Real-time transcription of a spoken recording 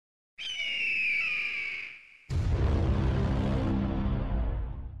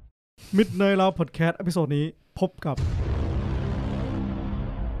Midnight Love Podcast ตอนนี้พบกับ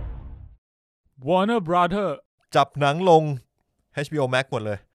Warner Brother จับหนังลง HBO Max หมดเ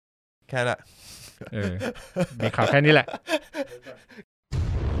ลยแค่นั้นมีข่าวแค่นี้แหละ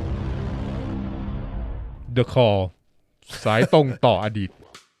The Call สายตรงต่ออดีต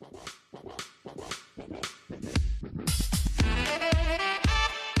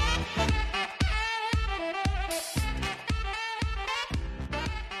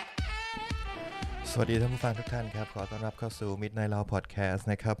สวัสดีท่านผู้ฟังทุกท่านครับขอต้อนรับเข้าสู่ Midnight Love Podcast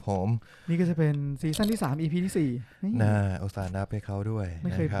นะครับผมนี่ก็จะเป็นซีซั่นที่3 EP ที่4น่าอุตส่าห์นับให้เขาด้วยไ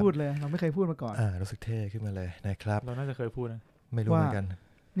ม่เคยพูดเลยเราไม่เคยพูดมาก่อนรู้สึกเท่ขึ้นมาเลยนะครับเราน่าจะเคยพูดนะไม่รู้เหมือนกัน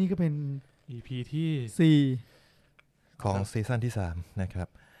นี่ก็เป็น EP ที่4ของซีซั่นที่3นะครับ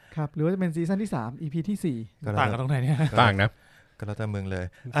ครับหรือว่าจะเป็นซีซั่นที่3 EP ที่4ต่างกันตรงไหนเนี่ยต่างนะก็แล้วแต่เมืองเลย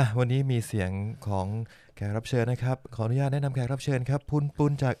วันนี้มีเสียงของแขกรับเชิญนะครับขออนุญาตแนะนำแขกรับเชิญครับปุ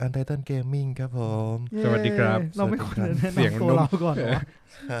ณจาก Untitled Gaming ครับผมสวัสดีครับเราไม่ควรแนะนำตัวเราก่อนเหรอ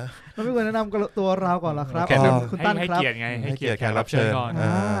เราไม่ควรแนะนำตัวเราก่อนหรอครับคุณตั้นครับให้เกียรติไงให้เกียรติแขกรับเชิญก่อน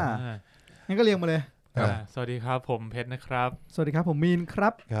งั้นก็เรียงมาเลยสวัสดีครับผมเพชรนะครับสวัสดีครับผมมีนครั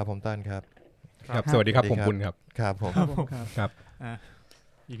บครับผมตั้นครับครับสวัสดีครับผมปุณครับครับผมครับ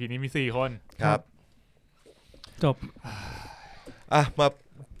EP นี้มี4คนครับจบมา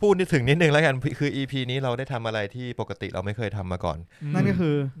พูดถึงนิดนึงแล้วกันคือ EP นี้เราได้ทำอะไรที่ปกติเราไม่เคยทำมาก่อนนั่นก็คื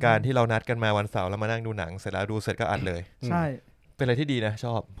อการที่เรานัดกันมาวันเสาร์แล้วมานั่งดูหนังเสร็จแล้วดูเสร็จก็อัดเลยใช่เป็นอะไรที่ดีนะช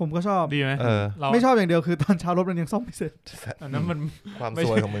อบผมก็ชอบดีไหมไม่ชอบอย่างเดียวคือตอนเช้ารถมันยังซ่อมไม่เสร็จอันนั้นมันความซ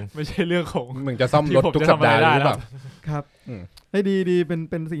วยของมึงไม่ใช่เรื่องของมึงจะซ่อมรถทุกสัปดาห์หรือเปล่าครับได้ดี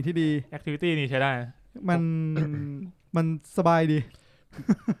เป็นสิ่งที่ดี activity นี่ใช้ได้มันสบายดี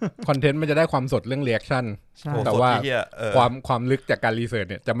คอนเทนต์มันจะได้ความสดเรื่อง reaction แต่ว่าความลึกจากการรีเสิร์ช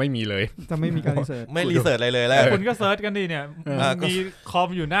เนี่ยจะไม่มีเลยจะไม่มีการรีเสิร์ชไม่รีเสิร์ชอะไรเลยแล้วคุณก็เสิร์ชกันดิเนี่ยมีคอม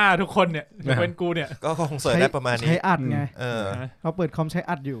อยู่หน้าทุกคนเนี่ยเป็นกูเนี่ยก็คงเสิร์ชได้ประมาณนี้ใช้อัดไงเขาเปิดคอมใช้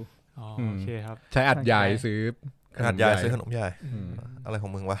อัดอยู่โอเคครับใช้อัดยายซื้ออัดยายซื้อขนมยายอะไรขอ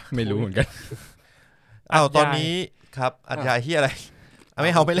งมึงวะไม่รู้เหมือนกันตอนนี้ครับอัดยายที่อะไรไ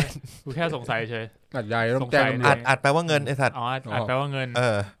ม่เอาไปเล่นกูแค่สงสัยเฉยอัดยายต้องแจ้งอัดแปลว่าเงินไอ้สัตว์อัดแปลว่าเงิน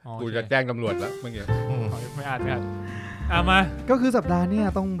กูจะแจ้งตำรวจแล้วเมื่อกี้ไม่อัดมาก็คือสัปดาห์นี้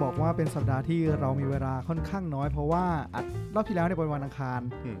ต้องบอกว่าเป็นสัปดาห์ที่เรามีเวลาค่อนข้างน้อยเพราะว่าอัดรอบที่แล้วเนี่ยเป็นวันอังคาร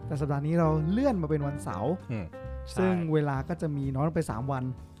แต่สัปดาห์นี้เราเลื่อนมาเป็นวันเสาร์ซึ่งเวลาก็จะมีน้อยลงไป3วัน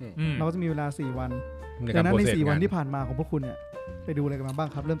เราก็จะมีเวลา4วันดังนั้นใน4วันที่ผ่านมาของพวกคุณเนี่ยไปดูอะไรกันมาบ้าง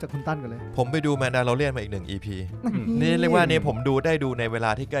ครับเริ่มจากคุณตั้นกันเลยผมไปดูแมนดาโลเรียนมาอีก1 EP นี่เรียกว่าเนี่ยผมได้ดูในเวล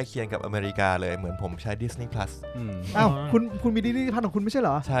าที่ใกล้เคียงกับอเมริกาเลยเหมือนผมใช้ Disney Plus อ้าวคุณมี Disney Plus ของคุณไม่ใช่เห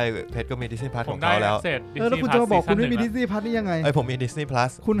รอใช่เพชรก็มี Disney Plus ของเขาแล้วแล้วคุณจะมาบอกคุณไม่มี Disney Plus นี่ยังไงผมมี Disney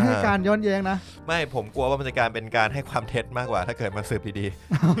Plus คุณให้การย้อนแย้งนะไม่ผมกลัวว่ามันจะเป็นการให้ความเท็จมากกว่าถ้าเกิดมาสืบดี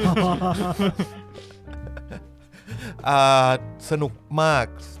ๆสนุกมาก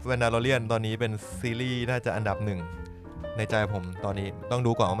แมนดาโลเรียนตอนนี้เป็นซีรีส์น่าจะอันดับ1ในใจผมตอนนี้ต้อง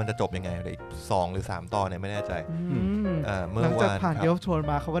ดูก่อนว่ามันจะจบยังไงเลย2 หรือ 3 ตอนเนี่ยไม่แน่ใจเมื่อวานหลังจากผ่านเกมโชน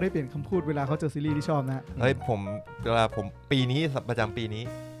มาเขาก็ได้เปลี่ยนคำพูดเวลาเขาเจอซีรีส์ที่ชอบนะเฮ้ยเวลาผมปีนี้ประจำปีนี้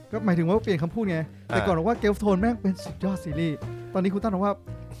ก็หมายถึงว่าเปลี่ยนคำพูดไงแต่ก่อนบอกว่าเกมโชนแม่งเป็นสุดยอดซีรีส์ตอนนี้คุณตั้งบอกว่า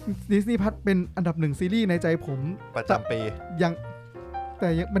ดิสนีย์พัทเป็นอันดับ1ซีรีส์ในใจผมประจำปียังแต่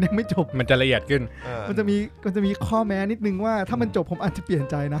มันยังไม่จบมันจะละเอียดขึ้นมันจะมีข้อแม้นิดนึงว่าถ้ามันจบผมอาจจะเปลี่ยน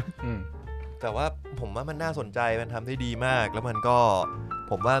ใจนะแต่ว่าผมว่ามันน่าสนใจมันทำได้ดีมากแล้วมันก็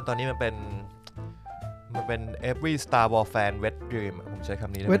ผมว่าตอนนี้มันเป็น every Star Wars fan wet dream ผมใช้ค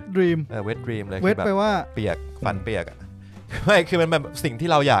ำนี้ได้ไหม wet dream wet dream เลยคือแบบเปียกฝันเปียกไม่คือมันแบบสิ่งที่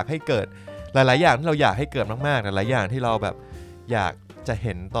เราอยากให้เกิดหลายๆอย่างที่เราอยากให้เกิดมากๆหลายอย่างที่เราแบบอยากจะเ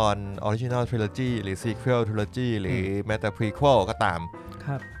ห็นตอน original trilogy หรือ sequel trilogy หรือแม้แต่ prequel ก็ตาม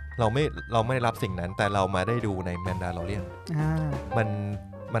เราไม่ได้รับสิ่งนั้นแต่เรามาได้ดูใน Mandalorian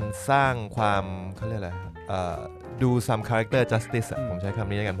มันสร้างความเขาเรียกอะไรดู some character justice ผมใช้คำ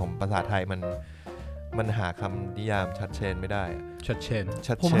นี้แล้วกันผมภาษาไทยมันหาคำนิยามชัดเจนไม่ได้ชัดเจน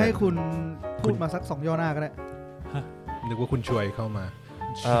ผมให้คุณพูดมาสัก2ย่อหน้าก็ได้นึกว่าคุณช่วยเข้ามา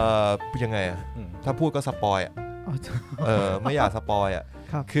ยังไงถ้าพูดก็สปอยไม่อยากสปอย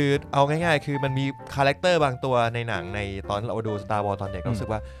คือเอาง่ายๆคือมันมีคาแรคเตอร์บางตัวในหนังในตอนเราดู Star Wars ตอนเด็กรู้สึก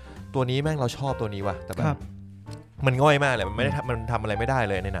ว่าตัวนี้แม่งเราชอบตัวนี้ว่ะแต่แบบมันง่อยมากเลยมันทำอะไรไม่ได้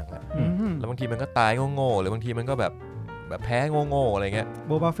เลยในหนังแล้วบางทีมันก็ตายโง่ๆหรือบางทีมันก็แบบแพ้โง่ๆอะไรเงี้ยโ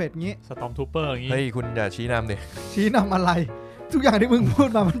บบาเฟตงี้สตอร์มทูเปอร์อย่างงี้เฮ้ยคุณอย่าชี้นำดิชี้นำอะไรทุกอย่างที่มึงพูด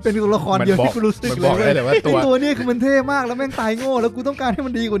มามันเป็นตัวละครเดียวที่กูรู้สึกเลยว่าตัวนี้คือมันเท่มากแล้วแม่งตายโง่แล้วกูต้องการให้มั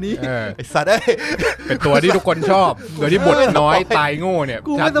นดีกว่านี้ไอ้สัตว์เอ้ยเป็นตัวที่ทุกคนชอบโดยที่บทน้อยตายโง่เนี่ย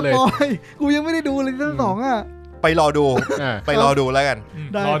กูไม่สปอยกูยังไม่ได้ดูเลยทั้ง2 ไปรอดูแล้วกัน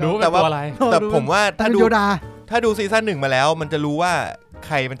รอดูแต่ว่าอะไรแต่ผมว่าถ้าดูซีซั่น1มาแล้วมันจะรู้ว่าใ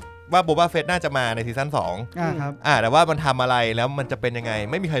ครว่าโบบาเฟตน่าจะมาในซีซั่น2ครับแต่ว่ามันทำอะไรแล้วมันจะเป็นยังไง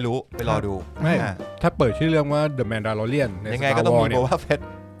ไม่มีใครรู้ไปรอดูไม่ถ้าเปิดชื่อเรื่องว่า The Mandalorian ใน ยังไงก็ต้องมีโบบาเฟต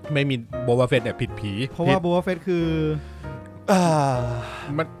ไม่มีโบบาเฟตเนี่ยผิดผีเพราะว่าโบบาเฟตคือ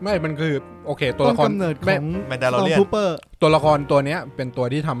มันคือโอเคตัวละครกำเนิดของ Mandalorian ตัวละครตัวเนี้ยเป็นตัว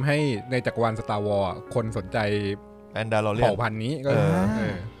ที่ทำให้ในจักรวาล Star Wars คนสนใจ Mandalorian เผ่าพันธุ์นี้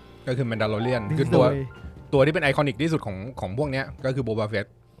ก็คือ Mandalorian คือตัวที่เป็นไอคอนิกที่สุดของพวกเนี้ยก็คือโบบาเฟต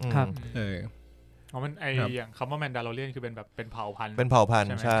ครับมันอย่างคำว่าแมนดาโลเรียนคือเป็นแบบเป็นเผ่าพันธุ์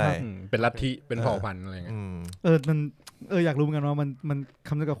ใช่เป็นลัทธิเป็นเผ่าพันธุ์อะไรเงี้ยมันอยากรู้เหมือนกันว่ามันค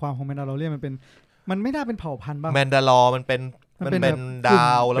ำจำกัดความของแมนดาโลเรียนมันไม่น่าเป็นเผ่าพันธุ์บ้างแมนดาลอมันเป็นดา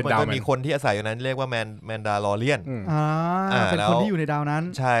วแล้วมันก็มีคนที่อาศัยอยู่นั้นเรียกว่าแมนดาลอเรียนเป็นคนที่อยู่ในดาวนั้น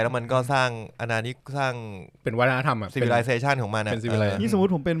ใช่แล้วมันก็สร้างอาณานิคสร้างเป็นวัฒนธรรมซีวิไลเซชันของมันนี่สมม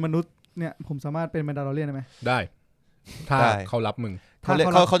ติผมเป็นมนุษย์เนี่ยผมสามารถเป็นแมนดาโลเรียนได้ไหมได้ถ้าเขารับมึง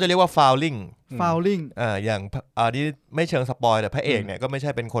เขาจะเรียกว่า fouling อย่างนี่ไม่เชิงสปอยแต่พระเอกเนี่ยก็ไม่ใช่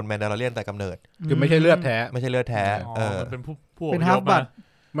เป็นคนแมนดาโลเรียนแต่กำเนิดคือไม่ใช่เลือดแท้เป็นผู้เป็นฮาร์บัต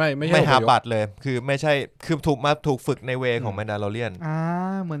ไม่ฮาร์บัตเลยคือไม่ใช่คือถูกฝึกในเวของแมนดาโลเรียน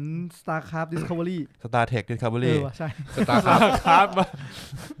เหมือน Starcraft Discovery Star Trek Discovery ใช่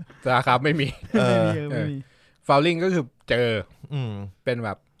Starcraft ไม่มีfouling ก็คือเจอเป็นแบ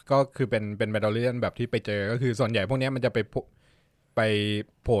บก็คือเป็นแมนดาโลเรียนแบบที่ไปเจอก็คือส่วนใหญ่พวกนี้มันจะไป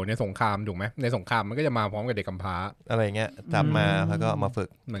โผล่ในสงครามถูกไหมในสงครามมันก็จะมาพร้อมกับเด็กกำพร้าอะไรเงี้ยจับมาแล้วก็มาฝึก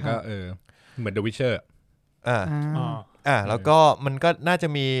เหมือนก็เหมือน The Witcher แล้วก็มันก็น่าจะ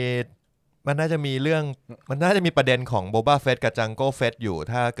มีเรื่องมันน่าจะมีประเด็นของโบบาเฟตกับจังโก้เฟตอยู่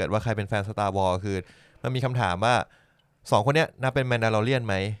ถ้าเกิดว่าใครเป็นแฟน Star Wars คือมันมีคำถามว่า2คนเนี้ยนับเป็นแมนดาโลเรียนไ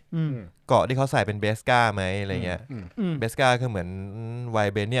หมเกาะที่เขาใส่เป็นเบสกาไหมอะไรเงี้ยเบสกาคือเหมือนไว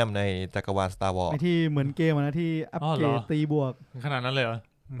เบเนียมในจักรวาล Star Wars ที่เหมือนเกมนะที่อัปเกรดตีบวกขนาดนั้นเลยเหรอ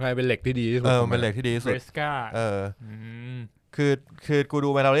ใช่เป็นเหล็กที่ดีที่สุดเป็นเหล็กที่ดีที่สุดเบสกาคือกูดู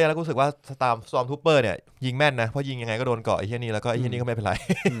แมนดาโลเรียนแล้วกูรู้สึกว่าStormtrooper เนี่ยยิงแม่นนะเพราะยิงยังไงก็โดนเกาะไอ้เหี้ยนี่แล้วก็ไอ้เหี้ยนี่ก็ไม่เป็นไร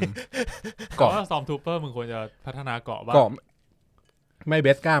เกาะStormtrooper มึงควรจะพัฒนาเกาะบ้างไม่เบ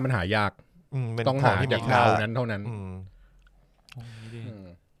สกามันหายากต้องหาจากดาวนั้นเท่านั้น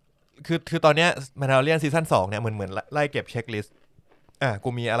คือตอนเนี้ยแมนดาโลเรียนซีซั่น2เนี่ยเหมือนไล่เก็บเช็คลิสต์กู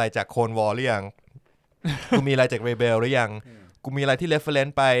มีอะไรจากโคลนวอร์หรือยังกูมีอะไรจากเรเบลหรือยังกูมีอะไรที่เรฟเฟอเรน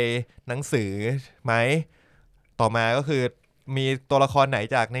ซ์ไปหนังสือไหมต่อมาก็คือมีตัวละครไหน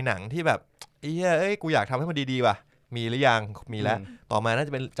จากในหนังที่แบบกูอยากทำให้มันดีๆว่ะมีหรือยังมีแล้วต่อมาน่าจ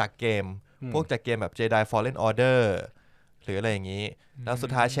ะเป็นจากเกมพวกจากเกมแบบ Jedi Fallen Order หรืออะไรอย่างนี้แล้วสุด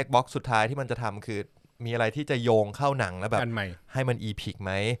ท้ายเช็คบ็อกซ์สุดท้ายที่มันจะทำคือมีอะไรที่จะโยงเข้าหนังแล้วแบบให้มันอีพิกไห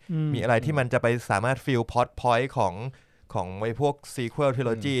มมีอะไรที่มันจะไปสามารถฟิลพอตพอยต์ของไอ้พวกซีควอลทริโ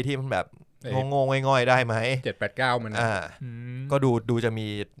ลจีที่มันแบบงงๆง่อยๆได้ไหม7-8-9มันก็ดู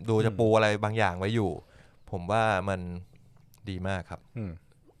จะปูอะไรบางอย่างไว้อยู่ผมว่ามันดีมากครับ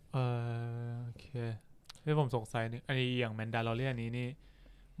โอเคที่ผมสงสัยนึงอันนี้อย่างแมนดาโลเรียนนี้นี่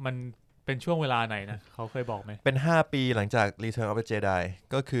มันเป็นช่วงเวลาไหนนะเขาเคยบอกไหมเป็น5ปีหลังจาก Return of the Jedi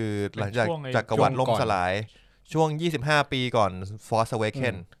ก็คือหลังจากจักรวรรดิล่มสลายช่วง25ปีก่อน Force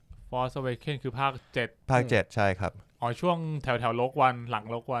Awakens คือภาค7ใช่ครับช่วงแถวโลกวันหลัง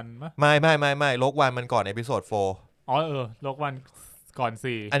โลกวันมั้ยไม่โลกวันมันก่อนเอพิโซด4โลกวันก่อน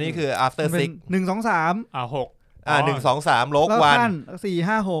4อันนี้คือ after 6 1 2 3 6 1 2 3โลกวัน4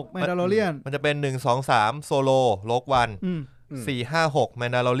 5 6แมนดาโลเรียนมันจะเป็น1 2 3โซโลโลกวัน4 5 6แม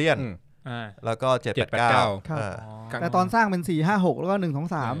นดาโลเรียนแล้วก็7-8-9แต่ตอนสร้างเป็น4 5 6แล้วก็1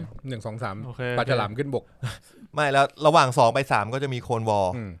 2 3ปลาฉลามขึ้นบกไม่แล้วระหว่าง2ไป3ก็จะมีโคลนวอ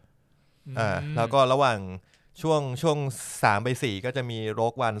ร์แล้วก็ระหว่างช่วง3ไป4ก็จะมีโร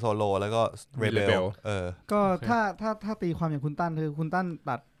กวันโซโลแล้วก็เรเบลก็ถ้าตีความอย่างคุณตั้นคือคุณตั้น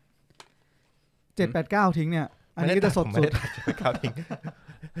ตัด7-8-9ทิ้งเนี่ยอันนี้ก็จะสดสุด7-8-9ทิ้ง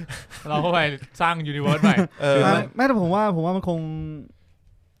เราเข้าไปสร้างยูนิเวิร์สใหม่ไม่แต่ผมว่ามันคง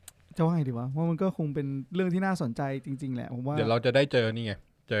จะว่าไงดีวะว่ามันก็คงเป็นเรื่องที่น่าสนใจจริงๆแหละผมว่าเดี๋ยวเราจะได้เจอนี่ไง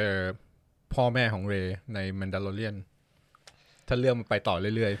เจอพ่อแม่ของเรย์ในแมนดาโลเรียนถ้าเรื่องมันไปต่อ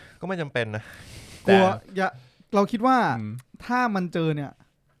เรื่อยๆก็ไม่จำเป็นนะกลัวเราคิดว่าถ้ามันเจอเนี่ย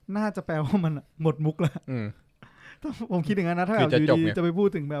น่าจะแปลว่ามันหมดมุกแล้วผมคิดอย่างนั้นนะถ้าแบบอยู่ดีจะไปพูด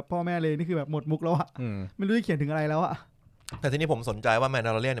ถึงแบบพ่อแม่เลยนี่คือแบบหมดมุกแล้วอะไม่รู้จะเขียนถึงอะไรแล้วอะแต่ทีนี้ผมสนใจว่าแมนด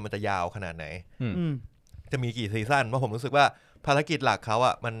าโลเรียนเนี่ยมันจะยาวขนาดไหนจะมีกี่ซีซั่นเพราะผมรู้สึกว่าภารกิจหลักเขาอ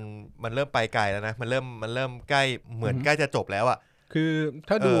ะมันเริ่มไปไกลแล้วนะมันเริ่มใกล้เหมือนใกล้จะจบแล้วอะคือ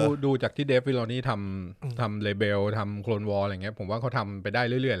ถ้าดูจากที่เดฟฟิลโลนี่ทำเรเบลทำโคลนวอร์อะไรเงี้ยผมว่าเขาทำไปได้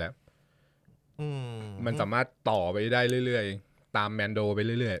เรื่อยๆแล้ว มันสามารถต่อไปได้เรื่อยๆตามแมนโดไป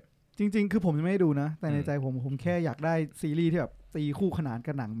เรื่อยๆจริงๆคือผมยังไม่ได้ดูนะแต่ในใจผมแค่อยากได้ซีรีส์ที่แบบตีคู่ขนาน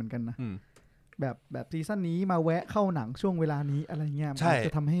กับหนังเหมือนกันนะแบบซีซั่นนี้มาแวะเข้าหนังช่วงเวลานี้อะไรเงี้ยมันจ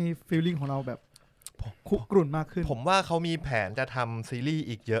ะทำให้ฟีลลิ่งของเราแบบคุกรุ่นมากขึ้นผมว่าเขามีแผนจะทำซีรีส์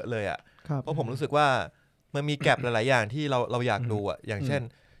อีกเยอะเลยอ่ะเพราะผมรู้สึกว่ามันมีแก็ปหลายๆอย่างที่เราอยากดูอ่ะอย่างเช่น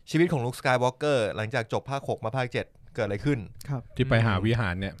ชีวิตของลุคสกายวอล์กเกอร์หลังจากจบภาค6มาภาค7เกิดอะไรขึ้นที่ไปหาวิหา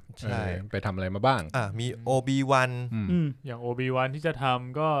รเนี่ยใช่ไปทำอะไรมาบ้างมี OB1 อย่าง OB1 ที่จะท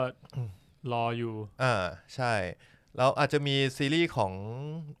ำก็รออยู่ใช่แล้วอาจจะมีซีรีส์ของ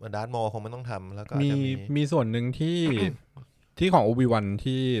ดาร์ธมอลคงไม่ต้องทำแล้วก็มีส่วนหนึ่งที่ของ OB1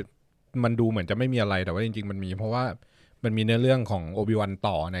 ที่มันดูเหมือนจะไม่มีอะไรแต่ว่าจริงๆมันมีเพราะว่ามันมีเนื้อเรื่องของ OB1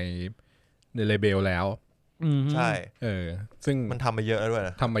 ต่อในเลเบลแล้วใช่ซึ่งมันทำมาเยอะแล้วด้วยน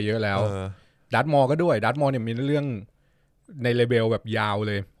ะทำมาเยอะแล้วดาร์ธมอลก็ด้วยดาร์ธมอลเนี่ยมีเรื่องในเลเบลแบบยาว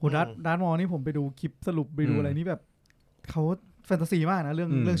เลยโหดาร์ธมอลนี่ผมไปดูคลิปสรุปไปดูอะไรนี่แบบเขาแฟนตาซีมากนะเ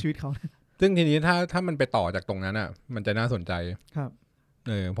รื่องชีวิตเขาซึ่งทีนี้ถ้ามันไปต่อจากตรงนั้นอ่ะมันจะน่าสนใจครับ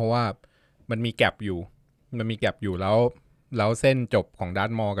เพราะว่ามันมีแกปอยู่แล้วเส้นจบของดาร์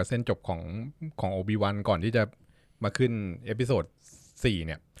ธมอลกับเส้นจบของ OB1 ก่อนที่จะมาขึ้นเอพิโซด4เ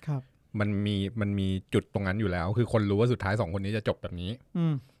นี่ยครับมันมีจุดตรงนั้นอยู่แล้วคือคนรู้ว่าสุดท้าย2คนนี้จะจบแบบนี้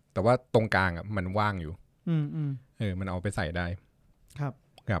แต่ว่าตรงกลางอ่ะมันว่างอยู่มันเอาไปใส่ได้ครับ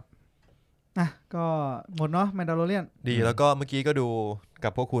ก็หมดเนาะแมนดาโลเรียนดีแล้วก็เมื่อกี้ก็ดูกั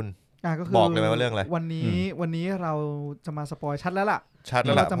บพวกคุณก็คือบอกเลยว่าเรื่องอะไรวันนี้เราจะมาสปอยชัดแล้วล่ะ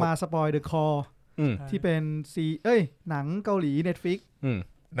เราจะมาสปอยเดอะคอร์ที่เป็นหนังเกาหลี Netflix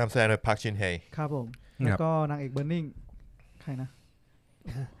นำแสดงโดยพักชินเฮครับผมแล้วก็นางเอกเบิร์นนิ่งใครนะ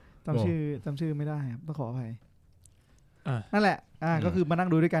จำชื่อไม่ได้ครับต้องขออภัยนั่นแหละก็คือมานั่ง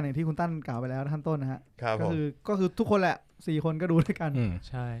ดูด้วยกันอย่างที่คุณตั้นกล่าวไปแล้วขั้นต้นนะฮะก็คือทุกคนแหละ4คนก็ดูด้วยกัน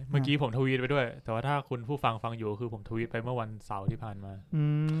ใช่เมื่อกี้ผมทวีตไปด้วยแต่ว่าถ้าคุณผู้ฟังอยู่คือผมทวีตไปเมื่อวันเสาร์ที่ผ่านมา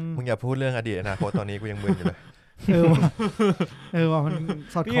มึงอย่าพูดเรื่องอดีตอนาคตตอนนี้กูยังมึนอยู่เลยว่ามัน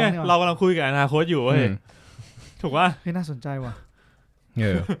สอดคล้องเรากำลังคุยกับอนาคตอยู่เว้ยถูกว่าน่าสนใจว่ะ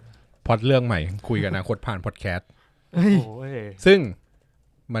พอดเรื่องใหม่คุยกับอนาคตผ่านพอดแคสต์ซึ่ง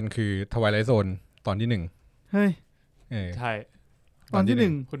มันคือทวายไลท์โซนตอนที่1เฮ้ยใช่ตอน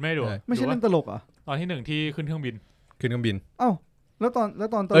ที่1คุณไม่ดูไม่ใช่เล่นตลกเหรอตอนที่1ที่ขึ้นเครื่องบินเอ้าแล้วตอน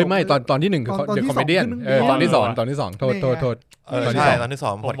ตลกไม่ตอนที่1คือเดอะคอมเมเดี้ตอนที่2โทษใช่ตอนที่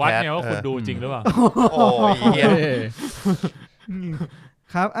2ผมวัดเนี่ยว่าคุณดูจริงหรือเปล่าโอ้ย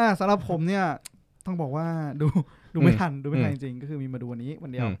ครับสำหรับผมเนี่ยต้องบอกว่าดูไม่ทันจริงๆก็คือมีมาดูวันนี้วั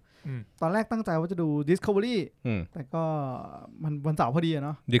นเดียวตอนแรกตั้งใจว่าจะดู Discovery แต่ก็มันวันเสาร์พอดีเน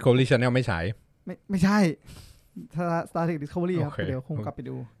าะ Discovery Channel ไม่ฉายไม่ใช่ Star Trek Discovery ครับเดี๋ยวคงกลับไป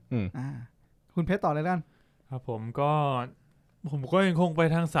ดูคุณเพชรต่อเลยกันครับผมก็ยังคงไป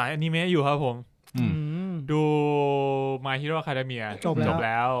ทางสายอนิเมะอยู่ครับผมดู My Hero Academia จบแ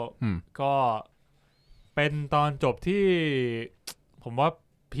ล้วก็เป็นตอนจบที่ผมว่า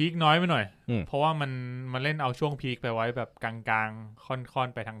พีคน้อยไปหน่อยเพราะว่ามันเล่นเอาช่วงพีคไปไว้แบบกลางๆค่อน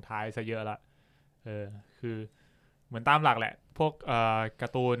ไปทางท้ายซะเยอะละคือเหมือนตามหลักแหละพวกกา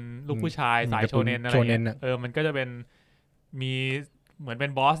ร์ตูนลูกผู้ชายสายโชเน็นอะไรเงี้ยมันก็จะเป็นมีเหมือนเป็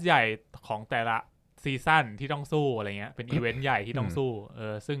นบอสใหญ่ของแต่ละซีซั่นที่ต้องสู้อะไรเงี้ยเป็นอีเวนต์ใหญ่ที่ต้องสู้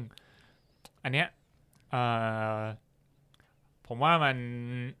ซึ่งอันเนี้ยผมว่ามัน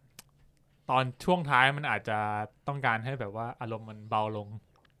ตอนช่วงท้ายมันอาจจะต้องการให้แบบว่าอารมณ์มันเบาลง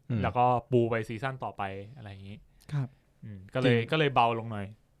แล้วก็ปูไปซีซั่นต่อไปอะไรอย่างนี้ครับก็เลยเบาลงหน่อย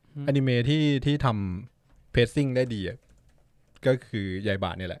อนิเมะที่ทำเพซซิ่งได้ดีก็คือยายบ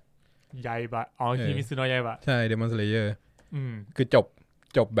ะนี่แหละยายบะคิมิซุโนะยายบะใช่ Demon Slayer คือ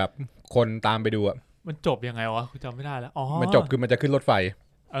จบแบบคนตามไปดูมันจบยังไงวะคุณจำไม่ได้แล้วมันจบคือมันจะขึ้นรถไฟ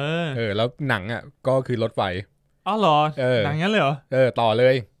แล้วหนังก็คือรถไฟเหรอหนังงั้นเลยเหรอต่อเล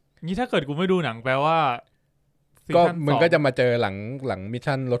ยงี้ถ้าเกิดกูไม่ดูหนังแปลว่าก็มึงก็จะมาเจอหลังมิช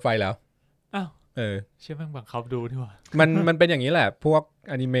ชั่นรถไฟแล้วเชื่อแม่งบังคับดูดีกว่ามันเป็นอย่างนี้แหละพวก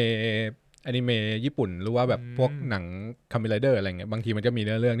อนิเมะญี่ปุ่นหรือว่าแบบพวกหนังคัมมิไรเดอร์อะไรเงี้ยบางทีมันจะมี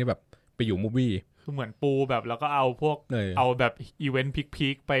เรื่องที่แบบไปอยู่มูฟวี่คือเหมือนปูแบบแล้วก็เอาพวกเอาแบบอีเวนต์พี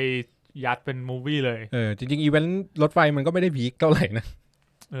คๆไปยัดเป็นมูฟวี่เลยจริงๆอีเวนต์รถไฟมันก็ไม่ได้พีคเท่าไหร่นะ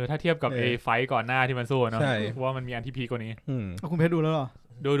ถ้าเทียบกับไฟก่อนหน้าที่มันสู้เนาะว่ามันมีอันที่พีคกว่านี้คุณเพชรดูแล้วเหรอ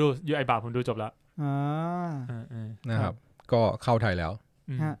ดูไอ้บาปผมดูจบแล้วนะครับก็เข้าไทยแล้ว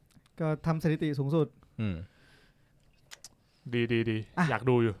ก็ทำสถิติสูงสุดดีอยาก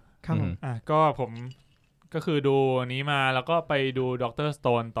ดูอยู่ครับผมผมก็คือดูอันนี้มาแล้วก็ไปดูด็อกเตอร์สโต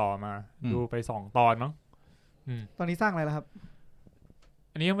นต่อมาดูไป2 ตอนมั้งตอนนี้สร้างอะไรแล้วครับ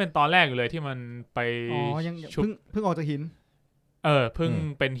อันนี้ยังเป็นตอนแรกอยู่เลยที่มันไปยังเพิ่งออกจากหิน เพิ่ง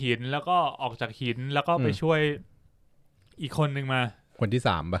เป็นหินแล้วก็ออกจากหินแล้วก็ไปช่วยอีกคนนึงมาคนที่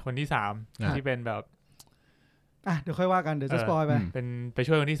3ป่ะคนที่3ที่เป็นแบบเดี๋ยวค่อยว่ากันเดี๋ยวจะสปอยไปเป็นไป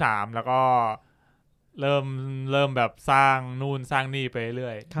ช่วยคนที่3แล้วก็เริ่มแบบสร้างนู่นสร้างนี่ไปเรื่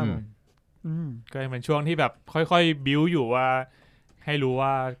อยครับก็เป็นช่วงที่แบบค่อยๆบิ้วอยู่ว่าให้รู้ว่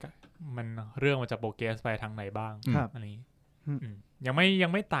ามันเรื่องมันจะโปรเกรสไปทางไหนบ้างอันนี้ยัง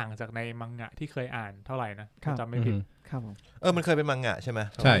ไม่ต่างจากในมังงะที่เคยอ่านเท่าไหร่นะจำไม่ผิดครับผมมันเคยเป็นมังงะใช่ไหม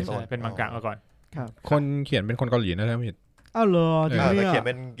ใช่เป็นมังงะมาก่อนครับคนเขียนเป็นคนเกาหลีนะถ้าไม่ผิดอ้าวเหรอแล้วเขียนเ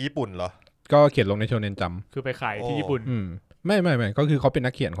ป็นญี่ปุ่นเหรอก็เขียนลงในโชเน็นจัมคือไปขายที่ญี่ปุ่นไม่ก็คือเขาเป็น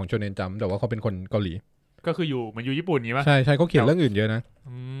นักเขียนของโชเน็นจัมแต่ว่าเขาเป็นคนเกาหลีก็คืออยู่มันอยู่ญี่ปุ่นนี้ป่ะใช่เขาเขียนเรื่องอื่นเยอะนะ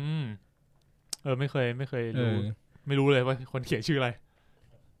ไม่เคยรู้ไม่รู้เลยว่าคนเขียนชื่ออะไร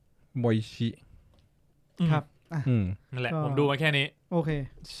โมอิชิครับนั่นแหละผมดูมาแค่นี้โอเค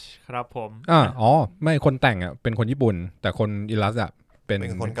ครับผมไม่คนแต่งเป็นคนญี่ปุ่นแต่คนอิลัสเป็น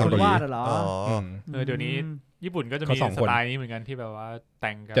คนเกาหลีเหรอเดี๋ยวนี้ญี่ปุ่นก็จะมีสไตล์นี้เหมือนกันที่แบบว่าแ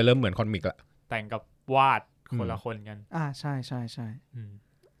ต่งกับจะเริ่มเหมือนคอมิกละแต่งกับวาดคนละคนกันใช่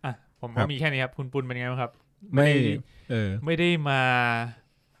ผมก็มีแค่นี้ครับคุณปุณเป็นไงบ้างครับไม่ได้มา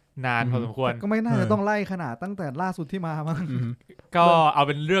นานพอสมควรก็ไม่น่าจะต้องไล่ขนาดตั้งแต่ล่าสุดที่มามั้งก็เอาเ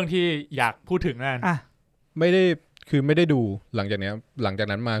ป็นเรื่องที่อยากพูดถึงนั่นไม่ได้ดูหลังจาก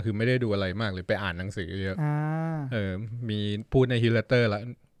นั้นมาคือไม่ได้ดูอะไรมากเลยไปอ่านหนังสือเยอะมีพูดในฮิลเลเตอร์แล้ว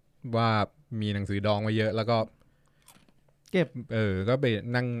ว่ามีหนังสือดองไว้เยอะแล้วก็เก็บก็ไป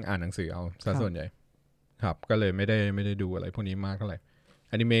นั่งอ่านหนังสือเอาซะส่วนใหญ่ครับก็เลยไม่ได้ดูอะไรพวกนี้มากเท่าไหร่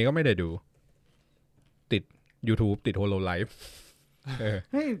อนิเมะก็ไม่ได้ดูติด YouTube ติด Hololive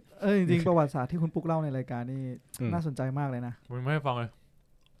จริงๆประวัติศาสตร์ที่คุณปุ๊กเล่าในรายการนี่น่าสนใจมากเลยนะผมไม่ให้ฟังเลย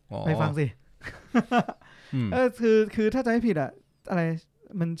ไปฟังสิคือถ้าจะไม่ผิดอะไร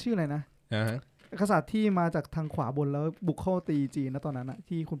มันชื่ออะไรนะกษัตริย์ที่มาจากทางขวาบนแล้วบุกเข้าตีจีนนะตอนนั้น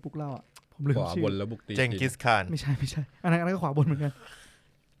ที่คุณปุ๊กเล่าผมลืมชื่อขวาบนแล้วบุกตีเจงกิสข่านไม่ใช่อันนั้นก็ขวาบนเหมือนกัน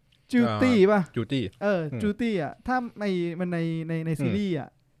จูตี้ป่ะจูตี้จูตี้ถ้าในซีรีส์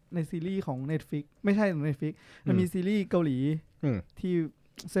ในซีรีส์ของ Netflix ไม่ใช่ของ Netflix มันมีซีรีส์เกาหลีที่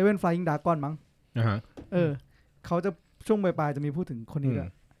Seven Flying Dragon มั้งเขาจะช่วงปลายๆจะมีพูดถึงคนนี้ด้ว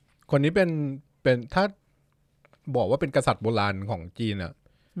ยคนนี้เป็นถ้าบอกว่าเป็นกษัตริย์โบราณของจีน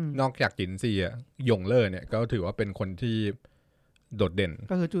นอกจากจินซีหยงเล่อเนี่ยก็ถือว่าเป็นคนที่โดดเด่น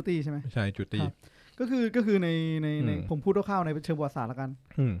ก็คือจูตี้ใช่ไหมใช่จูตี้ก็คือในผมพูดคร่าวๆในเชิงประวัติศาสตร์ละกัน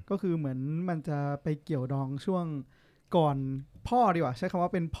ก็คือเหมือนมันจะไปเกี่ยวดองช่วงก่อนพ่อดีกว่าใช้คำว่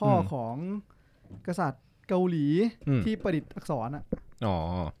าเป็นพ่อของกษัตริย์เกาหลีที่ประดิษฐ์อักษร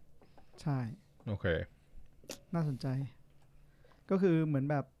ใช่โอเคน่าสนใจก็คือเหมือน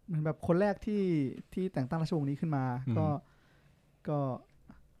แบบคนแรกที่แต่งตั้งราชวงศ์นี้ขึ้นมา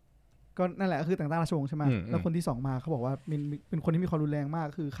ก็นั่นแหละคือแต่งตั้งราชวงศ์ใช่ไหมแล้วคนที่2มาเขาบอกว่าเป็นคนที่มีความรุนแรงมาก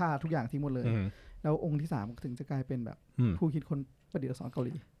คือฆ่าทุกอย่างทิ้งหมดเลยแล้วองค์ที่3ถึงจะกลายเป็นแบบผู้คิดคนประดิษฐ์อักษรเกาห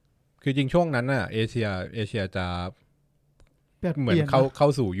ลีคือจริงช่วงนั้นเอเชียจะเหมือนเข้า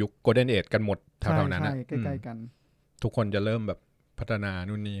สู่ยุคโกลเด้นเอจกันหมดแถวๆนั้นใกล้ๆกันทุกคนจะเริ่มแบบพัฒนา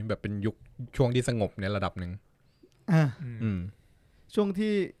นู่นนี่แบบเป็นยุคช่วงที่สงบในระดับหนึ่งช่วง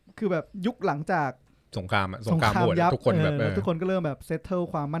ที่คือแบบยุคหลังจากสงครามหมดทุกคนแบบทุกคนก็เริ่มแบบเซตเทิล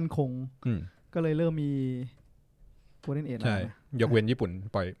ความมั่นคงก็เลยเริ่มมีโกลเด้นเอจใช่ยกเว้นญี่ปุ่น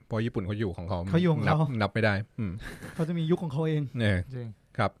ปล่อยเพราะญี่ปุ่นเขาอยู่ของเขานับไม่ได้เขาจะมียุคของเขาเองจริง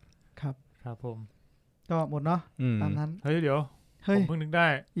ครับผมก็หมดเนาะตามนั้นเฮ้ยเดี๋ยวผมเพิ่งนึกได้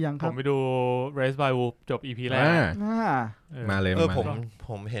ผมไปดู Race by Wolf จบ EP แรกมาเลยผ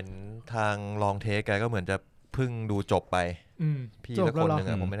มเห็นทางลองเทคแกก็เหมือนจะเพิ่งดูจบไปพี่สักคนหนึ่ง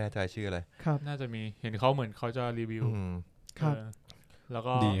ผมไม่แน่ใจชื่ออะไรน่าจะมีเห็นเขาเหมือนเขาจะรีวิวแล้ว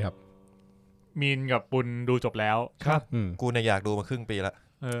ก็ดีครับมีนกับปุณดูจบแล้วครับกูเนี่ยอยากดูมาครึ่งปีละ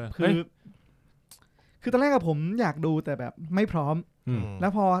คือตอนแรกผมอยากดูแต่แบบไม่พร้อมแล้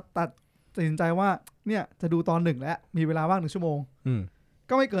วพอตัดสินใจว่าเนี่ยจะดูตอน1แล้วมีเวลาว่าง1ชั่วโมง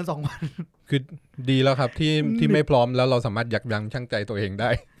ก็ไม่เกิน2 วันคือดีแล้วครับที่ไม่พร้อมแล้วเราสามารถยับยั้งชั่งใจตัวเองได้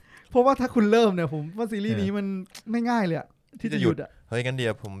เพราะว่าถ้าคุณเริ่มเนี่ยผมว่าซีรีส์นี้มันไม่ง่ายเลยที่จะหยุดเฮ้ยงั้นเดีย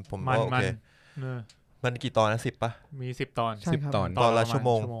วผมโอเคมันกี่ตอนนะ10ป่ะมี10ตอนตอนละชั่วโ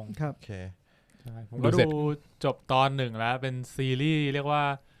มงครับโอเคผมก็ดูจบตอน1แล้วเป็นซีรีส์เรียกว่า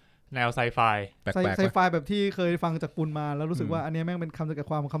แนวไซไฟแบบที่เคยฟังจากปุณมาแล้วรู้สึกว่าอันนี้แม่งเป็นคำจำกัด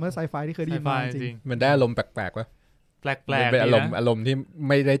ความของคำว่าไซไฟที่เคยได้ยินมาจริงมันได้อารมณ์แปลกๆวะแปลกๆเป็นอารมณ์ที่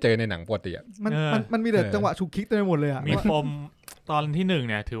ไม่ได้เจอในหนังปกติมันมีแต่จังหวะฉุกคิกเต็มไปหมดเลยมีปมตอนที่1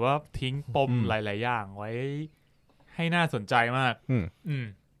เนี่ยถือว่าทิ้งปมหลายๆอย่างไว้ให้น่าสนใจมาก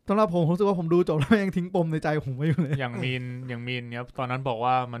สำหรับผมรู้สึกว่าผมดูจบแล้วยังทิ้งปมในใจผมไว้อยู่เลยอย่างมีนเนี่ยตอนนั้นบอก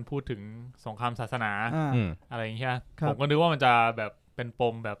ว่ามันพูดถึงสงครามศาสนาอะไรอย่างเงี้ยผมก็นึกว่ามันจะแบบเป็นป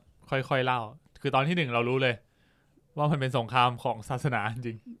มแบบค่อยๆเล่าคือตอนที่1เรารู้เลยว่ามันเป็นสงครามของศาสนาจ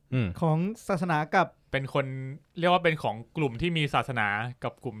ริงของศาสนากับเป็นคนเรียกว่าเป็นของกลุ่มที่มีศาสนากั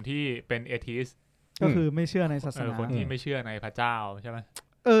บกลุ่มที่เป็นเอทิสก็คือไม่เชื่อในศาสนาคนที่ไม่เชื่อในพระเจ้าใช่ไหม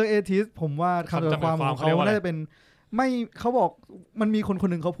เอทิสผมว่าคำจำความของเขาน่าจะเป็นไม่เขาบอกมันมีคน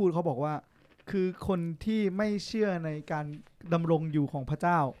หนึ่งเขาพูดเขาบอกว่าคือคนที่ไม่เชื่อในการดำรงอยู่ของพระเ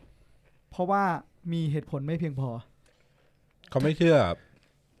จ้าเพราะว่ามีเหตุผลไม่เพียงพอเขาไม่เชื่อ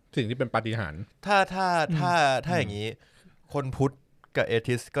สิ่งที่เป็นปาฏิหาริย์ถ้าอย่างนี้คนพุทธกับเอ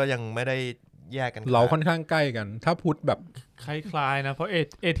ทิสก็ยังไม่ได้แยกกันเราค่อนข้างใกล้กันถ้าพุทธแบบคล้ายๆนะเพราะ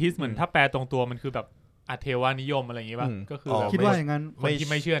เอทิสเหมือนถ้าแปลตรงตัวมันคือแบบอเทวานิยมอะไรอย่างงี้ป่ะก็คือคิดว่าอย่างนั้นคนที่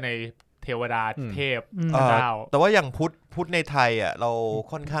ไม่เชื่อในเทวดาเทพเจ้าแต่ว่าอย่างพุทธในไทยอ่ะเรา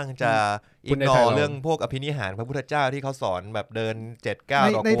ค่อนข้างจะอิกนอเรื่องพวกอภินิหารพระพุทธเจ้าที่เขาสอนแบบเดิน7-9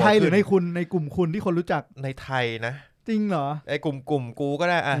ดอกในไทยหรือในคุณในกลุ่มคุณที่คนรู้จักในไทยนะจริงเหรอไอ้กลุ่มกูก็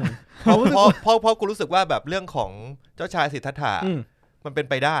ได้อ่ะเพราะกูรู้สึกว่าแบบเรื่องของเจ้าชายสิทธัตถะมันเป็น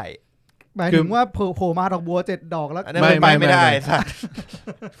ไปได้หมายถึงว่าโผล่มาดอกบัว7ดอกแล้วไม่ได้สัตว์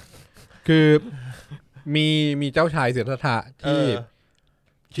คือมีเจ้าชายสิทธัตถะที่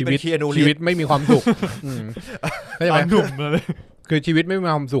ชีวิตไม่มีความสุขไม่ใช่หนุ่มเลยคือชีวิตไม่มี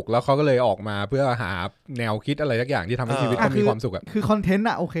ความสุขแล้วเขาก็เลยออกมาเพื่อหาแนวคิดอะไรสักอย่างที่ทำให้ชีวิตเขามีความสุขอ่ะคือคอนเทนต์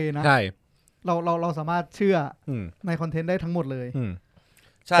อ่ะโอเคนะใช่เราสามารถเชื่อในคอนเทนต์ได้ทั้งหมดเลย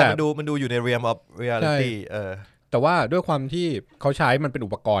ใช่มันดูอยู่ใน realm of reality แต่ว่าด้วยความที่เขาใช้มันเป็นอุ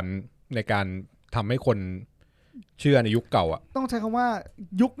ปกรณ์ในการทำให้คนเชื่อในยุคเก่าอ่ะต้องใช้คำว่า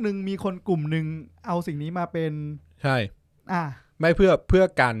ยุคนึงมีคนกลุ่มนึงเอาสิ่งนี้มาเป็นใช่ไม่เพื่อ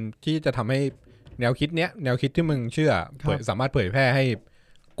การที่จะทำให้แนวคิดเนี้ยแนวคิดที่มึงเชื่อสามารถเผยแพร่ให้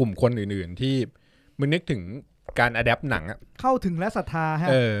กลุ่มคนอื่นๆที่มึงนึกถึงการอะแดปหนังอ่ะเข้าถึงและศรัทธาฮะ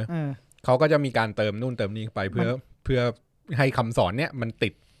เขาก็จะมีการเติมนู่นเติมนี่ไปเพื่อให้คำสอนเนี้ยมันติ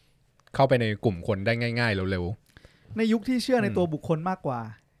ดเข้าไปในกลุ่มคนได้ง่ายๆเร็วๆในยุคที่เชื่อในตัวบุคคลมากกว่า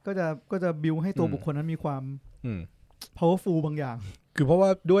ก็จะบิวให้ตัวบุคคลนั้นมีความpowerful บางอย่างคือเพราะว่า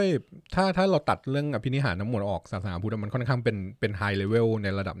ด้วยถ้าเราตัดเรื่องอภินิหารทั้งหมดออกศาสนาพุทธมันค่อนข้างเป็นไฮเลเวลใน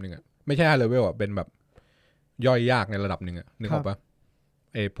ระดับหนึ่งอ่ะไม่ใช่ไฮเลเวลอ่ะเป็นแบบย่อยยากในระดับหนึ่งอ่ะนึกออกปะ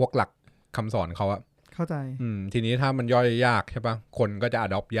พวกหลักคำสอนเขาอ่ะเข้าใจทีนี้ถ้ามันย่อยยากใช่ปะคนก็จะ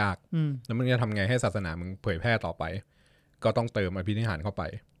adopt ยากแล้วมึงจะทำไงให้ศาสนามึงเผยแพร่ต่อไปก็ต้องเติมอภินิหารเข้าไป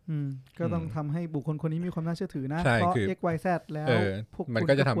ก็ต้องทำให้บุคคลคนนี้มีความน่าเชื่อถือนะเพราะ XYZ แล้วมัน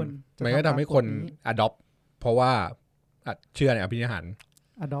ก็จะทำให้คน adopt เพราะว่าเชื่อในอภินิหาร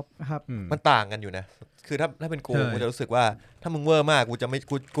adopt ครับมันต่างกันอยู่นะคือถ้าเป็นกูจะรู้สึกว่าถ้ามึงเวอร์มากกูจะไม่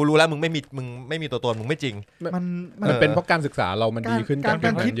กูรู้แล้วมึงไม่มีตัวตนมึงไม่จริงมันเป็นเพราะการศึกษาเรามันดีขึ้นกา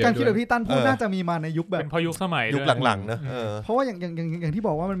รคิดแบบพี่ตั้นพูดน่าจะมีมาในยุคแบบเป็นเพราะยุคสมัยยุคหลังๆนะเพราะว่าอย่างที่บ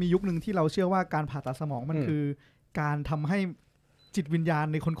อกว่ามันมียุคนึงที่เราเชื่อว่าการผ่าตัดสมองมันคือการทำให้จิตวิญญาณ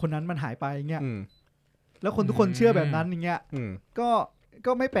ในคนนั้นมันหายไปเงี้ยแล้วคนทุกคนเชื่อแบบนั้นอย่างเงี้ย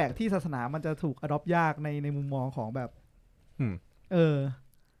ก็ไม่แปลกที่ศาสนามันจะถูกอดอปยากในมุมมองของแบบ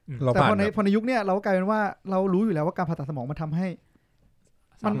แต่พอในยุคเนี้ยเราก็กลายเป็นว่าเรารู้อยู่แล้วว่าการผ่าตัดสมองมันทำให้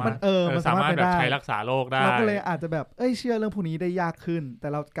มันสามารถแบบใช้รักษาโรคได้เราก็เลยอาจจะแบบเชื่อเรื่องพวกนี้ได้ยากขึ้นแต่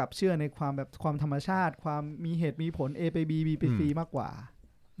เรากลับเชื่อในความแบบความธรรมชาติความมีเหตุมีผล A ไป B B ไป C มากกว่า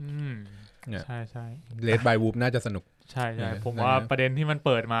ใช่ใช่เลดบายวูฟน่าจะสนุกใช่ใช่ผมว่าประเด็นที่มันเ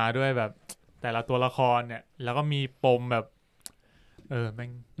ปิดมาด้วยแบบแต่ละตัวละครเนี่ยแล้วก็มีปมแบบแ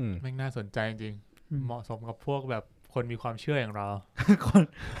ม่งน่าสนใจจริงๆเหมาะสมกับพวกแบบคนมีความเชื่ออย่างเราคน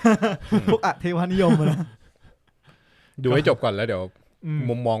พวกอเทวานิยมนะดูให้จบก่อนแล้วเดี๋ยว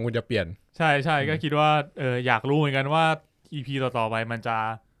มุมมองคุณจะเปลี่ยนใช่ใช่ก็คิดว่าอยากรู้เหมือนกันว่า EP ต่อๆไปมันจะ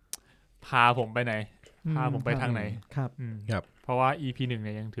พาผมไปไหนพาผมไปทางไหนครับเพราะว่า EP 1เ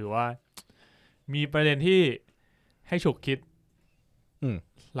นี่ยยังถือว่ามีประเด็นที่ให้ฉุกคิด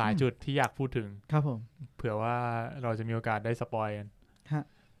หลายจุดที่อยากพูดถึงครับผมเผื่อว่าเราจะมีโอกาสได้สปอยกัน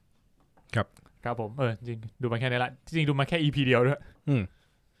ครับผมจริงดูมาแค่นี้ละจริงดูมาแค่ EP เดียวด้วย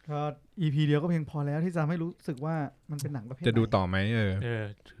ก็ EP เดียวก็เพียงพอแล้วที่จะไม่รู้สึกว่ามันเป็นหนังประเภทจะดูต่อไหม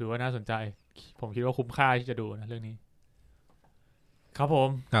ถือว่าน่าสนใจผมคิดว่าคุ้มค่าที่จะดูนะเรื่องนี้ครับผม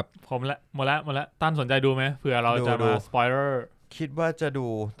ครับผมละหมดละตั้นสนใจดูไหมเผื่อเราจะมาสปอยเลอร์คิดว่าจะดู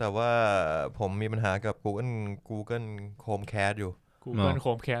แต่ว่าผมมีปัญหากับ Google Chromecast อยู่ Google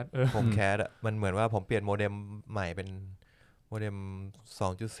Chromecast Chromecast อ่ะมันเหมือนว่าผมเปลี่ยนโมเด็มใหม่เป็นโมเด็ม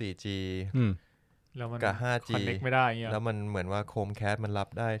 2.4G แล้วมันกับ 5G คอนเนคไม่ได้เงี้ยแล้วมันเหมือนว่า Chromecast มันรับ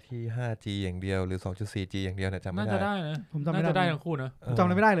ได้ที่ 5G อย่างเดียวหรือ 2.4G อย่างเดียวนะจำไม่ได้น่าจะได้นะผมจำไม่ได้ทั้งคู่นะจำไ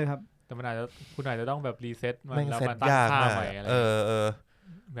ม่ได้เลยครับแต่มันอาจจะคุณอาจจะต้องแบบรีเซ็ตมันแล้วมันตั้งค่าใหม่อะไร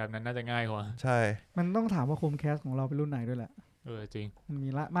แบบนั้นน่าจะง่ายกว่าใช่มันต้องถามว่า Chromecast ของเราเป็นรุ่นไหนด้วยแหละจริงมันมี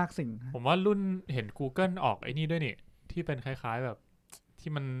ละมากสิ่งผมว่ารุ่นเห็น Google ออกไอ้นี่ด้วยนี่ที่เป็นคล้ายๆแบบ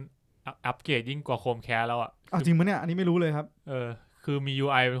ที่มันอัปเกรดยิ่งกว่า Chromecast แล้วอ่ะจริงมั้ยเนี่ยอันนี้ไม่รู้เลยครับคือมี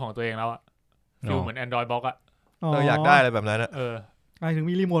UI เป็นของตัวเองแล้วอ่ะฟีลเหมือน Android Box อ่ะอยากได้อะไรแบบนั้นอ่ะหมายถึง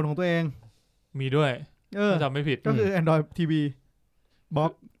มีรีโมทของตัวเองมีด้วยถ้าจำไม่ผิดก็คือ Android TV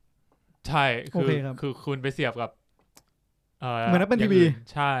Box ใช่คือคุณไปเสียบกับเหมือนเป็นทีวี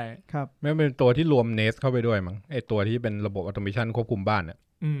ใช่ครับไม่เป็นตัวที่รวม Nest เข้าไปด้วยมั้งไอตัวที่เป็นระบบ automation ควบคุมบ้านเนี่ย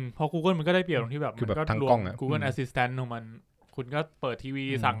พอ Google มันก็ได้เปรียบตรงที่แบบมันก็รวม Google Assistant ของมันคุณก็เปิดทีวี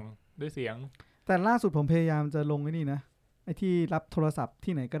สั่งด้วยเสียงแต่ล่าสุดผมพยายามจะลงไอ้นี่นะไอ้ที่รับโทรศัพท์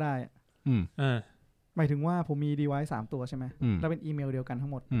ที่ไหนก็ได้หมายถึงว่าผมมี device 3 ตัวใช่ไหมแล้วเป็นอีเมลเดียวกันทั้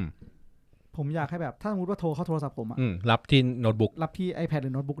งหมดผมอยากให้แบบถ้าสมมติว่าโทรเข้าโทรศัพท์ผมอ่ะรับที่โน้ตบุ๊กรับที่ iPad หรื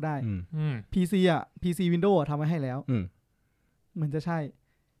อโน้ตบุ๊กได้PC อ่ะ PC Windows ทำไว้ให้แล้วเหมือนจะใช่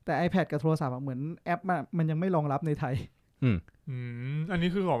แต่ iPad กับโทรศัพท์เหมือนแอปมันยังไม่รองรับในไทยอันนี้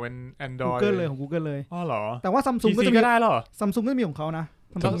คือของเป็น Android Google เลยของ Google เลยอ๋อเหรอแต่ว่า Samsung ก็จะมีได้เหรอ Samsung ก็มีของเขานะ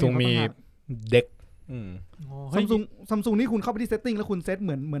Samsung มีเด็กSamsung นี่คุณเข้าไปที่ setting แล้วคุณเซตเห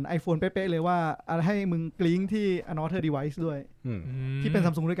มือน iPhone เป๊ะๆเลยว่าให้มึงกลิ้งที่ another device ด้วยที่เป็น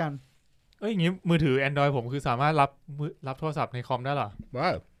Samsung ด้วยกันอย่างงี้มือถือ Android ผมคือสามารถรับโทรศัพท์ในคอมได้เหรอ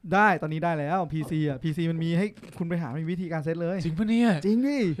ได้ตอนนี้ได้แล้ว PC อ่ะ PC มันมีให้คุณไปหามีวิธีการเซตเลยจริงปะเนี่ยจริง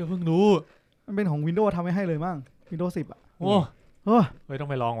ดิเพิ่งรู้มันเป็นของ Windows ทำไว้ให้เลยมั้ง Windows 10 อ่ะโอ้ต้อง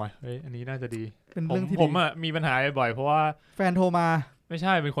ไปลองว่ะอันนี้น่าจะดีเป็นเรื่องที่ผมอ่ะมีปัญหาบ่อยเพราะว่าแฟนโทรมาไม่ใ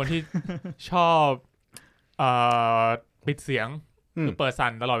ช่เป็นคนที่ชอบปิดเสียงคือเปิดสั่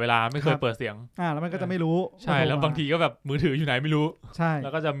นตลอดเวลาไม่เคยเปิดเสียงแล้วมันก็จะไม่รู้ใช่แล้วบางทีก็แบบมือถืออยู่ไหนไม่รู้ใช่แล้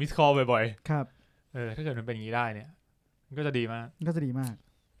วก็จะมิสคอลบ่อยๆครับถ้าเกิดมันเป็นอย่างนี้ได้เนี่ยมันก็จะดีมาก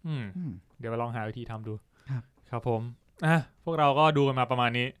เดี๋ยวไปลองหาวิธีทำดูครับผมพวกเราก็ดูกันมาประมา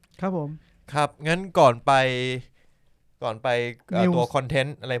ณนี้ครับผมครับงั้นก่อนไปตัวคอนเทน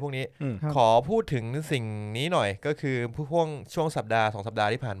ต์อะไรพวกนี้ขอพูดถึงสิ่งนี้หน่อยก็คือช่วงสัปดาห์2สัปดาห์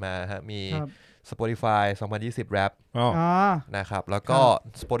ที่ผ่านมาฮะมี Spotify 2020 Rap นะครับแล้วก็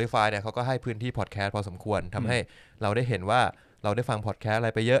Spotify เนี่ยเขาก็ให้พื้นที่พอดแคสต์พอสมควรทำให้เราได้เห็นว่าเราได้ฟังพอดแคสต์อะไร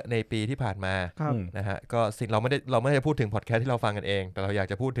ไปเยอะในปีที่ผ่านมานะฮะก็สิ่งเราไม่ได้พูดถึงพอดแคสต์ที่เราฟังกันเองแต่เราอยาก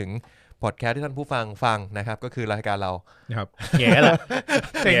จะพูดถึงพอดแคสต์ที่ท่านผู้ฟังนะครับก็คือรายการเราครับแง่ละ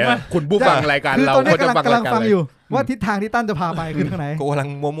เจ๋งมากคุณผู้ฟังรายการเราก็จะฟังรายการอยู่ว่าทิศทางที่ตั้นจะพาไปคือทางไหนกูกำลัง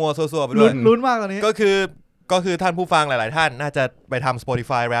มัวๆซัวๆไปด้วยลุ้นมากตอนนี้ก็คือท่านผู้ฟังหลายๆท่านน่าจะไปทำ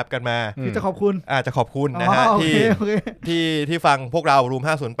Spotify Rap กันมาที่จะขอบคุณจะขอบคุณนะฮะที่ฟังพวกเรา Room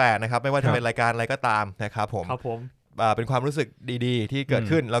 508นะครับไม่ว่าจะเป็นรายการอะไรก็ตามนะครับผมเป็นความรู้สึกดีๆที่เกิด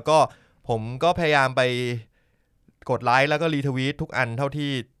ขึ้นแล้วก็ผมก็พยายามไปกดไลค์แล้วก็รีทวีตทุกอันเท่า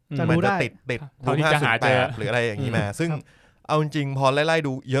ที่มันจะติดRoom 508หรืออะไรอย่างนี้มาซึ่งเอาจริงพอไล่ๆ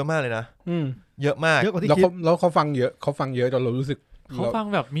ดูเยอะมากเลยนะเยอะมากแล้วเขาฟังเยอะจนเรารู้สึกเขาฟัง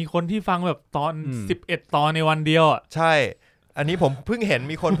แบบมีคนที่ฟังแบบตอน11ตอนในวันเดียวใช่อันนี้ผมเพิ่งเห็น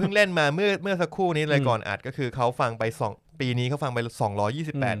มีคนเพิ่งเล่นมาเมื่อสักครู่นี้เลยก่อนอัดก็คือเขาฟังไปปีนี้เขาฟังไป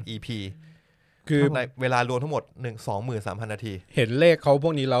228 EP คือในเวลารวมทั้งหมด 23,000 นาทีเห็นเลขเขาพ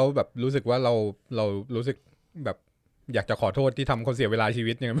วกนี้แล้วแบบรู้สึกว่าเรารู้สึกแบบอยากจะขอโทษที่ทำเขาเสียเวลาชี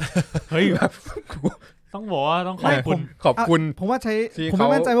วิตอย่างนั้นเฮ้ยแบบต้องบอกว่าต้องขอบคุณผมว่าผมไม่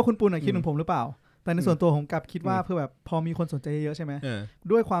มั่นใจว่าคุณปุณคิดเหมือนผมหรือเปล่าแต่ในส่วนตัวผมกลับคิดว่าเพื่อแบบพอมีคนสนใจเยอะใช่ไหม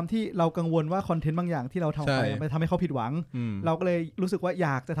ด้วยความที่เรากังวลว่าคอนเทนต์บางอย่างที่เราทำไปทำให้เขาผิดหวังเราก็เลยรู้สึกว่าอย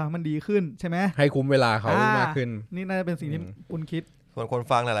ากจะทำให้มันดีขึ้นใช่ไหมให้คุ้มเวลาเขามากขึ้นนี่น่าจะเป็นสิ่งที่ปุณคิดส่วนคน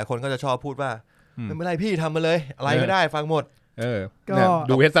ฟังหลายๆคนก็จะชอบพูดว่าไม่เป็นไรพี่ทำมาเลยอะไรก็ได้ฟังหมดก็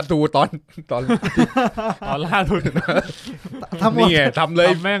ดูเฮดซัตทูตอนล่าสุดนี่ไงทำเล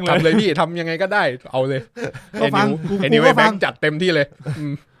ยพี่ทำยังไงก็ได้เอาเลยเอ็นนิวแบงค์จัดเต็มที่เลย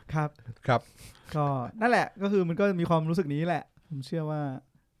ครับก็นั่นแหละก็คือมันก็มีความรู้สึกนี้แหละผมเชื่อว่า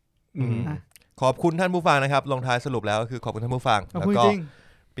ขอบคุณท่านผู้ฟังนะครับลงท้ายสรุปแล้วก็คือขอบคุณท่านผู้ฟังแล้วก็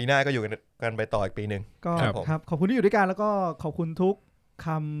ปีหน้าก็อยู่กันไปต่ออีกปีนึงก็ครับขอบคุณที่อยู่ด้วยกันแล้วก็ขอบคุณทุกค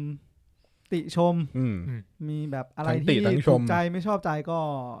ำติชมมีแบบอะไรที่ถูกใจไม่ชอบใจ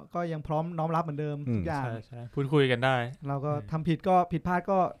ก็ยังพร้อมน้อมรับเหมือนเดิมทุกอย่างใช่พูดคุยกันได้เราก็ทำผิดพลาด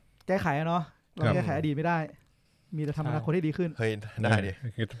ก็แก้ไขเนาะเราแก้ไขอดีตไม่ได้มีแต่ทำอนาคตให้ดีขึ้นเฮ้ยได้ดิ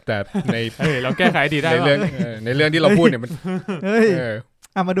แต่ในเราแก้ไขดีได้ในเรื่องที่เราพูดเนี่ยมันเฮ้ย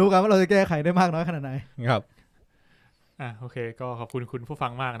มาดูกันว่าเราจะแก้ไขได้มากน้อยขนาดไหนครับโอเคก็ขอบคุณคุณผู้ฟั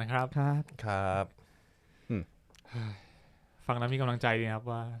งมากนะครับครับฟังแล้วมีกำลังใจดีครับ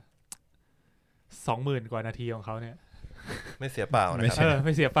ว่า 20,000 กว่านาทีของเขาเนี่ยไม่เสียเปล่านะครับไ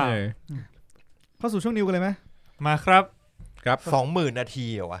ม่เสียเปล่าเข้าสู่ช่วงนิวกันเลยไหมมาครับ20,000 นาที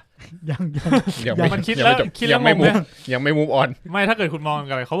เหรอวะ มันคิดแล้วยังไม่มูฟออนไม่ถ้าเกิดคุณมอง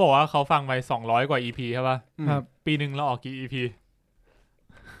กันเขาบอกว่าเขาฟังไป200กว่า EP ใช่ป่ะปีนึงเราออกกี่ EP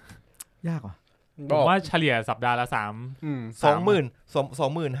ยากว่ะผมว่าเฉลี่ยสัปดาห์ละ20,000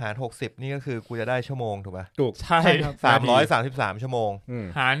 หาร60นี่ก็คือกูจะได้ชั่วโมงถูกป่ะถูกใช่333ชั่วโมง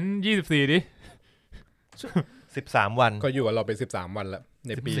หาร24ดิ13วันก็อยู่กับเราไป13วันแล้วใ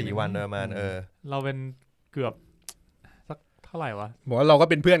นปี14วันประมาณเราเป็นเกือบสักเท่าไหร่วะบอกว่าเราก็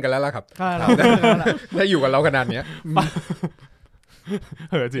เป็นเพื่อนกันแล้วล่ะครับถ้าอยู่กับเราขนาดนี้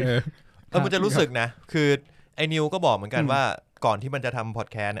จริงมันจะรู้สึกนะคือไอ้นิวก็บอกเหมือนกันว่าก่อนที่มันจะทำพอด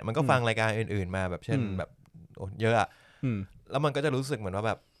แคสต์เนี่ยมันก็ฟังรายการอื่นๆมาแบบเช่นแบบเยอะอ่ะแล้วมันก็จะรู้สึกเหมือนว่า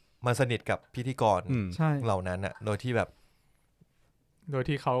แบบมันสนิทกับพิธีกรเหล่านั้นอ่ะโดยที่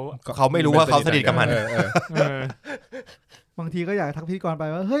เขาไม่รู้ว่าเขาสนิทกับมันบางทีก็อยากทักพิธีกรไป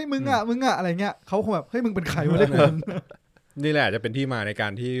ว่าเฮ้ยมึงอ่ะอะไรเงี้ยเขาคงแบบเฮ้ยมึงเป็นใครวะเนี่ยนี่แหละจะเป็นที่มาในกา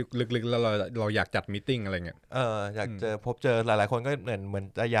รที่ลึกๆแล้วเราอยากจัดมีตติ้งอะไรเงี้ยอยากพบเจอหลายๆคนก็เหมือน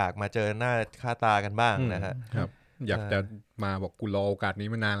จะอยากมาเจอหน้าค่าตากันบ้างนะฮะอยากจะมาบอกกูรอโอกาสนี้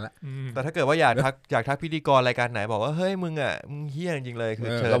มานานแล้วแต่ถ้าเกิดว่าอยากทักพิธีกรรายการไหนบอกว่าเฮ้ยมึงเฮี้ยจริงเลยคือ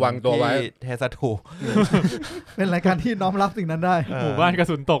เชิญระวังตัวไว้เทสทูเป็นรายการที่น้อมรับสิ่งนั้นได้หมู่บ้านกระ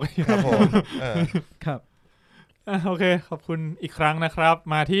สุนตกครับผมครับโอเคขอบคุณอีกครั้งนะครับ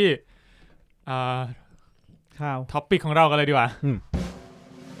มาที่ข่าวท็อปปิกของเรากันเลยดีกว่า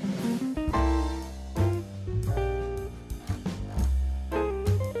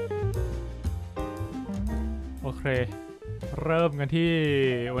โอเคเริ่มกันที่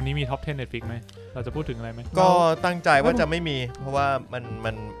วันนี้มีท็อป 10 Netflix ไหมเราจะพูดถึงอะไรไหมก็ตั้งใจว่าจะไม่มีเพราะว่า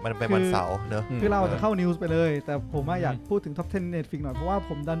มันเป็นวันเสาร์เนอะคือเราจะเข้านิวส์ไปเลยแต่ผมอยากพูดถึงท็อป 10 Netflix หน่อยเพราะว่า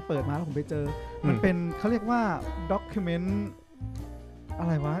ผมดันเปิดมาแล้วผมไปเจอมันเป็นเขาเรียกว่าด็อกิเมนต์อะไ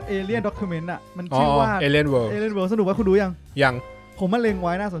รวะเอเลี่ยนด็อกิเมนต์อ่ะมันชื่อว่าเอเลี่ยนเวิลด์สนุกว่าคุณดูยังผมมาเล็งไ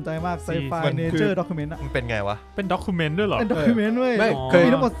ว้น่าสนใจมากไซไฟเนเจอร์ด็อกิเมนต์อ่ะมันเป็นไงวะเป็นด็อกิเมนต์ด้วยเหรอเป็นด็อกิเมนต์เว้ยมี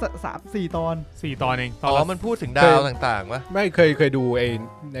ทั้งหมด4 ตอน4 ตอนเองมันพูดถึงดาวต่างๆวะไม่เคยดูไ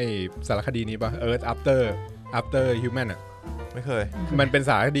อ้สารคดีนี้ป่ะ Earth After Human อ่ะไม่เคยมันเป็น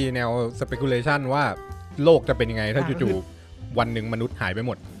สารคดีแนว speculation ว่าโลกจะเป็นยังไงถ้าจู่ๆวันหนึ่งมนุษย์หายไปห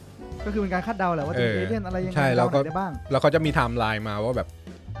มดก็คือเป็นการคาดเดาแหละว่าจะมีเอเลี่ยนอะไรยังไงได้บ้างแล้วเขาจะมีไทม์ไลน์มาว่าแบบ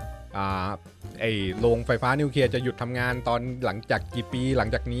ไอ้โรงไฟฟ้านิวเคลียร์จะหยุดทำงานตอนหลังจากกี่ปีหลัง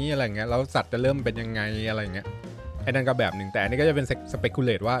จากนี้อะไรเงี้ยแล้วสัตว์จะเริ่มเป็นยังไงอะไรเงี้ยไอ้นั่นก็แบบหนึ่งแต่อันนี้ก็จะเป็นสเปกุเล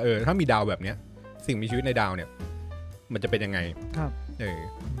ตว่าถ้ามีดาวแบบเนี้ยสิ่งมีชีวิตในดาวเนี่ยมันจะเป็นยังไงครับเ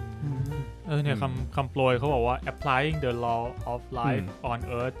นี่ยคำโปรยเขาบอกว่า applying the law of life on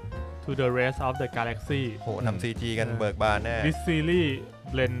Earth to the rest of the galaxy โหทำ CG กันเบิกบานแน่ This series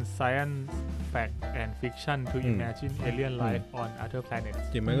blend science fact and fiction to imagine alien life on other planets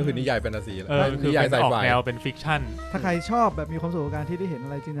จริงมันก็คือนิยายแฟนตาซีแหละนิยายไซไฟแนวเป็นฟิกชั่นถ้าใครชอบแบบมีความสุขกับการที่ได้เห็นอะ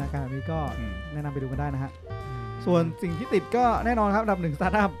ไรจินตนาการแบบนี้ก็แนะนำไปดูกันได้นะฮะส่วนสิ่งที่ติดก็แน่นอนครับอันดับ1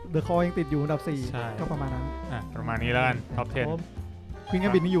 Startup The Call ยังติดอยู่อันดับ4ก็ประมาณนั้นประมาณนี้แล้วกันท็อป 10 ควีนแก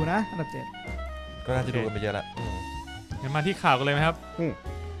มบิทนี่อยู่นะอันดับ7ก็น่าจะดูกันไปเยอะละงั้นมาที่ข่าวกันเลยไหมครับ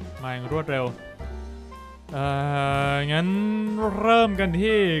มาอย่างรวดเร็วงั้นเริ่มกัน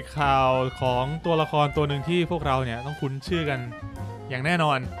ที่ข่าวของตัวละครตัวหนึ่งที่พวกเราเนี่ยต้องคุ้นชื่อกันอย่างแน่น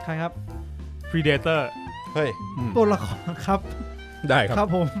อนใครครับ Predator เฮ้ยตัวละครครับได้ครับครับ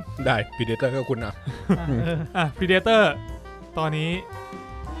ผมได้ Predator ก็คุณPredator ตอนนี้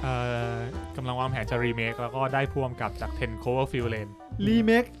กำลังวางแผนจะรีเมคแล้วก็ได้พ่วงกับจาก 10 Cloverfield Lane รีเ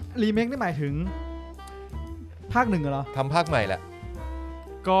มคนี่หมายถึงภาค 1เหรอทำภาคใหม่แหละ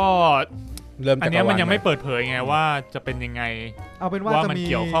ก็อันนี้มันยังไม่เปิดเผยไงว่าจะเป็นยังไงเอาเป็นว่ามันเ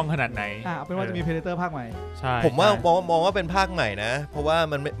กี่ยวข้องขนาดไหนเอาเป็นว่าจะมี Predator ภาคใหม่ใช่ผมว่ามองว่าเป็นภาคใหม่นะเพราะว่า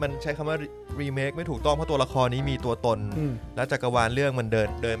มันใช้คำว่ารีเมคไม่ถูกต้องเพราะตัวละครนี้มีตัวตนและจักรวาลเรื่องมันเ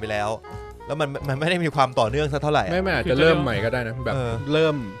ดินไปแล้วมันไม่ได้มีความต่อเนื่องสักเท่าไหร่ไม่อาจจะเริ่มใหม่ก็ได้นะแบบเริ่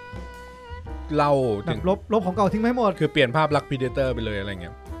มเล่าถึงลบของเก่าทิ้งไม่หมดคือเปลี่ยนภาพลักษณ์ Predator ไปเลยอะไรเ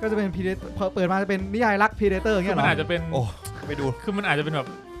งี้ยก็จะเป็น Predator พอเปิดมาจะเป็นนิยายรัก Predator อย่างเงี้ยมันอาจจะเป็นไปดูคือมันอาจจะเป็นแบบ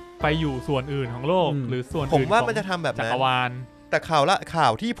ไปอยู่ส่วนอื่นของโลกหรือส่วนอื่นผมว่ามันจะทำแบบจักรวาลแต่ข่า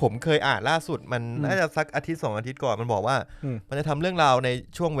วที่ผมเคยอ่านล่าสุดมันน่าจะสักอาทิตย์2อาทิตย์ก่อนมันบอกว่ามันจะทำเรื่องราวใน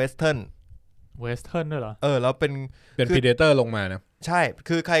ช่วงเวสเทิร์นด้วยเหรอแล้วเป็น Predator ลงมานะใช่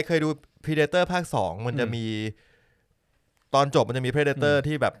คือใครเคยดู Predator ภาค2มันจะมีตอนจบมันจะมี Predator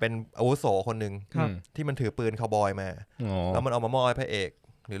ที่แบบเป็นอาวุโสคนนึงที่มันถือปืนคาวบอยมาแล้วมันเอามามอบให้พระเอก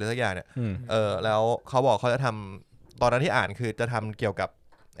หรืออะไรสักอย่างเนี่ยแล้วเขาบอกเขาจะทำตอนนั้นที่อ่านคือจะทำเกี่ยวกับ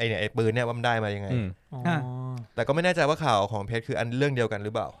ไอ้ปืนเนี่ยว่ามันได้มายังไงแต่ก็ไม่แน่ใจว่าข่าวของเพชรคืออันเรื่องเดียวกันห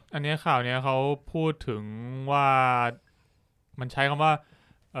รือเปล่าอันนี้ข่าวเนี้ยเขาพูดถึงว่ามันใช้คำว่า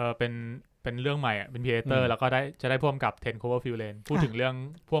เป็น เป็นเรื่องใหม่อ่ะเป็นพรีเดเตอร์แล้วก็จะได้พ่วงกับ10 Cloverfield Lane พูดถึงเรื่อง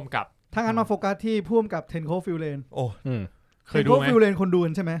พ่วงกับถ้างั้นมาโฟกัสที่พ่วงกับ10 Cloverfield Lane โอ้เคยดูไหม Cloverfield Lane คนดู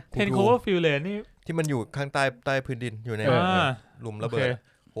ใช่ไหม10 Cloverfield Lane นี่ที่มันอยู่ข้างใต้พื้นดินอยู่ในหลุมระเบิด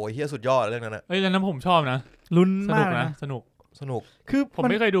โหเฮียสุดยอดเรื่องนั้นนะเรื่องนั้นผมชอบนะลุ้นมากนะสนุกคือผม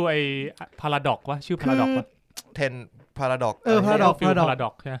ไม่เคยดูไอ้ Paradox วะชื่อ Paradox วะ10 Paradox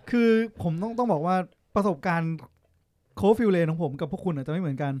Paradox ใช่คือผมต้องบอกว่าประสบการณ์Cloverfield Lane ของผมกับพวกคุณอาจจะไม่เห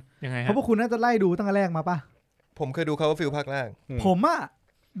มือนกันยังไงเพราะพวกคุณน่าจะไล่ดูตั้งแต่แรกมาป่ะผมเคยดู Cloverfield ภาคแรกผมอะ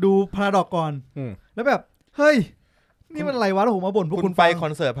ดู Paradox ก่อนแล้วแบบเฮ้ยนี่มันอะไรวะแล้วผมมาบ่นพวกคุณไปคอ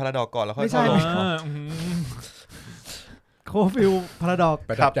นเสิร์ต Paradox ก่อนแล้วค่อยเข้าลงCloverfield Paradox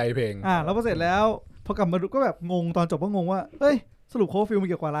ประทับใจเพลงแล้วพอเสร็จแล้วพอกลับมาดูก็แบบงงตอนจบก็งงว่าเฮ้ยสรุปCloverfieldมัน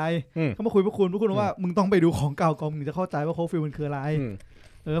เกี่ยวกับอะไรเขามาคุยพวกคุณว่ามึงต้องไปดูของเก่าก่อนมึงจะเข้าใจว่าCloverfieldมันคืออะไร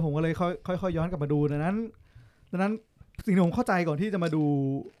ผมก็เลยค่อยย้อนกลับมาดูดังนั้นสิ่งที่ผมเข้าใจก่อนที่จะมาดู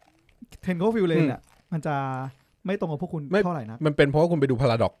10 Cloverfield Laneเนี่ยมันจะไม่ตรงกับพวกคุณเท่าไหร่นะมันเป็นเพราะว่าคุณไปดู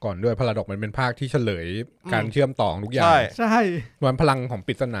Paradox ก่อนด้วย Paradox มันเป็นภาคที่เฉลยการเชื่อมต่อทุกอย่างใช่วันพลังของป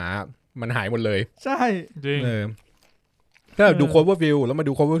ริศนามันหายหมดเลยใช่จริงถ้าดู Cloverfield แล้วมา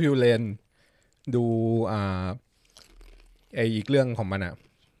ดู Cloverfield Lane ดูไออีกเรื่องของมันอะ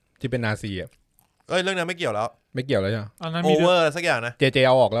ที่เป็นนาซีอะเรื่องนั้นไม่เกี่ยวแล้วไม่เกี่ยวแล้วใช่ไหมโอเวอร์สักอย่างนะเจเ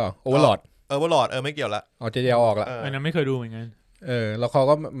อาออกแล้วโอเวอร์ลอดไม่เกี่ยวแล้วเจเอาออกแล้วอันนั้นไม่เคยดูเหมือนกันแล้วเขา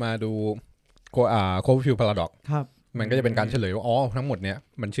ก็มาดูCloverfield Paradox ครับมันก็จะเป็นการเฉลยว่าอ๋อทั้งหมดเนี้ย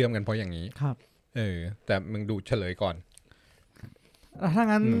มันเชื่อมกันเพราะอย่างนี้ครับแต่มึงดูเฉลยก่อนถ้า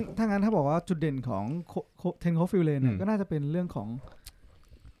งั้นถ้าบอกว่าจุดเด่นของ10 Cloverfield Lane เนี่ยก็น่าจะเป็นเรื่องของ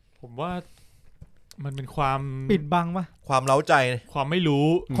ผมว่ามันเป็นความปิดบังป่ะความเล้าใจความไม่รู้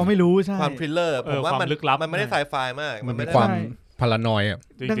ใช่ความทริลเลอร์ผมว่ามันลึกลับมันไม่ได้ไซไฟมากมันเป็นความพารานอยอ่ะ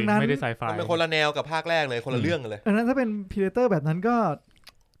จริงๆไม่ได้ไซไฟมันเป็นคนละแนวกับภาคแรกเลยคนละเรื่องเลยดังนั้นถ้าเป็น Predator แบบนั้น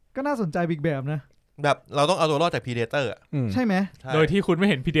ก็น่าสนใจอีกแบบนะแบบเราต้องเอาตัวรอดจาก Predator อ่ะใช่ไหมโดยที่คุณไม่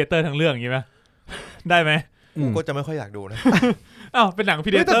เห็น Predator ทั้งเรื่องอย่างงี้มั้ยได้ไหมก็จะไม่ค่อยอยากดูนะเป็นหนัง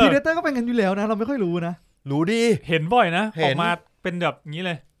Predator แต่ Predator ก็เป็นกันอยู่แล้วนะเราไม่ค่อยรู้นะรู้ดิเห็นบ่อยนะออกมาเป็นแบบนี้เ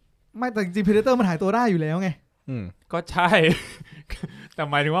ลยไม่แต่จริงๆ Predator มันหายตัวได้อยู่แล้วไงก็ใช่แต่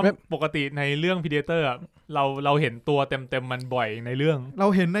หมายถึงว่าปกติในเรื่อง Predator อ่ะเราเห็นตัวเต็มมันบ่อยในเรื่องเรา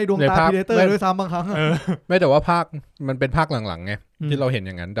เห็นในดวงตา Predator ด้วยซ้ำบางครั้งไม่แต่ว่าภาคมันเป็นภาคหลังๆไงที่เราเห็นอ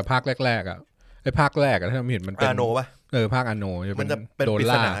ย่างนั้นแต่ภาคแรกๆอ่ะไอ้ภาคแรกอ่ะที่เราเห็นมันเป็นอาโนป่ะภาคอาโนมันจะเป็นปริ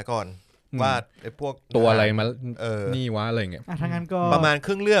ศนาก่อนว่าไอ้พวกตัวอะไรมานี่วะอะไรเงี้ยถ้างั้นก็ประมาณค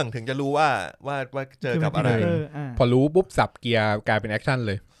รึ่งเรื่องถึงจะรู้ว่าเจอกับอะไรพอรู้ปุ๊บสับเกียร์กลายเป็นแอคชั่นเ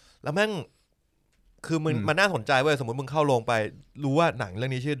ลยแล้วแม่งคือมันน่าสนใจเว้ยสมมติมึงเข้าโรงไปรู้ว่าหนังเรื่อ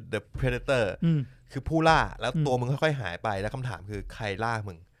งนี้ชื่อ The Predator คือผู้ล่าแล้วตัวมึงค่อยๆหายไปแล้วคำถามคือใครล่า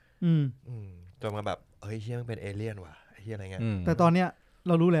มึงจนมาแบบเฮ้ยเฮียมันเป็นเอเลี่ยนว่ะเฮียอะไรเงี้ยแต่ตอนเนี้ยเ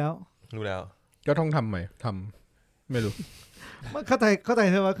รารู้แล้วก็ต้องทำใหม่ทำไม่รู้เข้าใจ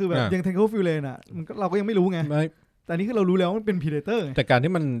ใช่ไหมคือแบบยัง 10 Cloverfield Lane อ่ะเราก็ยังไม่รู้ไงแต่นี่คือเรารู้แล้วมันเป็น Predator แต่การ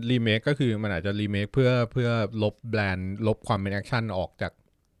ที่มันรีเมคก็คือมันอาจจะรีเมคเพื่อลบแบรนด์ลบความเป็นแอคชั่นออกจาก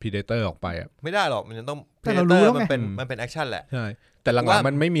Predator ออกไปอ่ะไม่ได้หรอกมันจะต้อง Predator มันเป็นแอคชั่นแหละใช่แต่หลังๆ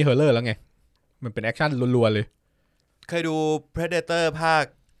มันไม่มีเฮอร์เลอร์แล้วไงมันเป็นแอคชั่นรัวๆเลยเคยดู Predator ภาค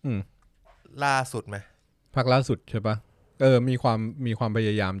ล่าสุดไหมภาคล่าสุดใช่ปะมีความพย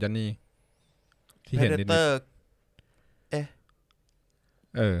ายามจะนี่ที่เห็นนิดนึง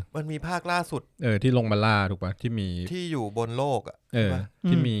มันมีภาคล่าสุดที่ลงมาล่าถูกปะที่มีที่อยู่บนโลกอ่ะ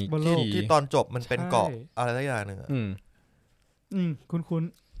ที่มีที่ตอนจบมันเป็นเกาะอะไรสักอย่างนึงคุ้น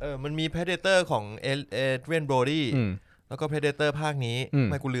มันมี Predator ของเอเดรียน โบรดี้แล้วก็ Predator ภาคนี้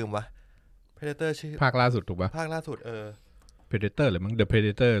ไม่กูลืมวะ Predator ชื่อภาคล่าสุดถูกปะภาคล่าสุดPredator หรือมั้ง The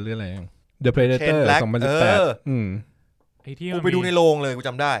Predator หรืออะไร The Predator 2018ไอ้ที่กูไปดูในโรงเลยกูจ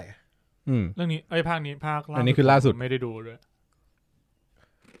ำได้เรื่องนี้ภาคนี้ภาคล่าสุดอันนี้คือล่าสุดไม่ได้ดูด้วย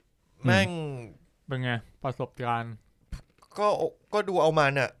แม่งเป็นไงประสบการณ์ก็ดูเอามั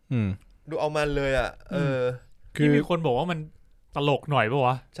นอ่ะดูเอามันเลยอ่ะคือมีคนบอกว่ามันตลกหน่อยป่ะ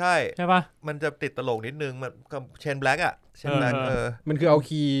วะใช่ป่ะมันจะติดตลกนิดนึงมันกับเชนแบล็กอ่ะเชนแบล็กมันคือเอา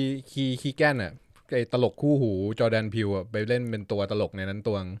คีแกนอ่ะไอ้ตลกคู่หูจอร์แดนพิวอ่ะไปเล่นเป็นตัวตลกในนั้น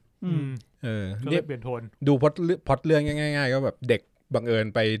ตัวเรียกเปลี่ยนโทนดูพล็อตเรื่องง่ายๆก็แบบเด็กบังเอิญ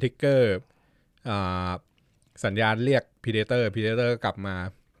ไปทริกเกอร์สัญญาณเรียกPredatorกลับมา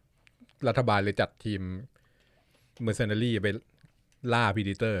รัฐบาลเลยจัดทีม Mercenary ไปล่า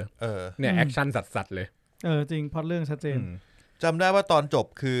Predatorเนี่ยแอคชั่นสัสๆเลยจริงพล็อตเรื่องชัดเจนจำได้ว่าตอนจบ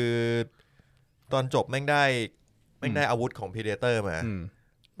คือตอนจบแม่งได้อาวุธของ Predator มา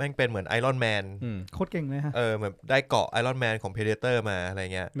แม่งเป็นเหมือนไอรอนแมนโคตรเก่งเลยฮะเหมือนได้เกาะไอรอนแมนของ Predator มาอะไร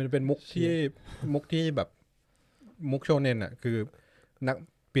เงี้ยมันเป็นมุกที่แบบมุกโชเน็นอ่ะคือนัก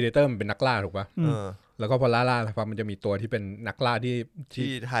Predator มันเป็นนักล่าถูกป่ะแล้วก็พอล่าสักพักมันจะมีตัวที่เป็นนักล่าที่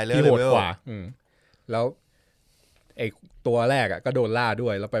โหดกว่าแล้วไอตัวแรกก็โดนล่าด้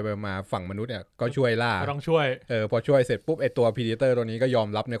วยแล้วไปมาฝั่งมนุษย์เนี่ยก็ช่วยล่าต้องช่วยพอช่วยเสร็จปุ๊บไอตัว Predator ตัวนี้ก็ยอม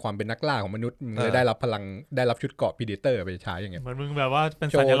รับในความเป็นนักล่าของมนุษย์เลยได้รับพลังได้รับชุดเกราะ Predator ไปใช้อย่างเงี้ยเหมือนมึงแบบว่าเป็น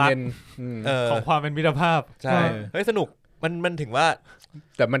สัญลักษณ์ของความเป็นมิตรภาพใช่เฮ้ยสนุกมันถึงว่า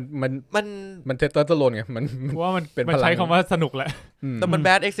แต่มันเทสเตอร์โลนไงมันว่ามันใช้คำว่าสนุกแหละแต่มัน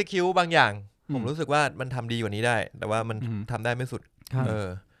bad execute บางอย่างผมรู้สึกว่ามันทำดีกว่านี้ได้แต่ว่ามันทำได้ไม่สุด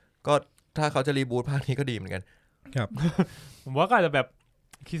ก็ถ้าเขาจะรีบูทภาคนี้ก็ดีเหมือนกันครับผมว่าก็อาจจะแบบ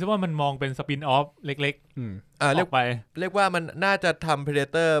คิดว่ามันมองเป็นสปินออฟเล็กๆเรียกว่ามันน่าจะทำ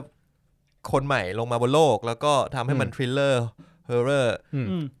Predator คนใหม่ลงมาบนโลกแล้วก็ทำให้มันทริลเลอร์ฮอร์เรอร์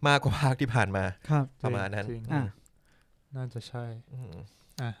มากกว่าภาคที่ผ่านมาประมาณนั้นน่าจะใช่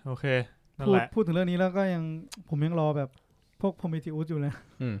โอเคพูดถึงเรื่องนี้แล้วก็ผมยังรอแบบพวกโพมิทิอุสอยู่เลย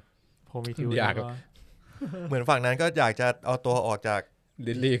โพมิทิอุสเหมือนฝั่งนั้นก็อยากจะเอาตัวออกจาก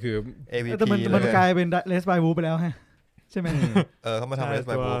ลิลลี่คือ AVP แต่มันกลายเป็น Race by Wolf ไปแล้วฮะใช่ไหมเขามาทำ Race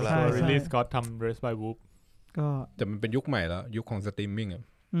by Wolf แล้วริลลี่สก็อตทำ Race by Wolf ก็แต่มันเป็นยุคใหม่แล้วยุคของสตรีมมิ่ง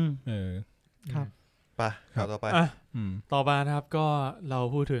ครับไปต่อไปต่อมานะครับก็เรา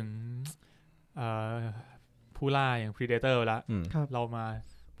พูดถึงผู้ล่าอย่าง Predator แล้วเรามา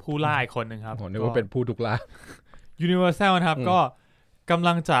ผู้ล่าอีกคนหนึ่งครับผมนึกว่าเป็นผู้ถูกล่า Universal นะครับก็กำ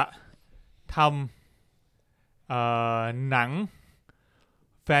ลังจะทำหนัง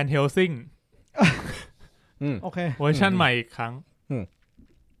แฟนเฮลซิงโอเคเวอร์ชันใหม่อีกครั้ง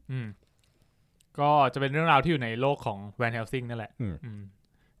ก็จะเป็นเรื่องราวที่อยู่ในโลกของแวนเฮลซิงนั่นแหละ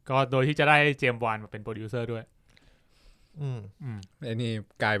ก็โดยที่จะได้เจมส์วานมาเป็นโปรดิวเซอร์ด้วยไอ้นี่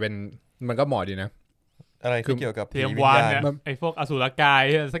กลายเป็นมันก็เหมาะดีนะอะไรที่เกี่ยวกับเจมส์วานเนี่ยไอ้พวกอสูรกาย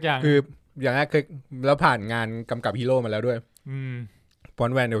สักอย่างคืออย่างแรกเคยแล้วผ่านงานกำกับฮีโร่มาแล้วด้วยพอ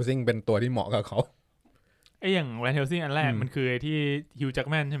นแวนเฮลซิงเป็นตัวที่เหมาะกับเขาไอ้อย่างแวนเฮลซิงอันแรกมันคือไอ้ที่ฮิวจ์แจ็ค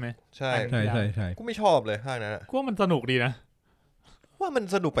แมนใช่ไหมใช่กูไม่ชอบเลยภาคนั้นกูว่ามันสนุกดีนะว่ามัน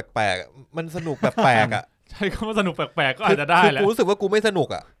สนุกแปลกๆมันสนุกแปลกๆอ่ะใช่ก็สนุกแปลกๆก็อาจจะได้แหละกูรู้สึกว่ากูไม่สนุก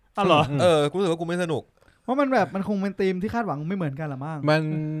อ่ะเหรอกูรู้สึกว่ากูไม่สนุกเพราะมันแบบมันคงเป็นธีมที่คาดหวังไม่เหมือนกันหรอมั้ง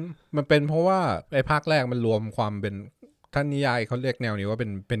มันเป็นเพราะว่าไอ้ภาคแรกมันรวมความเป็นท่านนิยายเขาเรียกแนวนี้ว่า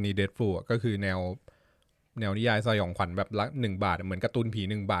เป็นนีเดดฟูลก็คือแนวนิยายสยองขวัญแบบละ1 บาทเหมือนการ์ตูนผี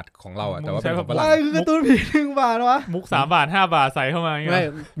1 บาทของเราอ่ะแต่ว่าเป็นของฝรั่งคือการ์ตูนผี1 บาทวะมุก3 บาท5 บาทใส่เข้ามาไม่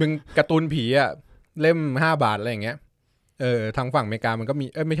มึงการ์ตูนผีอ่ะเล่ม5 บาทอะไรอย่างเงี้ยทางฝั่งอเมริกามันก็มี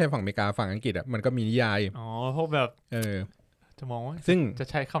ไม่ใช่ฝั่งอเมริกาฝั่งอังกฤษอ่ะมันก็มีนิยายพวกแบบจะมองว่าซึ่งจะ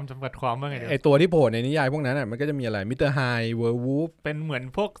ใช้คำจำกัดความว่าไงไอตัวที่โผล่ในนิยายพวกนั้นอ่ะมันก็จะมีอะไรมิสเตอร์ไฮเวอร์วูฟเป็นเหมือน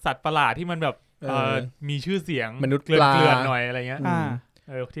พวกสัตว์ประหลาดที่มันแบบมีชื่อเสียงมนุษย์เกลื่อนหน่อยอะไรเงี้ย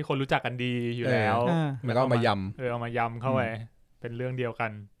ที่คนรู้จักกันดีอยู่แล้วแล้วก็เอามายำเอามายำเข้าไปเป็นเรื่องเดียวกั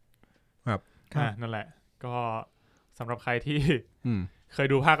นครับนั่นแหละก็สำหรับใครที่เคย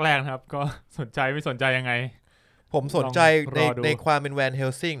ดูภาคแรกนะครับก็สนใจไม่สนใจยังไงผมสนใจในความเป็นแวนเฮ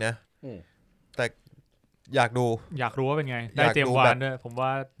ลซิงนะแต่อยากรู้ว่าเป็นไงได้เจมส์วานด้วยผมว่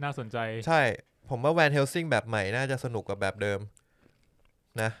าน่าสนใจใช่ผมว่าแวนเฮลซิงแบบใหม่น่าจะสนุกกว่าแบบเดิม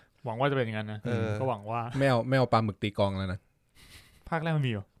นะหวังว่าจะเป็นอย่างนั้นนะก็หวังว่าไม่เอาปลาหมึกตีกองแล้วนะภาคแรกมัน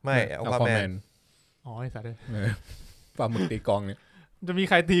มีอยู่ไม่เอาความแมนไอ้สัตว์เลยปลาหมึกตีกองเนี่ยจะมี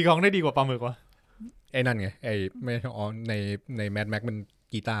ใครตีกองได้ดีกว่าปลาหมึกวะไอ้นั่นไงไอ้ไม่ในแมดแม็กมัน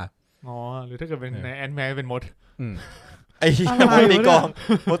กีตาร์หรือถ้าเกิดเป็นในแอนแมนเป็นมดไอ้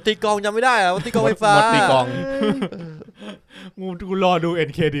มดตีกองจำไม่ได้อะมดตีกองไฟฟ้ามดตีกองกูรอดูเอ็น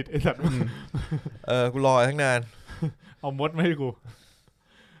เครดิตไอ้สัตว์กูรอทั้งนานเอามดมาให้กู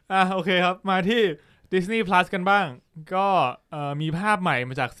โอเคครับมาที่ Disney Plus กันบ้างก็มีภาพใหม่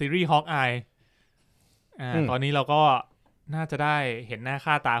มาจากซีรีส์ Hawkeye ตอนนี้เราก็น่าจะได้เห็นหน้า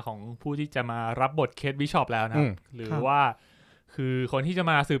ค่าตาของผู้ที่จะมารับบทเคทบิชอปแล้วนะหรือว่าคือคนที่จะ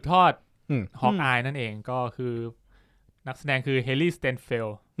มาสืบทอดHawkeye นั่นเองก็คือนักแสดงคือเฮลี่ สเตนเฟล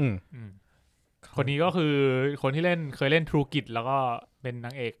คนนี้ก็คือคนที่เคยเล่น True Grit แล้วก็เป็นน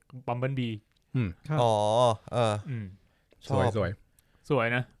างเอก Bumblebee สวย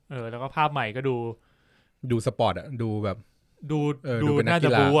นะแล้วก็ภาพใหม่ก็ดูสปอร์ตอ่ะดูแบบดูน่าจะ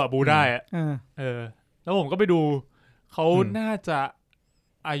บูได้อ่ะแล้วผมก็ไปดูเขาน่าจะ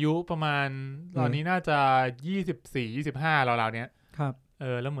อายุประมาณตอนนี้น่าจะ24-25ราวๆเนี้ยครับ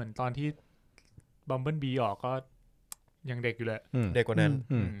แล้วเหมือนตอนที่ Bumblebee ออกก็ยังเด็กอยู่เลยเด็กกว่านั้น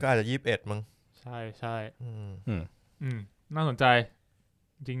ก็อาจจะ21มั้งใช่น่าสนใจ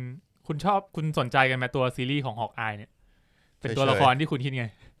จริงคุณสนใจกันไหมตัวซีรีส์ของ Hawkeye เนี่ยเป็นตัวละครที่คุณคิดไง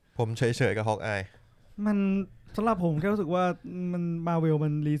ผมเฉยๆกับ Hawkeye มันสำหรับผมแค่รู้สึกว่ามันMarvelมั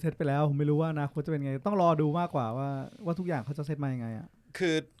นรีเซ็ตไปแล้วผมไม่รู้ว่าอนาคตจะเป็นไงต้องรอดูมากกว่าว่าทุกอย่างเขาจะเซตมายังไงอ่ะ คื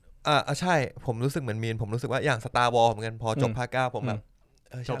อใช่ผมรู้สึกเหมือนมีนผมรู้สึกว่าอย่าง Star Wars เหมือนกันพอจบภาค9ผมแบบ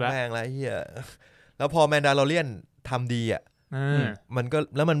จบแม่งแล้วเหี้ยแล้วพอแมนดาโลเรียนทำดีมันก็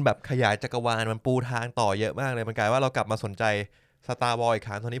แล้วมันแบบขยายจักรวาลมันปูทางต่อเยอะมากเลยมันกลายว่าเรากลับมาสนใจ Star Wars อีกค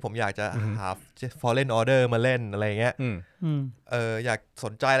รั้งตอนนี้ผมอยากจะหา Fallen Order มาเล่นอะไรเงี้ยอยากส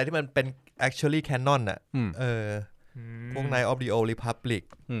นใจอะไรที่มันเป็น actually canon อ่ะพวก Knights of the Old Republic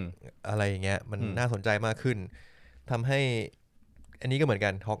อะไรอย่างเงี้ยมันน่าสนใจมากขึ้นทำให้อันนี้ก็เหมือนกั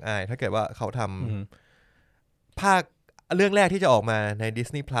น Hawkeye ถ้าเกิดว่าเขาทำภาคเรื่องแรกที่จะออกมาใน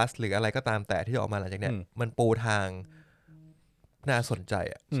Disney Plus หรืออะไรก็ตามแต่ที่จะออกมาหลังจากเนี้ยมันปูทางน่าสนใจ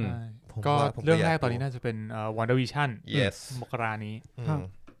อ่ะใช่ก็เรื่องแรกตอนนี้น่าจะเป็นWandaVision มกรานี้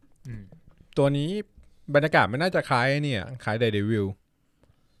ตัวนี้บรรยากาศมันน่าจะคล้ายเนี่ยคล้าย Daredevil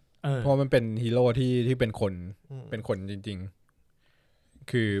เพราะมันเป็นฮีโร่ที่เป็นคนจริง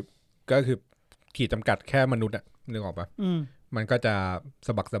ๆก็คือขีดจำกัดแค่มนุษย์อะนึกออกปะมันก็จะส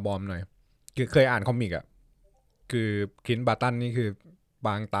ะบักสะบอมหน่อยคือเคยอ่านคอมิกอะคือคินบาตันนี่คือบ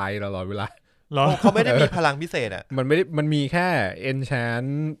างตายตลอดเวลาเขาไม่ได้มีพลังพิเศษอะมันมีแค่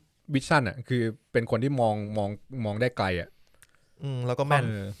enchant vision อะคือเป็นคนที่มองได้ไกลอะแล้วก็แม่น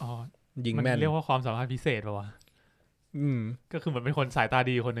ยิงแม่นเรียกว่าความสามารถพิเศษป่ะวะก็คือเหมือนเป็นคนสายตา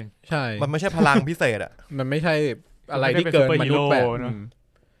ดีคนหนึ่งใช่มันไม่ใช่พลังพิเศษอะมันไม่ใช่อะไรที่เกินมนุษย์แบบ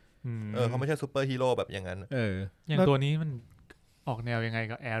เขาไม่ใช่ซูเปอร์ฮีโร่แบบอย่างนั้นอย่างตัวนี้มันออกแนวยังไง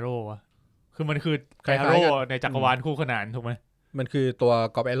กับแอโร่วะคือมันคือแอโร่ในจักรวาลคู่ขนานถูกไหมมันคือตัว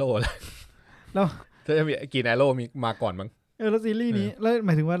กอล์ฟแอโร่แล้วจะมีกินแอโร่มีมาก่อนมั้งแล้วซีรีส์นี้แล้วห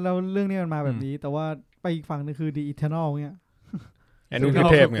มายถึงว่าเราเรื่องนี้มันมาแบบนี้แต่ว่าไปอีกฝั่งนึงคือ The Eternal เงี้ยอันนู้นคือ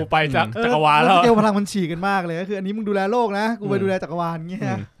เทพไงกูไปจักรวาลแล้วเกี่ยวพลังมันฉีกกันมากเลยก็คืออันนี้มึงดูแลโลกนะกูไปดูแลจักรวาลเงี้ย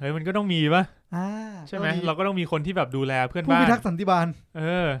เฮ้ยมันก็ต้องมีป่ะใช่ไหมเราก็ต้องมีคนที่แบบดูแลเพื่อนบ้านผู้พิทักษ์สันติบาล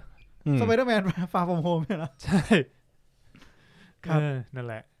สไปเดอร์แมนฟาร์ฟอร์มโฮมเนี่ยนะใช่ครับนั่น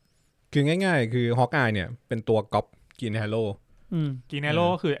แหละคือง่ายๆคือฮอคอายเนี่ยเป็นตัวก๊อปกินแฮโร่กินแฮโร่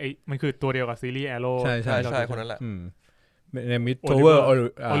ก็คือมันคือตัวเดียวกับซีรีส์แฮโร่ใช่ใช่ใช่คนนั้นแหละในมิดโทเวอร์โอ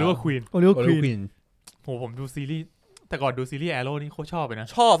ลิเวอร์ควีนโหผมดูซีรีส์แต่ก่อนดูซีรีส์แอโร่นี่โคตรชอบเลยนะ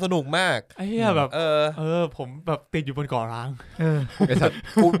ชอบสนุกมากไอ้เหี้ยแบบผมแบบติดอยู่บนเกาะร้างไอ้สัตว์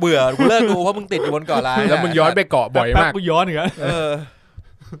กูเบื่อกูเลิกดูเพราะมึงติดอยู่บนเกาะร้างแล้วมึงย้อนไปเกาะบ่อยมากกูย้อนเหรอ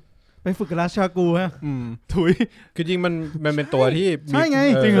ไปฝึกกับราชากูฮะถุยคือจริงมันเป็นตัวที่ใช่ไง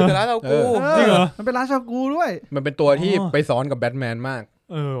จริงเหรอราชากูจริงเหรอมันเป็นราชากูด้วยมันเป็นตัวที่ไปซ้อนกับแบทแมนมาก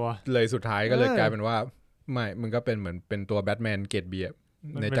ว่ะเลยสุดท้ายก็เลยกลายเป็นว่าไม่มึงก็เป็นเหมือนเป็นตัวแบทแมนเกรดเบียร์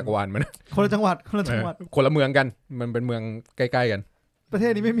ในจักรวาลมันคนละจังหวัดคนละเมืองกันมันเป็นเมืองใกล้ๆกันประเท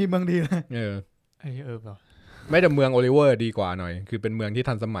ศนี้ไม่มีเมืองดีเลยแบบไม่แต่เมืองโอลิเวอร์ดีกว่าหน่อยคือเป็นเมืองที่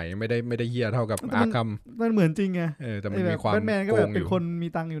ทันสมัยไม่ได้เหี้ยเท่ากับอาร์คัมมันเหมือนจริงไงแต่มันมีความแบทแมนก็แบบเป็นคนมี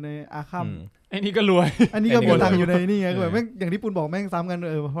ตังค์อยู่ในอาร์คัมไอ้นี่ก็รวยอันนี้ก็มีตังค์อยู่ในนี่ไงแบบแม่งอย่างที่ปุณบอกแม่งซ้ำกัน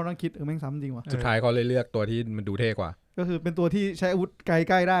เพราะต้องคิดแม่งซ้ำจริงว่ะสุดท้ายเขาเลยเลือกตัวที่มันดูเท่กว่าก็คือเป็นตัวที่ใช้อาวุธไก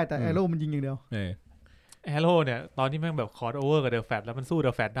ลๆได้แต่แอโร่มันยิงอย่างเดียวแอโร่เนี่ยตอนที่แม่งแบบคอร์สโอเวอร์กับเดอะแฟตแล้วมันสู้เด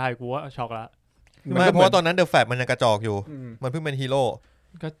อะแฟตได้กูว่าช็อกละไม่เพราะว่าตอนนั้นเดอะแฟตมันยังกระจอกอยู่มันเพิ่งเป็นฮีโร่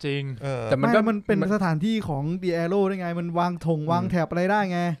ก็จริงแต่มันเป็นสถานที่ของดีแอโร่ได้ไงมันวางธงวางแถบอะไรได้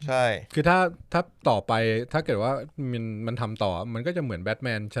ไงใช่คือถ้าต่อไปถ้าเกิดว่ามันทำต่อมันก็จะเหมือนแบทแม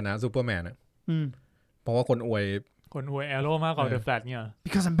นชนะซูเปอร์แมนอ่ะเพราะว่าคนอวยแอโร่มากกว่าเดอะแฟตเนี่ย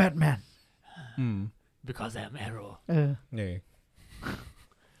because I'm Batman because I'm Arrow นี่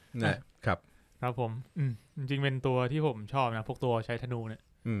ครับผมจริงๆเป็นตัวที่ผมชอบนะพวกตัวใช้ธนูเนี่ย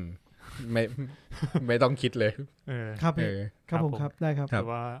ไม่ต้องคิดเลยครับครับผมครับได้ครับแต่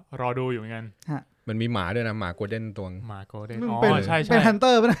ว่ารอดูอยู่เหมือนกันมันมีหมาด้วยนะหมาโกลเด้นตัวหมาโกลเด้นใช่เป็นฮันเต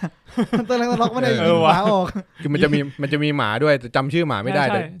อร์ป่ะนะฮันเตอร์แล้วก็ล็อกไม่ได้หมาออกคือมันจะมีหมาด้วยแต่จำชื่อหมาไม่ได้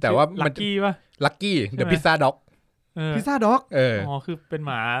แต่ว่าลักกี้ป่ะลักกี้เดอะพิซซ่าด็อกพิซซ่าด็อกคือเป็นห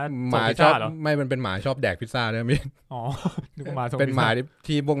มาชอบไม่มันเป็นหมาชอบแดกพิซซ่าด้วยมั้ยเป็นหมา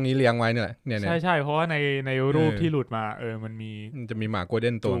ที่พวกนี้เลี้ยงไว้เนี่ยใช่เพราะว่าในรูปที่หลุดมามันจะมีหมาโกลเ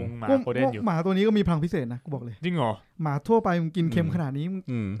ด้นตัวหมาโกลเด้นอยู่หมาตัวนี้ก็มีพลังพิเศษนะกูบอกเลยจริงเหรอหมาทั่วไปมึงกินเค็มขนาดนี้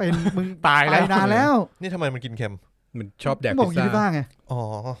เป็นมึงตายนานแล้วนี่ทำไมมันกินเค็มมันชอบแดกพิซซ่าไง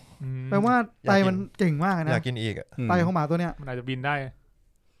แปลว่าไตมันเก่งมากนะอยากกินอีกไตของหมาตัวเนี้ยมันอาจจะบินได้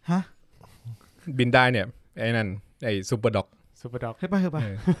ฮะบินได้เนี่ยไอ้นั่นไอ้ซูเปอร์ด็อกเฮ้ยไป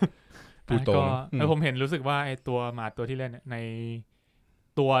ปูโตผมเห็นรู้สึกว่าไอ้ตัวหมาตัวที่เล่นใน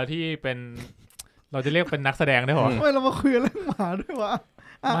ตัวที่เป็นเราจะเรียกเป็นนักแสดงได้หรอไม่เรามาคุยเรื่องหมาด้วยวะ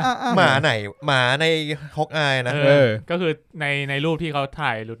หมาไหนหมาในฮอกอายนะก็คือในรูปที่เขาถ่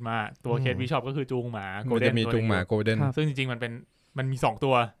ายหลุดมาตัวเคทบิชอปก็คือจูงหมาโกลเด้นจะมีจูงหมาโกลเด้นซึ่งจริงๆมันมี2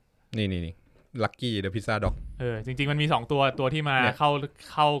ตัวนี่ลักกี้เดอะพิซซ่าด็อกจริงๆมันมี2ตัวที่มาเ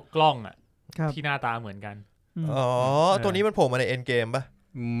ข้ากล้องอ่ะที่หน้าตาเหมือนกัน อ๋อตัวนี้มันโผล่มาในเอ็นเกมป่ะ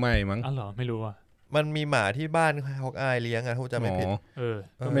ไม่มั้งอ๋อเหรอไม่รู้อ่ะมันมีหมาที่บ้านฮอกอายเลี้ยงอะถ้าจะไม่ผิด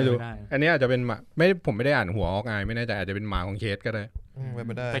ไม่รู้อันนี้อาจจะเป็นหมาผมไม่ได้อ่านหัวฮอกอายไม่แน่ใจอาจจะเป็นหมาของเคสก็ได้ไ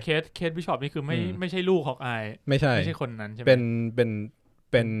ม่ได้แต่เคสบิชอปนี่คือไม่ใช่ลูกฮอกอายไม่ใช่คนนั้นใช่ไหมเ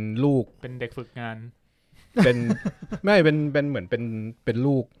ป็นลูกเป็นเด็กฝึกงานเป็นไม่เป็นเหมือนเป็น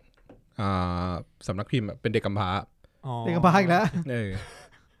ลูกสำนักพิมพ์เป็นเด็กกำพร้าเด็กกำพร้าอีกแล้ว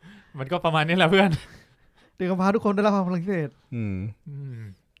มันก็ประมาณนี้แหละเพื่อนเด็กกำพร้าทุกคนได้รับความพลังพิเศษ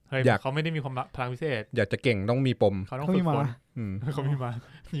อยากเขาไม่ได้มีความพลังพิเศษอยากจะเก่งต้องมีปมเขาต้องฝึกฝนเขามีมา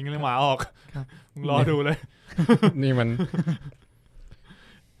ยิงเลยหมาออกรอดูเลยนี่มัน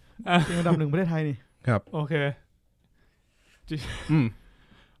อันดับ 1ประเทศไทยนี่ครับโอเค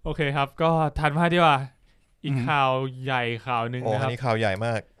โอเคครับก็ถัดมาดีกว่าอีกข่าวใหญ่ข่าวนึงนะครับอันนี้ข่าวใหญ่ม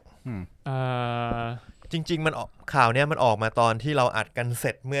ากจริงๆมันข่าวเนี้ยมันออกมาตอนที่เราอัดกันเส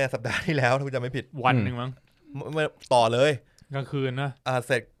ร็จเมื่อสัปดาห์ที่แล้วถ้าจำไม่ผิดวันนึงมั้งต่อเลยกลางคืนนะเ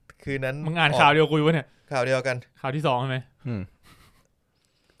สร็จคืนนั้นมึงอ่านข่าวเดียวกูอยู่เนี่ยข่าวเดียวกันข่าวที่2ใช่ไหม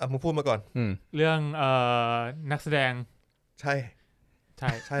มึงพูดมาก่อนเรื่องนักแสดงใ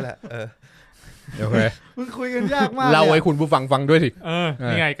ช่แหละโอเคมึงคุยกันยากมากเล่าไว้คุณผู้ฟังฟังด้วยสิ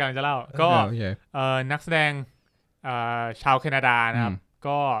นี่ไงกำลังจะเล่าก็นักแสดงชาวแคนาดานะครับ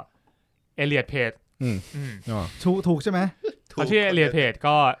ก็เอเลียดเพจถูกใช่ไหมเขาชื่อเอเลียดเพจ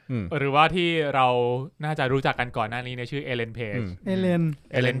ก็หรือว่าที่เราน่าจะรู้จักกันก่อนหน้านี้ในชื่อเอเลนเพจเอเ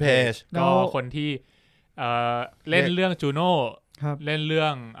ลนเพจก็คนที่เล่นเรื่องจูโน่เล่นเรื่อ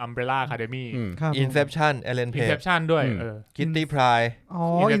ง Umbrella Academy Inception Ellen Page Inception ด้วยKitty Pryde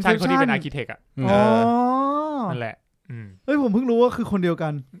Inception คนที่เป็น architect อ่ะนั่นแหละเฮ้ยผมเพิ่งรู้ว่าคือคนเดียวกั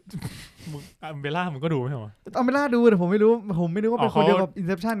นUmbrella มึงก็ดูไหมเหรอ Umbrella ดูแต่ผมไม่รู้ว่าเป็นคนเดียวกับ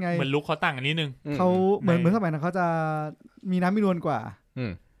Inception ไงเหมือนลุคเขาต่างกันนิดนึงเขาเหมือนสมัยนั้นเขาจะมีน้ำมีนวลกว่า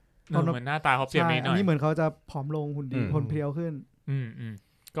เหมือนหน้าตาเขาเปลี่ยนนิดหน่อยอันนี้เหมือนเขาจะผอมลงหุ่นดีคนเพรียวขึ้น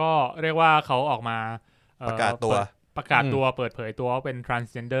ก็เรียกว่าเขาออกมาประกาศตัวเปิดเผยตัวว่าเป็น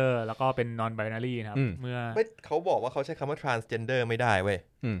transgender แล้วก็เป็น non binary นะครับเมื่อเขาบอกว่าเขาใช้คำว่า transgender ไม่ได้เว้ย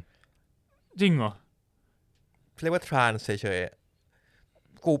จริงเหรอเรียกว่า trans เฉย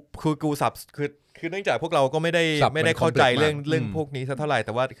ๆกูสับคือเนื่องจากพวกเราก็ไม่ได้เข้าใจเรื่องพวกนี้สักเท่าไหร่แ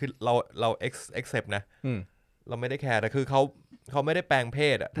ต่ว่าคือเรา accept นะเราไม่ได้แคร์แต่คือเขาไม่ได้แปลงเพ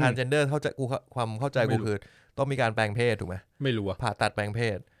ศอะ transgender เข้าใจกูความเข้าใจกูคือต้องมีการแปลงเพศถูกไหมไม่รู้อะผ่าตัดแปลงเพ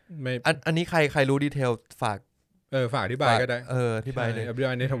ศอันนี้ใครรู้ดีเทลฝากอธิบายก็ได้อธิบายอธิบ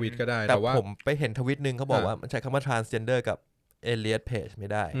ายในทวิตก็ได้แต่ว่าผมไปเห็นทวิตนึงเขาบอกว่ามันใช้คำว่า transgender กับ Elliot Page ไม่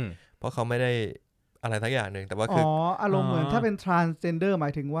ได้เพราะเขาไม่ได้อะไรทั้งอย่างนึงแต่ว่าคืออารมณ์เหมือนถ้าเป็น transgender หมา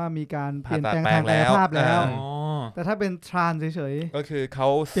ยถึงว่ามีการเปลี่ยนแปลงทางกายภาพแล้วแต่ถ้าเป็น trans เฉยๆก็คือเขา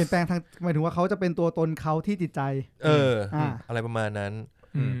เปลี่ยนแปลงทางหมายถึงว่าเขาจะเป็นตัวตนเขาที่จิตใจอะไรประมาณนั้น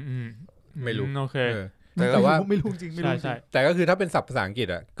ไม่รู้โอเคแต่ว่าไม่รู้จริงไม่รู้ใช่แต่ก็คือถ้าเป็นศัพท์ภาษาอังกฤษ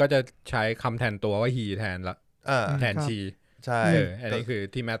อ่ะก็จะใช้คำแทนตัวว่า he แทนละแทน she ใช่อันนี้คือ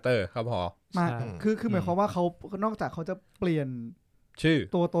ที่ matter เขาพอมาคือหมายความว่าเขานอกจากเขาจะเปลี่ยนชื่อ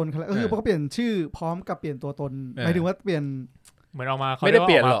ตัวตนก็คือเขาเปลี่ยนชื่อพร้อมกับเปลี่ยนตัวตนหมายถึงว่าเปลี่ยนเหมือนออกมาไม่ได้เ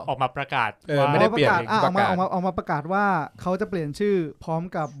ปลี่ยนหรอกออกมาประกาศไม่ได้เปลี่ยนออกมาประกาศว่าเขาจะเปลี่ยนชื่อพร้อม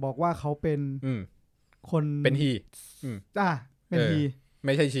กับบอกว่าเขาเป็นคนเป็น he เป็น he ไ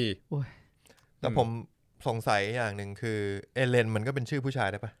ม่ใช่ she แต่ผมสงสัยอย่างหนึ่งคือเอเลนมันก็เป็นชื่อผู้ชาย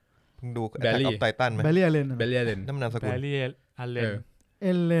ได้ปะเพิ่งดูแอทแทคออฟไททันไหมเบลลี่เอเลนน้ำนามสกุลเบลลี่เอ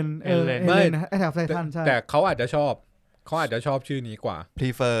เลนไม่แอทแทคออฟไททันใช่แต่เขาอาจจะชอบชื่อนี้กว่า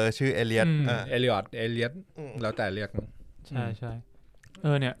prefer ชื่อเอเลียตแล้วแต่เรียกใช่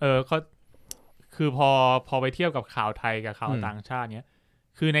เนี่ยเขาคือพอไปเทียบกับข่าวไทยกับข่าวต่างชาติเนี้ย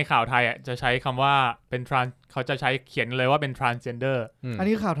คือในข่าวไทยอ่ะจะใช้คำว่าเป็นเขาจะใช้เขียนเลยว่าเป็น transgender อัน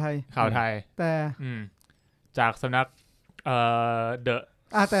นี้ข่าวไทยแต่จากสำนักthe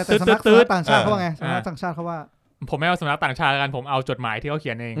แต่สำนักต่างชาติเขาว่าไงสำนักต่างชาติเขาว่าผมไม่เอาสำนักต่างชาติกันผมเอาจดหมายที่เขาเ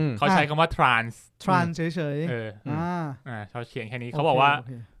ขียนเองเขาใช้คำว่า trans เฉยเขาเขียนแค่นี้เขาบอกว่า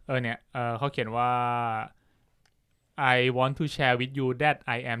เนี่ยเขาเขียนว่า I want to share with you that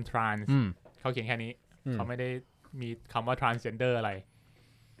I am trans เขาเขียนแค่นี้เขาไม่ได้มีคำว่า transgender อะไร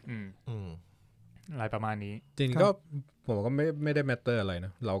อะไรประมาณนี้จริงก็ผมก็ไม่ได้แมตเตอร์อะไรน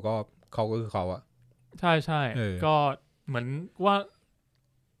ะเราก็เขาก็คือเขาอะใช่ก็เหมือนว่า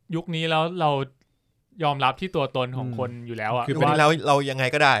ยุคนี้แล้วเรายอมรับที่ตัวตนของคนอยู่แล้วอะคือว่าเรายังไง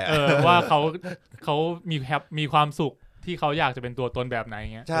ก็ได้อะว่าเขามีความสุขที่เขาอยากจะเป็นตัวตนแบบไหน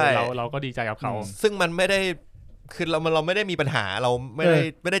เงี้ยเราก็ดีใจกับเขาซึ่งมันไม่ได้คือเราไม่ได้มีปัญหาเราไม่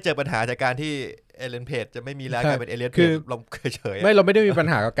ได้เจอปัญหาจากการที่เอเลนเพจจะไม่มีแล้วกลายเป็นเอเลียตคือเราเฉยไม่เราไม่ได้มีปัญ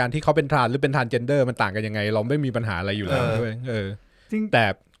หากับการที่เขาเป็นทรานหรือเป็นทรานเจนเดอร์มันต่างกันยังไงเราไม่มีปัญหาอะไรอยู่แล้วด้วยจริงแต่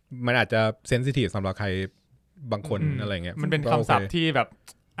มันอาจจะเซนซิทีฟสำหรับใคร บางคนอะไรเงี้ยมันเป็นคำศัพท์ที่แบบ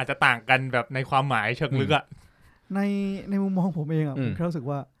อาจจะต่างกันแบบในความหมายเชิงลึกอะในมุมมองผมเองผมแค่รู้สึก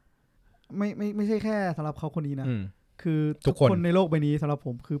ว่าไม่ใช่แค่สำหรับเขาคนนี้นะคือทุกคนในโลกใบนี้สำหรับผ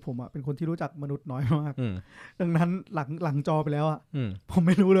มคือผมเป็นคนที่รู้จักมนุษย์น้อยมากดังนั้นหลังจอไปแล้วผมไ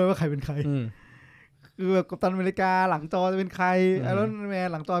ม่รู้เลยว่าใครเป็นใครคือแบบกัปตันอเมริกาหลังจอจะเป็นใครไอรอนแมน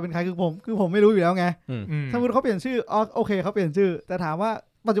หลังจอเป็นใครคือผมไม่รู้อยู่แล้วไงถ้าสมมติเขาเปลี่ยนชื่อโอเคเขาเปลี่ยนชื่อแต่ถามว่า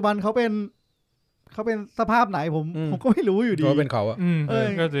ปัจจุบันเขาเป็นสภาพไหนผมก็ไม่รู้อยู่ดีเขาเป็นเขา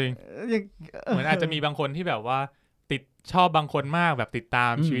ก็จริงเหมือนอาจจะมีบางคนที่แบบว่าติดชอบบางคนมากแบบติดตา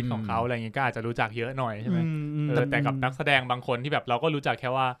มชีวิตของเขาอะไรอย่างงี้ก็อาจจะรู้จักเยอะหน่อยใช่ไหมแต่กับนักแสดงบางคนที่แบบเราก็รู้จักแค่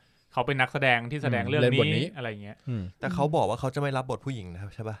ว่าเขาเป็นนักแสดงที่แสดงเรื่องนี้อะไรเงี้ยแต่เขาบอกว่าเขาจะไม่รับบทผู้หญิงนะครั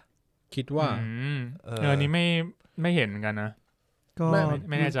บใช่ป่ะคิดว่านี้ไม่เห็นเหมือนกันนะก็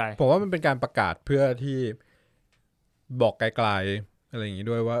ไม่แน่ใจผมว่ามันเป็นการประกาศเพื่อที่บอกไกลๆอะไรอย่างงี้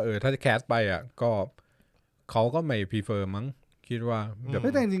ด้วยว่าถ้าจะแคสไปก็เขาก็ไม่พรีเฟอร์มั้งคิดว่าแต่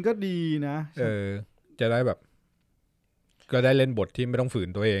จริงๆก็ดีนะจะได้แบบก็ได้เล่นบทที่ไม่ต้องฝืน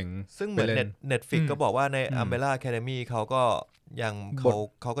ตัวเองซึ่งเหมือนNetflix ก็บอกว่าใน Umbrella Academy เขาก็ยัง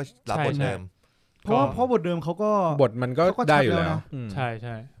เขาก็รับบทเดิมเพราะบทเดิมเขาก็บทมันก็ได้อยู่แล้วใช่ใ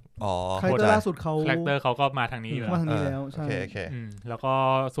ช่คาแรคเตอร์ล่าสุดเขาคาแรคเตอร์เขาก็มาทางนี้อยู่มาทางนี้แล้วใช่แล้วก็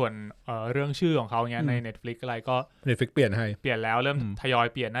ส่วนเรื่องชื่อของเขาเนี้ยใน Netflix อะไรก็ Netflix เปลี่ยนให้เปลี่ยนแล้วเริ่มทยอย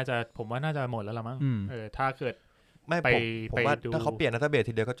เปลี่ยนน่าจะผมว่าน่าจะหมดแล้วละมั้งถ้าเกิดไม่ผมว่าถ้าเขาเปลี่ยนดัตเตอร์เบส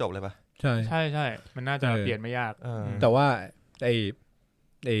ทีเดียวก็จบเลยป่ะใช่ใช่ใช่มันน่าจะเปลี่ยนไม่ยากแต่ว่าไ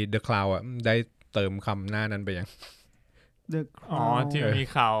อ้ The Cloud ได้เติมคำหน้านั้นไปยังที่มี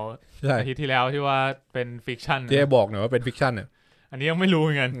ข่าวอาทิตย์ที่แล้วที่ว่าเป็นฟิกชันที่บอกหน่อยว่าเป็นฟิกชันอันนี้ยังไม่รู้เห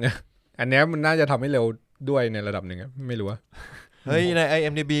มือนกันอันนี้มันน่าจะทำให้เร็วด้วยในระดับหนึ่งไม่รู้ว่าเฮ้ยใน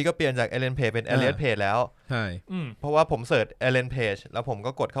IMDb ก็เปลี่ยนจาก Ellen Page เป็น Elliot Page แล้วใช่เพราะว่าผมเสิร์ช Ellen Page แล้วผม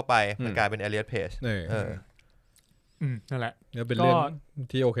ก็กดเข้าไปมันกลายเป็น Elliot Page นั่นแหละเป็นเรื่อง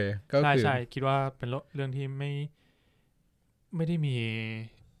ที่โอเคก็คือใช่คิดว่าเป็นเรื่องที่ไม่ได้มี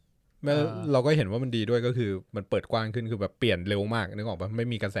เราก็เห็นว่ามันดีด้วยก็คือมันเปิดกว้างขึ้นคือแบบเปลี่ยนเร็วมากนึกออกป่ะไม่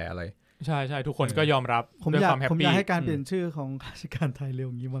มีกระแสอะไรใช่ใช่ทุกคนก็ยอมรับด้วยความแฮปปี้ผมอยากให้การเปลี่ยนชื่อของราชการไทยเร็ว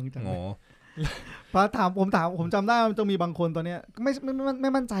อย่างนี้บ้างจังพอผมจำได้มันจะมีบางคนตอนเนี้ยไม่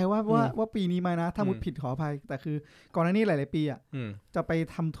มั่นใจว่าปีนี้ไหมนะถ้ามุดผิดขออภัยแต่คือก่อนหน้านี้หลายๆปีจะไป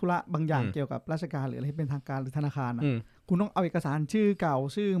ทำธุระบางอย่างเกี่ยวกับราชการหรืออะไรที่เป็นทางการหรือธนาคารคุณต้องเอาเอกสารชื่อเก่า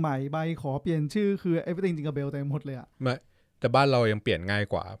ชื่อใหม่ใบขอเปลี่ยนชื่อคือ everything จริงกับเบลเต็มหมดเลยแต่บ้านเรายังเปลี่ยนง่าย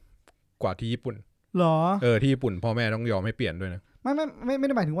กว่าที่ญี่ปุ่นหรอที่ญี่ปุ่นพ่อแม่ต้องยอมให้เปลี่ยนด้วยนะไม่ไ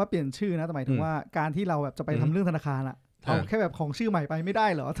ด้หมายถึงว่าเปลี่ยนชื่อนะแต่หมายถึงว่าการที่เราแบบจะไปทำเรื่องธนาคารเอาแค่แบบของชื่อใหม่ไปไม่ได้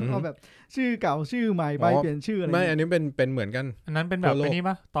เหรอต้องเอาแบบชื่อเก่าชื่อใหม่ใบเปลี่ยนชื่ออะไรไม่อันนี้เป็นเหมือนกันอันนั้นเป็นแบบนี้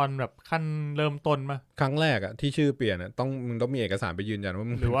ป่ะตอนแบบขั้นเริ่มต้นป่ะครั้งแรกที่ชื่อเปลี่ยนมึงต้องมีเอกสารไปยืนยันว่า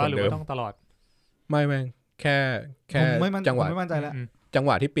มึงหรือว่าต้องตลอดไม่แค่จังหวะไม่มั่นใจแล้วจังห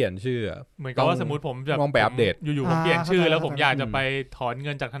วะที่เปลี่ยนชื่อเหมือนกับว่าสมมติผมจะต้องไปอัปเดตอยู่ๆผมเปลี่ยนชื่อแล้วผมอยากจะไปถอนเ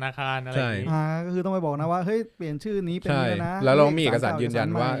งินจากธนาคารอะไรอย่างนี้ก็คือต้องไปบอกนะว่าเฮ้ยเปลี่ยนชื่อนี้เป็นนี้นะแล้วเรามีเอกสารยืนยัน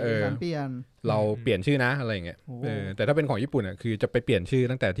ว่าเราเปลี่ยนชื่อนะอะไรอย่างเงี้ยแต่ถ้าเป็นของญี่ปุ่นคือจะไปเปลี่ยนชื่อ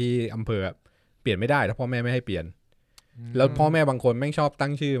ตั้งแต่ที่อำเภอเปลี่ยนไม่ได้ถ้าพ่อแม่ไม่ให้เปลี่ยนแล้วพ่อแม่บางคนไม่ชอบตั้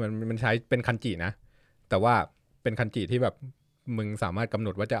งชื่อมันใช้เป็นคันจินะแต่ว่าเป็นคันจิที่แบบมึงสามารถกำหน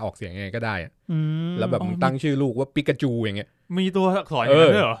ดว่าจะออกเสียงยังไงก็ได้แล้วแบบมึงตั้งชื่อลูกว่าปิกาจูอย่างเงี้ยมีตัวอักษรอย่างนั้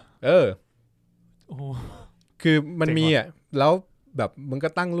นด้วยเหรอคือมันมีแล้วแบบมึงก็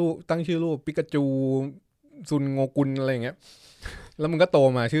ตั้งชื่อลูกปิกาจูซุนโงกุลอะไรอย่างเงี้ยแล้วมึงก็โต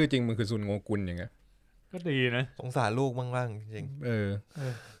มาชื่อจริงมึงคือซุนโงกุลอย่างเงี้ยก็ดีนะสงสารลูกบ้างๆจริง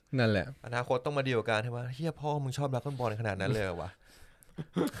นั่นแหละอนาคตต้องมาดีลกันใช่ไหมเฮียพ่อมึงชอบดราก้อนบอลขนาดนั้นเลยวะ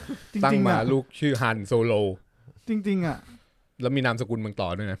ตั้งมาลูกชื่อฮันโซโลจริงๆแล้วมีนามสกุลมึงต่อ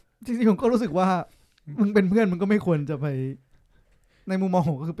ด้วยนะจริงๆผมก็รู้สึกว่ามึงเป็นเพื่อนมึงก็ไม่ควรจะไปในมุมมอง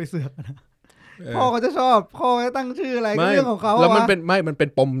ผมก็คือไปเสือกนะพ่อก็จะชอบพ่อจะตั้งชื่ออะไรก็เรื่องของเขาแล้วมันเป็น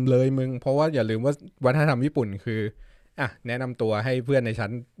ปมเลยมึงเพราะว่าอย่าลืมว่าวัฒนธรรมญี่ปุ่นคือแนะนำตัวให้เพื่อนในชั้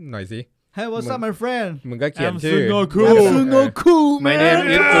นหน่อยสิ Hey what's up my friend มึงก็เขียนชื่อ Sungoku My name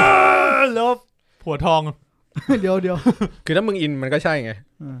is แล้วผัวทองเดี๋ยวคือถ้ามึงอินมันก็ใช่ไง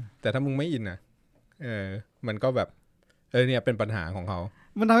แต่ถ้ามึงไม่อินมันก็แบบเนี่ยเป็นปัญหาของเขา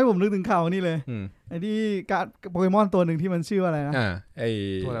มันทำให้ผมนึกถึงข่าวนี่เลยไอ้ที่การโปเกมอนตัวหนึ่งที่มันชื่ออะไรนะไอ้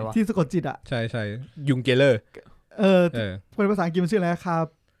ที่สะกดจิตใช่ยุงเกเลอร์เป็นภาษาอังกฤษมันชื่ออะไรค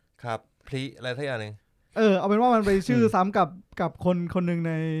รับพลีอะไรทั้งอย่างนึงเอาเป็นว่ามันไปชื่อซ้ำกับคนหนึ่ง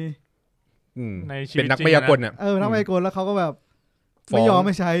ในเป็นนักพยากลนักพยากลแล้วเขาก็แบบไม่ยอมไ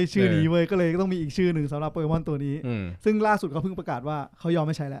ม่ใช้ชื่อนี้เว้ยก็เลยต้องมีอีกชื่อหนึ่งสำหรับโปเกมอนตัวนี้ซึ่งล่าสุดเขาเพิ่งประกาศว่าเขายอม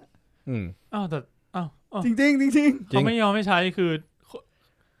ไม่ใช้แล้วแต่จริงเขาไม่ยอมไม่ใช้คือ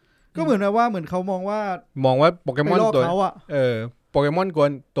ก็เหมือนว่าเหมือนเขามองว่าโปเกมอนตัวโปเกมอน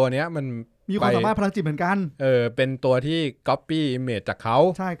ตัวเนี้ยมันมีความสามารถพลังจิตเหมือนกันเป็นตัวที่ copy image จากเขา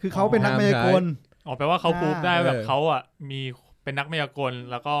ใช่คือเขาเป็นนักมายากลแปลว่าเขาพูดได้แบบเขาอ่ะมีเป็นนักมายากล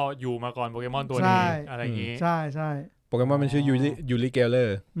แล้วก็อยู่มาก่อนโปเกมอนตัวนี้อะไรอย่างงี้ใช่ใช่โปเกมอนมันชื่อยูริเกลเลอ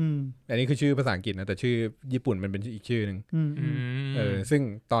ร์อันนี้คือชื่อภาษาอังกฤษนะแต่ชื่อญี่ปุ่นมันเป็นอีกชื่อนึงซึ่ง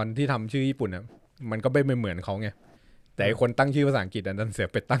ตอนที่ทำชื่อญี่ปุ่นอ่ะมันก็ไม่เหมือนเขาไงแต่คนตั้งชื่อภาษาอังกฤษดันเสีย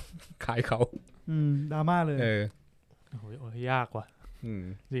ไปตั้งคล้ายเขาดราม่าเลยโอ้ยยากว่ะ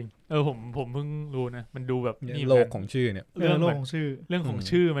จริงผมเพิ่งรู้นะมันดูแบบนี่โลกของชื่อเนี่ยโลกของชื่อเรื่องของ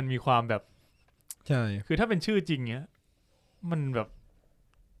ชื่อมันมีความแบบใช่คือถ้าเป็นชื่อจริงเนี้ยมันแบบ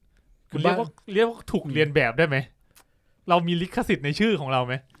เรียกว่าถูกเรียนแบบได้ไหมเรามีลิขสิทธิ์ในชื่อของเราไ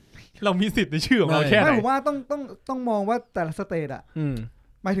หมเรามีสิทธิ์ในชื่อของเราแค่ไหนผมว่าต้องมองว่าแต่ละสเตทอ่ะ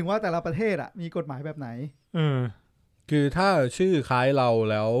หมายถึงว่าแต่ละประเทศอ่ะมีกฎหมายแบบไหนคือถ้าชื่อคล้ายเรา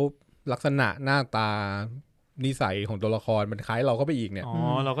แล้วลักษณะหน้าตานิสัยของตัวละครมันคล้ายเราก็ไปอีกเนี่ย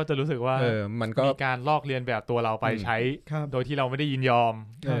เราก็จะรู้สึกว่ามันก็มีการลอกเลียนแบบตัวเราไปใช้โดยที่เราไม่ได้ยินยอม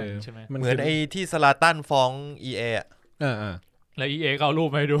ใช่ไหมเหมือนไอ้ที่สลาตันฟ้อง EA อ่ะแล้ว EA ก็เอารูป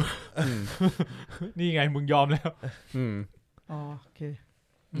มาให้ดูนี่ไงมึงยอมแล้วโอเค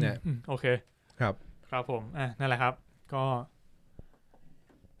เนี่ยโอเคครับผมนั่นแหละครับก็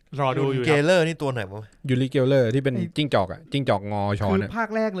รอดูอยู่เกลเลอร์นี่ตัวไหนวะยูริเกลเลอร์ที่เป็นจิ้งจอกอ่ะจิ้งจอกงอช้อนคือภาค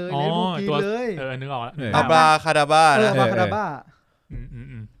แรกเลยในรูปกีเลยนึกออกแล้วอาบราคาดาบ้านะอาบราคาดาบ้า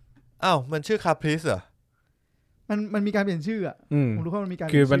อ้าวมันชื่อคาพริสเหรอมันมีการเปลี่ยนชื่ออ่ะผมรู้ว่ามันมีการ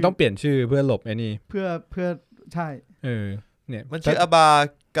คือมันต้องเปลี่ยนชื่อเพื่อหลบไอ้นี่เพื่อใช่เนี่ยมันชื่ออาบรา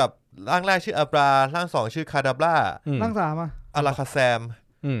กับร่างแรกชื่ออาบราร่าง2ชื่อคาดาบ้าร่าง3อ่ะอาราคาแซม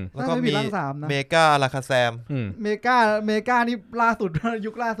แล้วก็มีเมกาลาคาแซมเมกานี่ล่าสุด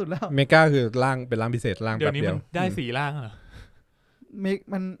ยุคล่าสุดแล้วเมกาคือร่างเป็นร่างพิเศษร่างแบบเดียวได้4ร่างเหรอ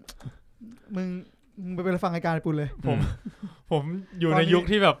มันมึงไปเป็นฟังรายการปุ่นเลยผมอยู่ในยุค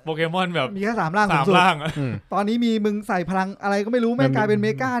ที่แบบโปเกมอนแบบมีแค่3ร่างตอนนี้มีมึงใส่พลังอะไรก็ไม่รู้แม่งกลายเป็นเม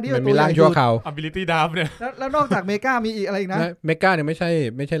กาที่ตัวใหญ่ชั่วคราว ability dark เนี่ยแล้วนอกจากเมกามีอีกอะไรอีกนะเมกาเนี่ยไม่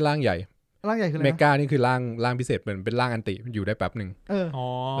ใช่ร่างใหญ่ร่างใหญ่คืออะไรเมกานี่คือร่างพิเศษเป็นร่างอันติอยู่ได้แป๊บนึง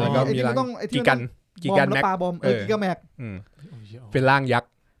แล้วก็มีร่างกิกันแม็กกิกาแม็กเป็นร่างยักษ์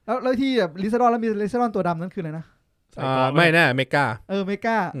แล้วที่แบบลิซาดอนแล้วมีลิซาดอนตัวดำนั่นคืออะไรนะไม่แน่เมกาเมก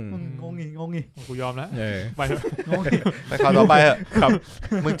างงงี้กูยอมแล้วไปไปข่าวต่อไปเหรอครับ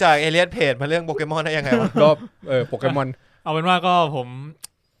มึงจากเอเลียนเพจมาเรื่องโปเกมอนได้ยังไงวะก็โปเกมอนเอาเป็นว่าก็ผม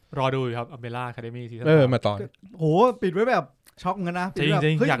รอดูอยู่ครับอัมเบล่าอะคาเดมี่ซีซั่นมาตอนโหปิดไว้แบบช็อกเงินนะจ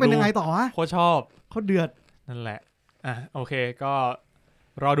ริงๆอยากเป็นยังไงต่อโคตรชอบโคตรเดือดนั่นแหละโอเคก็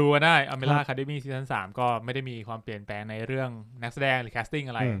รอดูกันได้อัมเบล่าอะคาเดมี่ซีซั่น3ก็ไม่ได้มีความเปลี่ยนแปลงในเรื่องนักแสดงหรือแคสติ้ง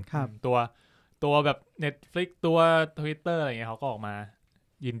อะไรตัวแบบ Netflix ตัว Twitter อะไรเงี้ยเขาก็ออกมา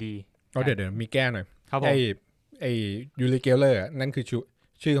ยินดีเดี๋ยวมีแก้หน่อยครับไอ้ยูริเกลเลอร์นั่นคือ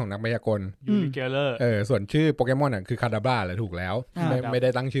ชื่อของนักมายากลยูริเกลเลอร์ส่วนชื่อโปเกมอนคือคาดาบ้าแหละถูกแล้วไม่ได้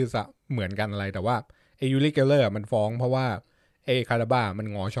ตั้งชื่อเหมือนกันอะไรแต่ว่าไอ้ยูริเกลเลอร์มันฟ้องเพราะว่าไอ้คาดาบ้ามัน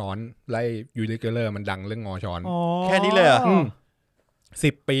งอช้อนและยูริเกลเลอร์มันดังเรื่องงอช้อนแค่นี้เลยเหรอ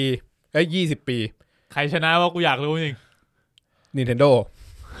10 ปี20 ปีใครชนะวะกูอยากรู้จริง Nintendo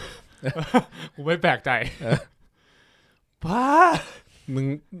กูไม่แปลกใจมึง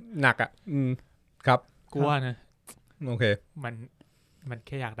หนักอ่ะครับกูว่านะโอเคมันแ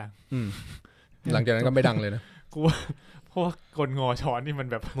ค่อยากดังหลังจากนั้นก็ไม่ดังเลยนะกูเพราะว่ากลงอช้อนนี่มัน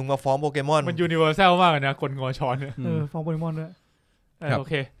แบบมึงมาฟ้องโปเกมอนมันยูนิเวอร์แซลมากเลยนะกลงอช้อนเนี่ยฟ้องโปเกมอนด้วยโอ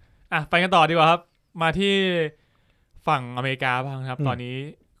เคไปกันต่อดีกว่าครับมาที่ฝั่งอเมริกาบ้างครับตอนนี้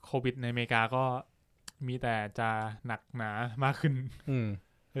โควิดในอเมริกาก็มีแต่จะหนักหนามากขึ้น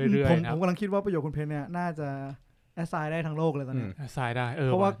เรื่อยๆผมกำลังคิดว่าประโยคคุณเพนเนี่ยน่าจะแอสไซน์ได้ทั้งโลกเลยตอนนี้แอสไซน์ได้เ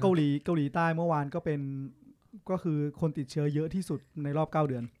พราะว่าเกาหลีใต้เมื่อวานก็คือคนติดเชื้อเยอะที่สุดในรอบ9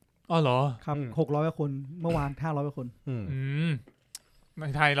 เดือนอ๋อเหรอครับ600 กว่าคนเมื่อวาน500 กว่าคนใน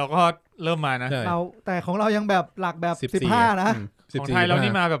ไทยเราก็เริ่มมานะเราแต่ของเรายังแบบหลักแบบ15นะของไทยเรา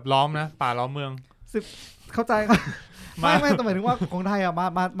นี่มาแบบล้อมนะป่าล้อมเมือง10เข้าใจครับไม่แต่หมายถึงว่าของไทย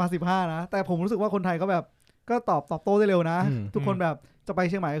มา15นะแต่ผมรู้สึกว่าคนไทยก็แบบก็ตอบโต้ได้เร็วนะทุกคนแบบจะไป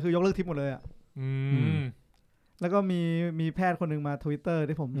เชียงใหม่ก็คือยกเลิกทริปหมดเลยแล้วก็มีแพทย์คนนึงมา Twitter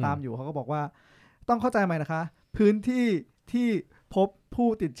ที่ผมตามอยู่เขาก็บอกว่าต้องเข้าใจใหม่นะคะพื้นที่ที่พบผู้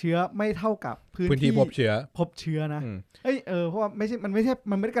ติดเชื้อไม่เท่ากับพื้นที่พบเชื้อนะเพราะว่ามันไม่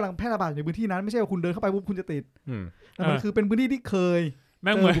ได้กำลังแพร่ระบาดในพื้นที่นั้นไม่ใช่ว่าคุณเดินเข้าไปปุ๊บคุณจะติดแต่มันคือเป็นพื้นที่ที่เคยแ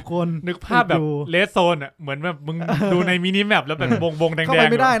ม่งเหมือนนึกภาพแบบเลสโซนอ่ะเหมือนแบบมึงดูในมินิแมปแล้วแบบวงแดงๆเข้าไป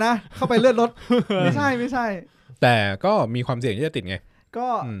ไม่ได้นะเข้าไปเลื่อนรถไม่ใช่แต่ก็มีความเสี่ยงที่จะติดไง ก็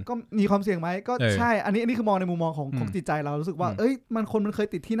มีความเสี่ยงไหมก็ใช่อันนี้คือมองในมุมมองของจิตใจเรารู้สึกว่าเอ้ยมันเคย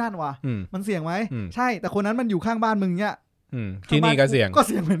ติดที่นั่นว่ะมันเสี่ยงไหมใช่แต่คนนั้นมันอยู่ข้างบ้านมึงเนี่ยที่นี่ก็เสี่ยง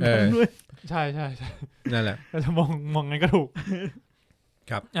เหมือนกันด้วยใช่นั่นแหละจะมองไงก็ถูก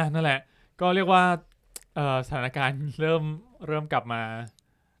ครับนั่นแหละก็เรียกว่าสถานการณ์เริ่มกลับมา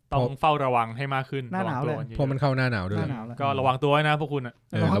ต้องเฝ้าระวังให้มากขึ้นหน้าหนาวเลยเพราะมันเข้าหน้าหนาวด้วยก็ระวังตัวไว้นะพวกคุณ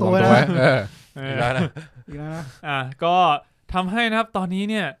ระวังตัวไว้อีกแล้วนะก็ทำให้นะครับตอนนี้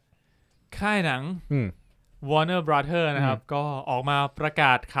เนี่ยค่ายหนัง Warner Brother นะครับก็ออกมาประก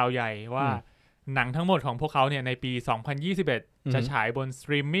าศข่าวใหญ่ว่าหนังทั้งหมดของพวกเขาเนี่ยในปี 2021 จะฉายบนสต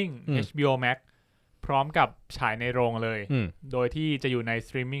รีมมิ่ง HBO Max พร้อมกับฉายในโรงเลยโดยที่จะอยู่ในส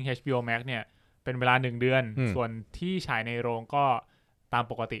ตรีมมิ่ง HBO Max เนี่ยเป็นเวลา1เดือนส่วนที่ฉายในโรงก็ตาม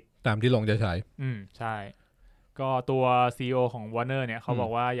ปกติตามที่โรงจะฉายใช่ก็ตัว CEO ของ Warner เนี่ยเขาบอ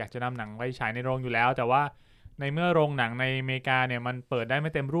กว่าอยากจะนำหนังไปฉายในโรงอยู่แล้วแต่ว่าในเมื่อโรงหนังในอเมริกาเนี่ยมันเปิดได้ไ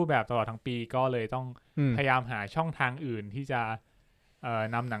ม่เต็มรูปแบบตลอดทั้งปีก็เลยต้องพยายามหาช่องทางอื่นที่จะ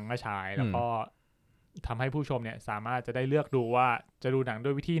นำหนังมาฉายแล้วก็ทำให้ผู้ชมเนี่ยสามารถจะได้เลือกดูว่าจะดูหนังด้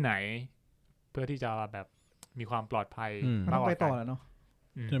วยวิธีไหนเพื่อที่จะแบบมีความปลอดภัยมากกว่าไปต่อแล้วเนาะ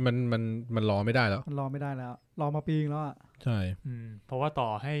มันรอไม่ได้แล้วมันรอไม่ได้แล้วรอมาปีนึงแล้วอ่ะใช่เพราะว่าต่อ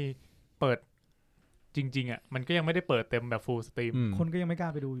ให้เปิดจริงๆอ่ะมันก็ยังไม่ได้เปิดเต็มแบบ full stream คนก็ยังไม่กล้า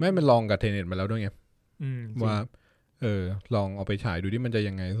ไปดูไม่มันลองกับเทเน็ตมาแล้วด้วยไงว่าลองเอาไปฉายดูที่มันจะ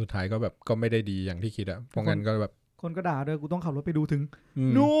ยังไงสุดท้ายก็แบบก็ไม่ได้ดีอย่างที่คิดอ่ะเพราะงั้นก็แบบคนก็ด่าด้วยกูต้องขับรถไปดูถึง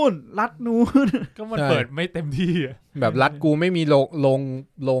นู่นรัดนู่นก็มันเปิดไม่เต็มที่แบบรัดกูไม่มี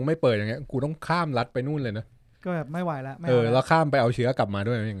ลงไม่เปิดอย่างเงี้ยกูต้องข้ามรัดไปนู่นเลยนะก็แบบไม่ไหวแล้วแล้วข้ามไปเอาเชื้อกลับมา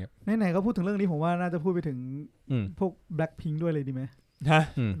ด้วยอย่างเงี้ยไหนๆก็พูดถึงเรื่องนี้ผมว่าน่าจะพูดไปถึงพวก Blackpink ด้วยเลยดีไหมฮะ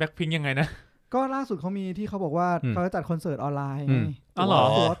Blackpink ยังไงนะก็ล่าสุดเขามีที่เขาบอกว่าเขาจะจัดคอนเสิร์ตออนไลน์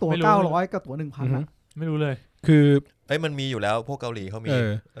ตัว900กับตัว 1,000 นะไม่รู้เลยคือมันมีอยู่แล้วพวกเกาหลีเขามี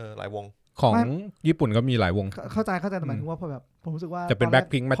หลายวงของญี่ปุ่นก็มีหลายวงเข้าใจแต่หมายถึงว่าพอแบบผมรู้สึกว่าจะเป็น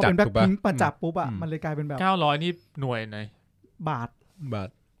Blackpink มาจัดถูกป่ะมาจับปุ๊บอ่ะมันเลยกลายเป็นแบบ900นี่หน่วยไหนบาท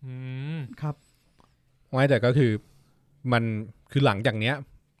ครับไม่แต่ก็คือมันคือหลังจากเนี้ย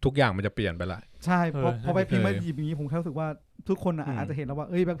ทุกอย่างมันจะเปลี่ยนไปละใช่พอBlackpinkมาหยิบอย่างนี้ผมแค่รู้สึกว่าทุกคนอาจจะเห็นแล้วว่า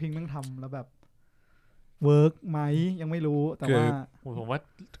Blackpinkมันทำแล้วแบบเวิร์กไหมยังไม่รู้แต่ว่าผม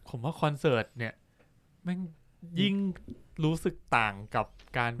ว่าคอนเสิร์ตเนี่ยแม่งยิ่งรู้สึกต่างกับ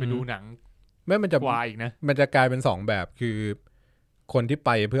การไปดูหนังมันจะกว่าอีกนะมันจะกลายเป็น2แบบคือคนที่ไป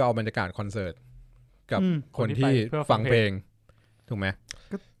เพื่อเอาบรรยากาศคอนเสิร์ตกับคนที่ฟังเพลงถูกไหม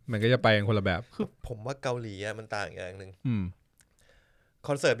มันก็จะไปคนละแบบคือผมว่าเกาหลีมันต่างอย่างนึงค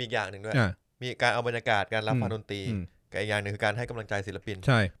อนเสิร์ตมีอีกอย่างนึงด้วยมีการเอาบรรยากาศการรับฟังดนตรีกับอีกอย่างนึงคือการให้กำลังใจศิลปินใ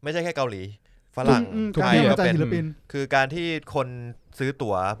ช่ไม่ใช่แค่เกาหลีฝรั่งไทยก็เป็นคือการที่คนซื้อ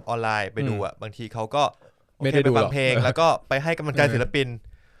ตั๋วออนไลน์ไปดูบางทีเขาก็ไม่ได้ดูฟังเพลงแล้วก็ไปให้กำลังใจศิลปิน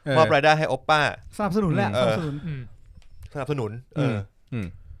มอบรายได้ให้โอปป้าสนับสนุนแหละสนับสนุน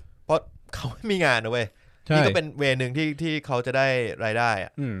เพราะเขาไม่มีงานนะเว้ยนี่ก็เป็นเวนึงที่เขาจะได้รายได้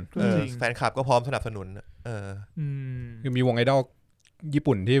แฟนคลับก็พร้อมสนับสนุนคือมีวงไอดอลญี่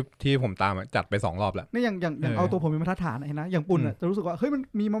ปุ่นที่ผมตามจัดไป2 รอบแล้วนี่อย่างเอาตัวผมเป็นมาตรฐานนะอย่างปุ่นจะรู้สึกว่าเฮ้ยมัน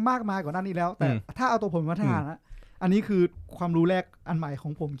มีมามากมายกว่านั้นนี้แล้วแต่ถ้าเอาตัวผมเป็นมาตรฐานนะอันนี้คือความรู้แรกอันใหม่ขอ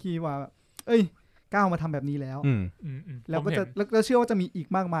งผมคิดว่าก้าวมาทำแบบนี้แล้วแล้วก็จะแล้วเชื่อว่าจะมีอีก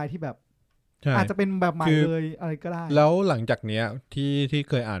มากมายที่แบบอาจจะเป็นแบบใหม่เลยอะไรก็ได้แล้วหลังจากเนี้ยที่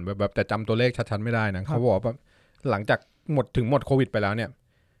เคยอ่านแบบแต่จำตัวเลขชัดๆไม่ได้นะเขาบอกว่าหลังจากหมดโควิดไปแล้วเนี่ย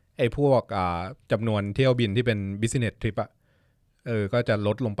ไอ้พวกจำนวนเที่ยวบินที่เป็น business trip อะก็จะล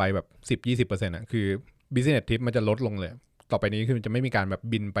ดลงไปแบบ 10-20% อ่ะคือ business trip มันจะลดลงเลยต่อไปนี้คือมันจะไม่มีการแบบ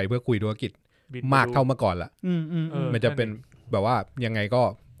บินไปเพื่อคุยธุรกิจมากเท่าเมื่อก่อนละมันจะเป็นแบบว่ายังไงก็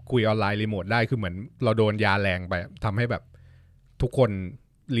คุยออนไลน์รีโมทได้คือเหมือนเราโดนยาแรงไปทำให้แบบทุกคน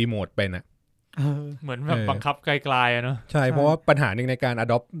รีโมทเป็นอ่ะเหมือนแบบบังคับไกลๆเนาะใช่เพราะว่าปัญหาหนึ่งในการ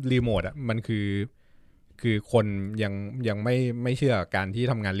adopt รีโมทอ่ะมันคือคนยังไม่เชื่อการที่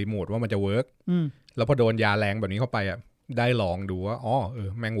ทำงานรีโมทว่ามันจะเวิร์กแล้วพอโดนยาแรงแบบนี้เข้าไปอ่ะได้ลองดูว่า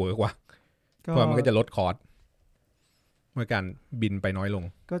แม่งเวิร์กว่ะเพราะมันก็จะลดคอสเมื่อการบินไปน้อยลง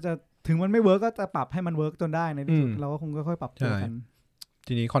ก็จะถึงมันไม่เวิร์กก็จะปรับให้มันเวิร์กจนได้ในที่สุดเราก็คงค่อยๆปรับตัวกัน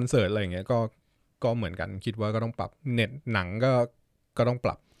ทีนี้คอนเสิร์ตอะไรอย่างเงี้ยก็เหมือนกันคิดว่าก็ต้องปรับเน็ตหนังก็ต้องป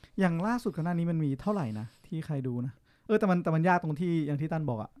รับอย่างล่าสุดก่อนหน้านี้มันมีเท่าไหร่นะที่ใครดูนะแต่มันยากตรงที่อย่างที่ตั้น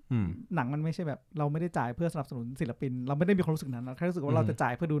บอกหนังมันไม่ใช่แบบเราไม่ได้จ่ายเพื่อสนับสนุนศิลปินเราไม่ได้มีความรู้สึกนั้นแค่รู้สึกว่าเราจะจ่า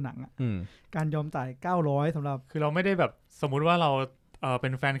ยเพื่อดูหนังการยอมจ่าย900สำหรับคือเราไม่ได้แบบสมมุติว่าเราเป็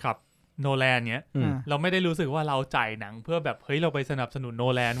นแฟนคลับโนแลนเนี้ยเราไม่ได้รู้สึกว่าเราจ่ายหนังเพื่อแบบเฮ้ยเราไปสนับสนุนโน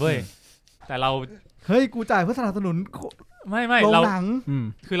แลนเว้ย แต่เราเฮ้ยกูจ่ายเพื่อสนับสนุนไม่เรา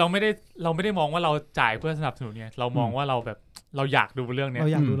คือเราไม่ได้มองว่าเราจ่ายเพื่อสนับสนุนเนี่ยเรามองว่าเราแบบเราอยากดูเรื่องเนี้ย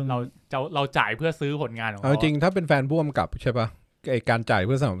เราจ่ายเพื่อซื้อผลงานของเราจริงถ้าเป็นแฟนผู้กำกับใช่ปะไอการจ่ายเ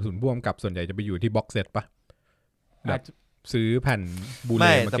พื่อสนับสนุนผู้กำกับส่วนใหญ่จะไปอยู่ที่บ็อกเซตปะแบบซื้อแผ่นบูเล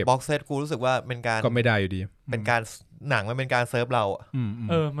มาเก็บแต่บ็อกเซตกูรู้สึกว่าเป็นการก็ไม่ได้อยู่ดีเป็นการหนังมันเป็นการเซิร์ฟเรา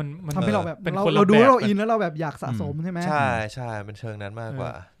มันทำให้เราแบบเราดูเราอินแล้วเราแบบอยากสะสมใช่ไหมใช่เป็นเชิงนั้นมากกว่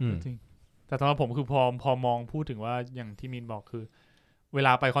าจริงแต่สำหรับผมคือพอมองพูดถึงว่าอย่างที่มินบอกคือเวล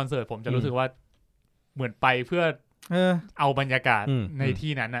าไปคอนเสิร์ตผมจะรู้สึกว่าเหมือนไปเพื่อเอาบรรยากาศใน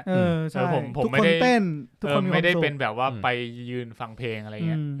ที่นั้นนะผมไม่ได้ไม่ได้เป็นแบบว่าไปยืนฟังเพลงอะไร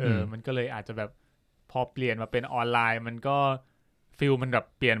เงี้ยมันก็เลยอาจจะแบบพอเปลี่ยนมาเป็นออนไลน์มันก็ฟิลมันแบบ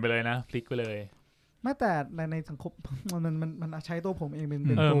เปลี่ยนไปเลยนะพลิกไปเลยแม้แต่ในสังคมมันใช้ตัวผมเองเป็น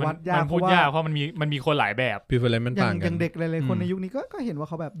ตัววัดยากเพราะมันมีคนหลายแบบอย่างเด็กหลายๆคนในยุคนี้ก็เห็นว่า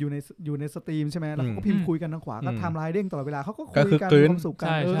เขาแบบอยู่ในสตรีมใช่ไหมแล้วเขาก็พิมพ์คุยกันทางขวาก็ทำไลน์เด้งตลอดเวลาเขาก็คุยกันมีความสุขกัน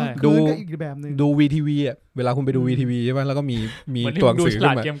ดูอีกแบบนึงดู VTV อ่ะเวลาคุณไปดู VTV ใช่ป่ะแล้วก็มีตัวหนังสือขึ้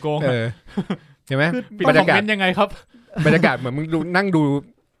นมาใช่ไหมบรรยากาศยังไงครับบรรยากาศเหมือนมึงดูนั่ง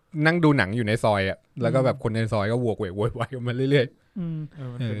ดูหนังอยู่ในซอยอ่ะแล้วก็แบบคนในซอยก็โวกเวกโวยวายกันมาเรื่อย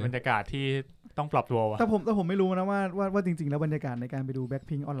ๆเป็นบรรยากาศที่ต้องปรับตัวว่ะแต่ผมไม่รู้นะว่าจริงๆแล้วบรรยากาศในการไปดูแบ็ค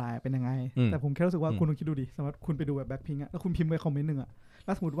พิงค์ออนไลน์เป็นยังไงแต่ผมแค่รู้สึกว่าคุณลองคิดดูดิสมมติคุณไปดูแบบแบ็คพิงค์อ่ะแล้วคุณพิมพ์ไปคอมเมนต์นึงอ่ะแ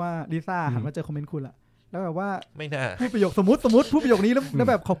ล้วสมมติว่าลิซ่าหันมาเจอคอมเมนต์คุณละแล้วแบบว่าไม่น่าพูดประโยคสมมติพูดประโยคนี้แล้ว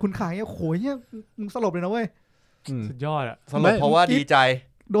แบบขอบคุณขายเนี่ยโหยเนี่ยมึงสลบเลยนะเว้ยสุดยอดอ่ะสลบเพราะว่าดีใจ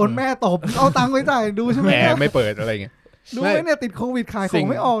โดนแม่ตบเอาตังค์ไปจ่ายดูใช่ไหมแม่ไม่เปิดอะไรเงี้ยดูไหมเนี่ยติดโควิดขายของ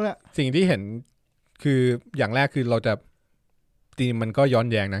ไม่ออกเนี่ยสิ่งที่เห็นคืออย่างแรกคือเราจะจริงมันก็ย้อน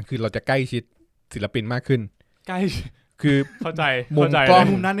แย้งนะคือเราจะใกล้ชิดศิลปินมากขึ้นใกล้คือเข้าใจมุมกล้อง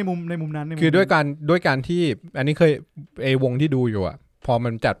ในมุมนั้นคือด้วยการที่อันนี้เคยวงที่ดูอยู่อ่ะพอมั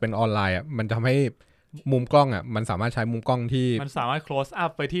นจัดเป็นออนไลน์อ่ะมันทำให้มุมกล้องอ่ะมันสามารถใช้มุมกล้องที่มันสามารถ close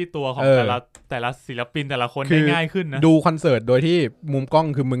up ไปที่ตัวของแต่ละศิลปินแต่ละคนได้ง่ายขึ้นนะดูคอนเสิร์ตโดยที่มุมกล้อง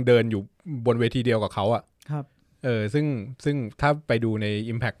คือมึงเดินอยู่บนเวทีเดียวกับเขาอ่ะครับซึ่งถ้าไปดูใน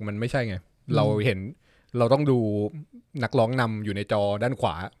Impact มันไม่ใช่ไงเราเห็นเราต้องดูนักร้องนำอยู่ในจอด้านขว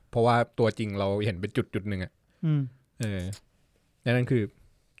าเพราะว่าตัวจริงเราเห็นเป็นจุดหนึ่งอ่ะนั่นคือ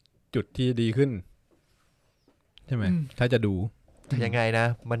จุดที่ดีขึ้นใช่ไหมถ้าจะดูยังไงนะ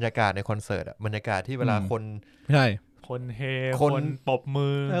บรรยากาศในคอนเสิร์ตอ่ะบรรยากาศที่เวลาคนใช่คนเฮคนปรบมื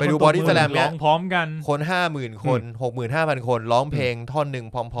อไปดูบอดี้สแลมร้องพร้อมกันคน 50,000 คน 65,000 คนร้องเพลงท่อนนึง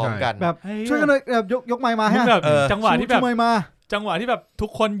พร้อมๆกันแบบช่วยกันเลยแบบยกไมค์มาให้แบบจังหวะที่แบบทุ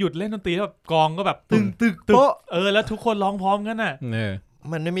กคนหยุดเล่นดนตรีแบบกองก็แบบตึกแล้วทุกคนร้องพร้อมกันน่ะ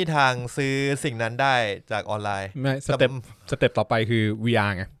มันไม่มีทางซื้อสิ่งนั้นได้จากออนไลน์ไม่สเต็ปต่อไปคือ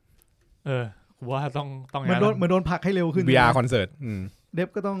VR ไงว่าต้องเหมือนโดนผลักให้เร็วขึ้น VR คอนเสิร์ตเดฟ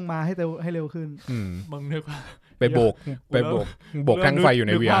ก็ต้องมาให้เร็วขึ้นมึงนึกว่าไปโบกแท่งไฟอยู่ใ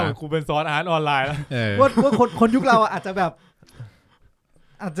น VR กูเป็นซอสอาร์ตออนไลน์แล้วว่าคนยุคเราอาจจะแบบ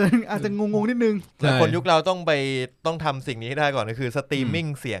อาจจะงงนิดนึงแต่คนยุคเราต้องทำสิ่งนี้ให้ได้ก่อนก็คือสตรีมมิ่ง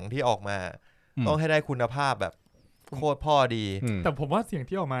เสียงที่ออกมาต้องให้ได้คุณภาพแบบโคตรพ่อดีแต่ผมว่าเสียง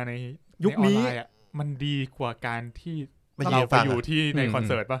ที่ออกมาในยุคนี้มันดีกว่าการที่เราไปอยู่ที่ในคอนเ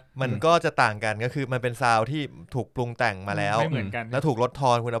สิร์ตป่ะมันก็จะต่างกันก็คือมันเป็นซาวด์ที่ถูกปรุงแต่งมาแล้วไม่เหมือนกันแล้วถูกลดท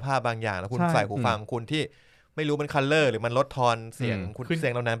อนคุณภาพบางอย่างแล้วคุณใส่หูฟังคุณที่ไม่รู้มันคัลเลอร์หรือมันลดทอนเสียงคุณเสีย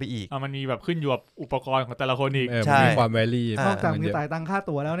งเหล่านั้นไปอีกมันมีแบบขึ้นอยู่กับอุปกรณ์ของแต่ละคนอีกใช่มีความแวลี่นอกจากมีจ่ายตังค่า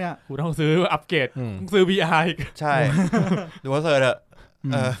ตั๋วแล้วเนี่ยกูต้องซื้ออัปเกรดต้องซื้อ VR อีกใช่ดูคอนเสิร์ต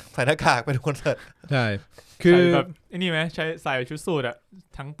ใส่หน้ากากไปดูคอนเสิร์ตใช่คือแบบนี่ไหมใส่ชุดสูทอะ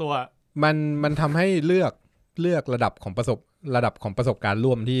ทั้งตัวมันทำให้เลือกระดับของประสบการณ์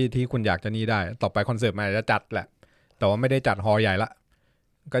ร่วมที่คุณอยากจะนี่ได้ต่อไปคอนเสิร์ตมันจะจัดแหละแต่ว่าไม่ได้จัดฮอลล์ใหญ่ละ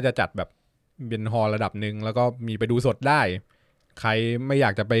ก็จะจัดแบบเป็นฮอลล์ระดับนึงแล้วก็มีไปดูสดได้ใครไม่อยา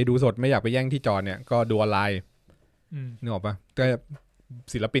กจะไปดูสดไม่อยากไปแย่งที่จอเนี่ยก็ดูออนไลน์นึกออกปะก็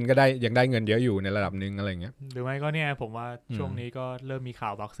ศิลปินก็ได้ยังได้เงินเยอะอยู่ในระดับนึงอะไรเงี้ยหรือไม่ก็เนี่ยผมว่าช่วงนี้ก็เริ่มมีข่า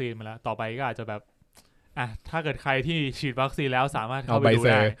ววัคซีนมาแล้วต่อไปก็อาจจะแบบถ้าเกิดใครที่ฉีดวัคซีนแล้วสามารถเข้าไปดู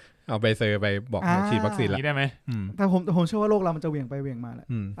ได้เอาใบเซอร์ไปบอกฉีดวัคซีนแล้วได้ไหมแต่ผมเชื่อว่าโลกเรามันจะเหวี่ยงไปเหวี่ยงมาแหละ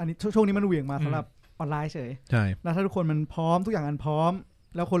อันนี้ช่วงนี้มันเหวี่ยงมาสำหรับออนไลน์เฉยใช่แล้วถ้าทุกคนมันพร้อมทุกอย่างมันพร้อม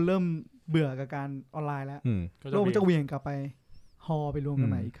แล้วคนเริ่มเบื่อกับการออนไลน์แล้วโลกมันจะเหวี่ยงกลับไปฮอลไปรวมกัน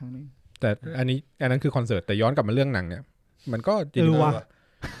ใหม่อีกครั้งนึงแต่อันนั้นคือคอนเสิร์ตแต่ย้อนกลับมาเรื่องหนังเนี่ยมันก็จริง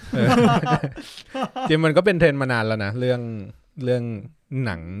จริงมันก็เป็นเทรนด์มานานแล้วนะเรื่อง ห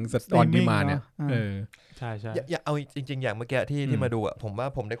นังออนดีมานด์เนี่ยใช่อย่าเอาจริงๆอย่างเมื่อกี้ที่มาดูอ่ะผมว่า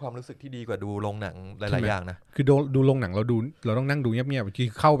ผมได้ความรู้สึกที่ดีกว่าดูโรงหนังหลายๆอย่างนะคือดูโรงหนังเราต้องนั่งดูเงียบๆที่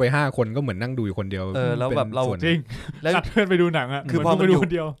เข้าไป5คนก็เหมือนนั่งดูอยู่คนเดียวแล้วแบบเราจริงแล้วเพื่อนไปดูหนังอ่ะคือพอมั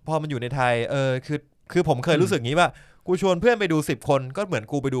นอยู่ในไทยคือผมเคยรู้สึกงี้ว่ากูชวนเพื่อนไปดู10คนก็เหมือน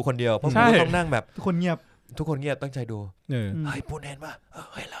กูไปดูคนเดียวเพราะกูต้องนั่งแบบทุกคนเงียบตั้งใจดูเฮ้ยปูนเห็นป่ะ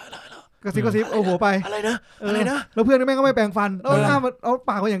เฮ้ยแล้วกระซิบโอ้โหไปอะไรนะแล้วเพื่อนแม่งก็ไม่แปรงฟันแล้วหน้าเอา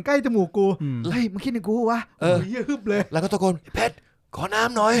ปากมาอย่างใกล้จมูกกูเฮ้ยมึงคิดถึงกูวะเหี้ยฮึบเลยแล้วก็ตะโกนเพชรขอน้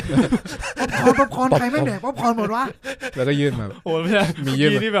ำหน่อยป๊อปคอร์นใครแม่งแดกป๊อปคอร์นหมดวะแล้วก็ยื่นมาโอ้ไม่ใช่มียื่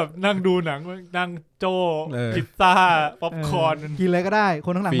นที่แบบนั่งดูหนังนั่งโจ้พิซซ่าป๊อปคอร์นกินอะไรก็ได้ค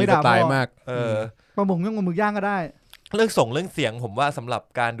นข้างหลังไม่ด่าตายมากปลาหมึกย่างหมึกย่างก็ได้เรื่องเสียงผมว่าสำหรับ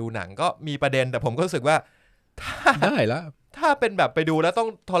การดูหนังก็มีประเด็นแต่ผมก็รู้สึกว่าได้แล้วถ้าเป็นแบบไปดูแล้วต้อง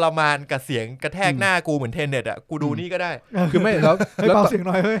ทรมานกับเสียงกระแทกหน้ากูเหมือนเทนเน็ตอ่ะกูดูนี่ก็ได้คือไม่แล้วเบาเสียงห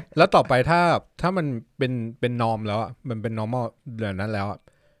น่อยเฮ้ยแล้วต่อไปถ้ามันเป็นนอร์มแล้วอ่ะมันเป็น normal แบบนั้นแล้ว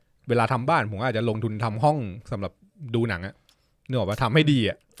เวลาทำบ้านผมอาจจะลงทุนทำห้องสำหรับดูหนังอ่ะนึกออกว่าทำให้ดี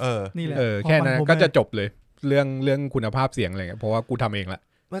อ่ะนี่แหละแค่นั้นก็จะจบเลยเรื่องคุณภาพเสียงอะไรเงี้ยเพราะว่ากูทำเองละ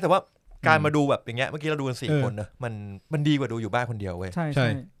แต่ว่าการมาดูแบบอย่างเงี้ยเมื่อกี้เราดูกัน4คนนะมันดีกว่าดูอยู่บ้านคนเดียวเว้ยใช่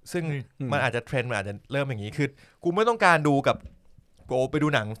ซึ่งมันอาจจะเทรนด์มันอาจจะเริ่มอย่างงี้คือกูไม่ต้องการดูกับกูไปดู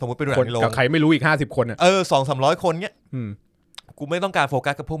หนังสมมติไปดูหนังในโรงกับใครไม่รู้อีก50คนอ่ะ200-300 คนเงี้ยกูไม่ต้องการโฟ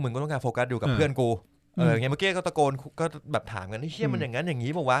กัสกับพวกมึงก็ต้องการโฟกัสดูกับเพื่อนกูอย่างเงี้ยเมื่อกี้ก็ตะโกนก็แบบถามกันเฮี้ยมันอย่างนั้นอย่าง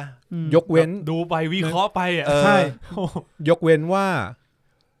นี้ป่าววะยกเว้นดูไปวิเคราะห์ไปอ่ะใช่ยกเว้นว่า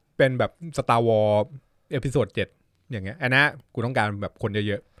เป็นแบบ Star Wars เอพิโซด7อย่างเงี้ยอันนั้นกูต้องการแบบคน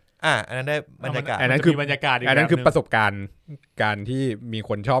เยอะอันนั้นได้บรรยากาศอันนั้นคือบรรยากาศอันนั้นคือประสบการณ์การที่มีค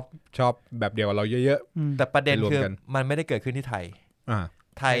นชอบแบบเดียวกับเราเยอะๆแต่ประเด็นคือมันไม่ได้เกิดขึ้นที่ไทย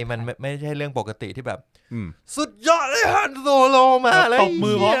ไทยมันไม่ใช่เรื่องปกติที่แบบสุดยอดเลยฮันโซโลมาเลยตบมื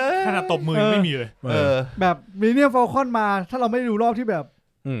อเพราะขนาดตบมือไม่มีเลยแบบมิลเนียมฟอลคอนมาถ้าเราไม่ดูรอบที่แบบ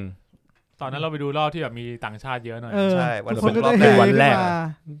ตอนนั้นเราไปดูรอบที่แบบมีต่างชาติเยอะหน่อยใช่วันรอบวันแรก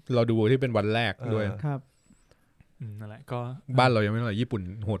เราดูที่เป็นวันแรกด้วยครับนั่นแหละก็บ้านเรายังไม่เท่าไหร่ญี่ปุ่น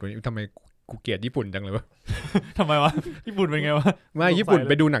โหดกว่านี้ทำไมกูเกลียดญี่ปุ่นจังเลยวะทำไมวะญี่ปุ่นเป็นไงวะไม่ญี่ปุ่น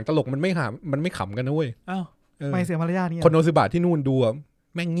ไปดูหนังตลกมันไม่ขำกันนะเว้ยอ้าวไม่เสียมารยาทนี่คนโนซึบะที่นู่นดูอ่ะ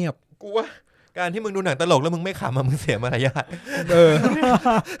แม่งเงียบกูว่าการที่มึงดูหนังตลกแล้วมึงไม่ขำมึงเสียมารยาท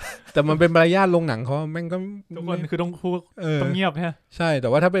แต่มันเป็นมารยาทลงหนังเขาแม่งก็ทุกคนคือต้องพูดต้องเงียบฮะใช่แต่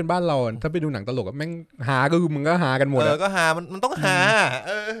ว่าถ้าเป็นบ้านเราถ้าไปดูหนังตลกแม่งหาก็คือมึงก็หากันหมดก็หามันต้องหา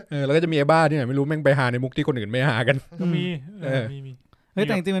แล้วก็จะมีไอ้บ้าที่ไหนไม่รู้แม่งไปหาในมุกที่คนอื่นไม่หากันก็มีเฮ้ยแ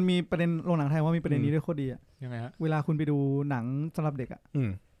ต่จริงๆมันมีประเด็นโรงหนังไทยว่ามีประเด็นนี้ด้วยโคตรดีอ่ะยังไงฮะเวลาคุณไปดูหนังสำหรับเด็กอ่ะ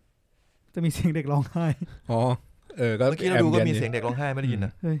จะมีเสียงเด็กร้องไห้ก็เมื่อกี้เราดูก็มีเสียงเด็กร้องไห้ไม่ได้ยินน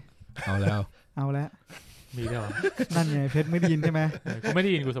ะเฮ้ยเอาแล้วมีด้วยนั่นไงเพชรไม่ได้ยินใช่ไหมกูไม่ได้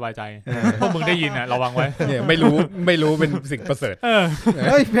ยินกูสบายใจพวกมึงได้ยินอ่ะระวังไว้เนี่ยไม่รู้เป็นสิ่งประเสริฐ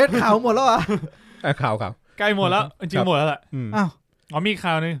เฮ้ยเพชรข่าวหมดแล้วอ่ะข่าวใกล้หมดแล้วจริงหมดแล้วแหละอ้าวมี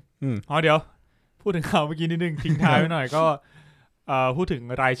ข่าวนึงเดี๋ยวพูดถึงข่าวเมื่อกี้นิดนึงทิ้งท้ายไว้หน่อยก็พูดถึง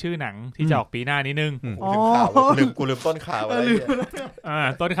รายชื่อหนังที่จะออกปีหน้านิดนึงกูลืมต้นข่าวอะไร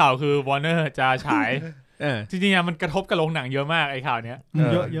ต้นข่าวคือ Warner จะฉายจริงๆมันกระทบกับโรงหนังเยอะมากไอ้ข่าวเนี้ย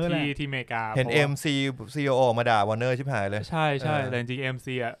เยอะที่อเมริกาเห็น CEO มาด่า Warner ชิบหายเลยใช่แต่จริงๆ MC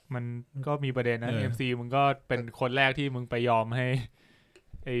อ่ะมันก็มีประเด็นนะ MC มึงก็เป็นคนแรกที่มึงไปยอมให้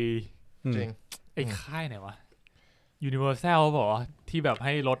ไอ้ค่ายไหนวะ Universal บอกว่าที่แบบใ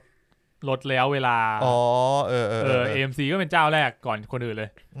ห้ลดระยะเวลาAMC ก็เป็นเจ้าแรกก่อนคนอื่นเลย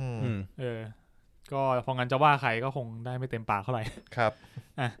ก็พองั้นจะว่าใครก็คงได้ไม่เต็มปากเท่าไหร่ครับ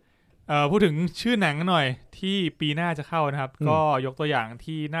พูดถึงชื่อหนังหน่อยที่ปีหน้าจะเข้านะครับก็ยกตัวอย่าง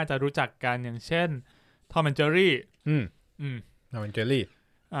ที่น่าจะรู้จักกันอย่างเช่น Tom and Jerry Tom and Jerry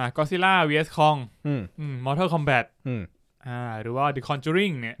Godzilla vs Kong Mortal Kombat หรือว่า The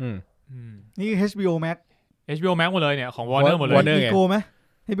Conjuring เนี่ยนี่ HBO Max HBO Max หมดเลยเนี่ยของ Warner หมดเลยมีโกไหม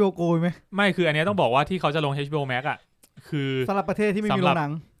HBO Go ไหมไม่คืออันนี้ต้องบอกว่าที่เขาจะลง HBO Max อ่ะคือสำหรับประเทศที่ไม่มีโรงหนั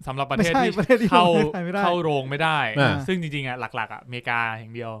งสำหรับประเทศที่เข้าโรงไม่ได้ซึ่งจริงๆอ่ะหลักๆอ่ะอเมริกาอย่า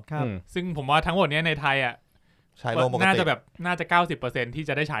งเดียวซึ่งผมว่าทั้งหมดนี้ในไทยอ่ะฉายโรงปกติน่าจะ 90% ที่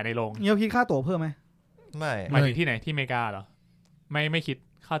จะได้ฉายในโรงเนี่ยคิดค่าตั๋วเพิ่มไหมไม่หมายถึงที่ไหนที่อเมริกาเหรอไม่คิด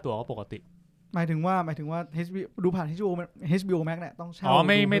ค่าตั๋วก็ปกติหมายถึงว่าHBO ดูผ่าน HBO Max เนี่ยต้องเช่า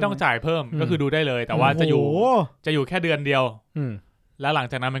ไม่ต้องจ่ายเพิ่มก็คือดูได้เลยแต่ว่าจะอยู่แค่เดือนเดียวแล้วหลัง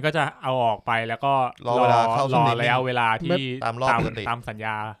จากนั้นมันก็จะเอาออกไปแล้วก็รอระยะเวลาที่ตามสัญญ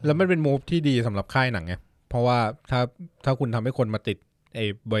าแล้วมันเป็นมูฟที่ดีสำหรับค่ายหนังไงเพราะว่าถ้าคุณทำให้คนมาติดไอ้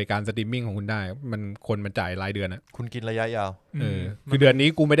บริการสตรีมมิ่งของคุณได้คนมันจ่ายรายเดือนนะคุณกินระยะยาวคือเดือนนี้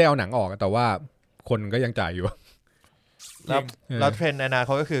กูไม่ได้เอาหนังออกแต่ว่าคนก็ยังจ่ายอยู่ แล้วเทรนด์ในอนาค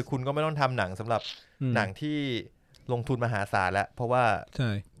ตก็คือคุณก็ไม่ต้องทำหนังสำหรับหนังที่ลงทุนมหาศาลแล้วเพราะว่า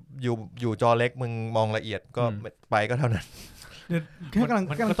อยู่จอเล็กมึงมองละเอียดก็ไปก็เท่านั้นแค่กำลัง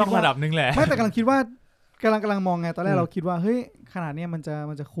ต้องระดับนึงแหละไม่แต่กำลังคิดว่ากำลังมองไงตอนแรกเราคิดว่าเฮ้ยขนาดนี้มัน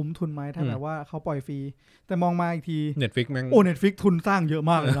จะคุ้มทุนไหมถ้าแบบว่าเขาปล่อยฟรีแต่มองมาอีกที Netflix แม่งNetflix ทุนสร้างเยอะ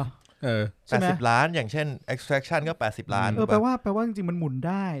มากเลยเนาะ80 ล้านอย่างเช่น Extraction ก็80 ล้านแปลว่าจริงๆมันหมุน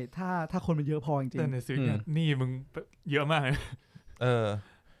ได้ถ้าคนมันเยอะพอจริงแต่ Netflix นี่มึงเยอะมากเลย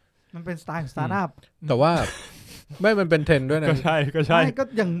มันเป็นสไตล์สตาร์ทอัพแต่ว่าไม่มันเป็นเทรนด์ด้วยนะก็ใช่ก็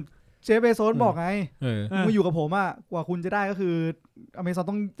อย่างเจฟเบโซสบอกไงมาอยู่กับผมอ่ะกว่าคุณจะได้ก็คืออเมซอน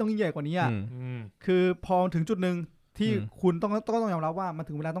ต้องยิ่งใหญ่กว่านี้อ่ะคือพอถึงจุดนึงที่คุณต้องยอมรับว่ามัน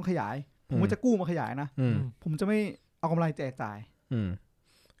ถึงเวลาต้องขยายผมก็จะกู้มาขยายนะผมจะไม่เอากำไรแจกจ่าย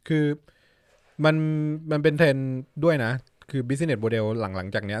คือมันเป็นเทรนด์ด้วยนะคือ business model หลัง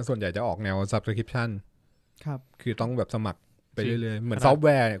จากเนี้ยส่วนใหญ่จะออกแนว subscription ครับคือต้องแบบสมัครไปเรื่อยๆเหมือนซอฟต์แว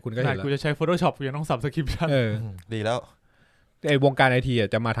ร์เนี่ยคุณก็เห็นแล้วกูจะใช้ Photoshop กูยังต้อง subscription ดีแล้วไอ้วงการ IT อ่ะ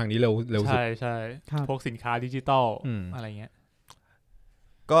จะมาทางนี้เร็วสุดใช่พวกสินค้าดิจิตอลอะไรเงี้ย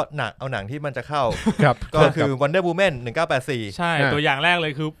ก็เอาหนังที่มันจะเข้าก็คือ Wonder Woman 1984ใช่ตัวอย่างแรกเล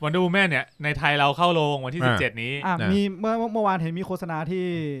ยคือ Wonder Woman เนี่ยในไทยเราเข้าโรงวันที่17นี้มีเมื่อวานเห็นมีโฆษณาที่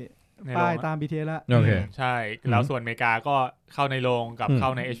ป้ายตาม BTS แล้วใช่แล้วส่วนอเมริกาก็เข้าในโรงกับเข้า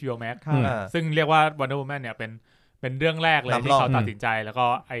ใน HBO Max ซึ่งเรียกว่า Wonder Woman เนี่ยเป็นเรื่องแรกเลยที่เขาตัดสินใจแล้วก็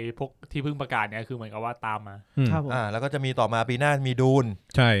ไอ้พวกที่เพิ่งประกาศเนี่ยคือเหมือนกับว่าตามมาแล้วก็จะมีต่อมาปีหน้ามีดูน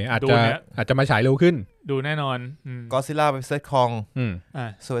ใช่อาจจะมาฉายเร็วขึ้นดูแน่นอนGodzilla vs Kong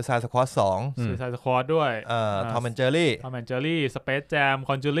Suicide Squad 2 Suicide Squad ด้วยTom and Jerry Space Jam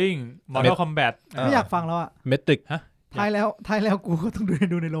Conjuring Mortal Kombat ไม่อยากฟังแล้วอ่ะMatrix ท้ายแล้วกูก็ต้อง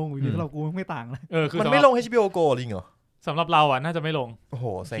ดูในโรงอยู่ดีแล้วกูไม่ต่างเลยมันไม่ลง HBO Go จริงเหรอสำหรับเราอ่ะน่าจะไม่ลงโอ้โห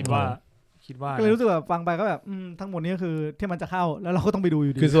คิดว่าก็เลยรู้สึกแบบฟังไปก็แบบทั้งหมดนี้ก็คือที่มันจะเข้าแล้วเราก็ต้องไปดูอ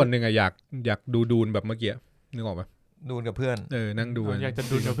ยู่ดีคือส่วนหนึ่งอะอยากดูดูนแบบเมื่อกี้นึกออกไหมดูนกับเพื่อนนั่งดูอยากจะ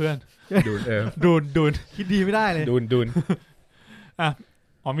ดูนกับเพื่อนดูนคิดดีไม่ได้เลยดูน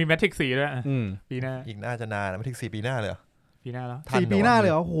มี Matrix 4ด้วยปีหน้าอีกน่าจะนาน Matrix 4ปีหน้าเลยปีหน้าแล้ว4ปีหน้าเล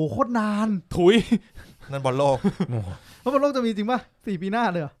ยเหรอโหโคตรนานถุยนั่นบอลโลกแล้วบอลโลกจะมีจริงป่ะ4ปีหน้า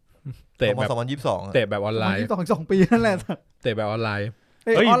เลยเหรอเตะแบบ2022เตะแบบออนไลน์2ปีนั่นแหละเตะแบบออนไลน์อ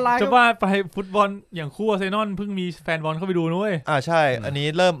อนไลน์จะว่าไปฟุตบอลอย่างคู่อาร์เซนอลเพิ่งมีแฟนบอลเข้าไปดูนุ้ยใช่อันนี้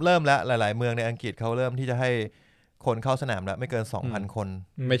เริ่มแล้วหลายๆเมืองในอังกฤษเขาเริ่มที่จะให้คนเข้าสนามแล้วไม่เกิน 2,000 คน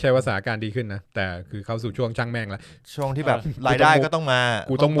ไม่ใช่ว่าสถานการณ์ดีขึ้นนะแต่คือเข้าสู่ช่วงช่างแม่งแล้วช่วงที่แบบรายได้ก็ต้องมา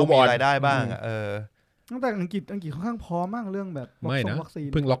กูต้องมีรายได้บ้างตั้งแต่อังกฤษค่อนข้างพร้อมมากเรื่องแบบวัคซีน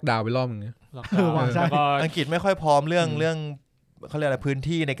เพิ่งล็อกดาวน์ไปรอบนึงเนี่ยอังกฤษไม่ค่อยพร้อมเรื่องเขาเรียกอะไรพื้น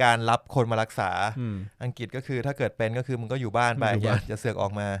ที่ในการรับคนมารักษาอังกฤษก็คือถ้าเกิดเป็นก็คือมึงก็อยู่บ้านไปอย่าเสือกออ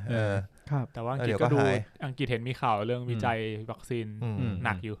กมาแต่ว่าอังกฤษก็ดูอังกฤษเห็นมีข่าวเรื่องวิจัยวัคซีนห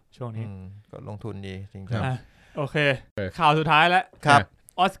นักอยู่ช่วงนี้ก็ลงทุนดีจริงๆโอเคข่าวสุดท้ายแล้วครับ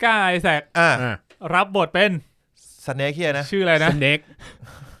ออสการ์ไอแซครับบทเป็นสเนคเฮียนะชื่ออะไรนะสเนค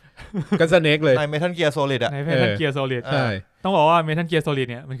ก็สเนคเลยในเมทัลเกียร์โซลิดในเมทัลเกียร์โซลิดใช่ต้องบอกว่าเมทัลเกียร์โซลิด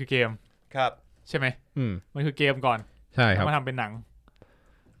เนี่ยมันคือเกมครับใช่ไหมมันคือเกมก่อนใช่ครับมาทำเป็นหนัง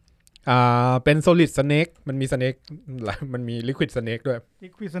เป็น Solid Snake มันมี Snake มันมี Liquid Snake ด้วย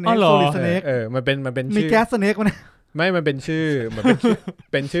Liquid Snake Solid Snake มันเป็นชื่อมี Gas Snake มั้ยไม่มันเป็นชื่อเหมือน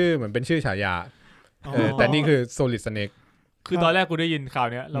เป็นชื่อฉายาแต่นี่คือ Solid Snake คือตอนแรกกูได้ยินข่าว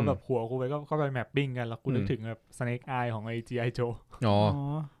เนี้ยแล้วแบบหัวกูไปก็ไปแมปปิ้งกันแล้วกูนึกถึงแบบ Snake Eye ของ G.I. Joe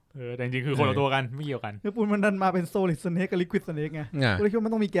แต่จริงๆคือคนละตัวกันไม่เกี่ยวกันคือปุ่นมันดันมาเป็น Solid Snake กับ Liquid Snake ไงกูเลยคิดว่ามั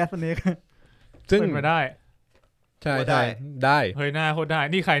นต้องมี Gas Snake ซึ่งเป็นไปได้ใช่ได้เฮ้ยหน้าโคตรได้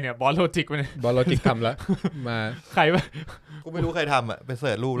นี่ใครเนี่ยบอลโลจิกมั้ยบอลโลจิกทำแล้วมาใครวะกูไม่รู้ใครทำไปเ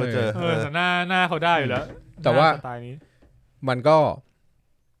สิร์ชรูปแล้วเจอหน้าเขาได้อยู่แล้วแต่ว่ามันก็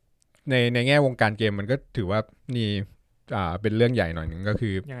ในแง่วงการเกมมันก็ถือว่านี่เป็นเรื่องใหญ่หน่อยนึงก็คื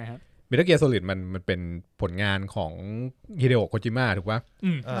อยังไงครับ Metal Gear Solid มันเป็นผลงานของฮิเดโอะโคจิมะถูกป่ะ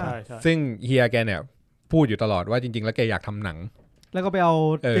ใช่ซึ่งเฮียแกเนี่ยพูดอยู่ตลอดว่าจริงๆแล้วแกอยากทำหนังแล้วก็ไปเอา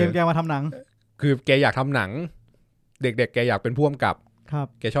เกมแกมาทำหนังคือแกอยากทำหนังเด็กๆแกอยากเป็นผู้กำกับ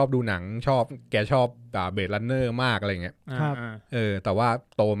แกชอบดูหนังแกชอบเบดรันเนอร์มากอะไรเงี้ยแต่ว่า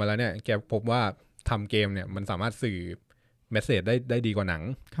โตมาแล้วเนี่ยแกพบว่าทำเกมเนี่ยมันสามารถสื่อเมสเสจได้ดีกว่าหนัง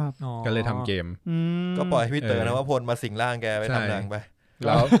ก็เลยทำเกมก็ปล่อยให้พี่เต๋อนะว่าพลมาสิงร่างแกไปทำหนังไปแ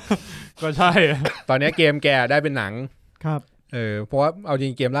ล้วก็ใช่ตอนนี้เกมแกได้เป็นหนังครับเพราะว่าเอาจริ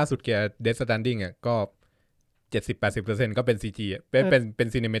งเกมล่าสุดแก Death Stranding อ่ะก็ 70-80% ก็เป็น CG เป็น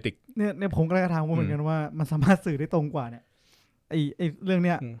Cinematic เนี่ยผมก็เลยถามว่าเหมือนกันว่ามันสามารถสื่อได้ตรงกว่าเนี่ยไอเรื่องเ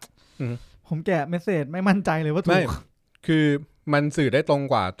นี้ยผมแกะเมสเสจไม่มั่นใจเลยว่าถูกคือมันสื่อได้ตรง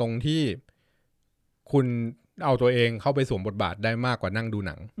กว่าตรงที่คุณ เอาตัวเองเข้าไปสวมบทบาทได้มากกว่านั่งดูห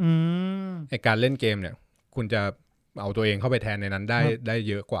นังไอการเล่นเกมเนี่ยคุณจะเอาตัวเองเข้าไปแทนในนั้นได้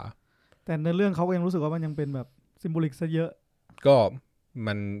เยอะกว่าแต่ในเรื่องเขาเองรู้สึกว่ามันยังเป็นแบบซิมโบลิกซะเยอะก็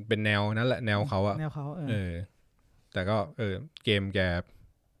มันเป็นแนวนั่นแหละแนวเขาอะแนวเขาแต่ก็เกมแก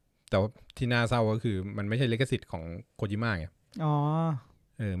แต่ว่าที่น่าเศร้าก็คือมันไม่ใช่ลิขสิทธิ์ของโคจิมะไง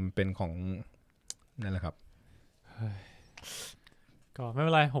มันเป็นของนั่นแหละครับก็ไม่เ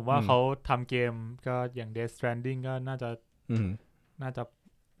ป็นไรผมว่าเขาทำเกมก็อย่าง Death Stranding ก็น่าจะ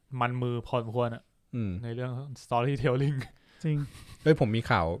มันมือพอสมควรอะในเรื่อง storytelling จริงผมมี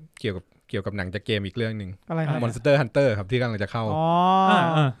ข่าวเกี่ยวกับหนังจากเกมอีกเรื่องนึงอะไรครับ Monster Hunter ครับที่กำลังจะเข้า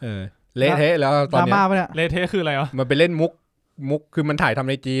เละเทะแล้วตอนนี้เละเทะคืออะไรวะมันไปเล่นมุกคือมันถ่ายทำ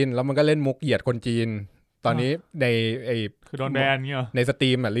ในจีนแล้วมันก็เล่นมุกเหยียดคนจีนตอนนี้ในคือโดนแบนเงี้ยในสต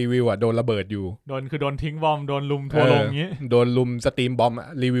รีมอ่ะรีวิวอ่ะโดนระเบิดอยู่โดนทิ้งบอมโดนลุมทัวลงงี้โดนลุมสตรีมบอม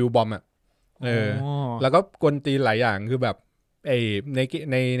รีวิวบอมอ่ะแล้วก็กวนตีนหลายอย่างคือแบบ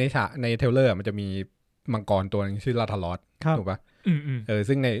ในฉากในเทเลอร์มันจะมีมังกรตัวนึงชื่อลาทารอสถูกป่ะ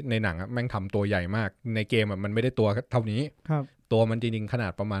ซึ่งในหนังอ่ะแม่งทำตัวใหญ่มากในเกมอ่ะมันไม่ได้ตัวเท่านี้ตัวมันจริงๆขนา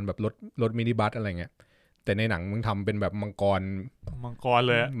ดประมาณแบบรถมินิบัสอะไรเงี้ยแต่ในหนังมึงทำเป็นแบบมังกร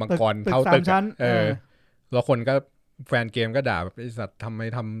เลยมังกรเท่าตึกแล้วคนก็แฟนเกมก็ด่าแบบไอ้สัตว์ทำไม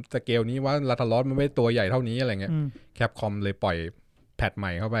ทำสเกลนี้ว่าลาทารอสมันไม่ตัวใหญ่เท่านี้อะไรเงี้ยแคปคอมเลยปล่อยแพทให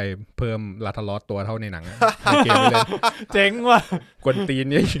ม่เข้าไปเพิ่มลาทารอสตัวเท่าในหนังในเกมเลย เจ๋งว่ะกวนตีน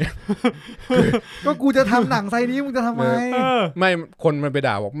นี่ก็กูจะทำหนังไซนี้มึงจะทำไมไม่คนมันไป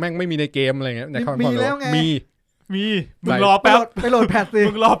ด่าบอกแม่งไม่มีในเกมอะไรเงี้ยมีแล้วไงมีมึงรอแป๊บไปโหลดแพทสิ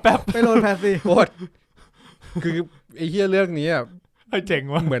มึงรอแป๊บไปโหลดแพทสิโคตรคือไอ้เหี้ยเรื่องนี้อ่ะเจ๋ง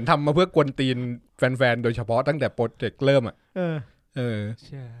ว่ะเหมือนทำมาเพื่อกวนตีนแฟนๆโดยเฉพาะตั้งแต่โปรเจกต์เริ่มอ่ะ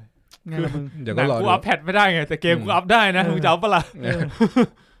ใช่คือเดี๋ยวก็รอกูอัพแพทไม่ได้ไงแต่เกมกูอัพได้นะมึงจะเอาปะล่ะ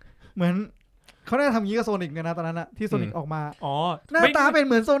เหมือนเขาได้ทำงี้กับโซนิกกันนะตอนนั้นอะที่โซนิกออกมาหน้าตาเป็นเ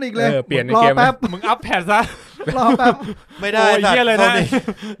หมือนโซนิกเลยเปลี่ยนในเกมแป๊บมึงอัพแพทซะรอแป๊บไม่ได้เหี้ยเลยนะ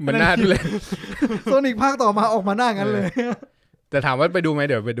เหมือนหน้าดูเลยโซนิกภาคต่อมาออกมาหน้างั้นเลยแต่ถามว่าไปดูไหม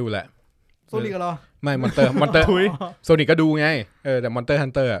เดี๋ยวไปดูแหละโซนิกเหรอไม่มอนเตอร์โซนิกก็ดูไงแต่มอนเตอร์ฮั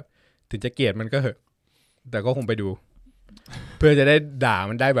นเตอร์ถึงจะเกลียดมันก็เหอะแต่ก็คงไปดูเพื่อจะได้ด่า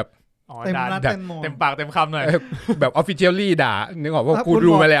มันได้แบบเต็มปากเต็มคำหน่อยแบบ officially ด่านึกออกว่ากู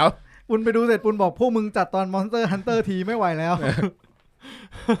ดูมาแล้วปุณไปดูเสร็จปุณบอกพวกมึงจัดตอน Monster Hunter ทีไม่ไหวแล้ว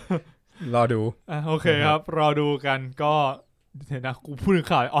รอดูโอเคครับรอดูกันก็เห็นนะกูพูดถึง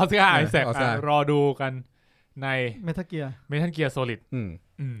ข่าวออสการ์ไอแซครอดูกันใน Metal Gear Solid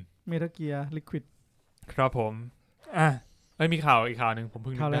Metal Gear Liquid ครับผมมีข่าวอีกข่าวนึงผมเ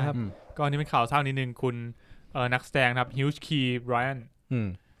พิ่งนึกได้ก็อันนี้เป็นข่าวเศร้านิดนึงคุณนักแสดงครับ Hugh Key Brian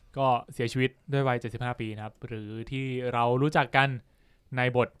ก็เสียชีวิตด้วยวัย75ปีนะครับหรือที่เรารู้จักกันใน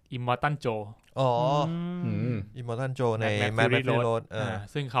บท Immortan Joe Immortan Joe ใน Mad Max Fury Road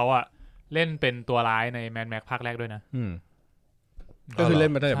ซึ่งเขาอะเล่นเป็นตัวร้ายใน Mad Max ภาคแรกด้วยนะก็คือเล่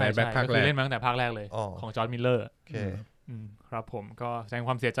นมาตั้งแต่ Mad Max ภาคแรกเล่นมาตั้งแต่ภาคแรกเลยของจอร์จมิลเลอร์ครับผมก็แสดงค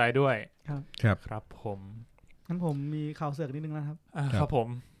วามเสียใจด้วยครับผมงั้นผมมีข่าวเสือกนิดนึงนะครับครับผม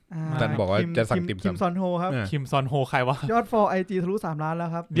ตันบอกว่าจะสั่งติ่มซำคิมซอนโฮครับคิมซอนโฮใครวะยอด for IG ทะลุ3ล้านแล้ว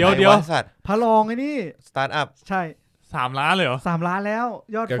ครับเดี๋ยวพระรองไอ้นี่สตาร์ทอัพใช่3ล้านเลยเหรอ3ล้านแล้ว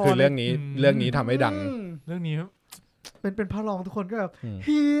ยอด ก็คือเรื่องนี้ทำให้ดังเรื่องนี้เป็นพระรองทุกคนก็แบบเ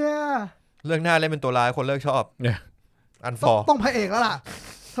ฮียเรื่องหน้าเล่นเป็นตัวร้ายคนเลิกชอบอันฟอร์ต้องพระเอกแล้วล่ะ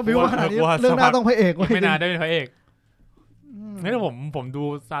ถ้าบิวขนาดนี้เรื่องหน้าต้องพระเอกไม่น่าได้เป็นพระเอกงั้นผมดู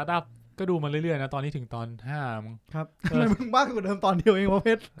สตาร์ทอัพก็ดูมาเรื่อยๆนะตอนนี้ถึงตอน5มั้งครับทำไมมึงบ้ากว่าเดิมตอนเดียวเองวะเพ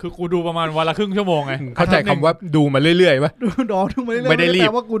ชรคือกูดูประมาณวันละครึ่งชั่วโมงไงเข้าใจคำว่าดูมาเรื่อยๆป่ะดูมาเรื่อยๆไม่ได้รีบแ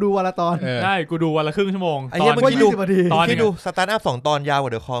ต่ว่ากูดูวันละตอนใช่กูดูวันละครึ่งชั่วโมงไอ้เหี้ยเมื่อกี้ดูสตาร์ทอัพ2ตอนยาวกว่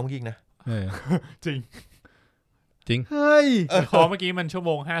าเดอะคอเมื่อกี้นะจริงเฮ้ยคอเมื่อกี้มันชั่วโ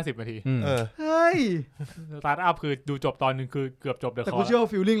มง50 นาทีเฮ้ยสตาร์ทอัพคือดูจบตอนนึงคือเกือบจบเดอะคอแต่กูเชื่อว่า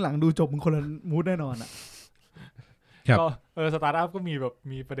ฟีลลิ่งหลังดูจบมึงคนละมูดแน่นอนอ่ะก็สตาร์ทอัพก็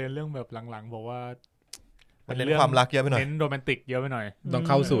มีประเด็นเรื่องแบบหลังๆบอกว่ามันเน้นความรักเยอะไปหน่อยเน้นโรแมนติกเยอะไปหน่อยต้อง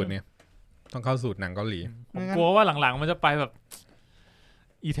เข้าสูตรเนี่ยต้องเข้าสูตรหนังเกาหลีผมกลัวว่าหลังๆมันจะไปแบบ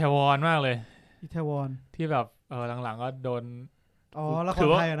อีเทวอนมากเลยอีเทวอนที่แบบหลังๆก็โดนละคร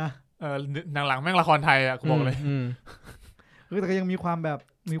ไทยนะหลังๆแม่งละครไทยอ่ะกูบอกเลยแต่ก็ยังมีความ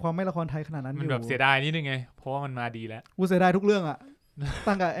ไม่ละครไทยขนาดนั้นอยู่มันแบบเสียดายนิดนึงไงเพราะว่ามันมาดีแล้วกูเสียดายทุกเรื่องอ่ะ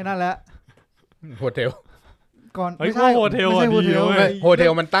ตั้งแต่ไอ้นั่นแหละโฮเทลก่อนไม่ใช่โฮเทลโฮเท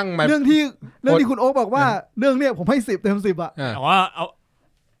ลมันตั้งมาเรื่องที่คุณโอ๊คบอกว่าเรื่องเนี้ยผมให้10 เต็ม 10อ่ะว่าเอา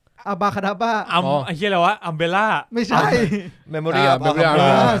อาบาคาดาบ้าไอ้เหี้ยอะไรวะอัมเบล่าไม่ใช่ Memory of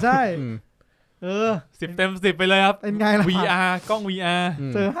ใช่ 10 เต็ม 10ไปเลยครับเป็นไงล่ะ VR กล้อง VR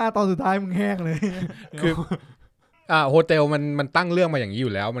เจอ5ตอนสุดท้ายมึงแห้งเลยคือโฮเทลมันตั้งเรื่องมาอย่างนี้อ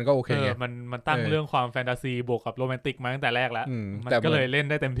ยู่แล้วมันก็โอเคไงมันตั้งเรื่องความแฟนตาซีบวกกับโรแมนติกมาตั้งแต่แรกแล้วมันก็เลยเล่น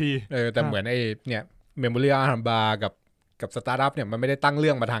ได้เต็มที่แต่เหมือนไอ้เนี่ยเมมโมเรียลอาร์บาร์กับสตาร์ทอัพเนี่ยมันไม่ได้ตั้งเ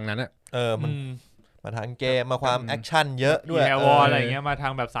รื่องมาทางนั้นมันมาทางเกมมาความแอคชั่นเยอะด้วยแอร์วอลอะไรเงี้ยมาทา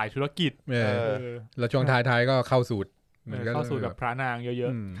งแบบสายธุรกิจแล้วช่วงท้ายๆก็เข้าสูตรเข้าสูตรแบบพระนางเยอ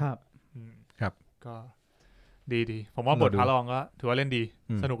ะๆครับก็ดีผมว่าบทพระรองก็ถือว่าเล่นดี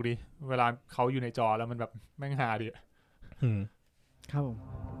สนุกดีเวลาเขาอยู่ในจอแล้วมันแบบแม่งฮาดีครับผม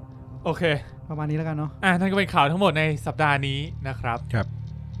โอเคประมาณนี้แล้วกันเนาะนั่นก็เป็นข่าวทั้งหมดในสัปดาห์นี้นะครับครับ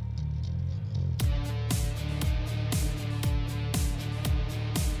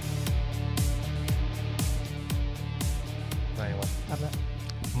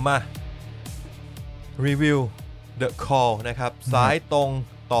มารีวิว The Call นะครับสายตรง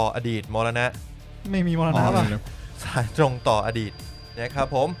ต่ออดีตมรณะไม่มีมรณะป่ะสายตรงต่ออดีตนะครับ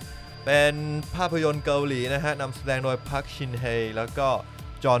ผมเป็นภาพยนตร์เกาหลีนะฮะนำแสดงโดยพักชินเฮแล้วก็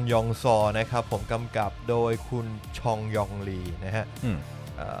จอนยองซอนะครับผมกำกับโดยคุณชองยองลีนะฮะ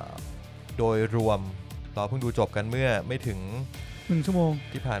โดยรวมเราเพิ่งดูจบกันเมื่อไม่ถึง1 ชั่วโมง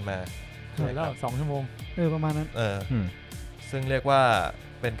ที่ผ่านมาใช่แล้ว2 ชั่วโมงประมาณนั้นซึ่งเรียกว่า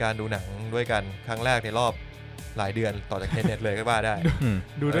เป็นการดูหนังด้วยกันครั้งแรกในรอบหลายเดือนต่อจากเทนเน็ตเลยก็ว่าได้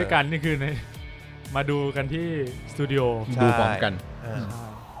ดูด้วยกันนี่คือมาดูกันที่สตูดิโอดูพร้อมกัน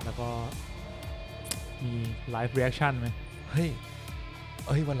แล้วก็มีไลฟ์รีแอคชั่นไหมเฮ้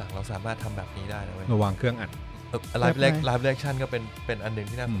ยวันหลังเราสามารถทำแบบนี้ได้นะเว้ยระวางเครื่องอัดไลฟ์รีแอคชั่นก็เป็นอันหนึ่ง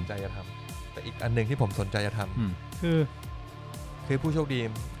ที่น่าสนใจจะทำแต่อีกอันหนึ่งที่ผมสนใจจะทำคือผู้โชคดี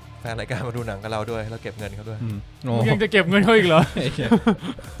แฟนรายการมาดูหนังกับเราด้วยแล้วเก็บเงินเขาด้วยยังจะเก็บเงินเขาอีกเหรอ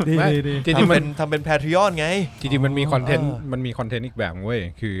ดีจริงๆมันทำเป็น Patreon ไงจริงๆมันมีคอนเทนต์อีกแบบเว้ย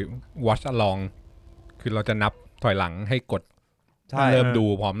คือ watch along คือเราจะนับถอยหลังให้กดเริ่มดู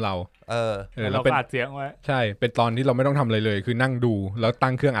พร้อมเราเราก็อัดเสียงไว้ใช่เป็นตอนที่เราไม่ต้องทำอะไรเลยคือนั่งดูแล้ว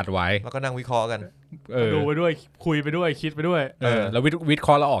ตั้งเครื่องอัดไว้แล้วก็นั่งวิเคราะห์กันดูไปด้วยคุยไปด้วยคิดไปด้วยแล้ววิเค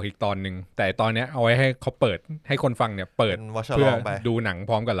ราะห์เราออกอีกตอนนึงแต่ตอนเนี้ยเอาไว้ให้เขาเปิดให้คนฟังเนี่ยเปิดเพื่อดูหนัง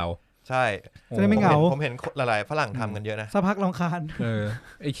พร้อมกับเราใช่จะได้ไม่เหงาผมเห็นหลายๆฝรั่งทำกันเยอะนะสักพักรำคาญ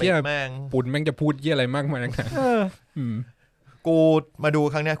ไอ้เหี้ยปุนแม่งจะพูดเหี้ยอะไรมากมายนักกูมาดู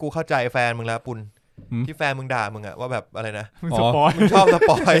ครั้งนี้กูเข้าใจแฟนมึงแล้วปุนที่แฟนมึงด่ามึงอะว่าแบบอะไรนะมึงสปอยชอบส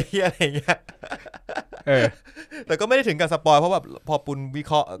ปอยอะไรอย่างเงี้ยแต่ก็ไม่ได้ถึงกับสปอยเพราะแบบพอปุนวิเ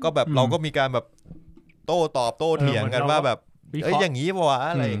คราะห์ก็แบบเราก็มีการแบบโต้ตอบโต้เถียงกันว่าแบบอย่างงี้ป่ะวะ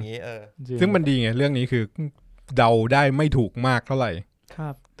อะไรอย่างงี้ซึ่งมันดีไงเรื่องนี้คือเดาได้ไม่ถูกมากเท่าไหร่ครั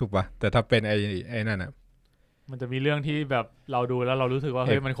บถูกป่ะแต่ถ้าเป็นไอ้นั่นน่ะมันจะมีเรื่องที่แบบเราดูแล้วเรารู้สึกว่าเ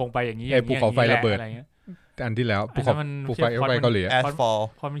ฮ้ยมันคงไปอย่างนี้ไอ้ภูเขาไฟระเบิดอันที่แล้วภูเขาไฟเกาหลีแอสฟอล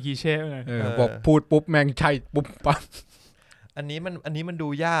พอมันคีเช่ไงบอกพูดปุ๊บแม่งใช่ปุ๊บปั๊บอันนี้มันดู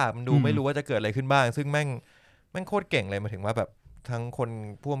ยากมันดูไม่รู้ว่าจะเกิดอะไรขึ้นบ้างซึ่งแม่งโคตรเก่งเลยมาถึงว่าแบบทั้งคน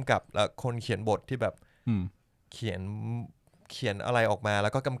ผู้กำกับและคนเขียนบทที่แบบเขียนอะไรออกมาแล้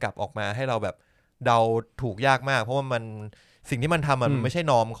วก็กำกับออกมาให้เราแบบเดาถูกยากมากเพราะว่ามันสิ่งที่มันทำมันไม่ใช่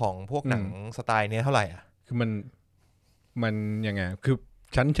นอร์มของพวกหนังสไตล์นี้เท่าไหร่อ่ะคือมันยังไงคือ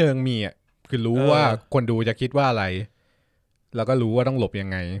ชั้นเชิงมีอ่ะคือรู้ว่าคนดูจะคิดว่าอะไรแล้วก็รู้ว่าต้องหลบยัง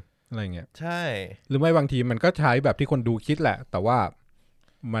ไงอะไรเงี้ยใช่หรือไม่บางทีมันก็ใช้แบบที่คนดูคิดแหละแต่ว่า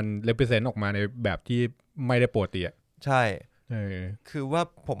มัน represent ออกมาในแบบที่ไม่ได้ปกติอ่ะใช่คือว่า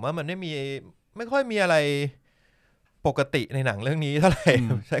ผมว่ามันไม่ค่อยมีอะไรปกติในหนังเรื่องนี้เท่าไหร่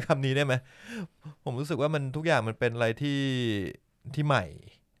ใช้คำนี้ได้ไหมผมรู้สึกว่ามันทุกอย่างมันเป็นอะไรที่ใหม่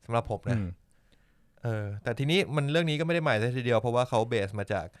สำหรับผมนะแต่ทีนี้มันเรื่องนี้ก็ไม่ได้ใหม่ซะทีเดียวเพราะว่าเขาเบสมา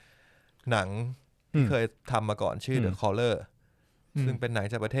จากหนังที่เคยทำมาก่อนชื่อ The Caller ซึ่งเป็นหนัง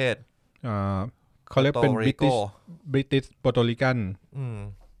จากประเทศเขาเรียกเป็น British Puerto Rican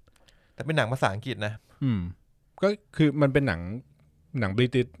แต่เป็นหนังภาษาอังกฤษนะก็คือมันเป็นหนัง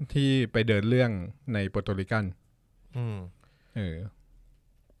British ที่ไปเดินเรื่องใน Puerto Rican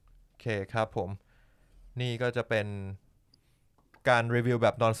โอเคครับผมนี่ก็จะเป็นการรีวิวแบ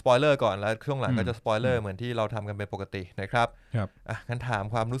บนอนสปอยเลอร์ก่อนแล้วช่วงหลังก็จะสปอยเลอร์เหมือนที่เราทำกันเป็นปกตินะครับงั้นถาม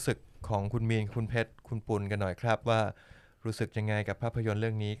ความรู้สึกของคุณมีนคุณเพชรคุณปุณกันหน่อยครับว่ารู้สึกยังไงกับภาพยนตร์เรื่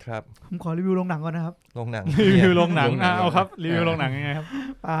องนี้ครับผมขอรีวิวโรงหนังก่อนนะครับโรงหนังรีวิวโรงหนังเอาครับรีวิวโรงหนังยังไงครับ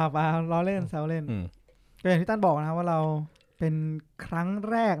ป่าล้อเล่นแซวเล่นก็อย่างที่ตั้นบอกนะครับว่าเราเป็นครั้ง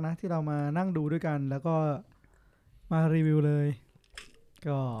แรกนะที่เรามานั่งดูด้วยกันแล้วก็มารีวิวเลย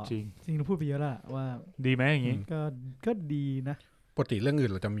ก็จริงเราพูดไปเยอะแล้วว่าดีไหมอย่างนี้ก็ดีนะปกติเรื่องอื่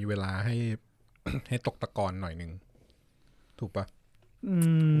นเราจะมีเวลาให้ตกตะกอนหน่อยนึงถูกปะ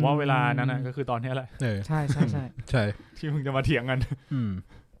ว่าเวลานั้นนะก็คือตอนนี้แหละใช่ใช่ใช่ใช่ที่มึงจะมาเถียงกัน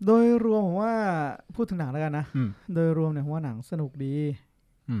โดยรวมผมว่าพูดถึงหนังแล้วกันนะโดยรวมเนี่ยผมว่าหนังสนุกดี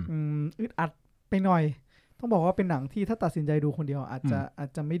อึดอัดไปหน่อยต้องบอกว่าเป็นหนังที่ถ้าตัดสินใจดูคนเดียวอาจ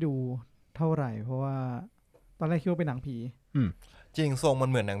จะไม่ดูเท่าไหร่เพราะว่าตอนแรกคิดว่าเป็นหนังผีจริงทรงมัน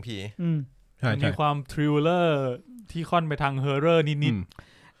เหมือนหนังผีมีความทริลเลอร์ที่ค่อนไปทางเฮอร์เรอร์นิด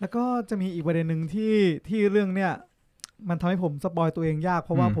ๆแล้วก็จะมีอีกประเด็นหนึ่งที่เรื่องเนี้ยมันทำให้ผมสปอยตัวเองยากเพ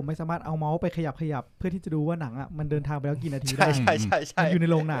ราะว่าผมไม่สามารถเอาเมาส์ไปขยับเพื่อที่จะดูว่าหนังอ่ะมันเดินทางไปแล้วกี่นาทีได้ใช่อยู่ใน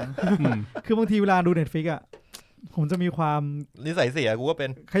โรงหนังคือบางทีเวลาดู Netflix อ่ะผมจะมีความนิสัยเสียกูก็เป็น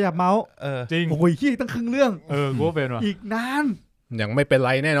ขยับเมาส์จริงโอ้ยขี้ตั้งครึ่งเรื่องกูก็เป็นว่ะอีกนานยังไม่เป็นไร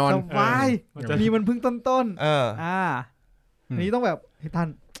แน่นอนสบายนี่มันเพิ่งต้นอันนี้ต้องแบบเฮ้ยท่าน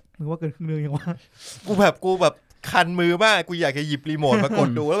มึงว่าเกินครึ่งนึงยังวะกูแบบคันมือมากกูอยากจะหยิบรีโมทมากด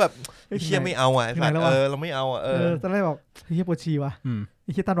ดูแล้วแบบเฮียไม่เอาอ่ะสัตว์เราไม่เอาอ่ะตอนแรกบอกเฮียปวดฉี่ว่ะไ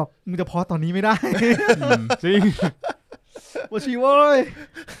อ้เฮียท่านบอกมึงจะพอตอนนี้ไม่ได้จริงปวดฉี่เว้ย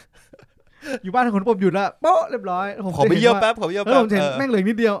อยู่บ้านคนผมหยุดละโป๊ะเรียบร้อยขอไปเยี่ยมแป๊บแล้วผมเห็นแม่งเหลือ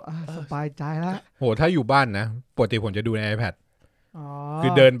นิดเดียวสบายใจแล้วโหถ้าอยู่บ้านนะปกติผมจะดูใน iPad คื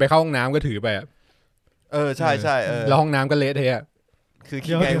อเดินไปเข้าห้องน้ำก็ถือไปใช่แล้วห้องน้ำก็เละเทะคือ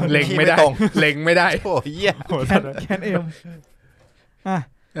เล็งไม่ได้เล็งไม่ได้โอ้ยแคนเอ็ม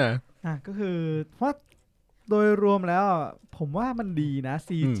ก็คือว่าโดยรวมแล้วผมว่ามันดีนะ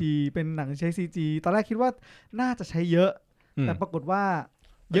CG เป็นหนังใช้ CG ตอนแรกคิดว่าน่าจะใช้เยอะแต่ปรากฏว่า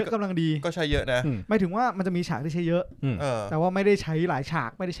เยอะกำลังดีก็ใช้เยอะนะไม่ถึงว่ามันจะมีฉากที่ใช้เยอะแต่ว่าไม่ได้ใช้หลายฉาก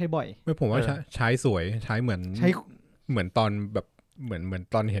ไม่ได้ใช้บ่อยไม่ผมว่าใช้สวยใช้เหมือนตอนแบบเหมือน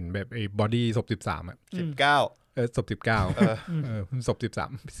ตอนเห็นแบบไอ้บอดี้ศพ13อ่ะ19ศพ19ศพ13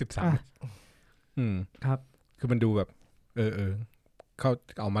ครับคือมันดูแบบเขา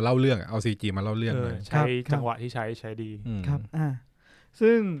เอามาเล่าเรื่องเอา CG มาเล่าเรื่องเลยใช้จังหวะที่ใช้ดีครับ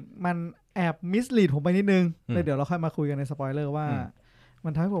ซึ่งมันแอบมิสลีดผมไปนิดนึงเลยเดี๋ยวเราค่อยมาคุยกันในสปอยเลอร์ว่ามั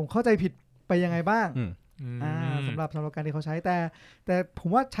นทำให้ผมเข้าใจผิดไปยังไงบ้างสำหรับการที่เขาใช้แต่ผม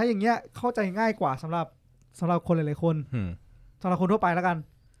ว่าใช้อย่างเงี้ยเข้าใจง่ายกว่าสำหรับคนหลายๆคนสำหรับคนทั่วไปแล้วกัน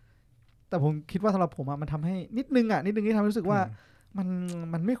แต่ผมคิดว่าสำหรับผมมันทำให้นิดนึงที่ทำให้รู้สึกว่า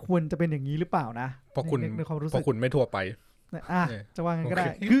มันไม่ควรจะเป็นอย่างนี้หรือเปล่านะเพราะคุณไม่ทั่วไปจะว่างั้นก็ได้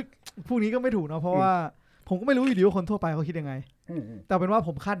คือพวกนี้ก็ไม่ถูกเนาะเพราะว่าผมก็ไม่รู้อยู่ดีว่าคนทั่วไปเขาคิดยังไงแต่เป็นว่าผ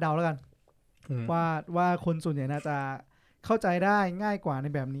มคาดเดาแล้วกันว่าคนส่วนใหญ่น่าจะเข้าใจได้ง่ายกว่าใน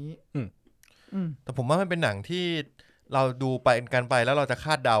แบบนี้แต่ผมว่ามันเป็นหนังที่เราดูไปกันไปแล้วเราจะค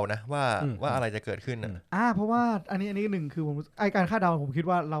าดเดานะว่าอะไรจะเกิดขึ้นเพราะว่าอันนี้หนึ่งคือผมการคาดเดาผมคิด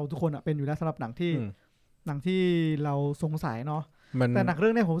ว่าเราทุกคนเป็นอยู่แล้วสำหรับหนังที่เราสงสัยเนาะแต่หนังเรื่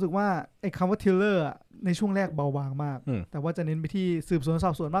องนี้ผมรู้สึกว่าไอ้คำว่าทิลเลอร์ในช่วงแรกเบาบางมากแต่ว่าจะเน้นไปที่สืบสวนส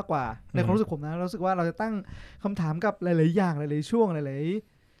อบสวนมากกว่าในความรู้สึกผมนะรู้สึกว่าเราจะตั้งคำถามกับหลายๆอย่างหลายๆช่วงหลาย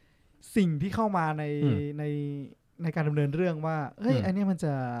ๆสิ่งที่เข้ามาในการดำเนินเรื่องว่าเฮ้ยอันนี้มันจ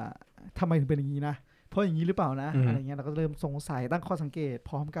ะทำไมถึงเป็นอย่างนี้นะเพราะอย่างนี้หรือเปล่านะอะไรเงี้ยเราก็เริ่มสงสัยตั้งข้อสังเกต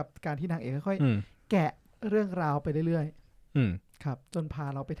พร้อมกับการที่นางเอกค่อยๆแกะเรื่องราวไปเรื่อยๆครับจนพา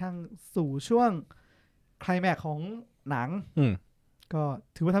เราไปทั้งสู่ช่วงไคลแม็กซ์ของหนังก็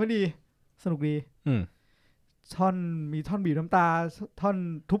ถือว่าทำได้ดีสนุกดีมีท่อนบีบน้ำตาท่อน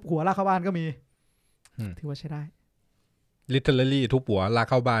ทุบหัวลากเข้าบ้านก็มีถือว่าใช้ได้ literally ทุบหัวลาก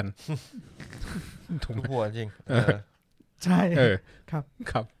เข้าบ้านทุบหัวจริงใช่ค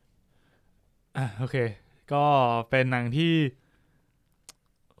รับโอเคก็เป็นหนังที่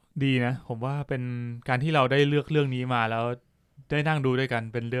ดีนะผมว่าเป็นการที่เราได้เลือกเรื่องนี้มาแล้วได้นั่งดูด้วยกัน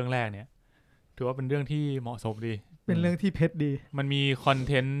เป็นเรื่องแรกเนี่ยถือว่าเป็นเรื่องที่เหมาะสมดีเป็นเรื่องที่เพชรดีมันมีคอน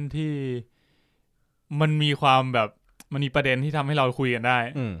เทนต์ที่มันมีความแบบมันมีประเด็นที่ทำให้เราคุยกันได้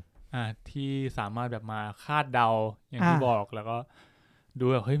ที่สามารถแบบมาคาดเดาอย่างที่บอกแล้วก็ดู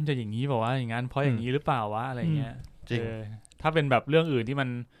แบบเฮ้ยมันจะอย่างนี้เปล่าวะอย่างนั้นเพราะอย่างนี้หรือเปล่าวะอะไรเงี้ยจริงถ้าเป็นแบบเรื่องอื่นที่มัน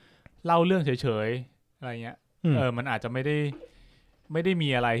เล่าเรื่องเฉยๆอะไรเงี้ยมันอาจจะไม่ได้มี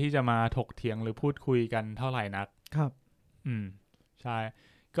อะไรที่จะมาถกเถียงหรือพูดคุยกันเท่าไหร่นักครับใช่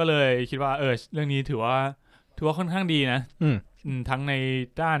ก็เลยคิดว่าเรื่องนี้ถือว่าค่อนข้างดีนะทั้งใน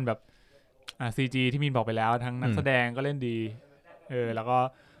ด้านแบบCG ที่มีนบอกไปแล้วทั้งนักแสดงก็เล่นดีแล้วก็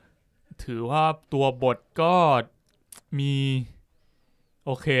ถือว่าตัวบทก็มีโ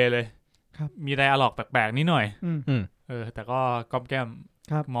อเคเลยมีไดอะล็อกแปลกๆนิดหน่อยแต่ก็ก้มแก้ม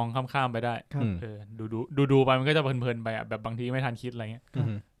มองข้ามๆไปได้ดูไปมันก็จะเพลินๆไปแบบบางทีไม่ทันคิดอะไรเงี้ย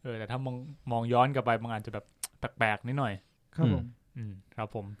แต่ถ้ามองย้อนกลับไปมันอาจจะแบบแปลกๆนิดหน่อยครับผมครับ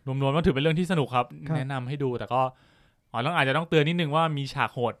ผมรวมๆก็ถือเป็นเรื่องที่สนุกครับแนะนำให้ดูแต่ก็อาจจะต้องเตือนนิดนึงว่ามีฉาก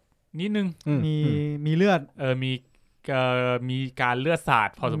โหดนิดนึงมีเลือดมีการเลือดสาด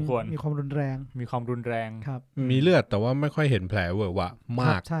พอสมควรมีความรุนแรงครับมีเลือดแต่ว่าไม่ค่อยเห็นแผลเวอะวะม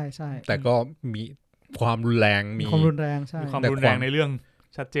ากใช่แต่ก็มีความรุนแรงมีความรุนแรงใช่มีความรุนแรงในเรื่อง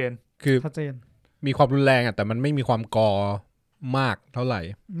ชัดเจนคือชัดเจนมีความรุนแรงแต่มันไม่มีความกอมากเท่าไหร่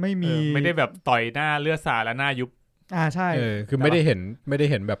ไม่ได้แบบต่อยหน้าเลือดสาดและหน้ายุบใช่คือไม่ได้เ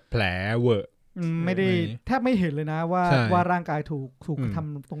ห็นแบบแผลเวอะไม่ได้แทบไม่เห็นเลยนะว่าร่างกายถูกท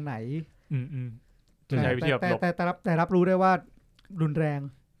ำตรงไหนจะใช้วิธีแบบแต่รับรู้ได้ว่ารุนแรง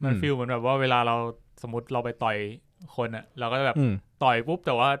มันฟีลเหมือนแบบว่าเวลาเราสมมติเราไปต่อยคนอ่ะเราก็แบบต่อยปุ๊บแ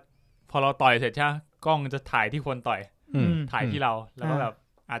ต่ว่าพอเราต่อยเสร็จใช่กล้องจะถ่ายที่คนต่อยถ่ายที่เราแล้วก็แบบ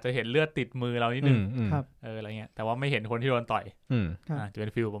อาจจะเห็นเลือดติดมือเรานิดนึงอะไรเงี้ยแต่ว่าไม่เห็นคนที่โดนต่อยจะเป็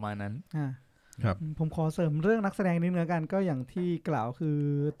นฟีลประมาณนั้นครับผมขอเสริมเรื่องนักแสดงนิดนึงกันก็อย่างที่กล่าวคือ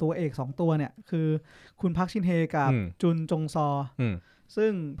ตัวเอก2ตัวเนี่ยคือคุณพักชินเฮกับจุนจงซอซึ่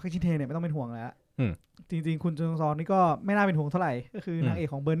งพักชินเฮเนี่ยไม่ต้องเป็นห่วงแล้วจริงๆคุณจุนจงซอนี่ก็ไม่น่าเป็นห่วงเท่าไหร่ก็คือนางเอก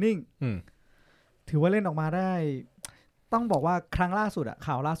ของ Burning ถือว่าเล่นออกมาได้ต้องบอกว่าครั้งล่าสุด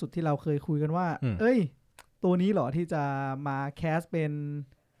ข่าวล่าสุดที่เราเคยคุยกันว่าเอ้ยตัวนี้เหรอที่จะมาแคสเป็น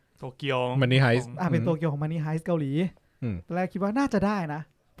โตเกียวมันนี่ไฮส์เป็นโตเกียวของมันนี่ไฮส์เกาหลีตอนแรกคิดว่าน่าจะได้นะ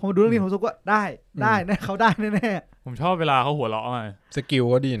พอมาดูเรื่องนี้ผมรู้สึกว่าได้นะเขาได้แน่ๆผมชอบเวลาเขาหัวเราะมาสกิล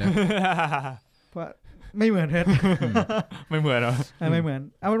ก็ดีนะเพราะไม่เหมือนเพชรไม่เหมือนหรอไม่เหมือน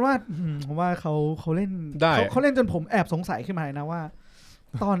เอาเป็นว่าผมว่าเขาเล่นเขาเล่นจนผมแอบสงสัยขึ้นมาเลยนะว่า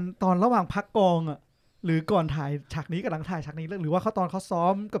ตอนระหว่างพักกองหรือก่อนถ่ายฉากนี้กับหลังถ่ายฉากนี้หรือว่าเขาตอนเขาซ้อ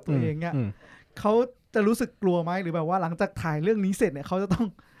มกับตัวเองเนี่ยเขาจะรู้สึกกลัวไหมหรือแบบว่าหลังจากถ่ายเรื่องนี้เสร็จเนี่ยเขาจะต้อง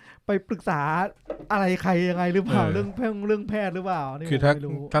ไปปรึกษาอะไรใครยังไงหรือเปล่าเรื่องแพทย์หรือเปล่าคือ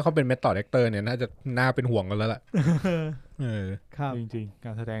ถ้าเขาเป็นเมทอดแอคเตอร์เนี่ยน่าเป็นห่วงกันแล้วล่ะครับจริงๆก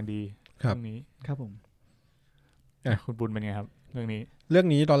ารแสดงดีเรื่องนี้ครับผมคุณบุญเป็นไงครับเรื่อง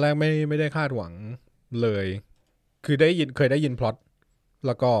นี้ตอนแรกไม่ได้คาดหวังเลยคือเคยได้ยินพล็อตแ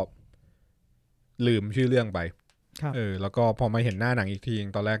ล้วก็ลืมชื่อเรื่องไปแล้วก็พอมาเห็นหน้าหนังอีกที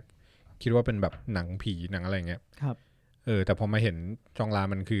ตอนแรกคิดว่าเป็นแบบหนังผีหนังอะไรเงี้ยครับแต่พอมาเห็นจองลา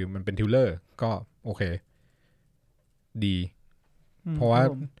มันคือมันเป็นทิวเลอร์ก็โอเคดีเพราะว่า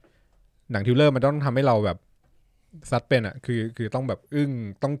หนังทิวเลอร์มันต้องทำให้เราแบบซัดเป็นคือต้องแบบอึ้ง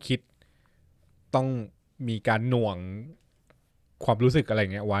ต้องคิดต้องมีการหน่วงความรู้สึกอะไร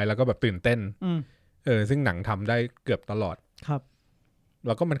เงี้ยไว้แล้วก็แบบตื่นเต้นซึ่งหนังทำได้เกือบตลอดครับแ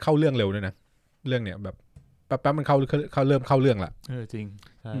ล้วก็มันเข้าเรื่องเร็วด้วยนะเรื่องเนี้ยแบบแป๊บมันเข้าเริ่มเข้าเรื่องละจริง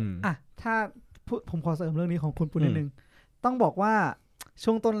ใช่ถ้าผมขอเสริมเรื่องนี้ของคุณปุณนิดนึงต้องบอกว่า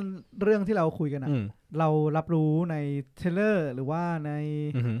ช่วงต้นเรื่องที่เราคุยกันเรารับรู้ในเทรลเลอร์หรือว่าใ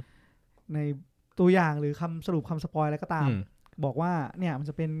นตัวอย่างหรือคำสรุปคำสปอยอะไรก็ตามบอกว่าเนี่ยมัน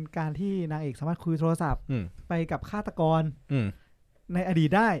จะเป็นการที่นางเอกสามารถคุยโทรศัพท์ไปกับฆาตกรในอดีต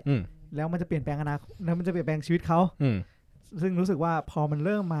ได้แล้วมันจะเปลี่ยนแปลงอนาคตแล้วมันจะเปลี่ยนแปลงชีวิตเขาซึ่งรู้สึกว่าพอมันเ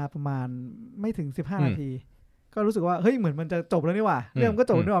ริ่มมาประมาณไม่ถึง15 นาทีก็รู้สึกว่าเฮ้ยเหมือนมันจะจบแล้วนี่หว่าเรื่องก็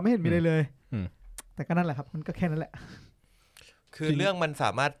จบแล้วนี่หว่าไม่เห็นมีอะไรเลยแต่ก็นั่นแหละครับมันก็แค่นั้นแหละคือเรื่องมันส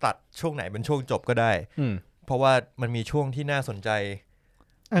ามารถตัดช่วงไหนเป็นช่วงจบก็ได้เพราะว่ามันมีช่วงที่น่าสนใจ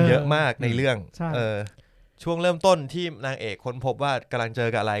เยอะมากในเรื่องช่วงเริ่มต้นที่นางเอกค้นพบว่ากำลังเจอ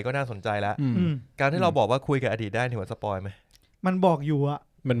กับอะไรก็น่าสนใจแล้วการที่เราบอกว่าคุยกับอดีตได้ถือว่าสปอยไหมมันบอกอยู่อะ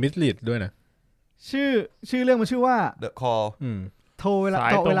มันมิสลีดด้วยนะชื่อเรื่องมันชื่อว่า The Call โทรเวลา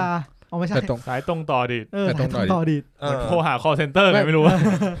ต่อเวลาไม่ใช่สายตรงต่อดีดสายตรงต่อดีดโทรหา call center ไงไม่รู้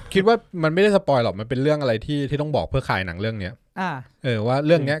คิดว่ามันไม่ได้สปอยหรอกมันเป็นเรื่องอะไรที่ต้องบอกเพื่อขายหนังเรื่องเนี้ยว่าเ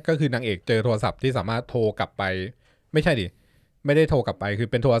รื่องเนี้ยก็คือนางเอกเจอโทรศัพท์ที่สามารถโทรกลับไปไม่ใช่ดิไม่ได้โทรกลับไปคือ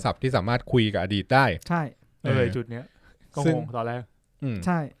เป็นโทรศัพท์ที่สามารถคุยกับอดีตได้ใช่จุดเนี้ยก็งงตอนแรกใ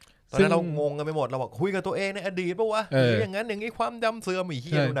ช่ตอนนั้นเรางงกันไปหมดเราบอกคุยกับตัวเองในอดีตป่ะวะอย่างนั้นอย่างนี้ความจำเสื่อมอีก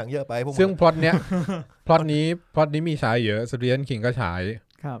ที่ดูหนังเยอะไปซึ่งพล็อตนี้มีฉายเยอะสตีเฟนคิงก็ฉาย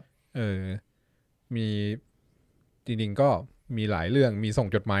ครับมีจริงๆก็มีหลายเรื่องมีส่ง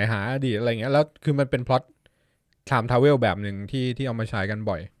จดหมายหาอดีตอะไรเงี้ยแล้วคือมันเป็นพล็อตไทม์ทราเวลแบบหนึ่งที่เอามาใช้กัน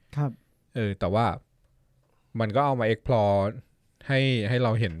บ่อยครับแต่ว่ามันก็เอามา explore ให้เร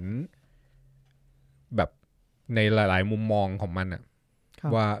าเห็นแบบในหลายๆมุมมองของมันอะ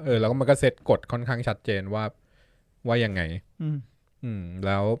ว่าแล้วก็มันก็เซตกฎค่อนข้างชัดเจนว่ายังไงแ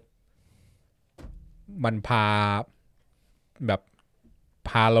ล้วมันพา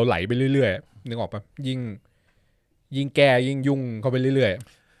เราไหลไปเรื่อยๆนึกออกปะยิ่งแก้ยิ่งยุ่งเข้าไปเรื่อย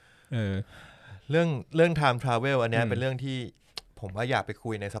ๆเรื่อง time travel อันนี้เป็นเรื่องที่ผมว่าอยากไปคุ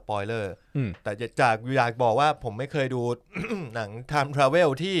ยในสปอยเลอร์แต่อยากบอกว่าผมไม่เคยดู หนัง time travel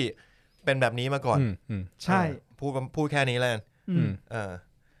ที่เป็นแบบนี้มาก่อนใช่พูดแค่นี้แล้ว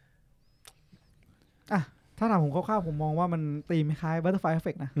ถ้าถามผมคร่าวๆผมมองว่ามันตีมคล้าย Butterfly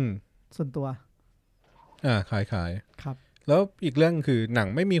Effect นะส่วนตัวคล้ายครับแล้วอีกเรื่องคือหนัง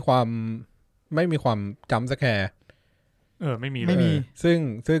ไม่มีความจัมป์สแคร์ไม่มี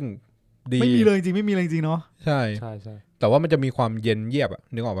ซึ่งดีไม่มีเลยจริงไม่มีเลยจริงเนาะใช่ แต่ว่ามันจะมีความเย็นเยียบอะ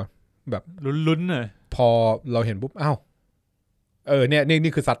นึกออกปะแบบลุ้นๆเลยพอเราเห็นปุ๊บอ้าวเนี่ย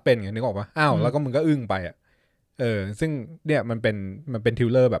นี่คือซัดเป็นไงนึกออกปะอ้าวแล้วก็มึงก็อึ้งไปอะซึ่งเนี่ยมันเป็นทิว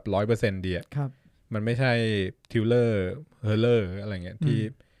เลอร์แบบ 100% ดีอะมันไม่ใช่ทิวเลอร์เฮอร์เลอร์อะไรเงี้ยที่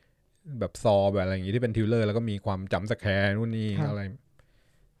แบบซอแบบอะไรอย่างงี้ที่เป็นทิวเลอร์แล้วก็มีความจำสแคร์นู่นนี่อะไร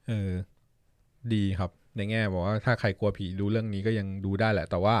ดีครับในแง่บอกว่าถ้าใครกลัวผีดูเรื่องนี้ก็ยังดูได้แหละ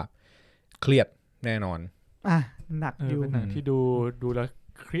แต่ว่าเครียดแน่นอนหนักอยู่เป็นหนังที่ดูแล้ว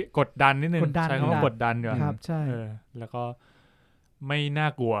กดดันนิดนึงใช้คำว่ากดดันอยู่ครับใช่แล้วก็ไม่น่า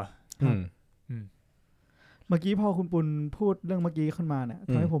กลัวเมื่อกี้พอคุณปุณพูดเรื่องเมื่อกี้ขึ้นมาเนี่ย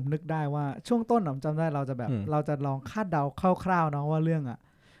ทำให้ผมนึกได้ว่าช่วงต้นผมจำได้เราจะแบบเราจะลองคาดเดาคร่าวๆเนาะว่าเรื่องอ่ะ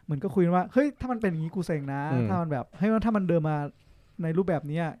เหมือนก็คุยว่าเฮ้ยถ้ามันเป็นอย่างนี้กูเซ็งนะถ้ามันแบบเฮ้ยถ้ามันเดินมาในรูปแบบ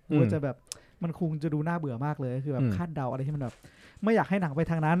นี้กูจะแบบมันคงจะดูน่าเบื่อมากเลยคือแบบคาดเดาอะไรที่มันแบบไม่อยากให้หนังไป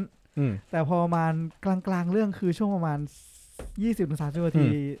ทางนั้นแต่พอประมาณกลางๆเรื่องคือช่วงประมาณ20-30 นาที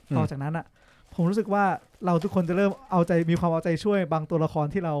ต่อจากนั้นอ่ะผมรู้สึกว่าเราทุกคนจะเริ่มมีความเอาใจช่วยบางตัวละคร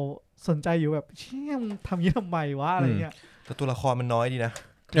ที่เราสนใจอยู่แบบเชี่ยมทำนี้ทำไมวะอะไรเงี้ยแต่ตัวละครมันน้อยดีนะ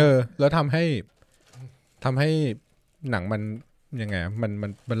แล้วทำให้หนังมันยังไง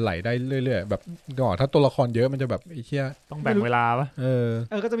มันไหลได้เรื่อยๆแบบถ้าตัวละครเยอะมันจะแบบไอ้เชี่ยต้องแบ่งเวลาปะ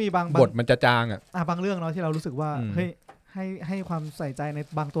ก็จะมีบางบทมันจะจางบางเรื่องเนาะที่เรารู้สึกว่าเฮ้ยให้ความใส่ใจใน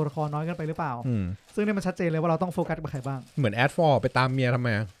บางตัวละครน้อยกันไปหรือเปล่าซึ่งนี่มันชัดเจนเลยว่าเราต้องโฟกัสกับใครบ้างเหมือนแอดฟอร์ไปตามเมียทำไม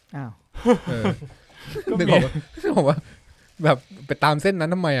อ้าวนึกออกว่าแบบไปตามเส้นนั้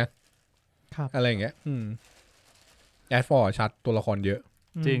นทำไมอะไรอย่างเงี้ยแอดฟอร์ชัดตัวละครเยอะ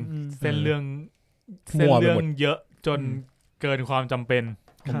จริงเส้นเรื่องเยอะจนเกินความจำเป็น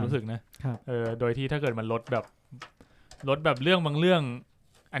ผมรู้สึกนะโดยที่ถ้าเกิดมันลดแบบเรื่องบางเรื่อง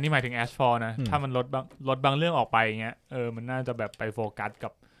อันนี้หมายถึง Ashfall นะถ้ามันลดบางเรื่องออกไปเงี้ยมันน่าจะแบบไปโฟกัสกั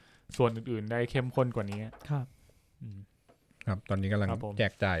บส่วนอื่นๆได้เข้มข้นกว่านี้ครับตอนนี้กำลังแจ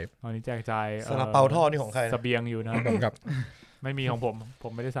กจ่ายตอนนี้แจกจ่ายซาลาเปาทอดนี่ของใครเสบียงอยู่นะครับไม่มีของผ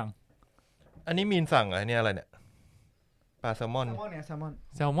มไม่ได้สั่งอันนี้มีนสั่งอะไรเนี่ยอะไรเนี่ยปลาแซลมอนเนี่ยแซล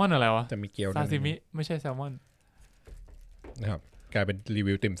มอนอะไรวะจะมีเกี๊ยวซาซิมิไม่ใช่แซลมอนนะครับกลายเป็นรี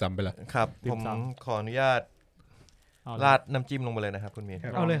วิวติ่มซำไปแล้วครับผมขออนุญาตราดน้ำจิ้มลงไปเลยนะครับคุณมีน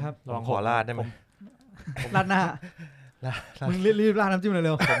เอาเลยครับลองขอราดได้ไหมราดหน้ามึงรีบราดน้ำจิ้มเ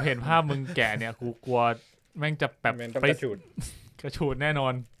ร็วๆผมเห็นภาพมึงแก่เนี่ยกูกลัวแม่งจะแบบไปกระฉูดแน่นอ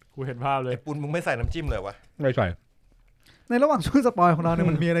นกูเห็นภาพเลยปุณมึงไม่ใส่น้ำจิ้มเลยวะไม่ใส่ในระหว่างช่วงสปอยของเราเนี่ย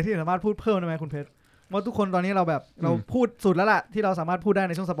มันมีอะไรที่สามารถพูดเพิ่มได้ไหมคุณเพชรว่าทุกคนตอนนี้เราแบบเราพูดสุดแล้วล่ะที่เราสามารถพูดได้ใ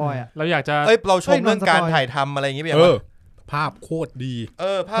นช่วงสปอยเราอยากจะเราชมเรื่องการถ่ายทำอะไรอย่างงี้แบบภาพโคตรดี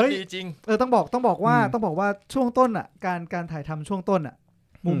ภาพดีจริงต้องบอกว่าช่วงต้นอ่ะการถ่ายทำช่วงต้นอ่ะ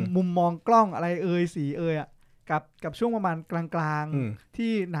มุมมองกล้องอะไรสีกับช่วงประมาณกลางๆ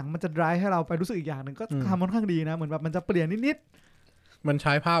ที่หนังมันจะ drive ให้เราไปรู้สึกอีกอย่างนึงก็ทำค่อนข้างดีนะเหมือนแบบมันจะเปลี่ยนนิดๆมันใ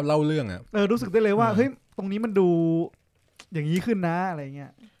ช้ภาพเล่าเรื่องรู้สึกได้เลยว่าเฮ้ยตรงนี้มันดูอย่างนี้ขึ้นนะอะไรเงี้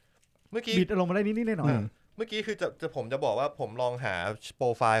ยเมื่อกี้บิดลงมาได้นิดๆหน่อยเมื่อกี้คือผมจะบอกว่าผมลองหาโปร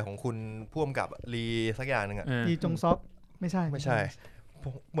ไฟล์ของคุณพ่วงกับลีสักอย่างนึงลีจงซอกไม่ใช่เ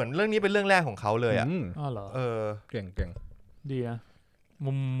หมือนเรื่องนี้เป็นเรื่องแรกของเขาเลยอ๋อเหรอเก่งดีนะ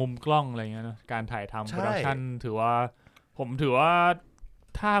มุมกล้องอะไรเงี้ยนะการถ่ายทำโปรดักชั่นผมถือว่า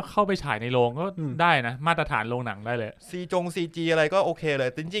ถ้าเข้าไปฉายในโรงก็ได้นะมาตรฐานโรงหนังได้เลยCG อะไรก็โอเคเลย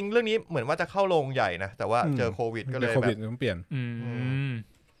จริงๆเรื่องนี้เหมือนว่าจะเข้าโรงใหญ่นะแต่ว่าเจอโควิดก็เลยแบบต้องเปลี่ยน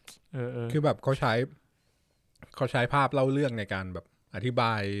คือแบบเขาใช้ภาพเล่าเรื่องในการแบบอธิบ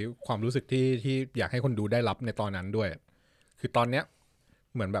ายความรู้สึกที่อยากให้คนดูได้รับในตอนนั้นด้วยคือตอนเนี้ย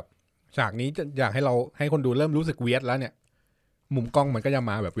เหมือนแบบฉากนี้จะอยากให้คนดูเริ่มรู้สึกเวียดแล้วเนี่ยมุมกล้องมันก็จะ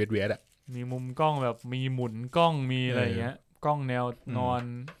มาแบบเวียดมีมุมกล้องแบบมีหมุนกล้องมีอะไรเงี้ยกล้องแนวนอน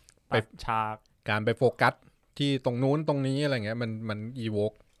ไปฉากการไปโฟกัสที่ตรงนู้นตรงนี้อะไรเงี้ยมันอีโว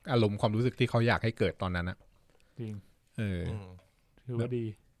กอารมณ์ความรู้สึกที่เขาอยากให้เกิดตอนนั้นจริงถือว่าดี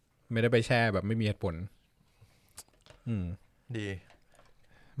ไม่ได้ไปแช่แบบไม่มีเหตุผลดี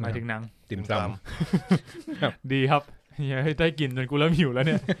หมายถึงหนังติ่มซำดีครับได้กินจนกูเริ่มหิวแล้วเ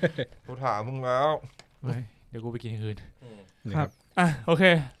นี่ยกูถามมึงแล้วเดี๋ยวกูไปกินคืนครับโอเค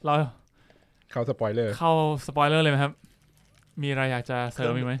เราเข้าสปอยเลอร์เลยไหมครับมีอะไรอยากจะเสริ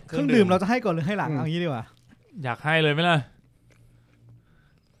มอีกไหมเครื่องดื่มเราจะให้ก่อนหรือให้หลังเอางี้ดีกว่าอยากให้เลยไหมล่ะ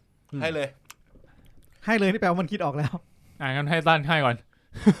ให้เลยนี่แปลว่ามันคิดออกแล้วงั้นให้ตั้นให้ก่อน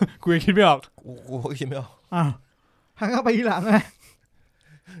กูยังคิดไม่ออกกูคิดไม่ออกหันเข้าไปทีหลังไง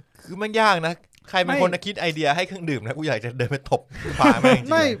คือมันยากนะใครเป็นคนคิดไอเดียให้เครื่องดื่มนะกูอยากจะเดินไปตบฝาแม่ง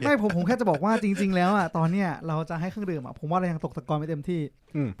ไม่ผมแค่จะบอกว่าจริงๆแล้วตอนเนี้ยเราจะให้เครื่องดื่มผมว่าเรายังตกตะกอนไม่เต็มที่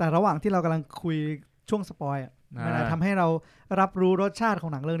แต่ระหว่างที่เรากำลังคุยช่วงสปอยมันทำให้เรารับรู้รสชาติขอ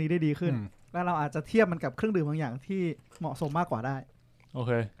งหนังเรื่องนี้ได้ดีขึ้น แล้วเราอาจจะเทียบมันกับเครื่องดื่มบางอย่างที่เหมาะสมมากกว่าได้โอเ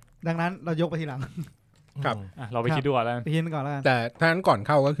คดังนั้นเรายกไปทีหลังครับเราไปคิดดูก่อนแล้วไปคิดก่อนแล้วกันแต่ถ้านั้นก่อนเ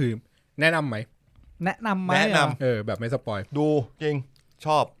ข้าก็คือแนะนำไหมแนะนำไหมแบบไม่สปอยดูจริงช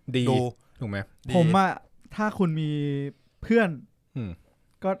อบดีถูกไหมผมอะถ้าคุณมีเพื่อน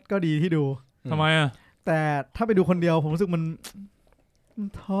ก็ดีที่ดูทำไมอะแต่ถ้าไปดูคนเดียวผมรู้สึกมัน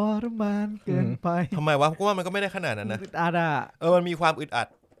ทรมานเกินไปทำไมวะเพราะว่ามันก็ไม่ได้ขนาดนั้นนะอึดอัดอะมันมีความอึดอัด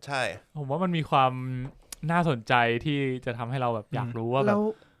ใช่ผมว่ามันมีความน่าสนใจที่จะทำให้เราแบบอยากรู้ว่าแบบ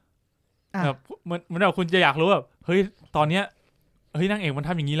เหมือนแบบคุณจะอยากรู้แบบเฮ้ยตอนเนี้ยเฮ้ยนางเอกมันท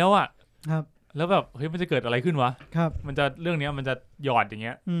ำอย่างนี้แล้วอะครับแล้วแบบเฮ้ยมันจะเกิดอะไรขึ้นวะครับมันจะเรื่องนี้มันจะหยอดอย่างเ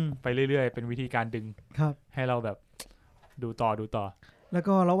งี้ยไปเรื่อยๆเป็นวิธีการดึงให้เราแบบดูต่อแล้ว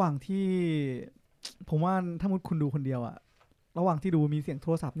ก็ระหว่างที่ผมว่าถ้ามุดคุณดูคนเดียวอะระหว่างที่ดูมีเสียงโท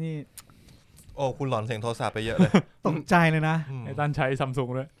รศัพท์นี่โอ้คุณหลอนเสียงโทรศัพท์ไปเยอะเลยตกใจเลยนะไอ้ตั้นใช้ Samsung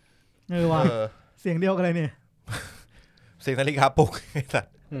ด้วยว่าเสียงเดียวกันเลยเนี่ยเสียงนาฬิกาปลุกไอ้สัต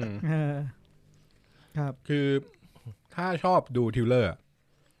ว์ครับคือถ้าชอบดูทิวเลอร์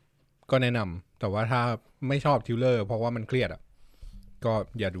ก็แนะนำแต่ว่าถ้าไม่ชอบทิวเลอร์เพราะว่ามันเครียดอ่ะก็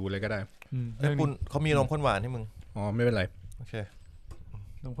อย่าดูเลยก็ได้คุณเขามีนมข้นหวานให้มึงอ๋อไม่เป็นไรโอเค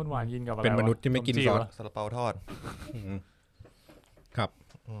นมข้นหวานกินกับอะไรเป็นมนุษย์ที่ไม่กินซอสซาลาเปาทอดครับ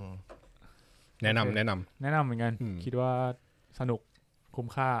แนะนำเหมือนกันคิดว่าสนุกคุ้ม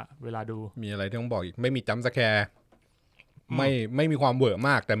ค่าเวลาดูมีอะไรที่ต้องบอกอีกไม่มีจัมป์สแคร์ไม่มีความเวอร์ม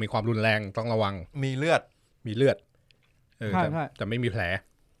ากแต่มีความรุนแรงต้องระวังมีเลือดแต่ไม่มีแผล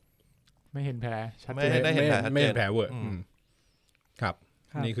ไม่เห็นแผลชัดเจนไม่เห็นแผลเวอร์ครับ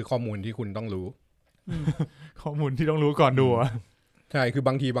นี่คือข้อมูลที่คุณต้องรู้ข้อมูลที่ต้องรู้ก่อนดูอ่ะใช่คือบ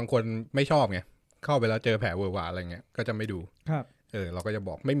างทีบางคนไม่ชอบไงเข้าไปแล้วเจอแผลเวอร์วาอะไรเงี้ยก็จะไม่ดูครับเราก็จะบ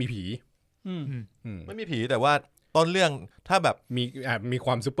อกไม่มีผีไม่มีผีแต่ว่าต้นเรื่องถ้าแบบมีค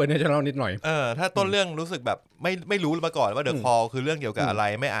วามซูเปอร์เนเชอรัลนิดหน่อยถ้าต้นเรื่องรู้สึกแบบไม่รู้มาก่อนว่าเดอะคอลคือเรื่องเกี่ยวกับอะไร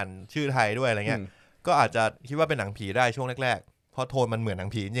ไม่อ่านชื่อไทยด้วยอะไรเงี้ยก็อาจจะคิดว่าเป็นหนังผีได้ช่วงแรกๆเพราะโทนมันเหมือนหนัง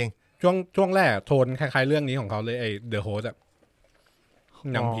ผีจริงช่วงแรกโทนคล้ายๆเรื่องนี้ของเขาเลยไอ้เดอะโฮสต์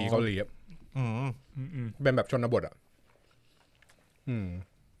หนังผีเกาหลีเป็นแบบชนบท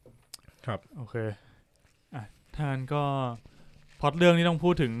ครับโอเคท่านก็พล็อตเรื่องนี้ต้องพู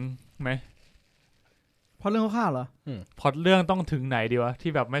ดถึงไหมพล็อตเรื่องข้าวเหรอพล็อตเรื่องต้องถึงไหนดีวะ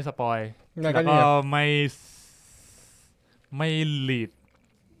ที่แบบไม่สปอยแล้วก็ไม่ลีด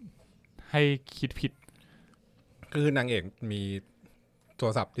ให้คิดผิดคือนางเอกมีโท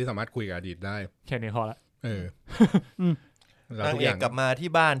รศัพท์ที่สามารถคุยกับอดีตได้แค่นี้พอละนางเอกกลับมาที่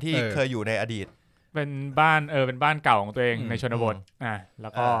บ้านที่เคยอยู่ในอดีตเป็นบ้านเป็นบ้านเก่าของตัวเองในชนบทแล้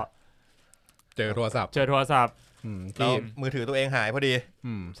วก็เจอโทรศัพท์ที่มือถือตัวเองหายพอดี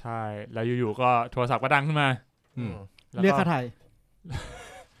ใช่แล้วอยู่ๆก็โทรศัพท์ก็ดังขึ้นมาเรียกค่าไถ่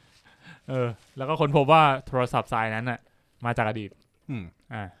แล้วก็ค้นพบว่าโทรศัพท์สายนั้นน่ะมาจากอดีต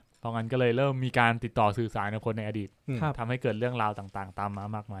เพราะงั้นก็เลยเริ่มมีการติดต่อสื่อสารกับคนในอดีตทำให้เกิดเรื่องราวต่างๆตามมา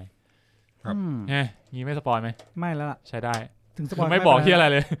มากมายครับงี้ไม่สปอยไหมไม่แล้วล่ะใช้ได้ถึงสปอยไม่บอกที่อะไร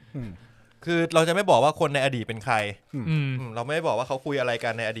เลยคือเราจะไม่บอกว่าคนในอดีตเป็นใครเราไม่ได้บอกว่าเขาคุยอะไรกั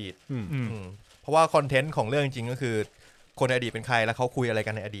นในอดีตเพราะว่าคอนเทนต์ของเรื่องจริงก็คือคนในอดีตเป็นใครแล้วเขาคุยอะไร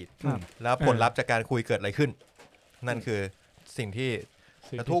กันในอดีตแล้วผลลัพธ์จากการคุยเกิดอะไรขึ้นนั่นคือสิ่งที่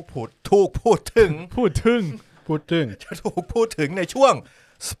จะถูกพูดถึงจะถูกพูดถึงในช่วง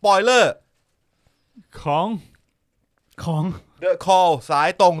สปอยเลอร์ของ The Call สาย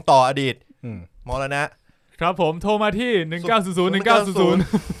ตรงต่ออดีตมรณะครับผมโทรมาที่1900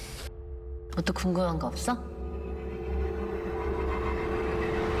 뭐또 궁금한 거 없어?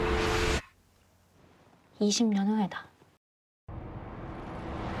 (20년) 후에다.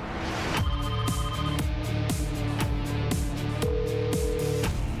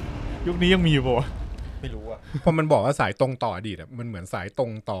 ยุคนี้ยังมีอยู่ป่ะไม่รู้อ่ะพอมันบอกว่าสายตรงต่ออดีตมันเหมือนสายตร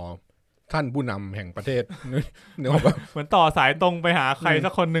งต่อท่านผู้นำแห่งประเทศนึกออกป่ะเหมือนต่อสายตรงไปหาใครสั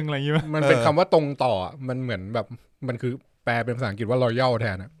กคนนึงอะไรอย่างงี้มั้ยมันเป็นคำว่าตรงต่อมันเหมือนแบบมันคือแปลเป็นภาษาอังกฤษว่า loyal แท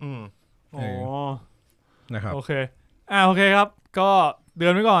นนะนะครับโอเคโอเคครับก็เดือ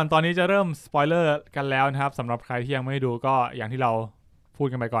นไว้ก่อนตอนนี้จะเริ่มสปอยเลอร์กันแล้วนะครับสำหรับใครที่ยังไม่ได้ดูก็อย่างที่เราพูด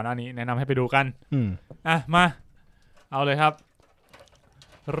กันไปก่อนหน้านี้แนะนำให้ไปดูกันมาเอาเลยครับ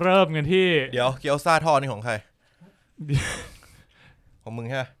เริ่มกันที่เดี๋ยวเกี๊ยวซ่าทอดนี่ของใครของมึง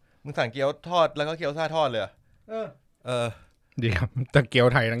ใช่ไหมมึงสั่งเกี๊ยวทอดแล้วก็เกี๊ยวซ่าทอดเลยดีครับแต่เกี๊ยว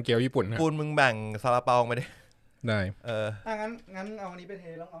ไทยทั้งเกี๊ยวญี่ปุ่นนะคุณมึงแบ่งซาลาเปาไปดิได้งั้นเอาอันนี้ไปเท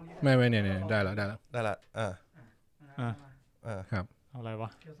แล้วเอานี้ไม่เนี่ยได้แล้วครับเอาอะไรวะ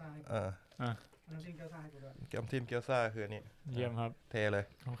เกี๊ยวซ่าน้ำจิ้มเกี๊ยวซ่าให้กูด้วยเกี๊ยวซ่าคือนี่เยี่ยมครับเทเลย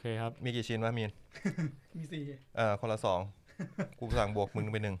โอเคครับมีกี่ชิ้นวะมีนมี4คนละ2 กูสั่งบวกมึง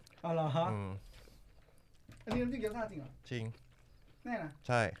ไป1อ๋อเหรอฮะอันนี้น้ำจิ้มเกี๊ยวซ่าจริงเหรอจริงแน่นะใ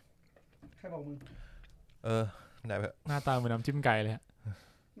ช่ใครบอกมึงไหนแบบหน้าตาเหมือนน้ำจิ้มไก่เลยฮะ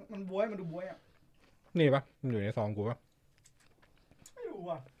มันบวยมันดูบวยอ่ะนี่ปะมันอยู่ในซองกูปะไม่รู้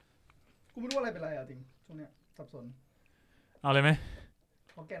อ่ะกูไม่รู้อะไรเป็นไรอ่ะจริงช่วงเนี้ยสับสนเอาเลยไหม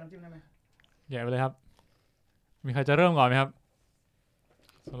ขอแกะน้ำจิ้มได้ไหมแกะไปเลยครับมีใครจะเริ่มก่อนไหมครับ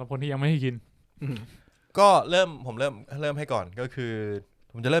สำหรับคนที่ยังไม่ได้กินก็ผมเริ่มให้ก่อนก็คือ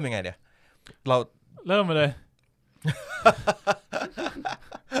ผมจะเริ่มยังไงเนี่ยเราเริ่มมาเลย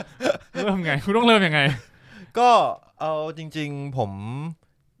เริ่มไงคุณต้องเริ่มยังไงก็เอาจริงๆผม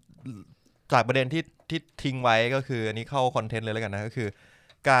จากประเด็นที่ทิ้งไว้ก็คืออันนี้เข้าคอนเทนต์เลยแล้วกันนะก็คือ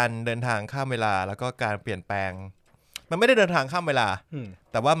การเดินทางข้ามเวลาแล้วก็การเปลี่ยนแปลงมันไม่ได้เดินทางข้ามเวลา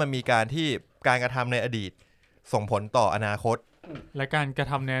แต่ว่ามันมีการที่การกระทำในอดีตส่งผลต่ออนาคตและการกระ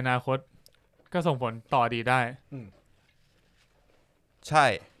ทำในอนาคตก็ส่งผลต่ออดีตได้ใช่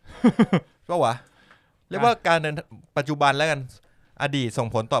ก็วะเรียกว่าการเดินปัจจุบันแล้วกันอดีตส่ง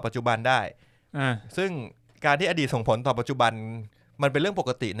ผลต่อปัจจุบันได้ซึ่งการที่อดีตส่งผลต่อปัจจุบันมันเป็นเรื่องปก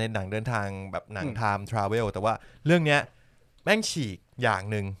ติในหนังเดินทางแบบหนัง time travel แต่ว่าเรื่องเนี้ยแม่งฉีกอย่าง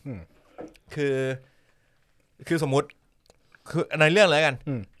หนึ่งคือสมมุติคือในเรื่องแล้วกัน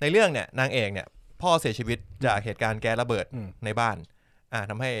ในเรื่องเนี่ยนางเอกเนี่ยพ่อเสียชีวิตจากเหตุการณ์แก๊สระเบิดในบ้าน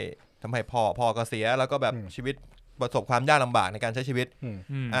ทำให้พ่อก็เสียแล้วก็แบบชีวิตประสบความยากลำบากในการใช้ชีวิต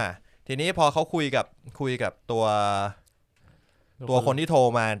ทีนี้พอเขาคุยกับตัวคนที่โทร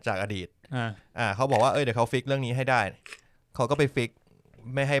มาจากอดีตเขาบอกว่าเดี๋ยวเขาฟิกเรื่องนี้ให้ได้เขาก็ไปฟิก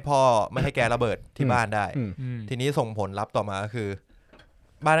ไม่ให้แก๊สระเบิดที่บ้านได้ทีนี้ส่งผลลัพธ์ต่อมาก็คือ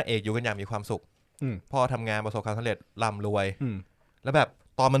บ้านนางเอกอยู่กันอย่างมีความสุขพ่อทำงานประสบความสำเร็จร่ำรวยแล้วแบบ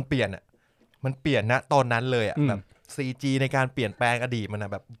ตอนมันเปลี่ยนนะตอนนั้นเลยแบบ CG ในการเปลี่ยนแปลงอดีตมัน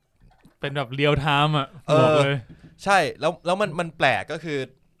แบบเป็นแบบเรียลไทม์บอกเลยใช่แล้วมันแปลกก็คือ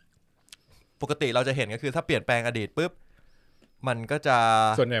ปกติเราจะเห็นก็คือถ้าเปลี่ยนแปลงอดีตปุ๊บมันก็จะ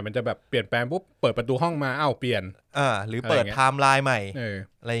ส่วนใหญ่มันจะแบบเปลี่ยนแปลงปุ๊บเปิดประตูห้องมาเปลี่ยนหรือเปิดไทม์ไลน์ใหม่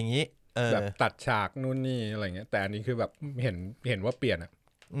อะไรอย่างนี้แบบตัดฉากนู่นนี่อะไรเงี้ยแต่อันนี้คือแบบเห็นว่าเปลี่ยน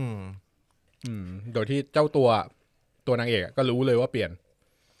โดยที่เจ้าตัวนางเอกก็รู้เลยว่าเปลี่ยน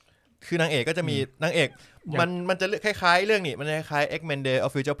คือนางเอกก็จะมีนางเอกมันจะคล้ายๆเรื่องนี้มันคล้ายๆ X-Men Day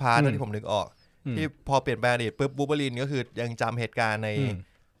of Future Past ที่ผมนึกออกที่พอเปลี่ยนแปลงอดีตปุ๊บบูเบอรีนก็คือยังจำเหตุการณ์ใน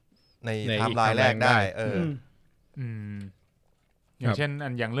ไทม์ไลน์แรกได้อย่างเช่น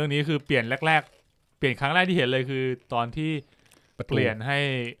อย่างเรื่องนี้คือเปลี่ยนแรกๆเปลี่ยนครั้งแรกที่เห็นเลยคือตอนที่เปลี่ยนให้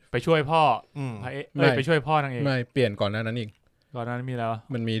ไปช่วยพ่อไปช่วยพ่อนางเอกไม่เปลี่ยนก่อนหน้านั้นอีกก่อนนั้นมีแล้ว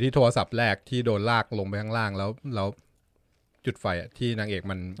มันมีที่โทรศัพท์แรกที่โดนลากลงไปข้างล่างแล้วจุดไฟที่นางเอก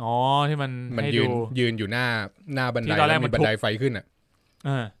มันที่มันยืนอยู่หน้าบันไดแล้วมีบันไดไฟขึ้น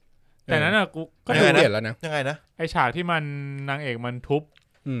แต่นั้นกูก็ดูเปลี่ยนแล้วนะยังไงนะไอฉากที่มันนางเอกมันทุบ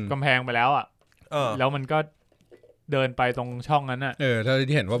กำแพงไปแล้วแล้วมันก็เดินไปตรงช่องนั้นถ้า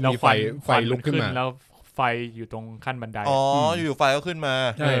ที่เห็นว่ามีไฟลุกขึ้นมาแล้วไฟอยู่ตรงขั้นบันไดอยู่ไฟก็ขึ้นมา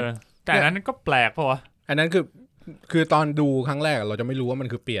แต่นั้นก็แปลกเพราะว่าอันนั้นคือตอนดูครั้งแรกเราจะไม่รู้ว่ามัน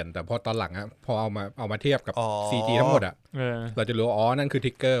คือเปลี่ยนแต่พอตอนหลังพอเอามาเทียบกับ CG ทั้งหมดเราจะรู้นั่นคือท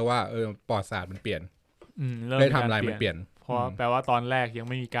ริกเกอร์ว่าปอดศาสตร์มันเปลี่ยนได้ทำลายมันเปลี่ยนเพราะแปลว่าตอนแรกยัง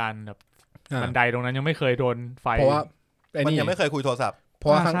ไม่มีการแบบบันไดตรงนั้นยังไม่เคยโดนไฟเพราะว่ามันยังไม่เคยคุยโทรศัพท์เพรา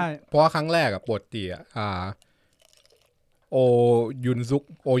ะว่าครั้งแรกปกติโอ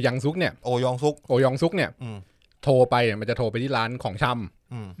ยังซุกเนี่ยโอยองซุกเนี่ยโทรไปมันจะโทรไปที่ร้านของช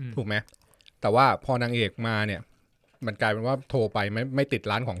ำถูกไหมแต่ว่าพอนางเอกมาเนี่ยมันกลายเป็นว่าโทรไปไม่ติด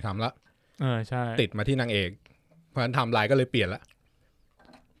ร้านของชำละใช่ติดมาที่นางเอกเพราะฉะนั้นไทม์ไลน์ก็เลยเปลี่ยนละ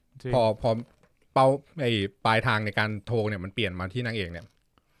พอเป้าปลายทางในการโทรเนี่ยมันเปลี่ยนมาที่นางเอกเนี่ย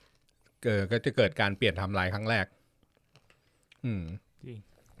ก็จะเกิดการเปลี่ยนไทม์ไลน์ครั้งแรกจริง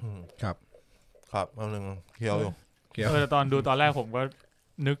ครับเอาหนึ่งเคี้ยวอยู่แต่ตอนดูตอนแรกผมก็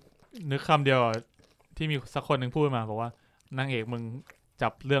นึกคำเดียวที่มีสักคนหนึ่งพูดมาบอกว่านางเอกมึงจั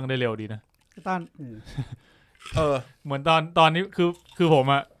บเรื่องได้เร็วดีนะต้านเหมือนตอนนี้คือผม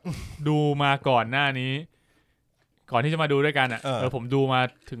ดูมาก่อนหน้านี้ก่อนที่จะมาดูด้วยกันผมดูมา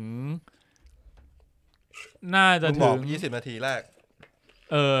ถึงน่าจะถึง20 นาทีแรก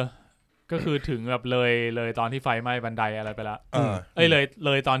ก็คือถึงแบบเลยตอนที่ไฟไหม้บันไดอะไรไปแล้วเล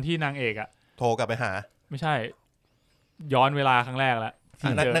ยตอนที่นางเอกโทรกลับไปหาไม่ใช่ย้อนเวลาครั้งแรกแล้ว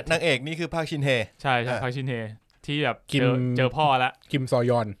นางเอกนี่คือภาคชินเฮใช่ภาคชินเฮที่แบบเจอพ่อแล้วคิมซอ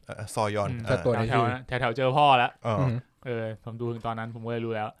ยอนตัวแถวเจอพ่อแล้วผมดูถึงตอนนั้นผมก็เลย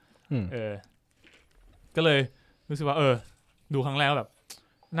รู้แล้วก็เลยรู้สึกว่าดูครั้งแรกแบบ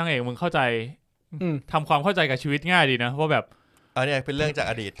นางเอกมึงเข้าใจทำความเข้าใจกับชีวิตง่ายดีนะว่าแบบ เนี่ยเป็นเรื่องจาก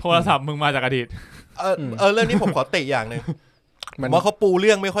อดีตโทรศัพท์มึงมาจากอดีตเรื่องนี้ผมขอติอย่างนึงว่าเขาปูเ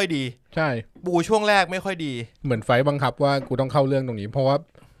รื่องไม่ค่อยดีใช่ปูช่วงแรกไม่ค่อยดีเหมือนไฟบังคับว่ากูต้องเข้าเรื่องตรงนี้เพราะว่า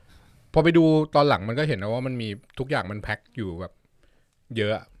พอไปดูตอนหลังมันก็เห็นนะว่ามันมีทุกอย่างมันแพ็คอยู่แบบเยอ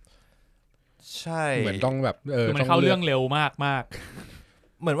ะใช่เหมือนต้องแบบคือมันเข้าเรื่องเร็วมากมาก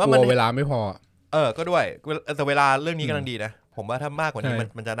เหมือนว่ามันเวลาไม่พอก็ด้วยแต่เวลาเรื่องนี้กำลังดีนะผมว่าถ้ามากกว่านี้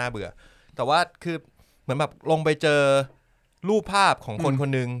มันจะน่าเบื่อแต่ว่าคือเหมือนแบบลงไปเจอรูปภาพของคนคน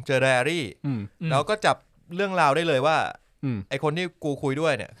นึงเจอไดอารี่แล้วก็จับเรื่องราวได้เลยว่าไอคนที่กูคุยด้ว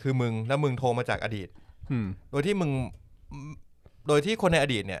ยเนี่ยคือมึงแล้วมึงโทรมาจากอดีตโดยที่คนในอ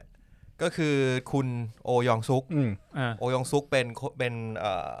ดีตเนี่ยก็คือคุณโอยองซุกโอยองซุกเป็น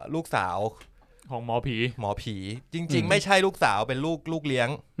ลูกสาวของหมอผีจริงๆไม่ใช่ลูกสาวเป็นลูกเลี้ยง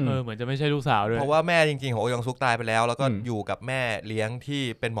เหมือนจะไม่ใช่ลูกสาวด้วยเพราะว่าแม่จริงๆของโอยองซุกตายไปแล้วแล้วก็อยู่กับแม่เลี้ยงที่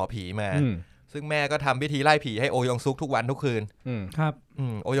เป็นหมอผีมาซึ่งแม่ก็ทำพิธีไล่ผีให้โอยองซุกทุกวันทุกคืนครับ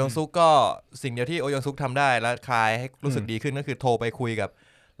โอยองซุกก็สิ่งเดียวที่โอยองซุกทำได้และคลายให้รู้สึกดีขึ้นก็คือโทรไปคุยกับ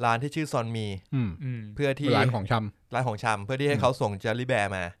ร้านที่ชื่อซอนมีเพื่อที่ร้านของชำเพื่อที่ให้เขาส่งเจลลี่แบ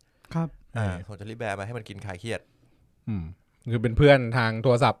ร์มาครับส่งเจลลี่แบร์มาให้มันกินคลายเครียดคือเป็นเพื่อนทางโท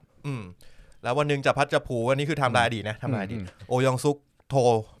รศัพท์แล้ววันนึงจะพัดจะผูวันนี้คือทำลายอดีตนะทำลายอดีตโอยองซุกโทร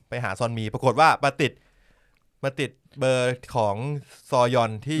ไปหาซอนมีปรากฏว่ามาติดเบอร์ของซอยอ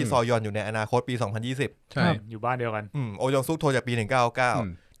นที่ซอยอนอยู่ในอนาคตปี2020ใช่อยู่บ้านเดียวกันโอยองซุกโทรจากปี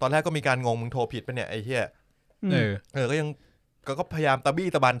1999ตอนแรกก็มีการงงมึงโทรผิดปะเนี่ยไอ้เหี้ยก็ยังก็พยายามตะบี้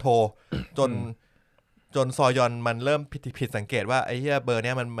ตะบันโทรจนซอยอนมันเริ่มผิดสังเกตว่าไอ้เหี้ยเบอร์เ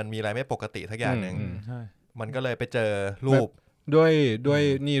นี้ยมันมีอะไรไม่ปกติสักอย่างนึงมันก็เลยไปเจอรูปด้วย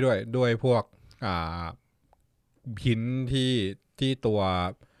นี่ด้วยพวกหินที่ตัว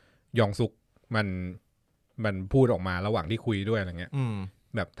ยองซุกมันพูดออกมาระหว่างที่คุยด้วยอะไรเงี้ย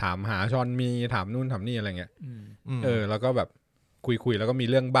แบบถามหาชอนมีถามนู่นถามนี่อะไรเงี้ยแล้วก็แบบคุยแล้วก็มี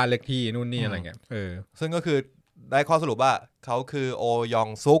เรื่องบ้านเลขที่นู่นนี่อะไรเงี้ยซึ่งก็คือได้ข้อสรุปว่าเขาคือโอยอง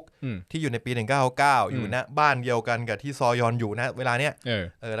ซุกที่อยู่ในปี1999อยู่ณบ้านเดียวกันกับที่ซอยอนอยู่นะเวลาเนี้ย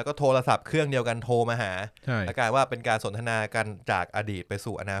แล้วก็โทรศัพท์เครื่องเดียวกันโทรมาหาและกลายว่าเป็นการสนทนากันจากอดีตไป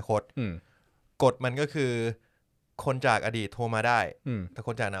สู่อนาคตกฎมันก็คือคนจากอดีตโทรมาได้แต่ค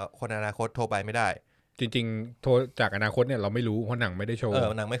นจากคนอนาคตโทรไปไม่ได้จริงๆโทรจากอนาคตเนี่ยเราไม่รู้เพราะหนังไม่ได้โชว์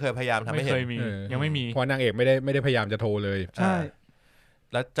หนังไม่เคยพยายามทำให้เห็นยังไม่มีเพราะนางเอกไม่ได้พยายามจะโทรเลยใช่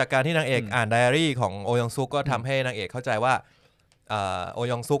แล้วจากการที่นางเอกอ่านไดอารี่ของโอยองซุกก็ทำให้นางเอกเข้าใจว่าโอ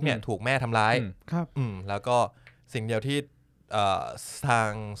ยองซุกเนี่ยถูกแม่ทำร้ายครับแล้วก็สิ่งเดียวที่ทาง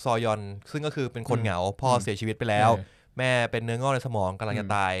ซอยอนซึ่งก็คือเป็นคนเหงาพ่อเสียชีวิตไปแล้วแม่เป็นเนื้องอกในสมองกำลังจะ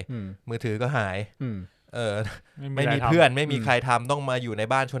ตายมือถือก็หายไม่มีเพื่อนไม่มีใครทำต้องมาอยู่ใน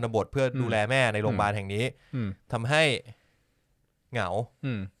บ้านชนบทเพื่อดูแลแม่ในโรงพยาบาลแห่งนี้ทำให้เหงา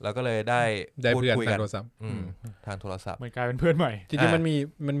แล้วก็เลยได้พูดคุยกันทางโทรศัพท์มันกลายเป็นเพื่อนใหม่จริงๆมั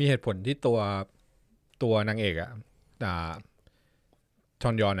นมีเหตุผลที่ตัวนางเอกช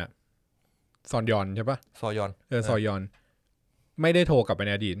อนยอนซอนยอนใช่ปะซอยอนซอยอนไม่ได้โทรกลับไปใน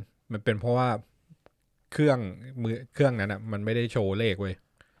อดีตมันเป็นเพราะว่าเครื่องนั้นมันไม่ได้โชว์เลขเว้ย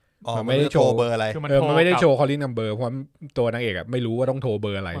มันไม่ได้โชว์เบอร์อะไรมันไม่ได้โชว์ calling number เพราะตัวนางเอกไม่รู้ว่าต้องโทรเบ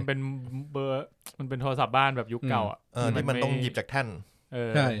อร์อะไรมันเป็นเบอร์มันเป็นโทรศัพท์บ้านแบบยุคเก่าที่มันต้องหยิบจากแท่น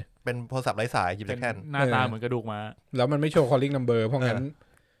ใช่เป็นโทรศัพท์ไร้สายหยิบจากแท่นหน้าตาเหมือนกระดูกม้าแล้วมันไม่โชว์ calling number เพราะงั้น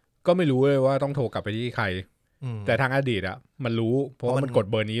ก็ไม่รู้เลยว่าต้องโทรกลับไปที่ใครแต่ทางอดีตมันรู้เพราะว่ามันกด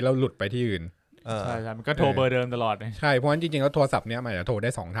เบอร์นี้แล้วหลุดไปที่อื่นใช่มันก็โทรเบอร์เดิมตลอดใช่เพราะฉะนั้นจริงๆแล้วโทรศัพท์เนี้ยมันจะโทรได้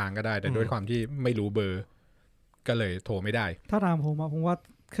2ทางก็ได้แต่ด้วยความที่ไม่รู้เบอร์ก็เลยโทรไม่ได้ถ้าตามผมว่า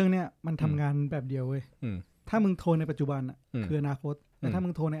เครื่องเนี้ยมันทำงานแบบเดียวเว้ยถ้ามึงโทรในปัจจุบันคืออนาคตแต่ถ้ามึ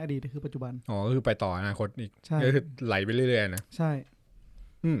งโทรในอดีตคือปัจจุบันก็คือไปต่ออนาคตอีกก็คือไหลไปเรื่อยๆนะใช่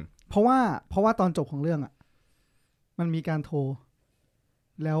เพราะว่าตอนจบของเรื่องมันมีการโทร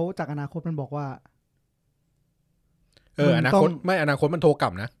แล้วจากอนาคตมันบอกว่าอนาคตไม่อนาคตมันโทรกลั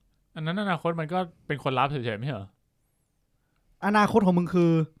บนะอันนั้นอนาคตมันก็เป็นคนรับเฉยๆไม่เหรออนาคตของมึงคื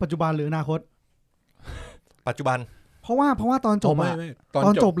อปัจจุบันหรืออนาคตปัจจุบันเพราะว่าตอนจบต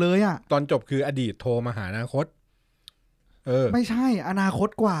อนจบเลยตอนจบคืออดีตโทรมาหาอนาคตไม่ใช่อนาคต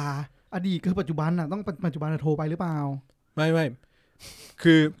กว่าอดีตคือปัจจุบันต้องปัจจุบันโทรไปหรือเปล่าไม่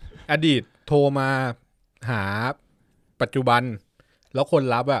คืออดีตโทรมาหาปัจจุบันแล้วคน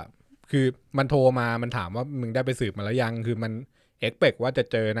รับคือมันโทรมามันถามว่ามึงได้ไปสืบมาแล้วยังคือมันเอ็กเปกว่าจะ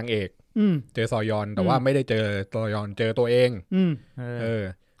เจอนางเอกเจอซอยอนแต่ว่าไม่ได้เจอซอยอนเจอตัวเอง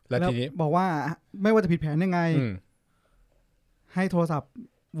แล้วทีนี้บอกว่าไม่ว่าจะผิดแผนยังไงให้โทรศัพท์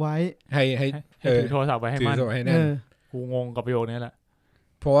ไว้ให้ถือโทรศัพท์ไว้ให้มันกูงงกับประโยคนี้แหละ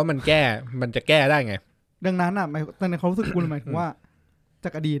เพราะว่ามันจะแก้ได้ไงดังนั้นในความรู้สึกกูหมายถึงว่าจา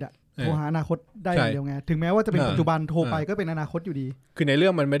กอดีต โทรหาอนาคตได้อย่างเดียวไงถึงแม้ว่าจะเป็นปัจจุบันโทรไปก็เป็นอนาคตอยู่ดีคือในเรื่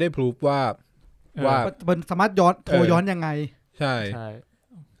องมันไม่ได้พิสูจว่ามันสามารถโทรย้อนยังไงใช่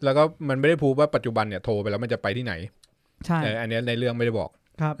แล้วก็มันไม่ได้พิสูจว่าปัจจุบันเนี่ยโทรไปแล้วมันจะไปที่ไหนใช่อันนี้ในเรื่องไม่ได้บอก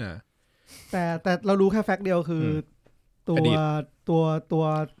ครับแต่เรารู้แค่แฟกต์เดียวคือตัว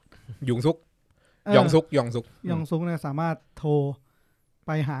ยองซุกเนี่ยสามารถโทรไ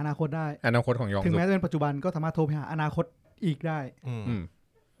ปหาอนาคตได้อนาคตของยองซุกถึงแม้จะเป็นปัจจุบันก็สามารถโทรไปหาอนาคตอีกได้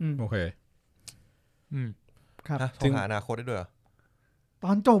โอเคครับโทรหาอนาคตได้ด้วยต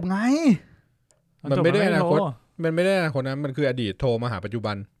อนจบไงมันไม่ได้อนาคตมันไม่ได้อนาคตนะมันคืออดีตโทรมาหาปัจจุ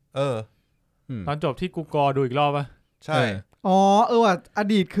บันตอนจบที่กูกอดูอีกรอบป่ะใช่อ๋อว่ะอ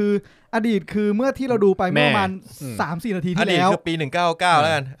ดีตคือเมื่อที่เราดูไปเมื่อประมาณ 3-4 นาทีที่แล้วอดีตคือปี1999แล้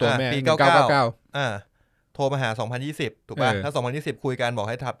วกันตัวแม่ปี1999โทรมาหา2020ถูกป่ะถ้า2020คุยกันบอก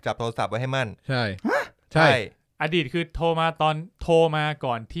ให้จับโทรศัพท์ไว้ให้มั่นใช่อดีตคือโทรมา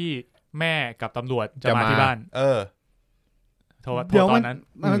ก่อนที่แม่กับตำรวจจะมาที่บ้านโทรตอนนั้น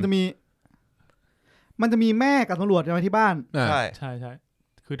มันจะมีแม่กับตำรวจจะมาที่บ้านใช่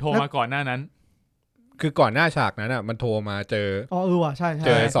คือโทรมาก่อนหน้านั้นคือก่อนหน้าฉากนั้นอ่ะมันโทรมาเจอว่ะใช่เ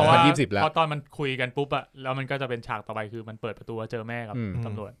จอ2020แล้วพอตอนมันคุยกันปุ๊บอ่ะแล้วมันก็จะเป็นฉากต่อไปคือมันเปิดประตูเจอแม่กับต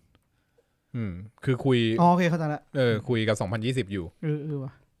ำรวจคือคุยโอเคเข้าใจละคุยกับ2020อยู่ว่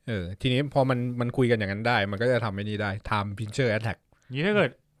ะทีนี้พอมันคุยกันอย่างนั้นได้มันก็จะทำไอ้นี่ได้ time pincher attack นี่ถ้าเกิด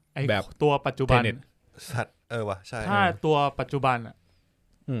ไอ้แบบตัวปัจจุบันสัตว์ว่ะใช่ถ้าตัวปัจจุบันอ่ะ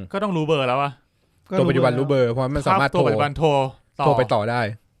ก็ต้องรู้เบอร์แล้วว่ะตัวปัจจุบันรู้เบอร์เพราะมันสามารถตัวปัจจุบันโทรไปต่อได้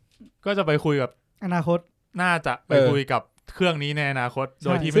ก็จะไปคุยกับอนาคตน่าจะไปคุยกับเครื่องนี้ในอนาคตโด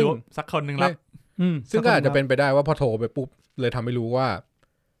ยที่ไม่รู้สักคนนึงรับซึ่งก็อาจจะเป็นไปได้ว่าพอโทรไปปุ๊บเลยทำให้รู้ว่า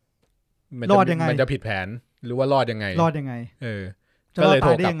รอดยังไงมันจะผิดแผนหรือว่ารอดยังไงก็เลยโท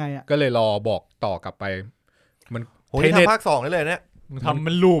รกลับก็เลยรอบอกต่อกลับไปมันเทเน็ตภาค2ได้เลยเนี่ยมึงทำ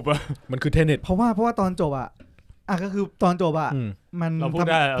มันลูปอ่ะมันคือเทเน็ตเพราะว่าตอนจบอ่ะก็คือตอนจบอ่ะมัน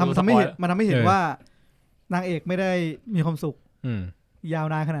ทำให้เห็นว่านางเอกไม่ได้มีความสุขยาว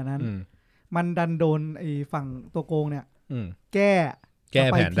นานขนาดนั้นมันดันโดนไอ้ฝั่งตัวโกงเนี่ยแก้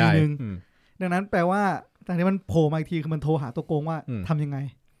แผนได้ดังนั้นแปลว่าตอนนี้มันโผล่มาอีกทีคือมันโทรหาตัวโกงว่าทำยังไง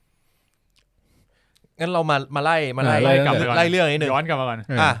งั้นเรามาไล่เรื่องนี้หนึ่งย้อนกลับมาก่อน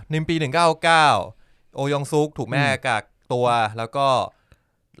ในปี1999โอยองซุกถูกแม่กักตัวแล้ว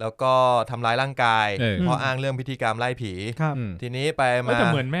ก็ทำร้ายร่างกายเพราะอ้างเรื่องพิธีกรรมไล่ผีทีนี้ไปมาแต่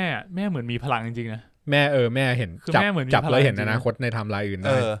เหมือนแม่เหมือนมีพลังจริงๆนะแม่แม่เห็นจับแล้วเห็นอนาคตในไทม์ไลน์อื่นไ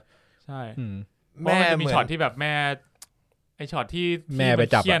ด้ใช่แม่มีช็อตที่แบบแม่ไอช็อตที่แม่ไป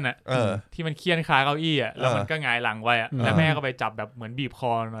จับอ่ะที่มันเคี่ยนคาเก้าอี้อ่ะแล้วมันก็หงายหลังไว้อ่ะแล้วแม่ก็ไปจับแบบเหมือนบีบค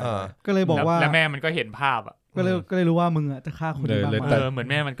อหน่อยก็เลยบอกว่าแล้วแม่มันก็เห็นภาพอ่ะก็เลยรู้ว่ามึงอ่ะจะฆ่าคนบ้างเหมือน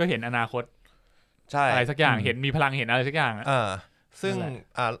แม่มันก็เห็นอนาคตใช่อะไรสักอย่างเห็นมีพลังเห็นอะไรสักอย่างอ่ะซึ่ง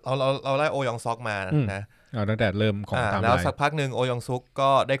เราไล่โอยองซอกมานะตั้งแต่เริ่มของไทม์ไลน์แล้วสักพักนึงโอยองซุก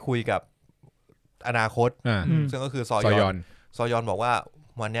ก็ได้คุยกับอนาคตซึ่งก็คือซอยอนบอกว่า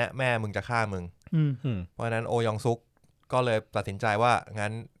วันเนี้ยแม่มึงจะฆ่ามึงเพราะฉะนั้นโอยองซุกก็เลยตัดสินใจว่างั้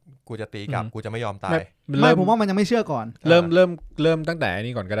นกูจะตีกลับกูจะไม่ยอมตายไม่ผมว่ามันยังไม่เชื่อก่อนเริ่มตั้งแต่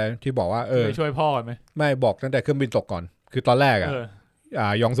นี้ก่อนก็ได้ที่บอกว่าไปช่วยพ่อกันไหมไม่บอกตั้งแต่เครื่องบินตกก่อนคือตอนแรก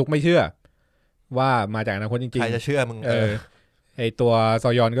ยองซุกไม่เชื่อว่ามาจากอนาคตจริงๆใครจะเชื่อมึงไอตัวซ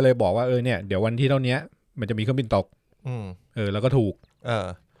อยอนก็เลยบอกว่าเนี่ยเดี๋ยววันที่เท่านี้มันจะมีเครื่องบินตกแล้วก็ถูก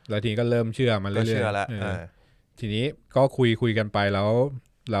แล้วทีนี้ก็เริ่มเชื่อมันเรื่อยๆทีนี้ก็คุยกันไปแล้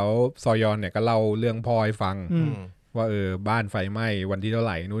วซอยอนเนี่ยก็เล่าเรื่องพ่อให้ฟังว่าบ้านไฟไหม้วันที่เท่าไ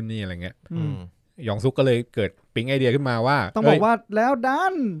หร่นู่นนี่อะไรเงี้ยยองซุกก็เลยเกิดปิ๊งไอเดียขึ้นมาว่าต้องบอกว่าแล้วดั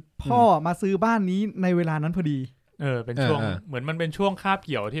นพ่อมาซื้อบ้านนี้ในเวลานั้นพอดีเป็นช่วงเหมือนมันเป็นช่วงคาบเ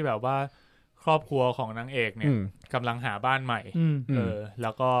กี่ยวที่แบบว่าครอบครัวของนางเอกเนี่ยกำลังหาบ้านใหม่แล้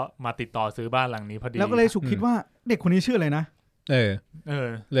วก็มาติดต่อซื้อบ้านหลังนี้พอดีแล้วก็เลยฉุกคิดว่าเด็กคนนี้ชื่ออะไรนะ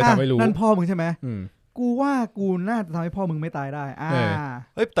เลยทำให้รู้นั่นพ่อมึงใช่ไหมกูว่ากูน่าจะทำให้พ่อมึงไม่ตายได้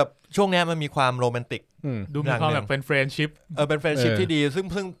เฮ้ยแต่ช่วงนี้มันมีความโรแมนติกดูมีความแบบเป็นเฟรนด์ชิพเป็นเฟรนด์ชิพที่ดี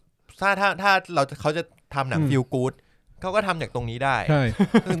ซึ่งถ้าเขาจะทำหนังฟีลกู๊ดเขาก็ทำจากตรงนี้ได้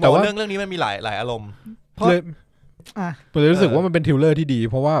แต่ว่าเรื่องนี้มันมีหลายอารมณ์เลยรู้สึกว่ามันเป็นทริลเลอร์ที่ดี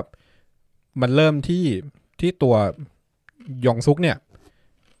เพราะว่ามันเริ่มที่ตัวยองซุกเนี่ย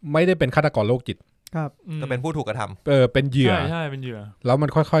ไม่ได้เป็นฆาตกรโรคจิตจะเป็นผู้ถูกกระทำเป็นเหยื่อใช่เป็นเหยื่อแล้วมัน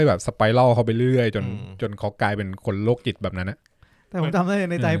ค่อยๆแบบสไปรัลเขาไปเรื่อยจนเขากลายเป็นคนโรคจิตแบบนั้นนะแต่ผมจำได้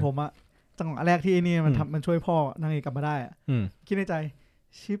ในใจผมอะจังหวะแรกที่นี่มันช่วยพ่อนางเอกกลับมาได้อะคิดในใจ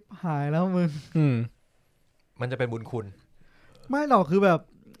ชิปหายแล้วมึงมันจะเป็นบุญคุณไม่หรอกคือแบบ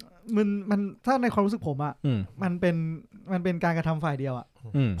มันถ้าในความรู้สึกผมอะมันเป็นการกระทำฝ่ายเดียวอะ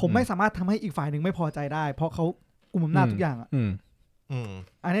ผมไม่สามารถทำให้อีกฝ่ายหนึ่งไม่พอใจได้เพราะเขากุมอำนาจทุกอย่างอะ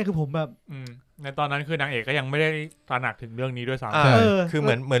อันนี้คือผมแบบในตอนนั้นคือนางเอกก็ยังไม่ได้ตระหนักถึงเรื่องนี้ด้วยซ้ำคือเห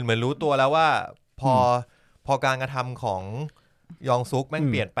มือนรู้ตัวแล้วว่าพอการกระทำของยองซุกแม่ง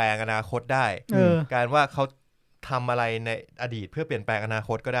เปลี่ยนแปลงอนาคตได้การว่าเขาทำอะไรในอดีตเพื่อเปลี่ยนแปลงอนาค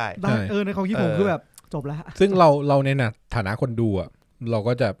ตก็ได้ในความคิดผมคือแบบจบแล้วซึ่งเราในฐานะคนดูอ่ะเรา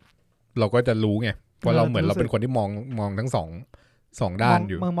ก็จะรู้ไงเพราะเราเหมือนเราเป็นคนที่มองทั้งสองด้าน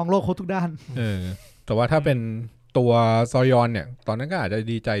อยู่มองโลกครบทุกด้านแต่ว่าถ้าเป็นตัวซอยอนเนี่ยตอนนั้นก็อาจจะ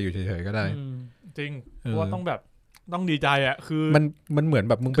ดีใจอยู่เฉยๆก็ได้จริงเพราะว่าต้องดีใจอ่ะคือมันเหมือน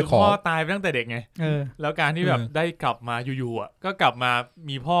แบบมึงไปขอพ่อตายไปตั้งแต่เด็กไงแล้วการที่แบบได้กลับมาอยู่ๆอ่ะก็กลับมา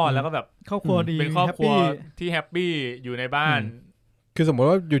มีพ่อแล้วก็แบบครอบครัวดีเป็นครอบครัวที่แฮปปี้อยู่ในบ้านคือสมมติ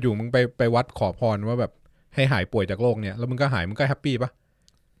ว่าอยู่ๆมึงไปวัดขอพรว่าแบบให้หายป่วยจากโรคเนี่ยแล้วมึงก็หายมึงก็แฮปปี้ปะ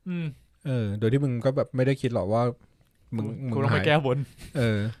โดยที่มึงก็แบบไม่ได้คิดหรอกว่ามึงต้องไปแก้บน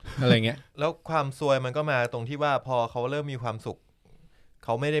อะไรเงี้ยแล้วความซวยมันก็มาตรงที่ว่าพอเขาเริ่มมีความสุขเข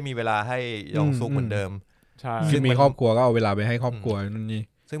าไม่ได้มีเวลาให้ยองซุกเหมือนเดิมใช่ซึ่งมีครอบครัวก็เอาเวลาไปให้ครอบครัวนั่นนี่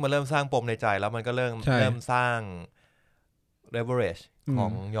ซึ่งมันเริ่มสร้างปมในใจแล้วมันก็เริ่มสร้าง leverage ขอ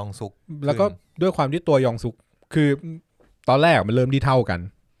งยองซุกแล้วก็ด้วยความที่ตัวยองซุกคือตอนแรกมันเริ่มที่เท่ากัน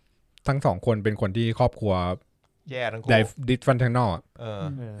ทั้งสองคนเป็นคนที่ครอบครัวแย่ทั้งคู่ดิสฟันทางนอก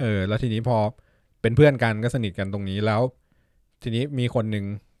แล้วทีนี้พอเป็นเพื่อนกันก็สนิทกันตรงนี้แล้วทีนี้มีคนหนึ่ง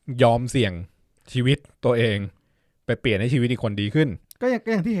ยอมเสี่ยงชีวิตตัวเองไปเปลี่ยนให้ชีวิตอีกคนดีขึ้นก็อ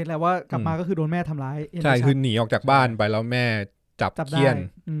ย่างที่เห็นแหละว่ากลับมาก็คือโดนแม่ทำร้ายใช่คือหนีออกจากบ้านไปแล้วแม่จับเคี่ยน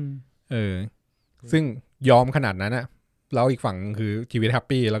ซึ่งยอมขนาดนั้นอะแล้วอีกฝั่งคือชีวิตแฮป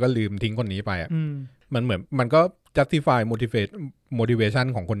ปี้แล้วก็ลืมทิ้งคนนี้ไปอะมันเหมือนมันก็ justify motivation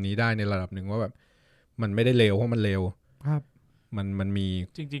ของคนนี้ได้ในระดับหนึ่งว่าแบบมันไม่ได้เลวเพราะมันเลวครับมันมี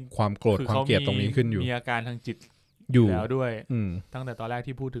จริงๆความโกรธความเกลียดตรงนี้ขึ้นอยู่มีอาการทางจิตอยู่แล้วด้วยตั้งแต่ตอนแรก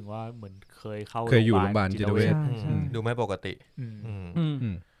ที่พูดถึงว่าเหมือนเคยอยู่โรงพยาบาลจิตเวชดูไม่ปกติ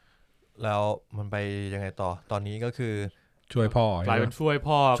แล้วมันไปยังไงต่อตอนนี้ก็คือช่วยพ่อกลายเป็นช่วย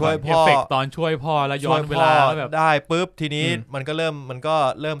พ่อเอฟเฟกต์ตอนช่วยพ่อแล้วย้อนเวลาแบบได้ปุ๊บทีนี้มันก็เ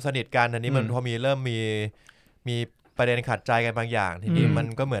ริ่มสนิทกันอันนี้มันพอเริ่มมีประเด็นขัดใจกันบางอย่างทีนี้มัน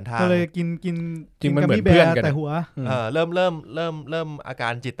ก็เหมือนทางก็เลยกินจริงมันเหมือนเพื่อนกันแต่หัวเริ่มอากา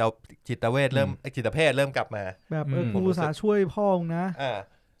รจิตเวชเริ่มจิตเภทเริ่มกลับมาแบบกูอุตส่าห์ช่วยพ่อมึงนะ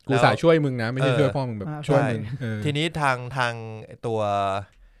กูอุตส่าห์ช่วยมึงนะไม่ใช่ช่วยพ่อมึงแบบช่วยมึงทีนี้ทางตั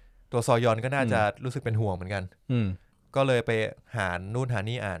วซอยอนก็น่าจะรู้สึกเป็นห่วงเหมือนกันก็เลยไปหานู่นหา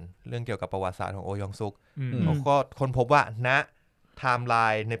นี่อ่านเรื่องเกี่ยวกับประวัติศาสตร์ของโอยองซุกเขาก็ค้นพบว่าณไทม์ไล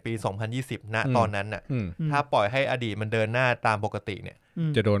น์ในปี 2020 ณตอนนั้นน่ะถ้าปล่อยให้อดีตมันเดินหน้าตามปกติเนี่ย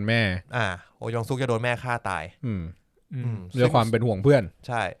จะโดนแม่โอยองซุกจะโดนแม่ฆ่าตายเรื่องความเป็นห่วงเพื่อน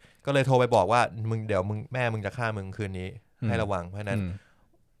ใช่ก็เลยโทรไปบอกว่าเดี๋ยวแม่มึงจะฆ่ามึงคืนนี้ให้ระวังเพราะนั้น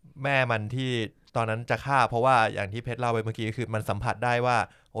แม่มันที่ตอนนั้นจะฆ่าเพราะว่าอย่างที่เพชรเล่าไปเมื่อกี้คือมันสัมผัสได้ว่า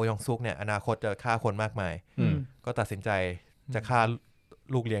โอยองซุกเนี่ยอนาคตจะฆ่าคนมากมายก็ตัดสินใจจะฆ่า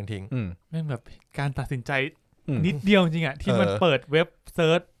ลูกเลี้ยงทิ้งแม่งแบบการตัดสินใจนิดเดียวจริงอ่ะที่มันเปิดเว็บเซิ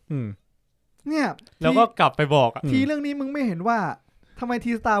ร์ชเนี่ยแล้วก็กลับไปบอกทีเรื่องนี้มึงไม่เห็นว่าทำไม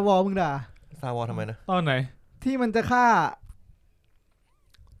ที Star Wars มึงด่า Star Wars ทำไมนะตอนไหนที่มันจะฆ่า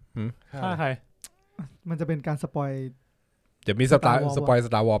ใครมันจะเป็นการสปอยจะมีสปอย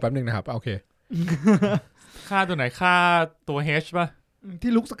Star Wars แป๊บนึงนะครับโอเคฆ่าตัวไหนฆ่าตัว H ป่ะ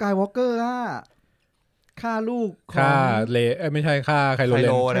ที่ลุคสกายวอล์กเกอร์ฆ่าลูกฆ่าเลไม่ใช่ฆ่าไคโร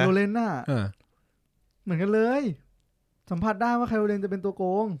เลนน่ะเหมือนกันเลยสัมผัสได้ว่าไคโรเลนจะเป็นตัวโก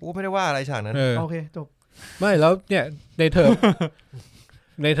งกูไม่ได้ว่าอะไรฉากนั้นโอเคจบไม่แล้วเนี่ยในเทอม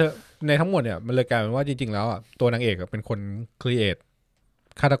ในทั้งหมดเนี่ยมันเลยกลายเป็นว่าจริงๆแล้วอ่ะตัวนางเอกเป็นคนครีเอท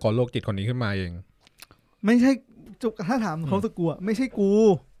ฆาตกรโรคจิตคนนี้ขึ้นมาเองไม่ใช่จุกถ้าถามเขาสกูอ่ะไม่ใช่กู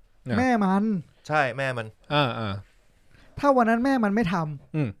แม่มันใช่แม่มันถ้าวันนั้นแม่มันไม่ท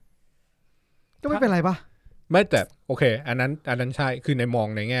ำก็ไม่เป็นไรปะไม่แต่โอเคอันนั้นใช่คือในมอง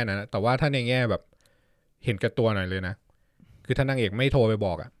ในแง่นะแต่ว่าถ้าในแง่แบบเห็นกับตัวหน่อยเลยนะคือถ้านางเอกไม่โทรไปบ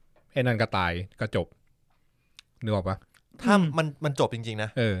อกอ่ะไอ้นั่นก็ตายก็จบนึกออกปะถ้ามันจบจริงๆนะ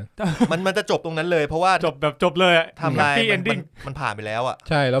มันจะจบตรงนั้นเลยเพราะว่าจบแบบจบเลยทำลายมันผ่านไปแล้วอ่ะ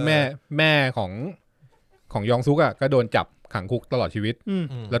ใช่แล้วแม่ของยองซุกอ่ะก็โดนจับขังคุกตลอดชีวิต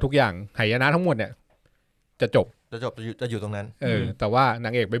แล้วทุกอย่างหายนะทั้งหมดเนี่ยจะอยู่ตรงนั้นแต่ว่าน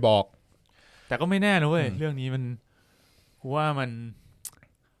างเอกไปบอกแต่ก็ไม่แน่นะเว้ยเรื่องนี้มันกูว่ามั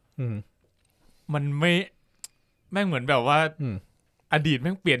นไม่แม่งเหมือนแบบว่าอดีตแ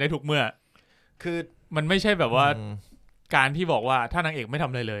ม่งเปลี่ยนได้ทุกเมื่อคือมันไม่ใช่แบบว่าการที่บอกว่าถ้านางเอกไม่ทำ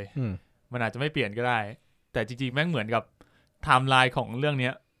อะไรเลยมันอาจจะไม่เปลี่ยนก็ได้แต่จริงๆแม่งเหมือนกับไทม์ไลน์ของเรื่องเนี้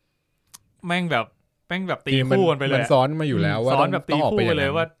ยแม่งแบบตีคู่กันไปเลยมันซ้อนมาอยู่แล้วว่าซ้อนแบบตีคู่ไปเลย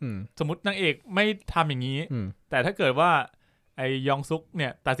ว่าสมมตินางเอกไม่ทำอย่างนี้แต่ถ้าเกิดว่าไอ ยองซุกเนี่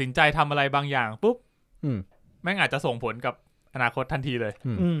ยตัดสินใจทำอะไรบางอย่างปุ๊บแม่งอาจจะส่งผลกับอนาคตทันทีเลย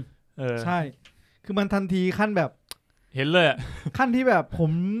ใช่คือมันทันทีขั้นแบบเห็นเลยขั้นที่แบบผ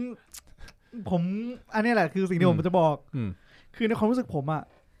มอันนี้แหละคือสิ่งที่ผมจะบอกคือในความรู้สึกผมอ่ะ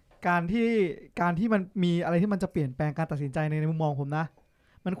การที่มันมีอะไรที่มันจะเปลี่ยนแปลงการตัดสินใจในมุมมองผมนะ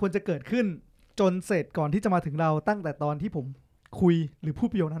มันควรจะเกิดขึ้นจนเสร็จก่อนที่จะมาถึงเราตั้งแต่ตอนที่ผมคุยหรือพูด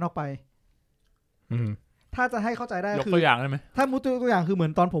ประโยคนั้นออกไปถ้าจะให้เข้าใจได้ยกตัวอย่างได้ไหมถ้ามุดตัวอย่างคือเหมือ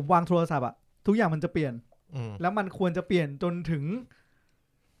นตอนผมวางโทรศัพท์อ่ะทุกอย่างมันจะเปลี่ยนแล้วมันควรจะเปลี่ยนจน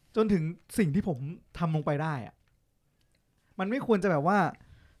ถึงสิ่งที่ผมทำลงไปได้อ่ะมันไม่ควรจะแบบว่า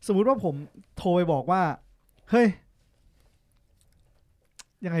สมมุติว่าผมโทรไปบอกว่าเฮ้ย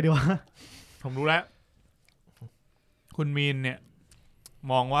ยังไงดีวะผมรู้แล้วคุณมีนเนี่ย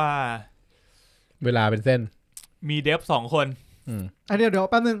มองว่าเวลาเป็นเส้นมีเดฟ2 คนอันนี้เดี๋ยว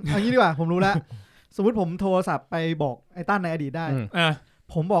แป๊บนึงเอางี้ดีกว่าผมรู้แล้วสมมุติผมโทรศัพท์ไปบอกไอ้ตั้นในอดีตได้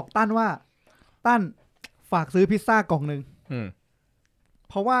ผมบอกตั้นว่าตั้นฝากซื้อพิซซ่ากล่องนึง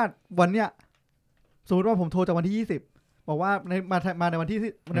เพราะว่าวันเนี้ยสมมติว่าผมโทรจากวันที่20บอกว่ามาในวันที่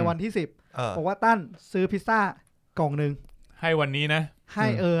10บอกว่าตั้นซื้อพิซซ่ากล่องนึงให้วันนี้นะใ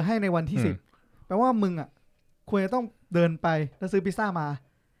ห้ในวันที่10แปลว่ามึงอ่ะควรจะต้องเดินไปแล้วซื้อพิซซ่ามา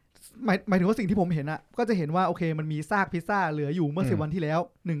หมายถึงว่าสิ่งที่ผมเห็นอ่ะก็จะเห็นว่าโอเคมันมีซากพิซซ่าเหลืออยู่เมื่อ10 วันที่แล้ว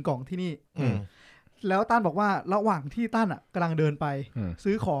1 กล่องที่นี่แล้วตั้นบอกว่าระหว่างที่ตั้นอ่ะกำลังเดินไป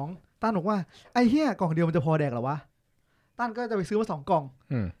ซื้อของตั้นบอกว่าไอ้เหี้ยกล่องเดียวมันจะพอแดกเหรอวะตั้นก็จะไปซื้อมา2 กล่อง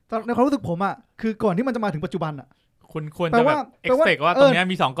ในความรู้สึกผมอ่ะคือก่อนที่มันจะมาถึงปัจจุบันอ่ะคุณควรจะแบบ expect ว่าตรงนี้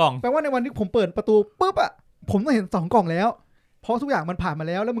มี2 กล่องแปลว่าในวันที่ผมเปิดประตูปุ๊บอ่ะผมต้องเห็น2 กล่องแล้วเพราะทุกอย่างมันผ่านมา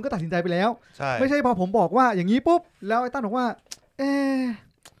แล้วมึงก็ตัดสินใจไปแล้วไม่ใช่พอผมบอกว่าอย่างนี้ปุ๊บแล้วไอ้ตั้นบอกว่า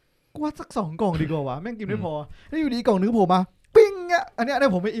กูว่าสัก2 กล่องดีกว่าวะแม่งกินไม่พอแล้วอยู่ดีกล่องนึงผมมาปิ้งอ่ะอันนี้ได้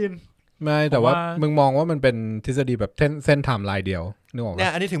ผมไม่อินไม่แต่ว่ามึงมองว่ามันเป็นทฤษฎีแบบเส้นไทม์ไลน์เดียวนึกออกเนี่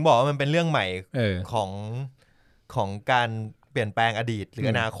ยอันนี้ถึงบอกว่ามันเป็นเรื่องใหม่ของการเปลี่ยนแปลงอดีตหรือ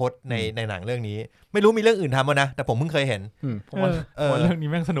อนาคตในหนังเรื่องนี้ไม่รู้มีเรื่องอื่นทำมั้ยนะแต่ผมเพิ่งเคยเห็นผมว่าเรื่องนี้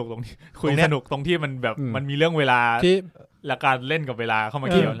แม่งสนุกตรงที่คุยสนุกตรงที่มันแบบมันมีเรื่องเวลาที่และการเล่นกับเวลาเข้ามา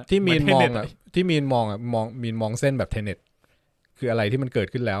เกี่ยวที่มีนมองอ่ะที่มีนมองเส้นแบบเทเน็ตคืออะไรที่มันเกิด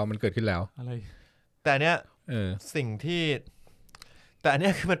ขึ้นแล้วมันเกิดขึ้นแล้วอะไรแต่เนี้ยสิ่งที่แต่อันเนี้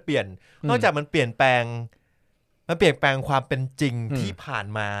ยคือมันเปลี่ยนนอกจากมันเปลี่ยนแปลงความเป็นจริงที่ผ่าน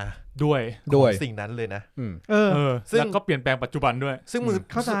มาด้วยสิ่งนั้นเลยนะซึ่งก็เปลี่ยนแปลงปัจจุบันด้วยซึ่งมึง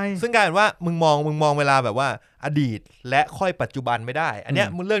เข้าใจซึ่งกลายเป็นว่ามึงมองเวลาแบบว่าอดีตและค่อยปัจจุบันไม่ได้อันเนี้ย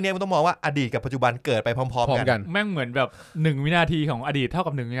เรื่องนี้มันต้องมองว่าอดีตกับปัจจุบันเกิดไปพร้อมๆกันแม่งเหมือนแบบ1 วินาทีของอดีตเท่า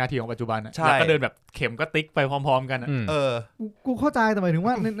กับ1 วินาทีของปัจจุบันแล้วก็เดินแบบเข็มก็ติ๊กไปพร้อมๆกันกูเข้าใจแต่หมายถึง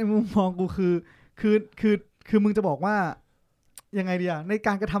ว่าในมุมมองกูคือมึงจะบอกว่ายังไงดีอะในก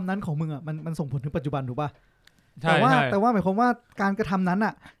ารกระทำนั้นของมึงอะมันส่งผลถึงปัจจุบันถูกป่ะแต่ว่าหมายความว่าการกระทำนั้นอ่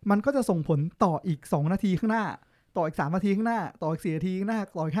ะมันก็จะส่งผลต่ออีก2 นาทีข้างหน้าต่ออีก3 นาทีข้างหน้าต่ออีก4 นาทีข้างหน้า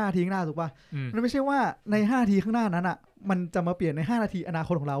ต่ออีก5 นาทีข้างหน้าถูกป่ะมันไม่ใช่ว่าใน5 นาทีข้างหน้านั้นอ่ะมันจะมาเปลี่ยนใน5 นาทีอนาค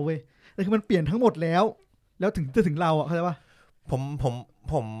ตของเราเว้ยแต่คือมันเปลี่ยนทั้งหมดแล้วถึงจะถึงเราอ่ะเข้าใจป่ะ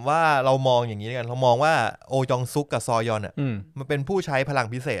ผมว่าเรามองอย่างนี้กันเรามองว่าโอจองซุกกับซอยอนอ่ะมันเป็นผู้ใช้พลัง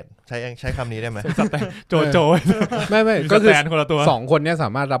พิเศษใช้คำนี้ได้ไหมโจไม่ก็คือ2 คนนี้สา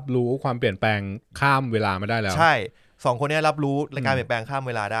มารถรับรู้ความเปลี่ยนแปลงข้ามเวลามาได้แล้วใช่2 คนนี้รับรู้การเปลี่ยนแปลงข้ามเ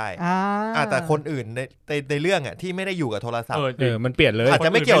วลาได้แต่คนอื่นในเรื่องอ่ะที่ไม่ได้อยู่กับโทรศัพท์มันเปลี่ยนเลยอาจจ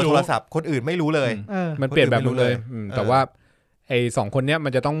ะไม่เกี่ยวกับโทรศัพท์คนอื่นไม่รู้เลยมันเปลี่ยนแบบนู้นเลยแต่ว่าไอ้2 คนนี้มั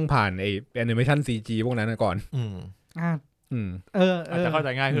นจะต้องผ่านไอ้แอนิเมชัน CG พวกนั้นก่อนอาจจะเข้าใจ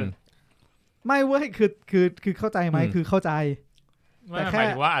ง่ายขึ้นไม่เว้ยคือเข้าใจไหมคือเข้าใจแต่แค่หมาย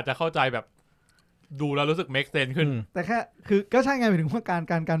ถึงว่าอาจจะเข้าใจแบบดูแล้วรู้สึก make sense ขึ้นแต่แค่คือก็ใช่ไงหมายถึงว่ากา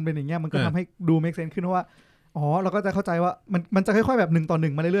รเป็นอย่างเงี้ยมันก็ทำให้ดู make sense ขึ้นเพราะว่าเราก็จะเข้าใจว่ามันจะค่อยๆแบบ1 ต่อ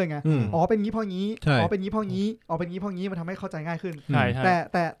 1มาเรื่อยๆไงเป็นงี้เพราะงี้เป็นงี้เพราะงี้เป็นงี้เพราะงี้มันทำให้เข้าใจง่ายขึ้น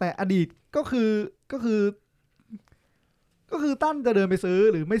แต่อดีตก็คือตั้นจะเดินไปซื้อ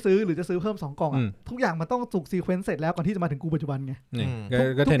หรือไม่ซื้อหรือจะซื้อเพิ่ม2 กล่องอ่ะทุกอย่างมันต้องถูกซีเควนซ์เสร็จแล้วก่อนที่จะมาถึงกูปัจจุบันไง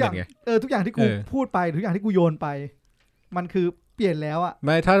ทุกอย่างทุกอย่างที่กูพูดไปทุกอย่างที่กูโยนไปมันคือเปลี่ยนแล้วอ่ะไ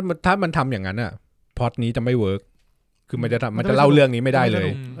ม่ถ้ามันทำอย่างนั้นอ่ะพล็อตนี้จะไม่เวิร์กคือมันจะเล่าเรื่องนี้ไม่ได้เลย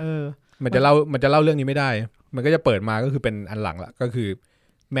มันจะเล่าเรื่องนี้ไม่ได้มันก็จะเปิดมาก็คือเป็นอันหลังละก็คือ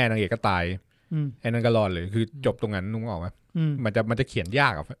แม่นางเอกก็ตายไอ้นั่นก็รอดเลยคือจบตรงนั้นนุ่งออกไหมมันจะเขียนยา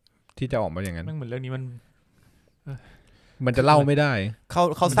กอ่ะที่จะออกมาอย่างนั้นเหมือนเรื่องนี้มันจะเล่าไม่ได้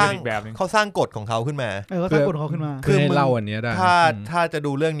เขาสร้างกฎของเขาขึ้นมาเขาสร้างกฎของเขาขึ้นมาคือให้เล่าอันนี้ได้ถ้าจะ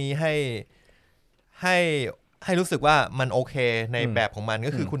ดูเรื่องนี้ให้รู้สึกว่ามันโอเคในแบบของมัน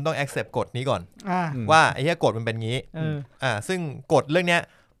ก็คือคุณต้อง accept กฎนี้ก่อนว่าไอ้เหี้ยกฎมันเป็นงี้ซึ่งกฎเรื่องเนี้ย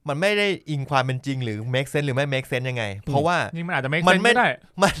มันไม่ได้อิงความเป็นจริงหรือ make sense หรือไม่ make sense ยังไงเพราะว่านี่มันอาจจะ make sense ไม่ได้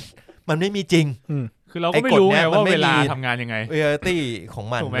มันไม่มีจริงคือเราก็ไม่รู้ไงว่าเวลาทำงานยังไง reality ของ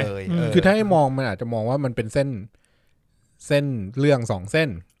มันเลยคือถ้าให้มองมันอาจจะมองว่ามันเป็นเส้นเรื่อง2เส้น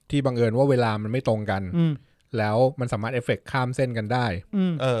ที่บังเอิญว่าเวลามันไม่ตรงกันแล้วมันสามารถเอฟเฟกต์ข้ามเส้นกันได้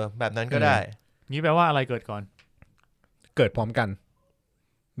แบบนั้นก็ได้นี่แปลว่าอะไรเกิดก่อนเกิดพร้อมกัน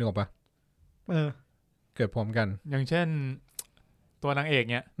นึกออกปะเกิดพร้อมกันอย่างเช่นตัวนางเอก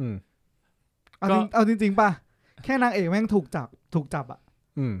เนี้ยเอาจริงๆป่ะแค่นางเอกแม่งถูกจับอ่ะ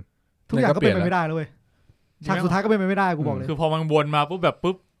ทุกอย่างก็เป็นไปไม่ได้เลยฉากสุดท้ายก็เป็นไปไม่ได้กูบอกเลยคือพอมันวนมา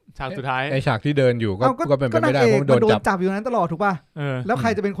ปุ๊บฉากสุดท้ายไอฉากที่เดินอยู่ก็เป็นไปไม่ได้เพราะโดนจับอยู่นั้นตลอดถูกป่ะแล้วใคร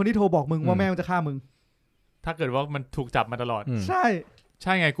จะเป็นคนที่โทรบอกมึงว่าแม่มันจะฆ่ามึงถ้าเกิดว่ามันถูกจับมาตลอดใ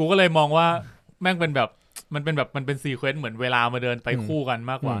ช่ไงกูก็เลยมองว่าแม่งเป็นแบบมันเป็นซีเควนซ์เหมือนเวลามาเดินไปคู่กัน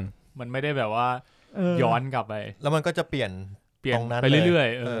มากกว่ามันไม่ได้แบบว่าย้อนกลับไปแล้วมันก็จะเปลี่ยนไปเรื่อย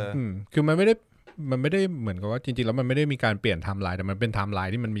ๆคือมันไม่ได้เหมือนกับว่าจริงๆแล้วมันไม่ได้มีการเปลี่ยนไทม์ไลน์แต่มันเป็นไทม์ไล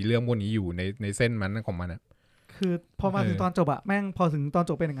น์ที่มันมีเรื่องพวกนี้อยู่ในเส้นมันของมันอ่ะคือพอมาถึงตอนจบอะแม่งพอถึงตอน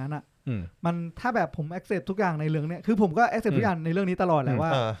จบเป็นอย่างนั้นอะมันถ้าแบบผม accept ทุกอย่างในเรื่องเนี้ยคือผมก็ accept ทุกอย่างในเรื่องนี้ตลอดแหละว่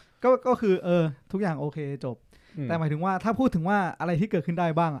าก็คือทุกอย่างโอเคจบแต่หมายถึงว่าถ้าพูดถึงว่าอะไรที่เกิดขึ้นได้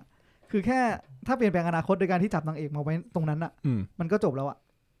บ้างอะคือแค่ถ้าเปลี่ยนแปลงอนาคตโดยการที่จับนางเอกมาไว้ตรงนั้นอะมันก็จบแล้วอะ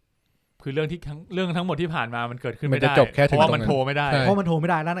คือเรื่องทั้งหมดที่ผ่านมามันเกิดขึ้นไม่ได้เพราะว่ามันโทรไม่ได้เพราะมันโทรไม่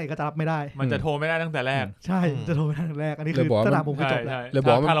ได้แล้วนางเอกก็จะรับไม่ได้มันจะโทรไม่ได้ตั้งแต่แรกใช่จะโทรไม่ได้ตั้งแต่แรกอันนี้คือสนามผมก็จบแล้วเลยบ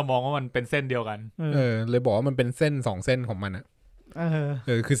อกถ้าเรามองว่ามันเป็นเส้นเดียวกันเลยบอกว่ามันเป็นเส้น2เส้นของมันอ่ะ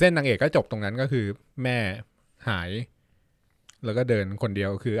คือเส้นนางเอกก็จบตรงนั้นก็คือแม่หายแล้วก็เดินคนเดียว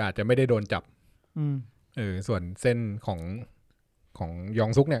คืออาจจะไม่ได้โดนจับส่วนเส้นของยอ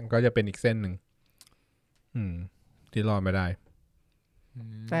งซุกเนี่ยก็จะเป็นอีกเส้นหนึ่งที่รอดไม่ได้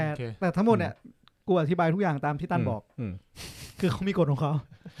แต่ทั้งหมดเนี่ยกูอธิบายทุกอย่างตามที่ตั้นบอกคือเขามีกฎของเขา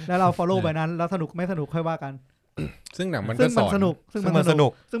แล้วเรา follow ไปนั้นแล้วสนุกไม่สนุกค่อยว่ากันซึ่งหนังมันก็สอนสนุก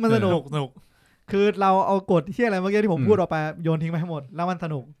คือเราเอากฎที่อะไรเมื่อกี้ที่ผมพูดออกไปโยนทิ้งไปให้หมดแล้วมันส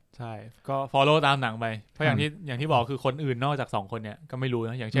นุกใช่ก็ follow ตามหนังไปเพราะอย่างที่บอกคือคนอื่นนอกจาก2คนเนี่ยก็ไม่รู้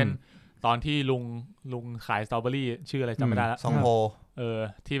นะอย่างเช่นตอนที่ลุงขายสตรอเบอรี่ชื่ออะไรจำไม่ได้แล้วซองโฮ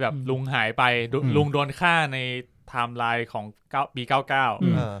ที่แบบลุงหายไปลุงโดนฆ่าในไทม์ไลน์ของปี99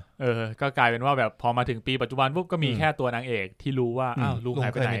ก็กลายเป็นว่าแบบพอมาถึงปีปัจจุบันปุ๊บก็มีแค่ตัวนางเอกที่รู้ว่าอ้าวลุงหา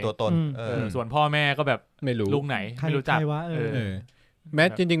ยไปไหนมีตัวตนส่วนพ่อแม่ก็แบบไม่รู้ลุงไหนไม่รู้จักแม้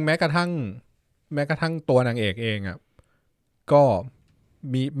จริงๆแม้กระทั่งตัวนางเอกเองอ่ะก็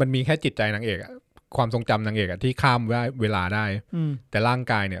มันมีแค่จิตใจนางเอกความทรงจำนางเอกที่ข้ามเวลาได้แต่ร่าง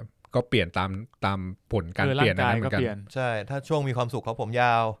กายเนี่ยก็เปลี่ยนตามผลการเปลี่ยนนั้นเหมือนกันใช่ถ้าช่วงมีความสุขเขาผมย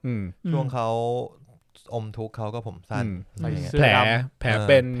าวช่วงเขาอมทุกข์เขาก็ผมสั้นแผลเ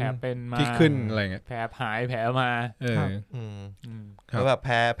ป็นที่ขึ้นอะไรเงี้ยแผลหายแผลมาแล้วแบบแ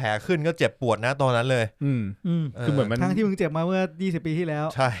ผลขึ้นก็เจ็บปวดนะตอนนั้นเลยคือเหมือนมันทั้งที่มึงเจ็บมาเมื่อ20ปีที่แล้ว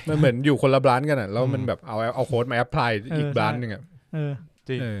ใช่มันเหมือนอยู่คนละบรันกันอ่ะแล้วมันแบบเอาโค้ดมาแอพพลายอีกบรันนึงอ่ะจ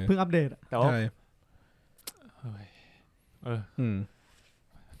ริงเพิ่งอัปเดตแต่ว่า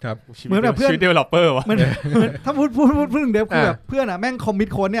ครับเหมือนแบบเพื่อนเดเวลลอปเปอร์วะถ้าพูดถึงเดฟคือแบบเพื่อนอ่ะแม่งคอมมิต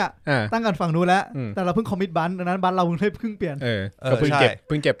โค้ดเนี่ยตั้งกันฝั่งนู้นแล้วแต่เราเพิ่งคอมมิตบันดังนั้นบันเราเพิ่งเปลี่ยนก็เพิ่ง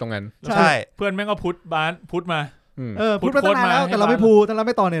เจ็บตรงนั้นใช่เพื่อนแม่งก็พุทมาพุทมาตั้งนานแล้วแต่เราไม่พูแต่เราไ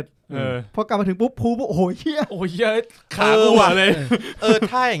ม่ต่อเน็ตพอกลับมาถึงปุ๊บพูโอ้โหเหี้ยขากูหวานเลย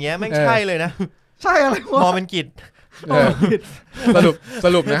ถ้าอย่างเงี้ยแม่งใช่เลยนะใช่อะไรวะมอเป็นกิจส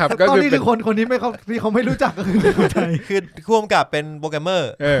รุปนะครับก็คือเป็นคนนี้ไม่เขาที่เขาไม่รู้จักก็คือเข้าใจคือร่วมกับเป็นโปรแกรมเมอ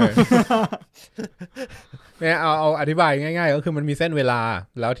ร์เนี่ยเอาอธิบายง่ายๆก็คือมันมีเส้นเวลา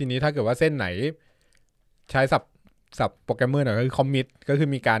แล้วทีนี้ถ้าเกิดว่าเส้นไหนใช้ศัพท์โปรแกรมเมอร์หน่อยก็คือคอมมิตก็คือ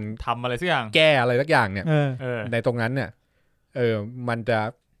มีการทำอะไรสักอย่างแก้อะไรสักอย่างเนี่ยในตรงนั้นเนี่ยมันจะ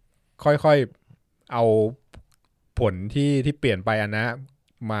ค่อยๆเอาผลที่เปลี่ยนไปอันนะ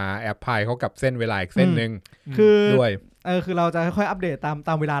มาแอพพลายเข้ากับเส้นเวลาอีกเส้นนึงคือด้วยคือเราจะค่อยๆอัปเดตต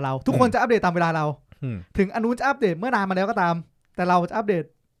ามเวลาเราทุกคนจะอัปเดตตามเวลาเราถึงอนุจะอัปเดตเมื่อนานมาแล้วก็ตามแต่เราจะอัปเดต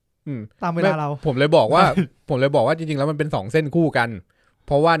ตามเวลาเราผมเลยบอกว่าจริงๆแล้วมันเป็น2เส้นคู่กันเ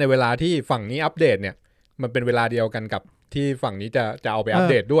พราะว่าในเวลาที่ฝั่งนี้อัปเดตเนี่ยมันเป็นเวลาเดียวกันกับที่ฝั่งนี้จะเอาไปอัป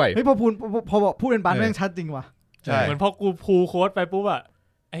เดตด้วยเฮ้ยพอพูดเป็นบันแม่งชัดจริงว่ะใช่เหมือนพอกูพูโค้ดไปปุ๊บอะ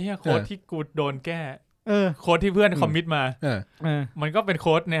ไอ้เหี้ยโค้ดที่กูโดนแก้โค้ดที่เพื่อนคอมมิตมามันก็เป็นโ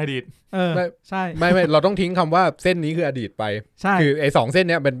ค้ดในอดีตใช่ไม่เราต้องทิ้งคำว่าเส้นนี้คืออดีตไปคือไอ้2เส้น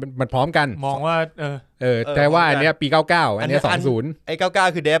เนี้ยมันพร้อมกันมองว่าแต่ว่าอันเนี้ยปี99อันเนี้ย20ไอ้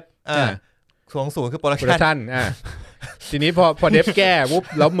99คือเดฟ20คือโปรดักชั่น ทีนี้พอเดฟแก้ปุ๊บ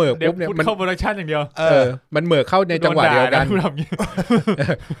แล้วเหมือกปุ๊บเนี่ยมันเข้าโปรดักชั่นอย่างเดียวมันเหมือกเข้าในจังหวะเดียวกัน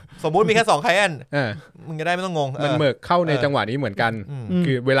สมมุติมีแค่2ไคลเอนมึงจะได้ไม่ต้องงงมันเหมือกเข้าในจังหวะนี้เหมือนกัน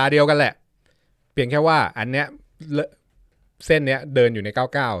คือเวลาเดียวกันแหละเพียงแค่ว่าอันเนี้ยเส้นเนี้ยเดินอยู่ใน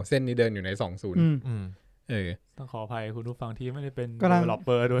99เส้นนี้เดินอยู่ใน20ต้องขออภัยคุณผู้ฟังที่ไม่ได้เป็น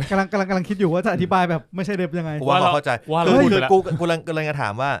developer ด้วยกำลังคิดอยู่ว่าจะอธิบายแบบไม่ใช่เดฟยังไงว่าเราเข้าใจคือกูกำลังจะถา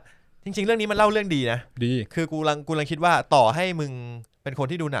มว่าจริงๆเรื่องนี้มันเล่าเรื่องดีนะดีคือกูกำลังคิดว่าต่อให้มึงเป็นคน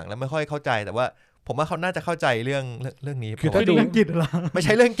ที่ดูหนังแล้วไม่ค่อยเข้าใจแต่ว่าผมว่าเขาน่าจะเข้าใจเรื่องนี้คือถ้าดูเรื่องกิจเหรอไม่ใ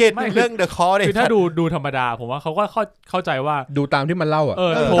ช่เรื่องกิจเรื่อง The Call คือถ้าดูธรรมดาผมว่าเขาก็เข้าใจว่าดูตามที่มันเล่า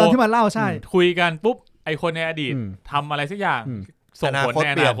ตามที่มันเล่าใช่คุยกันปุ๊บไอคนในอดีตทำอะไรสักอย่างส่งผลใน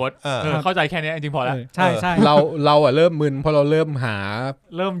อนาคตเข้าใจแค่นี้จริงพอแล้วใช่ใช่เราเริ่มมึนเพราะเราเริ่มหา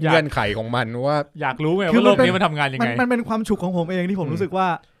เงื่อนไขของมันว่าอยากรู้ไงว่าโลกนี้มันทำงานยังไงมันเป็นความฉุกของผมเองที่ผมรู้สึกว่า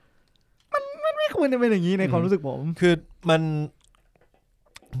มันไม่ควรจะเป็นอย่างนี้ในความรู้สึกผมคือ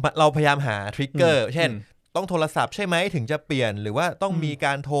เราพยายามหาทริกเกอร์เช่นต้องโทรศัพท์ใช่ไหมถึงจะเปลี่ยนหรือว่าต้องมีก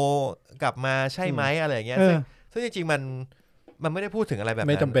ารโทรกลับมาใช่ไหมอะไรอย่างเงี้ยซึ่งจริงๆมันไม่ได้พูดถึงอะไรแบบนั้น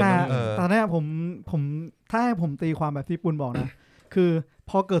ไม่จำเป็นตอนนี้ผมถ้าให้ผมตีความแบบที่ปุณบอกนะคือ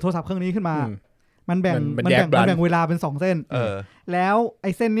พอเกิดโทรศัพท์เครื่องนี้ขึ้นมามันแบ่งเวลาเป็น2เส้นแล้วไ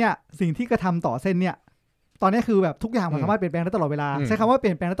อ้เส้นเนี้ยสิ่งที่กระทำต่อเส้นเนี้ยตอนนี้คือแบบทุกอย่างมันสามารถเปลี่ยนแปลงได้ตลอดเวลาใช้คำว่าเป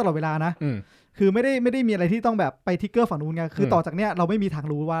ลี่ยนแปลงได้ตลอดเวลานะคือไม่ได้มีอะไรที่ต้องแบบไปทิกเกอร์ฝั่งนู้นไงคือต่อจากเนี้ยเราไม่มีทาง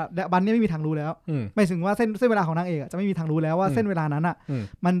รู้ว่าบันนี้ไม่มีทางรู้แล้วไม่ถึงว่าเส้นเวลาของนางเอกจะไม่มีทางรู้แล้วว่าเส้นเวลานั้นอ่ะ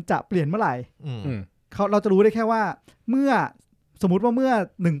มันจะเปลี่ยนเมื่อไหร่เราจะรู้ได้แค่ว่าเมื่อสมมติว่าเมื่อ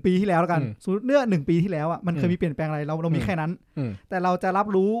1ปีที่แล้วแล้วกันสมมติเมื่อ1ปีที่แล้วอ่ะมันเคยมีเปลี่ยนแปลงอะไรเรามีแค่นั้นแต่เราจะรับ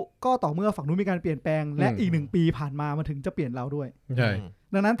รู้ก็ต่อเมื่อฝั่งนู้นมีการเปลี่ยนแปลงและอีก1ปีผ่านมามันถึงจะเปลี่ยนเราด้วยใช่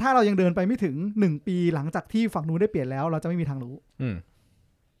ดังนั้นถ้าเรายังเดินไปไม่ถึง1ปีหลังจากที่ฝั่งนู้นได้เปลี่ยนแล้วเราจะไม่มีทางรู้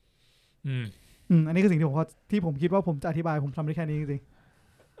อันนี้คือสิ่งที่ผมคิดว่าผมจะอธิบายผมทำได้แค่นี้จริง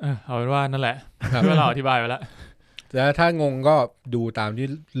ๆเอาเป็นว่านั่นแหละเมื่อเราอธิบายไปแล้วแล้วถ้างงก็ดูตามที่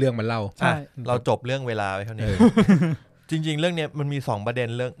เรื่องมันเล่าใช่เราจบเรื่องเวลาไปเท่านี้จริงๆเรื่องนี้มันมี2ประเด็น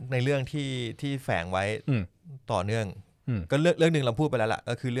ในเรื่องที่แฝงไว้ต่อเนื่องก็เรื่องนึงเราพูดไปแล้วล่ะ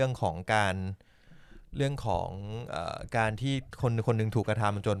ก็คือเรื่องของการที่คนนึงถูกกระท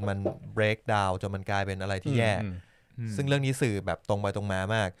ำจนมัน break down จนมันกลายเป็นอะไรที่แย่ซึ่งเรื่องนี้สื่อแบบตรงไปตรงมา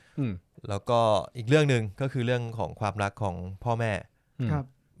มากแล้วก็อีกเรื่องนึงก็คือเรื่องของความรักของพ่อแม่ครับ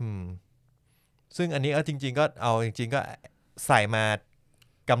ซึ่งอันนี้จริงๆก็เอาจริงๆก็ใส่มา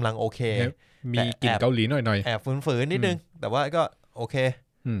กำลังโอเคมีกลิ่นเกาหลีหน่อยๆแอบฝืนๆนิดนึงแต่ว่าก็โอเค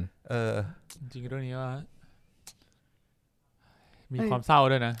จริงๆเรื่องนี้ว่ามีความเศร้า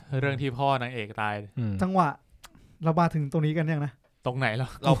ด้วยนะเรื่องที่พ่อนางเอกตายจังหวะเรามาถึงตรงนี้กันยังนะตรงไหนเ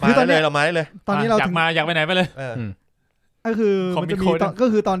รามาได้เลยตอนนี้เราอยากไปไหนไปเลยก็คือมันจะมีก็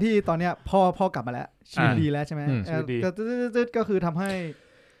คือตอนที่ตอนเนี้ยพ่อกลับมาแล้วชีวิตดีแล้วใช่ไหมก็คือทำใ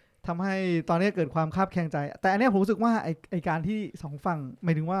ห้ตอนนี้เกิดความคาบแคลงใจแต่อันนี้ผมรู้สึกว่าไอการที่2ฝั่งห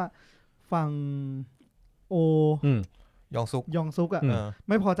มายถึงว่าฝั่งยองซุกอ่ะ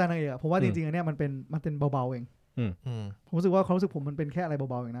ไม่พอใจนางเอกผมว่าจริงๆอันเนี้ยมันเป็นเบาๆเองผมรู้สึกว่าความรู้สึกผมมันเป็นแค่อะไรเ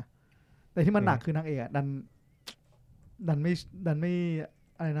บาๆเองนะแต่ที่มันหนักคือนางเอกดันไม่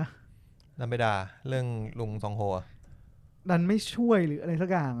อะไรนะดันไม่ด่าเรื่องลุงซองโฮดันไม่ช่วยหรืออะไรสัก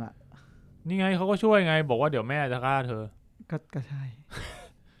อย่างอ่ะนี่ไงเขาก็ช่วยไงบอกว่าเดี๋ยวแม่จะฆ่าเธอก็ใช่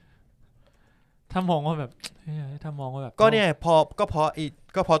ถ้ามองว่าแบบก็เนี่ยพ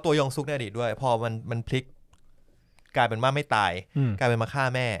อตัวยองซุกในอดีตด้วยพอมันพลิกกลายเป็นว่าไม่ตายกลายเป็นมาฆ่า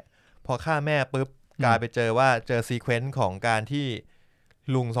แม่พอฆ่าแม่ปุ๊บกลายไปเจอซีเควนซ์ของการที่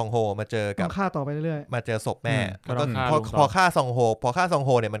ลุงซองโฮมาเจอกับฆ่าต่อไปเรื่อยๆมาเจอศพแม่ก็พอฆ่าซองโฮ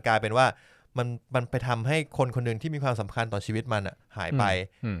เนี่ยมันกลายเป็นว่ามันไปทำให้คนหนึ่งที่มีความสำคัญต่อชีวิตมันอ่ะหายไป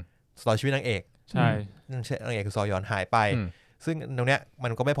ต่อชีวิตนางเอกใช่นางเอกคือซอยอนหายไปซึ่งตรงเนี้ยมั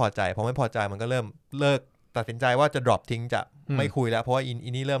นก็ไม่พอใจพอไม่พอใจมันก็เริ่มเลิกตัดสินใจว่าจะ drop ทิ้งจะไม่คุยแล้วเพราะว่าอี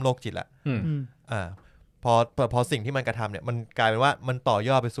นี่เริ่มโรคจิตแล้วพอสิ่งที่มันกระทำเนี่ยมันกลายเป็นว่ามันต่อย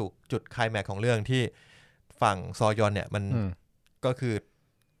อดไปสู่จุดไคลแม็กซ์ของเรื่องที่ฝั่งซอยอนเนี่ยมันก็คือ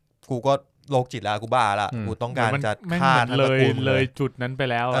กูก็โรคจิตแล้วกูบ้าละกูต้องการจะฆ่าทั้งตระกูลเลยจุดนั้นไป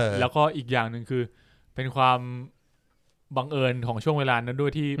แล้วแล้วก็อีกอย่างนึงคือเป็นความบังเอิญของช่วงเวลานั้นด้ว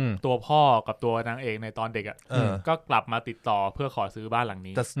ยที่ตัวพ่อกับตัวนางเอกในตอนเด็กก็กลับมาติดต่อเพื่อขอซื้อบ้านหลัง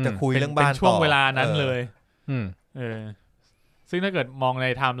นี้จะคุยเรื่องบ้านเป็นช่วงเวลานั้นเลยซึ่งถ้าเกิดมองใน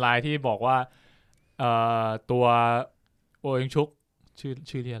ไทม์ไลน์ที่บอกว่าตัวโอยองชุก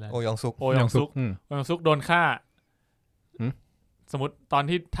ชื่อเรียกอะไรโอยองซุกโดนฆ่าสมมติตอน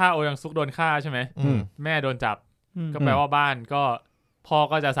ที่ถ้าโอยองซุกโดนฆ่าใช่ไหมแม่โดนจับก็แปลว่าบ้านก็พ่อ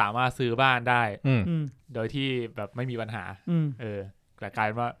ก็จะสามารถซื้อบ้านได้โดยที่แบบไม่มีปัญหาแต่กลายเ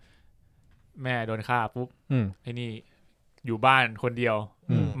ป็นว่าแม่โดนฆ่าปุ๊บไอ้นี่ อยู่บ้านคนเดียว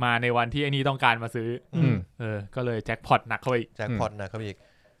มาในวันที่ไอ้นี่ต้องการมาซื้อก็เลยแจ็คพอตหนักเข้าไปอีกแจ็คพอตหนักเข้าไปอีก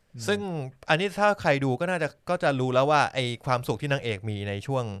ซึ่งอันนี้ถ้าใครดูก็จะรู้แล้วว่าไอ้ความสุขที่นางเอกมีใน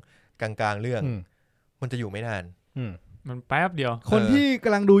ช่วงกลางๆเรื่องมันจะอยู่ไม่นานมันแป๊บเดียวคนที่ก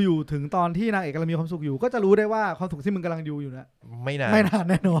ำลังดูอยู่ถึงตอนที่นางเอกกำลังมีความสุขอยู่ก็จะรู้ได้ว่าความสุขที่มึงกำลังอยู่นะไม่นาน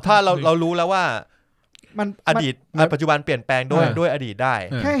แน่นอนถ้าเรารู้แล้วว่ามันอดีตปัจจุบันเปลี่ยนแปลงด้วยอดีตได้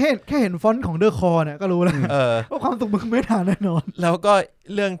แค่เห็นฟอนต์ของเดอะคอเนี่ยก็รู้แล้วว่าความสุขมึงไม่นานแน่นอนแล้วก็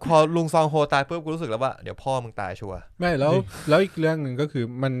เรื่องพอลุงซองโฮตายปุ๊บกูรู้สึกแล้วว่าเดี๋ยวพ่อมึงตายชัวร์ไม่แล้วอีกเรื่องนึงก็คือ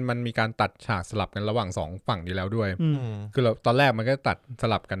มันมีการตัดฉากสลับกันระหว่าง2ฝั่งนี้แล้วด้วยคือเราตอนแรกมันก็ตัดส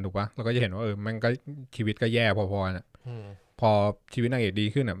ลับกันถูกปะเราก็จะเห็นว่ามันก็ชีวิตก็แย่พอๆนะพอชีวิตนางเอกดี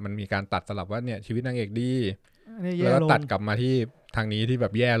ขึ้นอ่ะมันมีการตัดสลับว่าเนี่ยชีวิตนางเอกดีแล้วก็ตัดกลับมาที่ทางนี้ที่แบ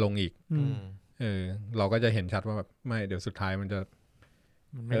บแย่ลงอีกเราก็จะเห็นชัดว่าแบบไม่เดี๋ยวสุดท้ายมันจะ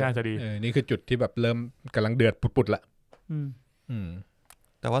ไม่น่าจะดีนี่คือจุดที่แบบเริ่มกำลังเดือดปุดๆละ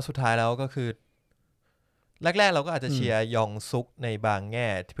แต่ว่าสุดท้ายแล้วก็คือแรกๆเราก็อาจจะเชียร์ยองซุกในบางแง่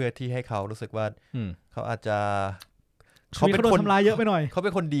เพื่อที่ให้เขารู้สึกว่าเขาอาจจะเขาเป็นคนทำลายเยอะไปหน่อยเขาเป็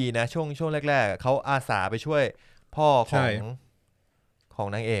นคนดีนะช่วงแรกๆเขาอาสาไปช่วยพ่อของ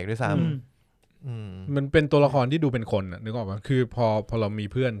นางเอกด้วยซ้ำมันเป็นตัวละครที่ดูเป็นคนนึกออกป่ะคือพอเรามี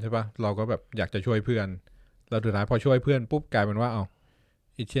เพื่อนใช่ป่ะเราก็แบบอยากจะช่วยเพื่อนแล้วสุดท้ายพอช่วยเพื่อนปุ๊บกลายเป็นว่า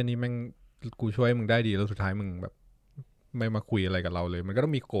ไอ้เชี่ยนี้แม่งกูช่วยมึงได้ดีแล้วสุดท้ายมึงแบบไม่มาคุยอะไรกับเราเลยมันก็ต้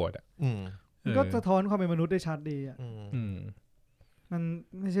องมีโกรธมันก็สะท้อนความเป็นมนุษย์ได้ชัดดีมัน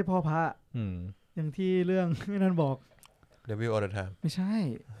ไม่ใช่พ่อพระอย่างที่เรื่องนั่นบอก Devil All the Time ไม่ใช่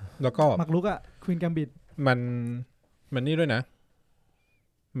แล้วก็มักลุกควีนแกมบิทมันนี่ด้วยนะ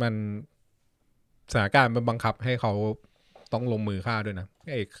มันสถานการณ์มันบังคับให้เขาต้องลงมือฆ่าด้วยนะ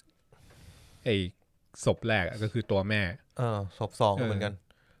ไอ้ศพแรกก็คือตัวแม่ศพ2ก็เหมือนกัน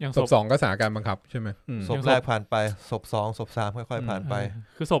ศพ2ก็สถานการณ์บังคับใช่ไหมศพแรกผ่านไปศพ2ศพ3ค่อยๆผ่านไป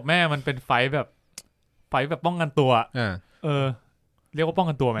คือศพแม่มันเป็นไฟแบบป้องกันตัวเรียกว่าป้อง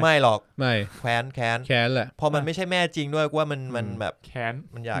กันตัวไหมไม่หรอกไม่แค้นแหละพอมันไม่ใช่แม่จริงด้วยว่ามันแบบแค้น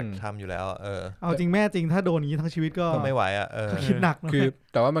มันอยากทำอยู่แล้วเอาจริงแม่จริงถ้าโดนอย่างนี้ทั้งชีวิตก็ไม่ไหวคิดหนักคือ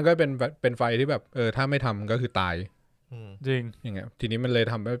แต่ว่ามันก็เป็นไฟที่แบบถ้าไม่ทำก็คือตายจริงอย่างเงี้ยทีนี้มันเลย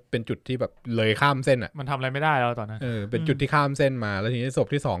ทำให้เป็นจุดที่แบบเลยข้ามเส้นมันทำอะไรไม่ได้แล้วตอนนั้นเป็นจุดที่ข้ามเส้นมาแล้วทีนี้ศพ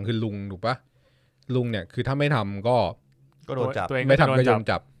ที่2คือลุงถูกปะลุงเนี่ยคือถ้าไม่ทำก็โดนจับไม่ทำก็โดน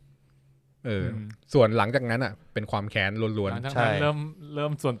จับส่วนหลังจากนั้นเป็นความแค้นล้วนๆใช่เริ่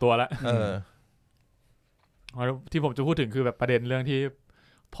มส่วนตัวแล้วที่ผมจะพูดถึงคือแบบประเด็นเรื่องที่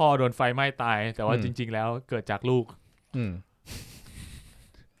พ่อโดนไฟไหม้ตายแต่ว่าจริงๆแล้วเกิดจากลูก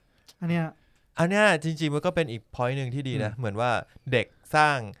อันเนี้ยจริงๆมันก็เป็นอีก point นึงที่ดีนะเหมือนว่าเด็กสร้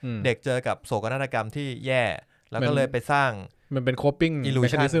างเด็กเจอกับโศกนาฏกรรมที่แย่แล้วก็เลยไปสร้างมันเป็น coping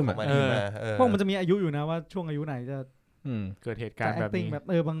mechanism ของมันพวกมันจะมีอายุอยู่นะว่าช่วงอายุไหนจะเกิดเหตุการณ์แบบนี้แบบ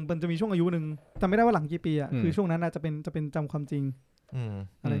มันจะมีช่วงอายุนึงจำไม่ได้ว่าหลังกี่ปีคือช่วงนั้นอาจจะเป็นจำความจริง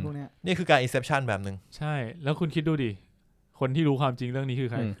อะไรพวกเนี้ยนี่คือการ inception แบบนึงใช่แล้วคุณคิดดูดิคนที่รู้ความจริงเรื่องนี้คือ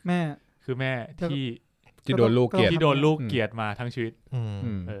ใครแม่คือแม่ที่โดนลูกเกลียดมาทั้งชีวิต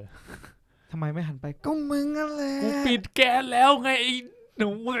ทำไมไม่หันไปก็มึงนั่นแหละกูปิดแก๊สแล้วไงหนู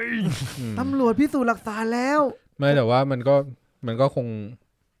ตำรวจพิสูจน์หลักฐานแล้วไม่แต่ว่ามันก็ค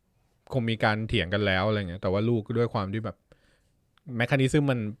งมีการเถียงกันแล้วอะไรเงี้ยแต่ว่าลูกด้วยความที่แบบแมคคานิซึม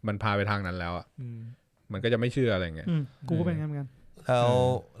มันพาไปทางนั้นแล้วมันก็จะไม่เชื่ออะไรเงี้ยกูก็เป็นงั้นเหมือนกัน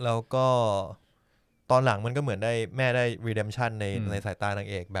แล้วก็ตอนหลังมันก็เหมือนแม่ได้ redemption ในสายตานาง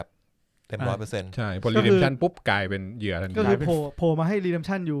เอกแบบเต็ม 100% ใช่พอ redemption ปุ๊บกลายเป็นเหยื่อทันทีก็คือโผล่มาให้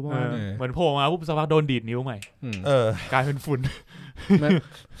redemption อยู่ประมาณเหมือนโผล่มาปุ๊บสักพักโดนดีดนิ้วใหม่กลายเป็นฝุ่น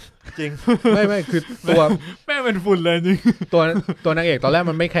จริงไม่คือตัวแม่เป็นฝุ่นเลยจริงตัวนางเอกตอนแรก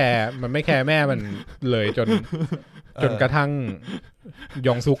มันไม่แคร์แม่มันเลยจนกระทั่งย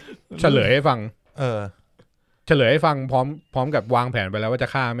องซุกเฉลยให้ฟังเฉลยให้ฟังพร้อมกับวางแผนไปแล้วว่าจะ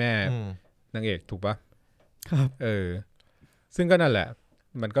ฆ่าแม่นางเอกถูกปะครับซึ่งก็นั่นแหละ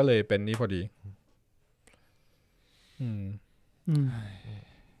มันก็เลยเป็นนี้พอดี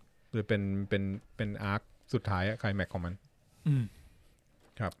หรือเป็นอาร์คสุดท้ายไคลแม็กซ์ของมัน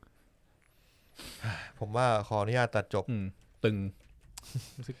ครับผมว่าขออนุญาตตัดจบตึง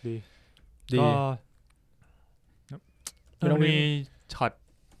รู้สึกดีก็มีช็อต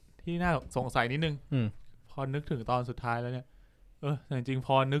ที่น่าสงสัยนิดนึงพอนึกถึงตอนสุดท้ายแล้วเนี่ยแต่จริงๆพ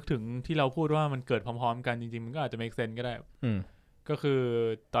อนึกถึงที่เราพูดว่ามันเกิดพร้อมๆกันจริงๆมันก็อาจจะ make sense ก็ได้ก็คือ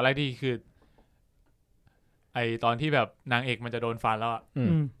ตอนแรกที่คือไอตอนที่แบบนางเอกมันจะโดนฟันแล้ว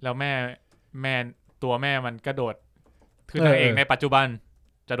แล้วแม่ตัวแม่มันกระโดดคือนางเอกในปัจจุบัน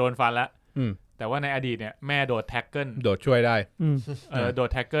จะโดนฟันแล้วแต่ว่าในอดีตเนี่ยแม่โดดแท็กเกิลโดดช่วยได้โดด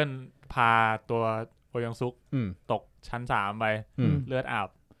แท็กเกิลพาตัวโอยองซุกตก ชั้น3ไปเลือดอาบ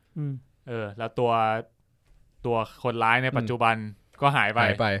แล้วตัวคนร้ายในปัจจุบันก็หายไ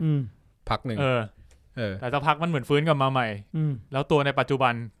ปพักหนึ่งแต่สักพักมันเหมือนฟื้นกลับมาใหม่แล้วตัวในปัจจุบั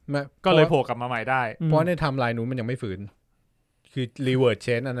นก็เลยโผล่กลับมาใหม่ได้เพราะในไทม์ไลน์นู้นมันยังไม่ฟื้นคือรีเวิร์สเช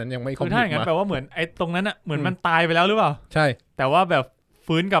นอันนั้นยังไม่คอมพลีทมาคือถ้าอย่างนั้นแปลว่าเหมือนไอ้ตรงนั้นอ่ะเหมือนมันตายไปแล้วหรือเปล่าใช่แต่ว่าแบบ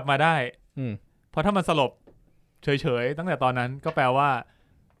ฟื้นกลับมาได้เพราะถ้ามันสลบเฉยๆตั้งแต่ตอนนั้นก็แปลว่า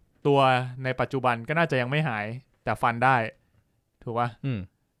ตัวในปัจจุบันก็น่าจะยังไม่หายแต่ฟันได้ถูกป่ะ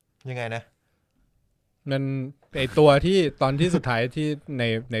ยังไงนะมันไอตัวที่ตอนที่สุดท้ายที่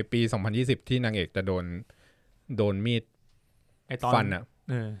ในปี2020ที่นางเอกจะโดนมีดฟันอ่ะ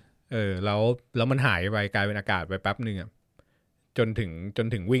แล้วมันหายไปกลายเป็นอากาศไปแป๊บนึงอ่ะจน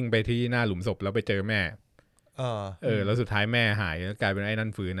ถึงวิ่งไปที่หน้าหลุมศพแล้วไปเจอแม่แล้วสุดท้ายแม่หายแล้วกลายเป็นไอ้นั่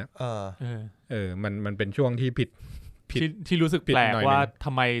นฟื้นนะมันเป็นช่วงที่ผิดที่รู้สึกแปลกว่าท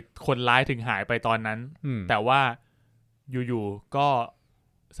ำไมคนร้ายถึงหายไปตอนนั้นแต่ว่าอยู่ๆก็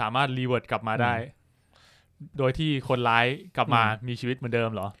สามารถรีเวิร์สกลับมาได้โดยที่คนร้ายกลับมามีชีวิตเหมือนเดิม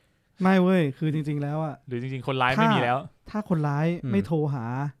เหรอไม่เว้ยคือจริงๆแล้วอ่ะหรือจริงๆคนร้ายไม่มีแล้วถ้าคนร้ายไม่โทรหา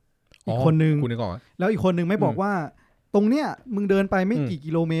อีกคนนึงแล้วอีกคนนึงไม่บอกว่าตรงเนี้ยมึงเดินไปไม่กี่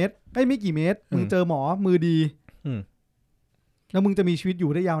กิโลเมตรไม่กี่เมตรมึงเจอหมอมือดีแล้วมึงจะมีชีวิตอ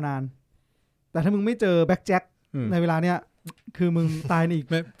ยู่ได้ยาวนานแต่ถ้ามึงไม่เจอแบ็คแจ็คในเวลาเนี้ยคือมึงตายในอีก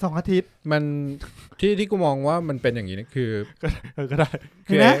2 อาทิตย์มันที่กูมองว่ามันเป็นอย่างนี้นะคือก็ได้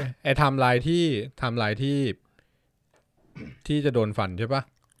คือไอ้ไทม์ไลน์ที่จะโดนฟันใช่ปะ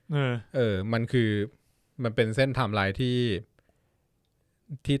มันคือมันเป็นเส้นไทม์ไลน์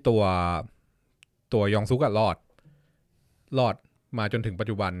ที่ตัวยองซุกอะรอดมาจนถึงปัจ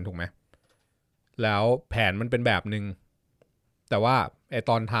จุบันถูกไหมแล้วแผนมันเป็นแบบนึงแต่ว่าไอ้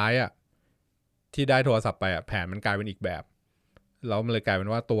ตอนท้ายอะที่ได้โทรศัพท์ไปอะแผนมันกลายเป็นอีกแบบแล้วมันเลยกลายเป็น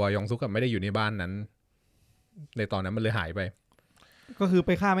ว่าตัวยองซุกอะไม่ได้อยู่ในบ้านนั้นในตอนนั้นมันเลยหายไปก็คือไ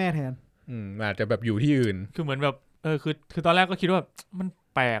ปฆ่าแม่แทนอาจจะแบบอยู่ที่อื่นคือเหมือนแบบคือตอนแรกก็คิดว่ามัน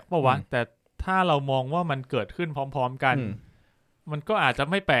แปลกป่าววะแต่ถ้าเรามองว่ามันเกิดขึ้นพร้อมๆกันมันก็อาจจะ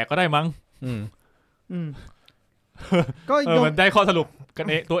ไม่แปลกก็ได้มั้งก็มันได้ข้อสรุปกัน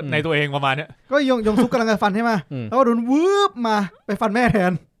เองตัวในตัวเองประมาณเนี้ยก็ยงซุกกำลังจะฟันใช่ไหมแล้วก็โดนวืบมาไปฟันแม่แท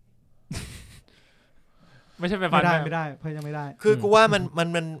นไม่ใช่ไปฟันไม่ได้เพื่อยังไม่ได้คือกูว่า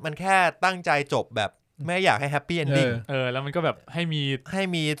มันแค่ตั้งใจจบแบบไม่อยากให้แฮปปี้เอนดิ้งแล้วมันก็แบบให้มี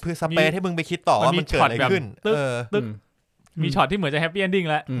พื้นสเปซให้มึงไปคิดต่อว่ามันเกิดอะไรขึ้นตึ๊กมีช็อตที่เหมือนจะแฮปปี้เอนดิ้ง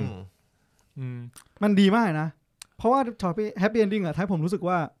แล้วมันดีมากนะเพราะว่าช็อตแฮปปี้เอนดิ้งอะท้ายผมรู้สึก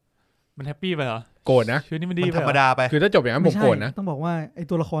ว่ามันแฮปปี้ไปเหรอโกรธนะชีวิตนี้มันดีธรรมดาไปคือถ้าจบอย่างนั้นผมโกรธนะต้องบอกว่าไอ้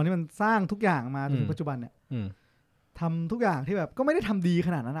ตัวละครที่มันสร้างทุกอย่างมาถึงปัจจุบันเนี่ยทำทุกอย่างที่แบบก็ไม่ได้ทำดีข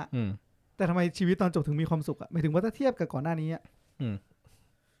นาดนั้นอะแต่ทำไมชีวิตตอนจบถึงมีความสุขอะหมายถึงว่าถ้าเทียบกับก่อนหน้านี้อะ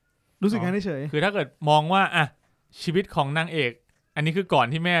รู้สึกงั้นเฉยคือถ้าเกิดมองว่าอะชีวิตของนางเอกอันนี้คือก่อน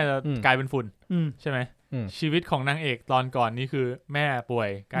ที่แม่จะกลายเป็นฝุ่นใช่ไหมชีวิตของนางเอกตอนก่อนนี่คือแม่ป่วย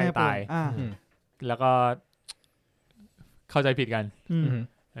ใกล้ตายแล้วก็เข้าใจผิดกัน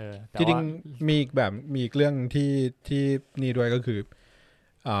จริงๆมีอีกเรื่องที่นี่ด้วยก็คือ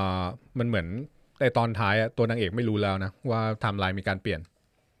มันเหมือนแต่ตอนท้ายตัวนางเอกไม่รู้แล้วนะว่าไทม์ไลน์มีการเปลี่ยน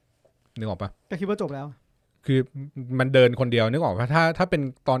นึกออกปะก็คิดว่าจบแล้วคือมันเดินคนเดียวนึกออกปะถ้าเป็น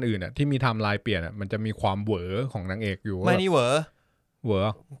ตอนอื่นอ่ะที่มีไทม์ไลน์เปลี่ยนอ่ะมันจะมีความเหวอของนางเอกอยู่ไม่นี่เหวอ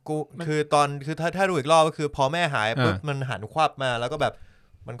กูคือตอนคือถ้าดูอีกรอบก็คือพอแม่หายปุ๊บมันหันควับมาแล้วก็แบบ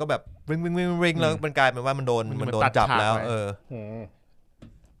มันก็แบบริงแล้วมันกลายเป็นว่ามันโดนจับแล้ว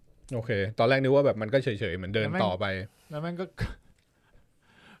โอเคตอนแรกนึกว่าแบบมันก็เฉยๆเหมือนเดินต่อไปแล้วแม่ง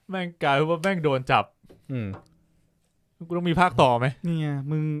กลายว่าแม่งโดนจับกูต้องมีภาคต่อไหมนี่ไง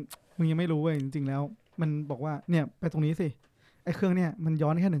มึงยังไม่รู้เว้ยจริงๆแล้วมันบอกว่าเนี่ยไปตรงนี้สิไอ้เครื่องเนี่ยมันย้อ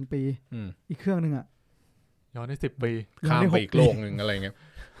นแค่1 ปีอีกเครื่องนึงอ่ะย้อนได้10 ปีข้ามไปอีกโลกนึงอะไรเงี้ย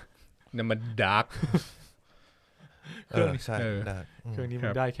เนี่ยมันดาร์กเครื่องนี้มั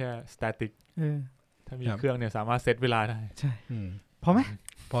นได้แค่สแตติกถ้ามีเครื่องเนี่ยสามารถเซตเวลาได้ใช่พอไหม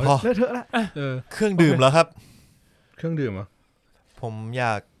พอเลอะเทอะละเครื่องดื่มแล้วครับเครื่องดื่มเหรอผมอย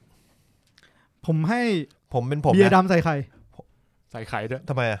ากผมให้ผมเป็นเบียร์ดำใส่ไข่ด้วย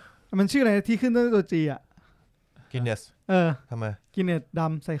ทำไมอ่ะมันชื่ออะไรที่ขึ้นด้วยตัวจีอ่ะกินเนสทำไมกินเนสด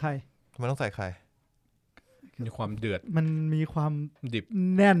ำใส่ไข่ทำไมต้องใส่ไข่มีความเดือดมันมีความดิบ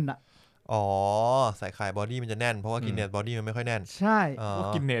แน่นอ่ะอ๋อใส่ไข่บอดี้มันจะแน่นเพราะว่ากินเนสบอดี้มันไม่ค่อยแน่นใช่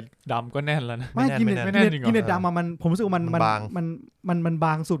กินเนสดำก็แน่นแล้วนะไม่กินเนสดำมันผมรู้สึกว่ามันบ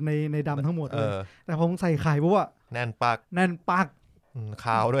างสุดในดำทั้งหมดเลยแต่ผมใส่ไข่เพราะว่าแน่นปักข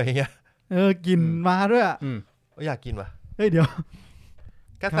าวด้วยเงี้ยกินมาด้วยอยากกินว่ะเฮ้ยเดี๋ยว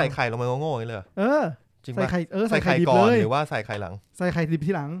แค่ใส่ไข่ลงไปโง่ๆเลยจริงป่ะใส่ไข่ก่อนหรือว่าใส่ไข่หลังใส่ไข่ดิบ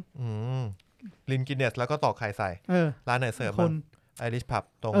ที่หลัง ลินกินเนสแล้วก็ตอกไข่ใส่ร้านไหนเสิร์ฟบ้างไอริชพับ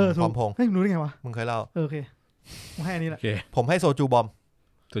ตรงพร้อมพงษ์เฮ้ยรู้ได้ไงวะมึงเคยเล่าโอเคผมให้อันนี้แหละผมให้โซจูบอม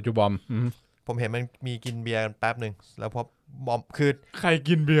ผมเห็นมันมีกินเบียร์แป๊บนึงแล้วพอบอมคือใคร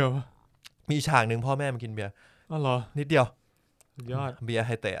กินเบียร์มีฉากนึงพ่อแม่มันกินเบียร์อ๋อเหรอนิดเดียวย อดเบียร์ไ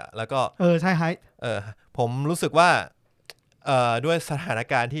ฮเตะแล้วก็ใช่ไฮผมรู้สึกว่าด้วยสถาน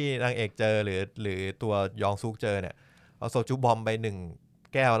การณ์ที่นางเอกเจอหรือตัวยองซุกเจอเนี่ยเอาโซจูบอมไป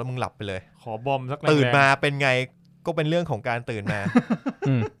1แก้วแล้วมึงหลับไปเลยขอบอมสักตื่นมาเป็นไงก็เป็นเรื่องของการตื่นมา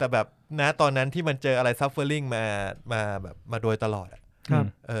แต่แบบนะตอนนั้นที่มันเจออะไรซัฟเฟอร์ลิงมาแบบมาโดยตลอดครับ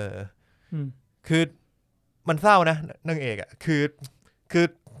คือมันเศร้านะนางเอกคือ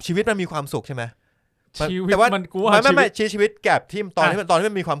ชีวิตมันมีความสุขใช่ไหมแต่ว่ามันไม่ชีวิตแกบที่ตอนที่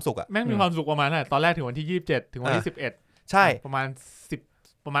มันมีความสุขแม่งมีความสุขประมาณนั้นตอนแรกถึงวันที่27ถึงวันที่11ใช่ประมาณ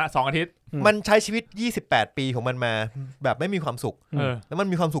2 อาทิตย์มันใช้ชีวิต28ปีของมันมาแบบไม่มีความสุขแล้วมัน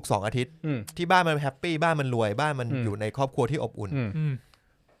มีความสุข2 อาทิตย์ที่บ้านมันแฮปปี้บ้านมันรวยบ้านมันอยู่ในครอบครัวที่อบอุ่น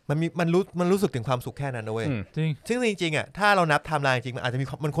มันรู้สึกถึงความสุขแค่นั้นนะเว้ยจริงซึ่งจริงๆอ่ะถ้าเรานับไทม์ไลน์จริงมันอาจจะ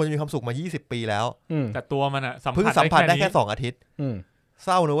มันควรจะมีความสุขมา20ปีแล้วแต่ตัวมันอ่ะเพิ่งสัมผัสได้แค่2 อาทิตย์เศ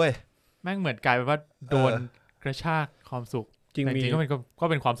ร้านะเว้ยแม่งเหมือนกลายเป็นว่าโดนกระชากความสุขจริงก็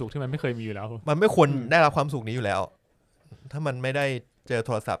เป็นความสุขที่มันไม่เคยมีอยู่แล้วมันไม่ควรได้รับความสุขนี้อยู่แล้วถ้ามันไม่ได้เจอโท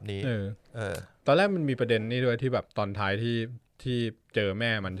รศัพท์นี้ตอนแรกมันมีประเด็นนี่ด้วยที่แบบตอนท้ายที่เจอแ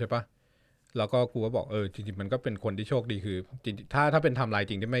ม่มันใช่ปะแล้วก็กูก็บอกจริงๆมันก็เป็นคนที่โชคดีคือจริงๆถ้าเป็นไทม์ไลน์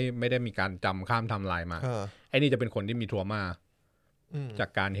จริงที่ไม่ได้มีการจำข้ามไทม์ไลน์มาไอ้นี่จะเป็นคนที่มีทรัวมาจาก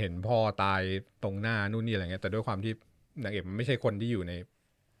การเห็นพ่อตายตรงหน้านู่นนี่อะไรเงี้ยแต่ด้วยความที่นางเอกมันไม่ใช่คนที่อยู่ใน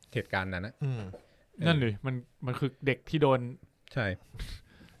เหตุการณ์นั้นนะนั่นเลยมันคือเด็กที่โดนใช่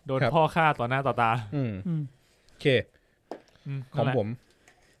โดนพ่อฆ่าต่อหน้าต่อตาโอเคของ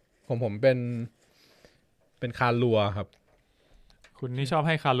ผมเป็นคาลัวครับคุณนี่ชอบใ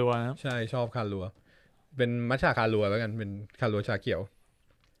ห้คาลัวนะใช่ชอบคาลัวเป็นมัชชาคาลัวแล้วกันเป็นคาลัวชาเขียว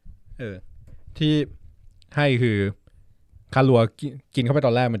ที่ให้คือคาลัวกินเข้าไปต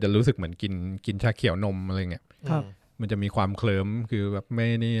อนแรกมันจะรู้สึกเหมือนกินชาเขียวนมอะไรเงี้ยมันจะมีความเคลิ้มคือแบบไม่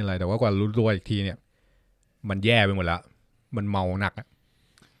นี่อะไรแต่ว่ากว่ารู้ตัวอีกทีเนี่ยมันแย่ไปหมดแล้วมันเมาหนัก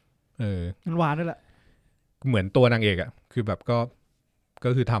มันหวานด้วยแหละเหมือนตัวนางเอกคือแบบก็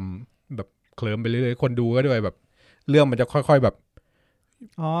คือทำแบบเคลิ้มไปเรื่อยๆคนดูก็ด้วยแบบเรื่องมันจะค่อยๆแบบ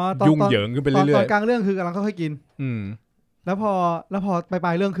ยุ่งเหยิงขึ้นไปเรื่อยๆตอนกลางเรื่องคือกำลังค่อยๆกินแล้วพอปล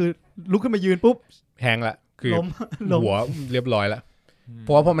ายเรื่องคือลุกขึ้นมายืนปุ๊บแห้งละคือหัวเรียบร้อยแล้วเพร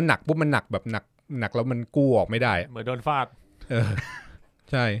าะว่าพอมันหนักปุ๊บมันหนักแบบหนักแล้วมันกู้ออกไม่ได้เหมือนโดนฟาด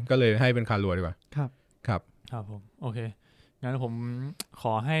ใช่ก็เลยให้เป็นคาลัวดีกว่าครับครับผมโอเคงั้นผมข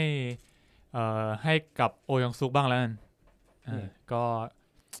อให้กับโอยองซุกบ้างแล้วกันก็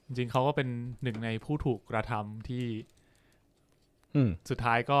จริงๆเขาก็เป็นหนึ่งในผู้ถูกกระทำที่สุด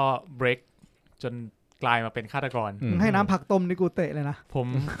ท้ายก็เบรกจนกลายมาเป็นฆาตกรให้น้ำผักต้มนี่กูเตะเลยนะผม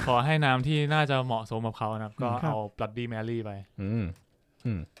ขอให้น้ำที่น่าจะเหมาะสมกับเขานะก็เอา Bloody Mary ไป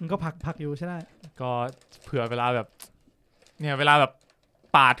มันก็ผักอยู่ใช่ไหมก็เผื่อเวลาแบบเนี่ยเวลาแบบ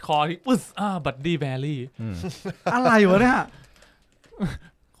ปาดคอที่ปึ๊สBloody Mary อะไรวะเนี่ย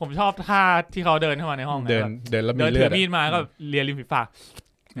ผมชอบท่าที่เขาเดินเข้ามาในห้องเดินแล้วมีเลือดถือมีดมาก็เลียริมฝีปาก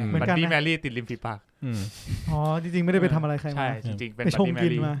Bloody Mary ติดริมฝีปากจริงๆไม่ได้ไปทำอะไรใครมาใช่จริงๆเป็น Bloody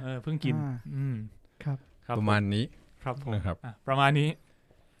Mary เพิ่งกินครับประมาณนี้ครับผมประมาณนี้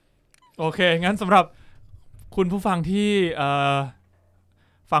โอเคงั้นสำหรับคุณผู้ฟังที่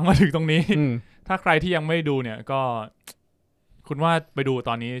ฟังมาถึงตรงนี้ถ้าใครที่ยังไม่ดูเนี่ยก็คุณว่าไปดูต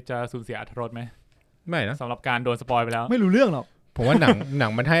อนนี้จะสูญเสียอรรถรสไหมไม่นะสำหรับการโดนสปอยไปแล้วไม่รู้เรื่องหรอกผมว่าหนั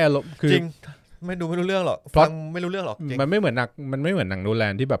งมันให้อารมณ์คือจริงไม่รู้เรื่องหรอกฟังไม่รู้เรื่องหรอกมันไม่เหมือนหนังโนแล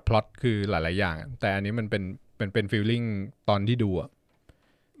นที่แบบพล็อตคือหลายๆอย่างแต่อันนี้มันเป็นฟีลลิ่งตอนที่ดู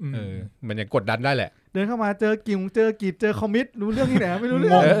มันยังกดดันได้แหละเดินเข้ามาเจอกิ่งเจอกีดเจอคอมมิตรู้เรื่องที่ไหนไม่รู้เรื่อ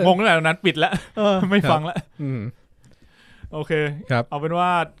งงงตั้งแต่นั้นปิดแล้วไม่ฟังแล้วโอเคเอาเป็นว่า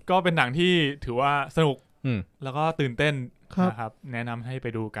ก็เป็นหนังที่ถือว่าสนุกแล้วก็ตื่นเต้นนะครับแนะนำให้ไป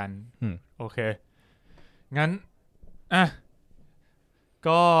ดูกันโอเคงั้น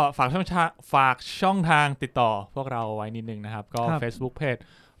ก็ฝากช่องทางติดต่อพวกเราไว้นิดนึงนะครับก็ Facebook Page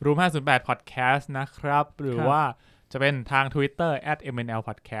Room 508 Podcast นะครับหรือว่าจะเป็นทาง Twitter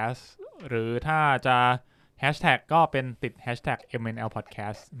 @MNLPodcast หรือถ้าจะแฮชแท็กก็เป็นติดแฮชแท็ก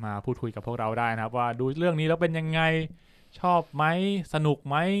MNLPodcast มาพูดคุยกับพวกเราได้นะครับว่าดูเรื่องนี้แล้วเป็นยังไงชอบไหมสนุก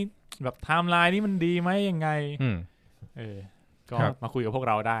ไหมแบบไทม์ไลน์นี้มันดีไหมยังไงก็มาคุยกับพวก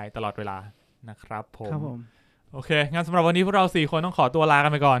เราได้ตลอดเวลานะครับผมโอเคงั้นสำหรับวันนี้พวกเรา4คนต้องขอตัวลากั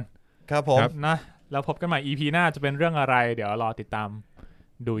นไปก่อนครับผมนะแล้วพบกันใหม่ EP หน้าจะเป็นเรื่องอะไรเดี๋ยวรอติดตาม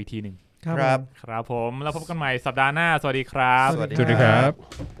ดูอีกทีหนึ่งครับผมแล้วพบกันใหม่สัปดาห์หน้าสวัสดีครับสวัสดีครับ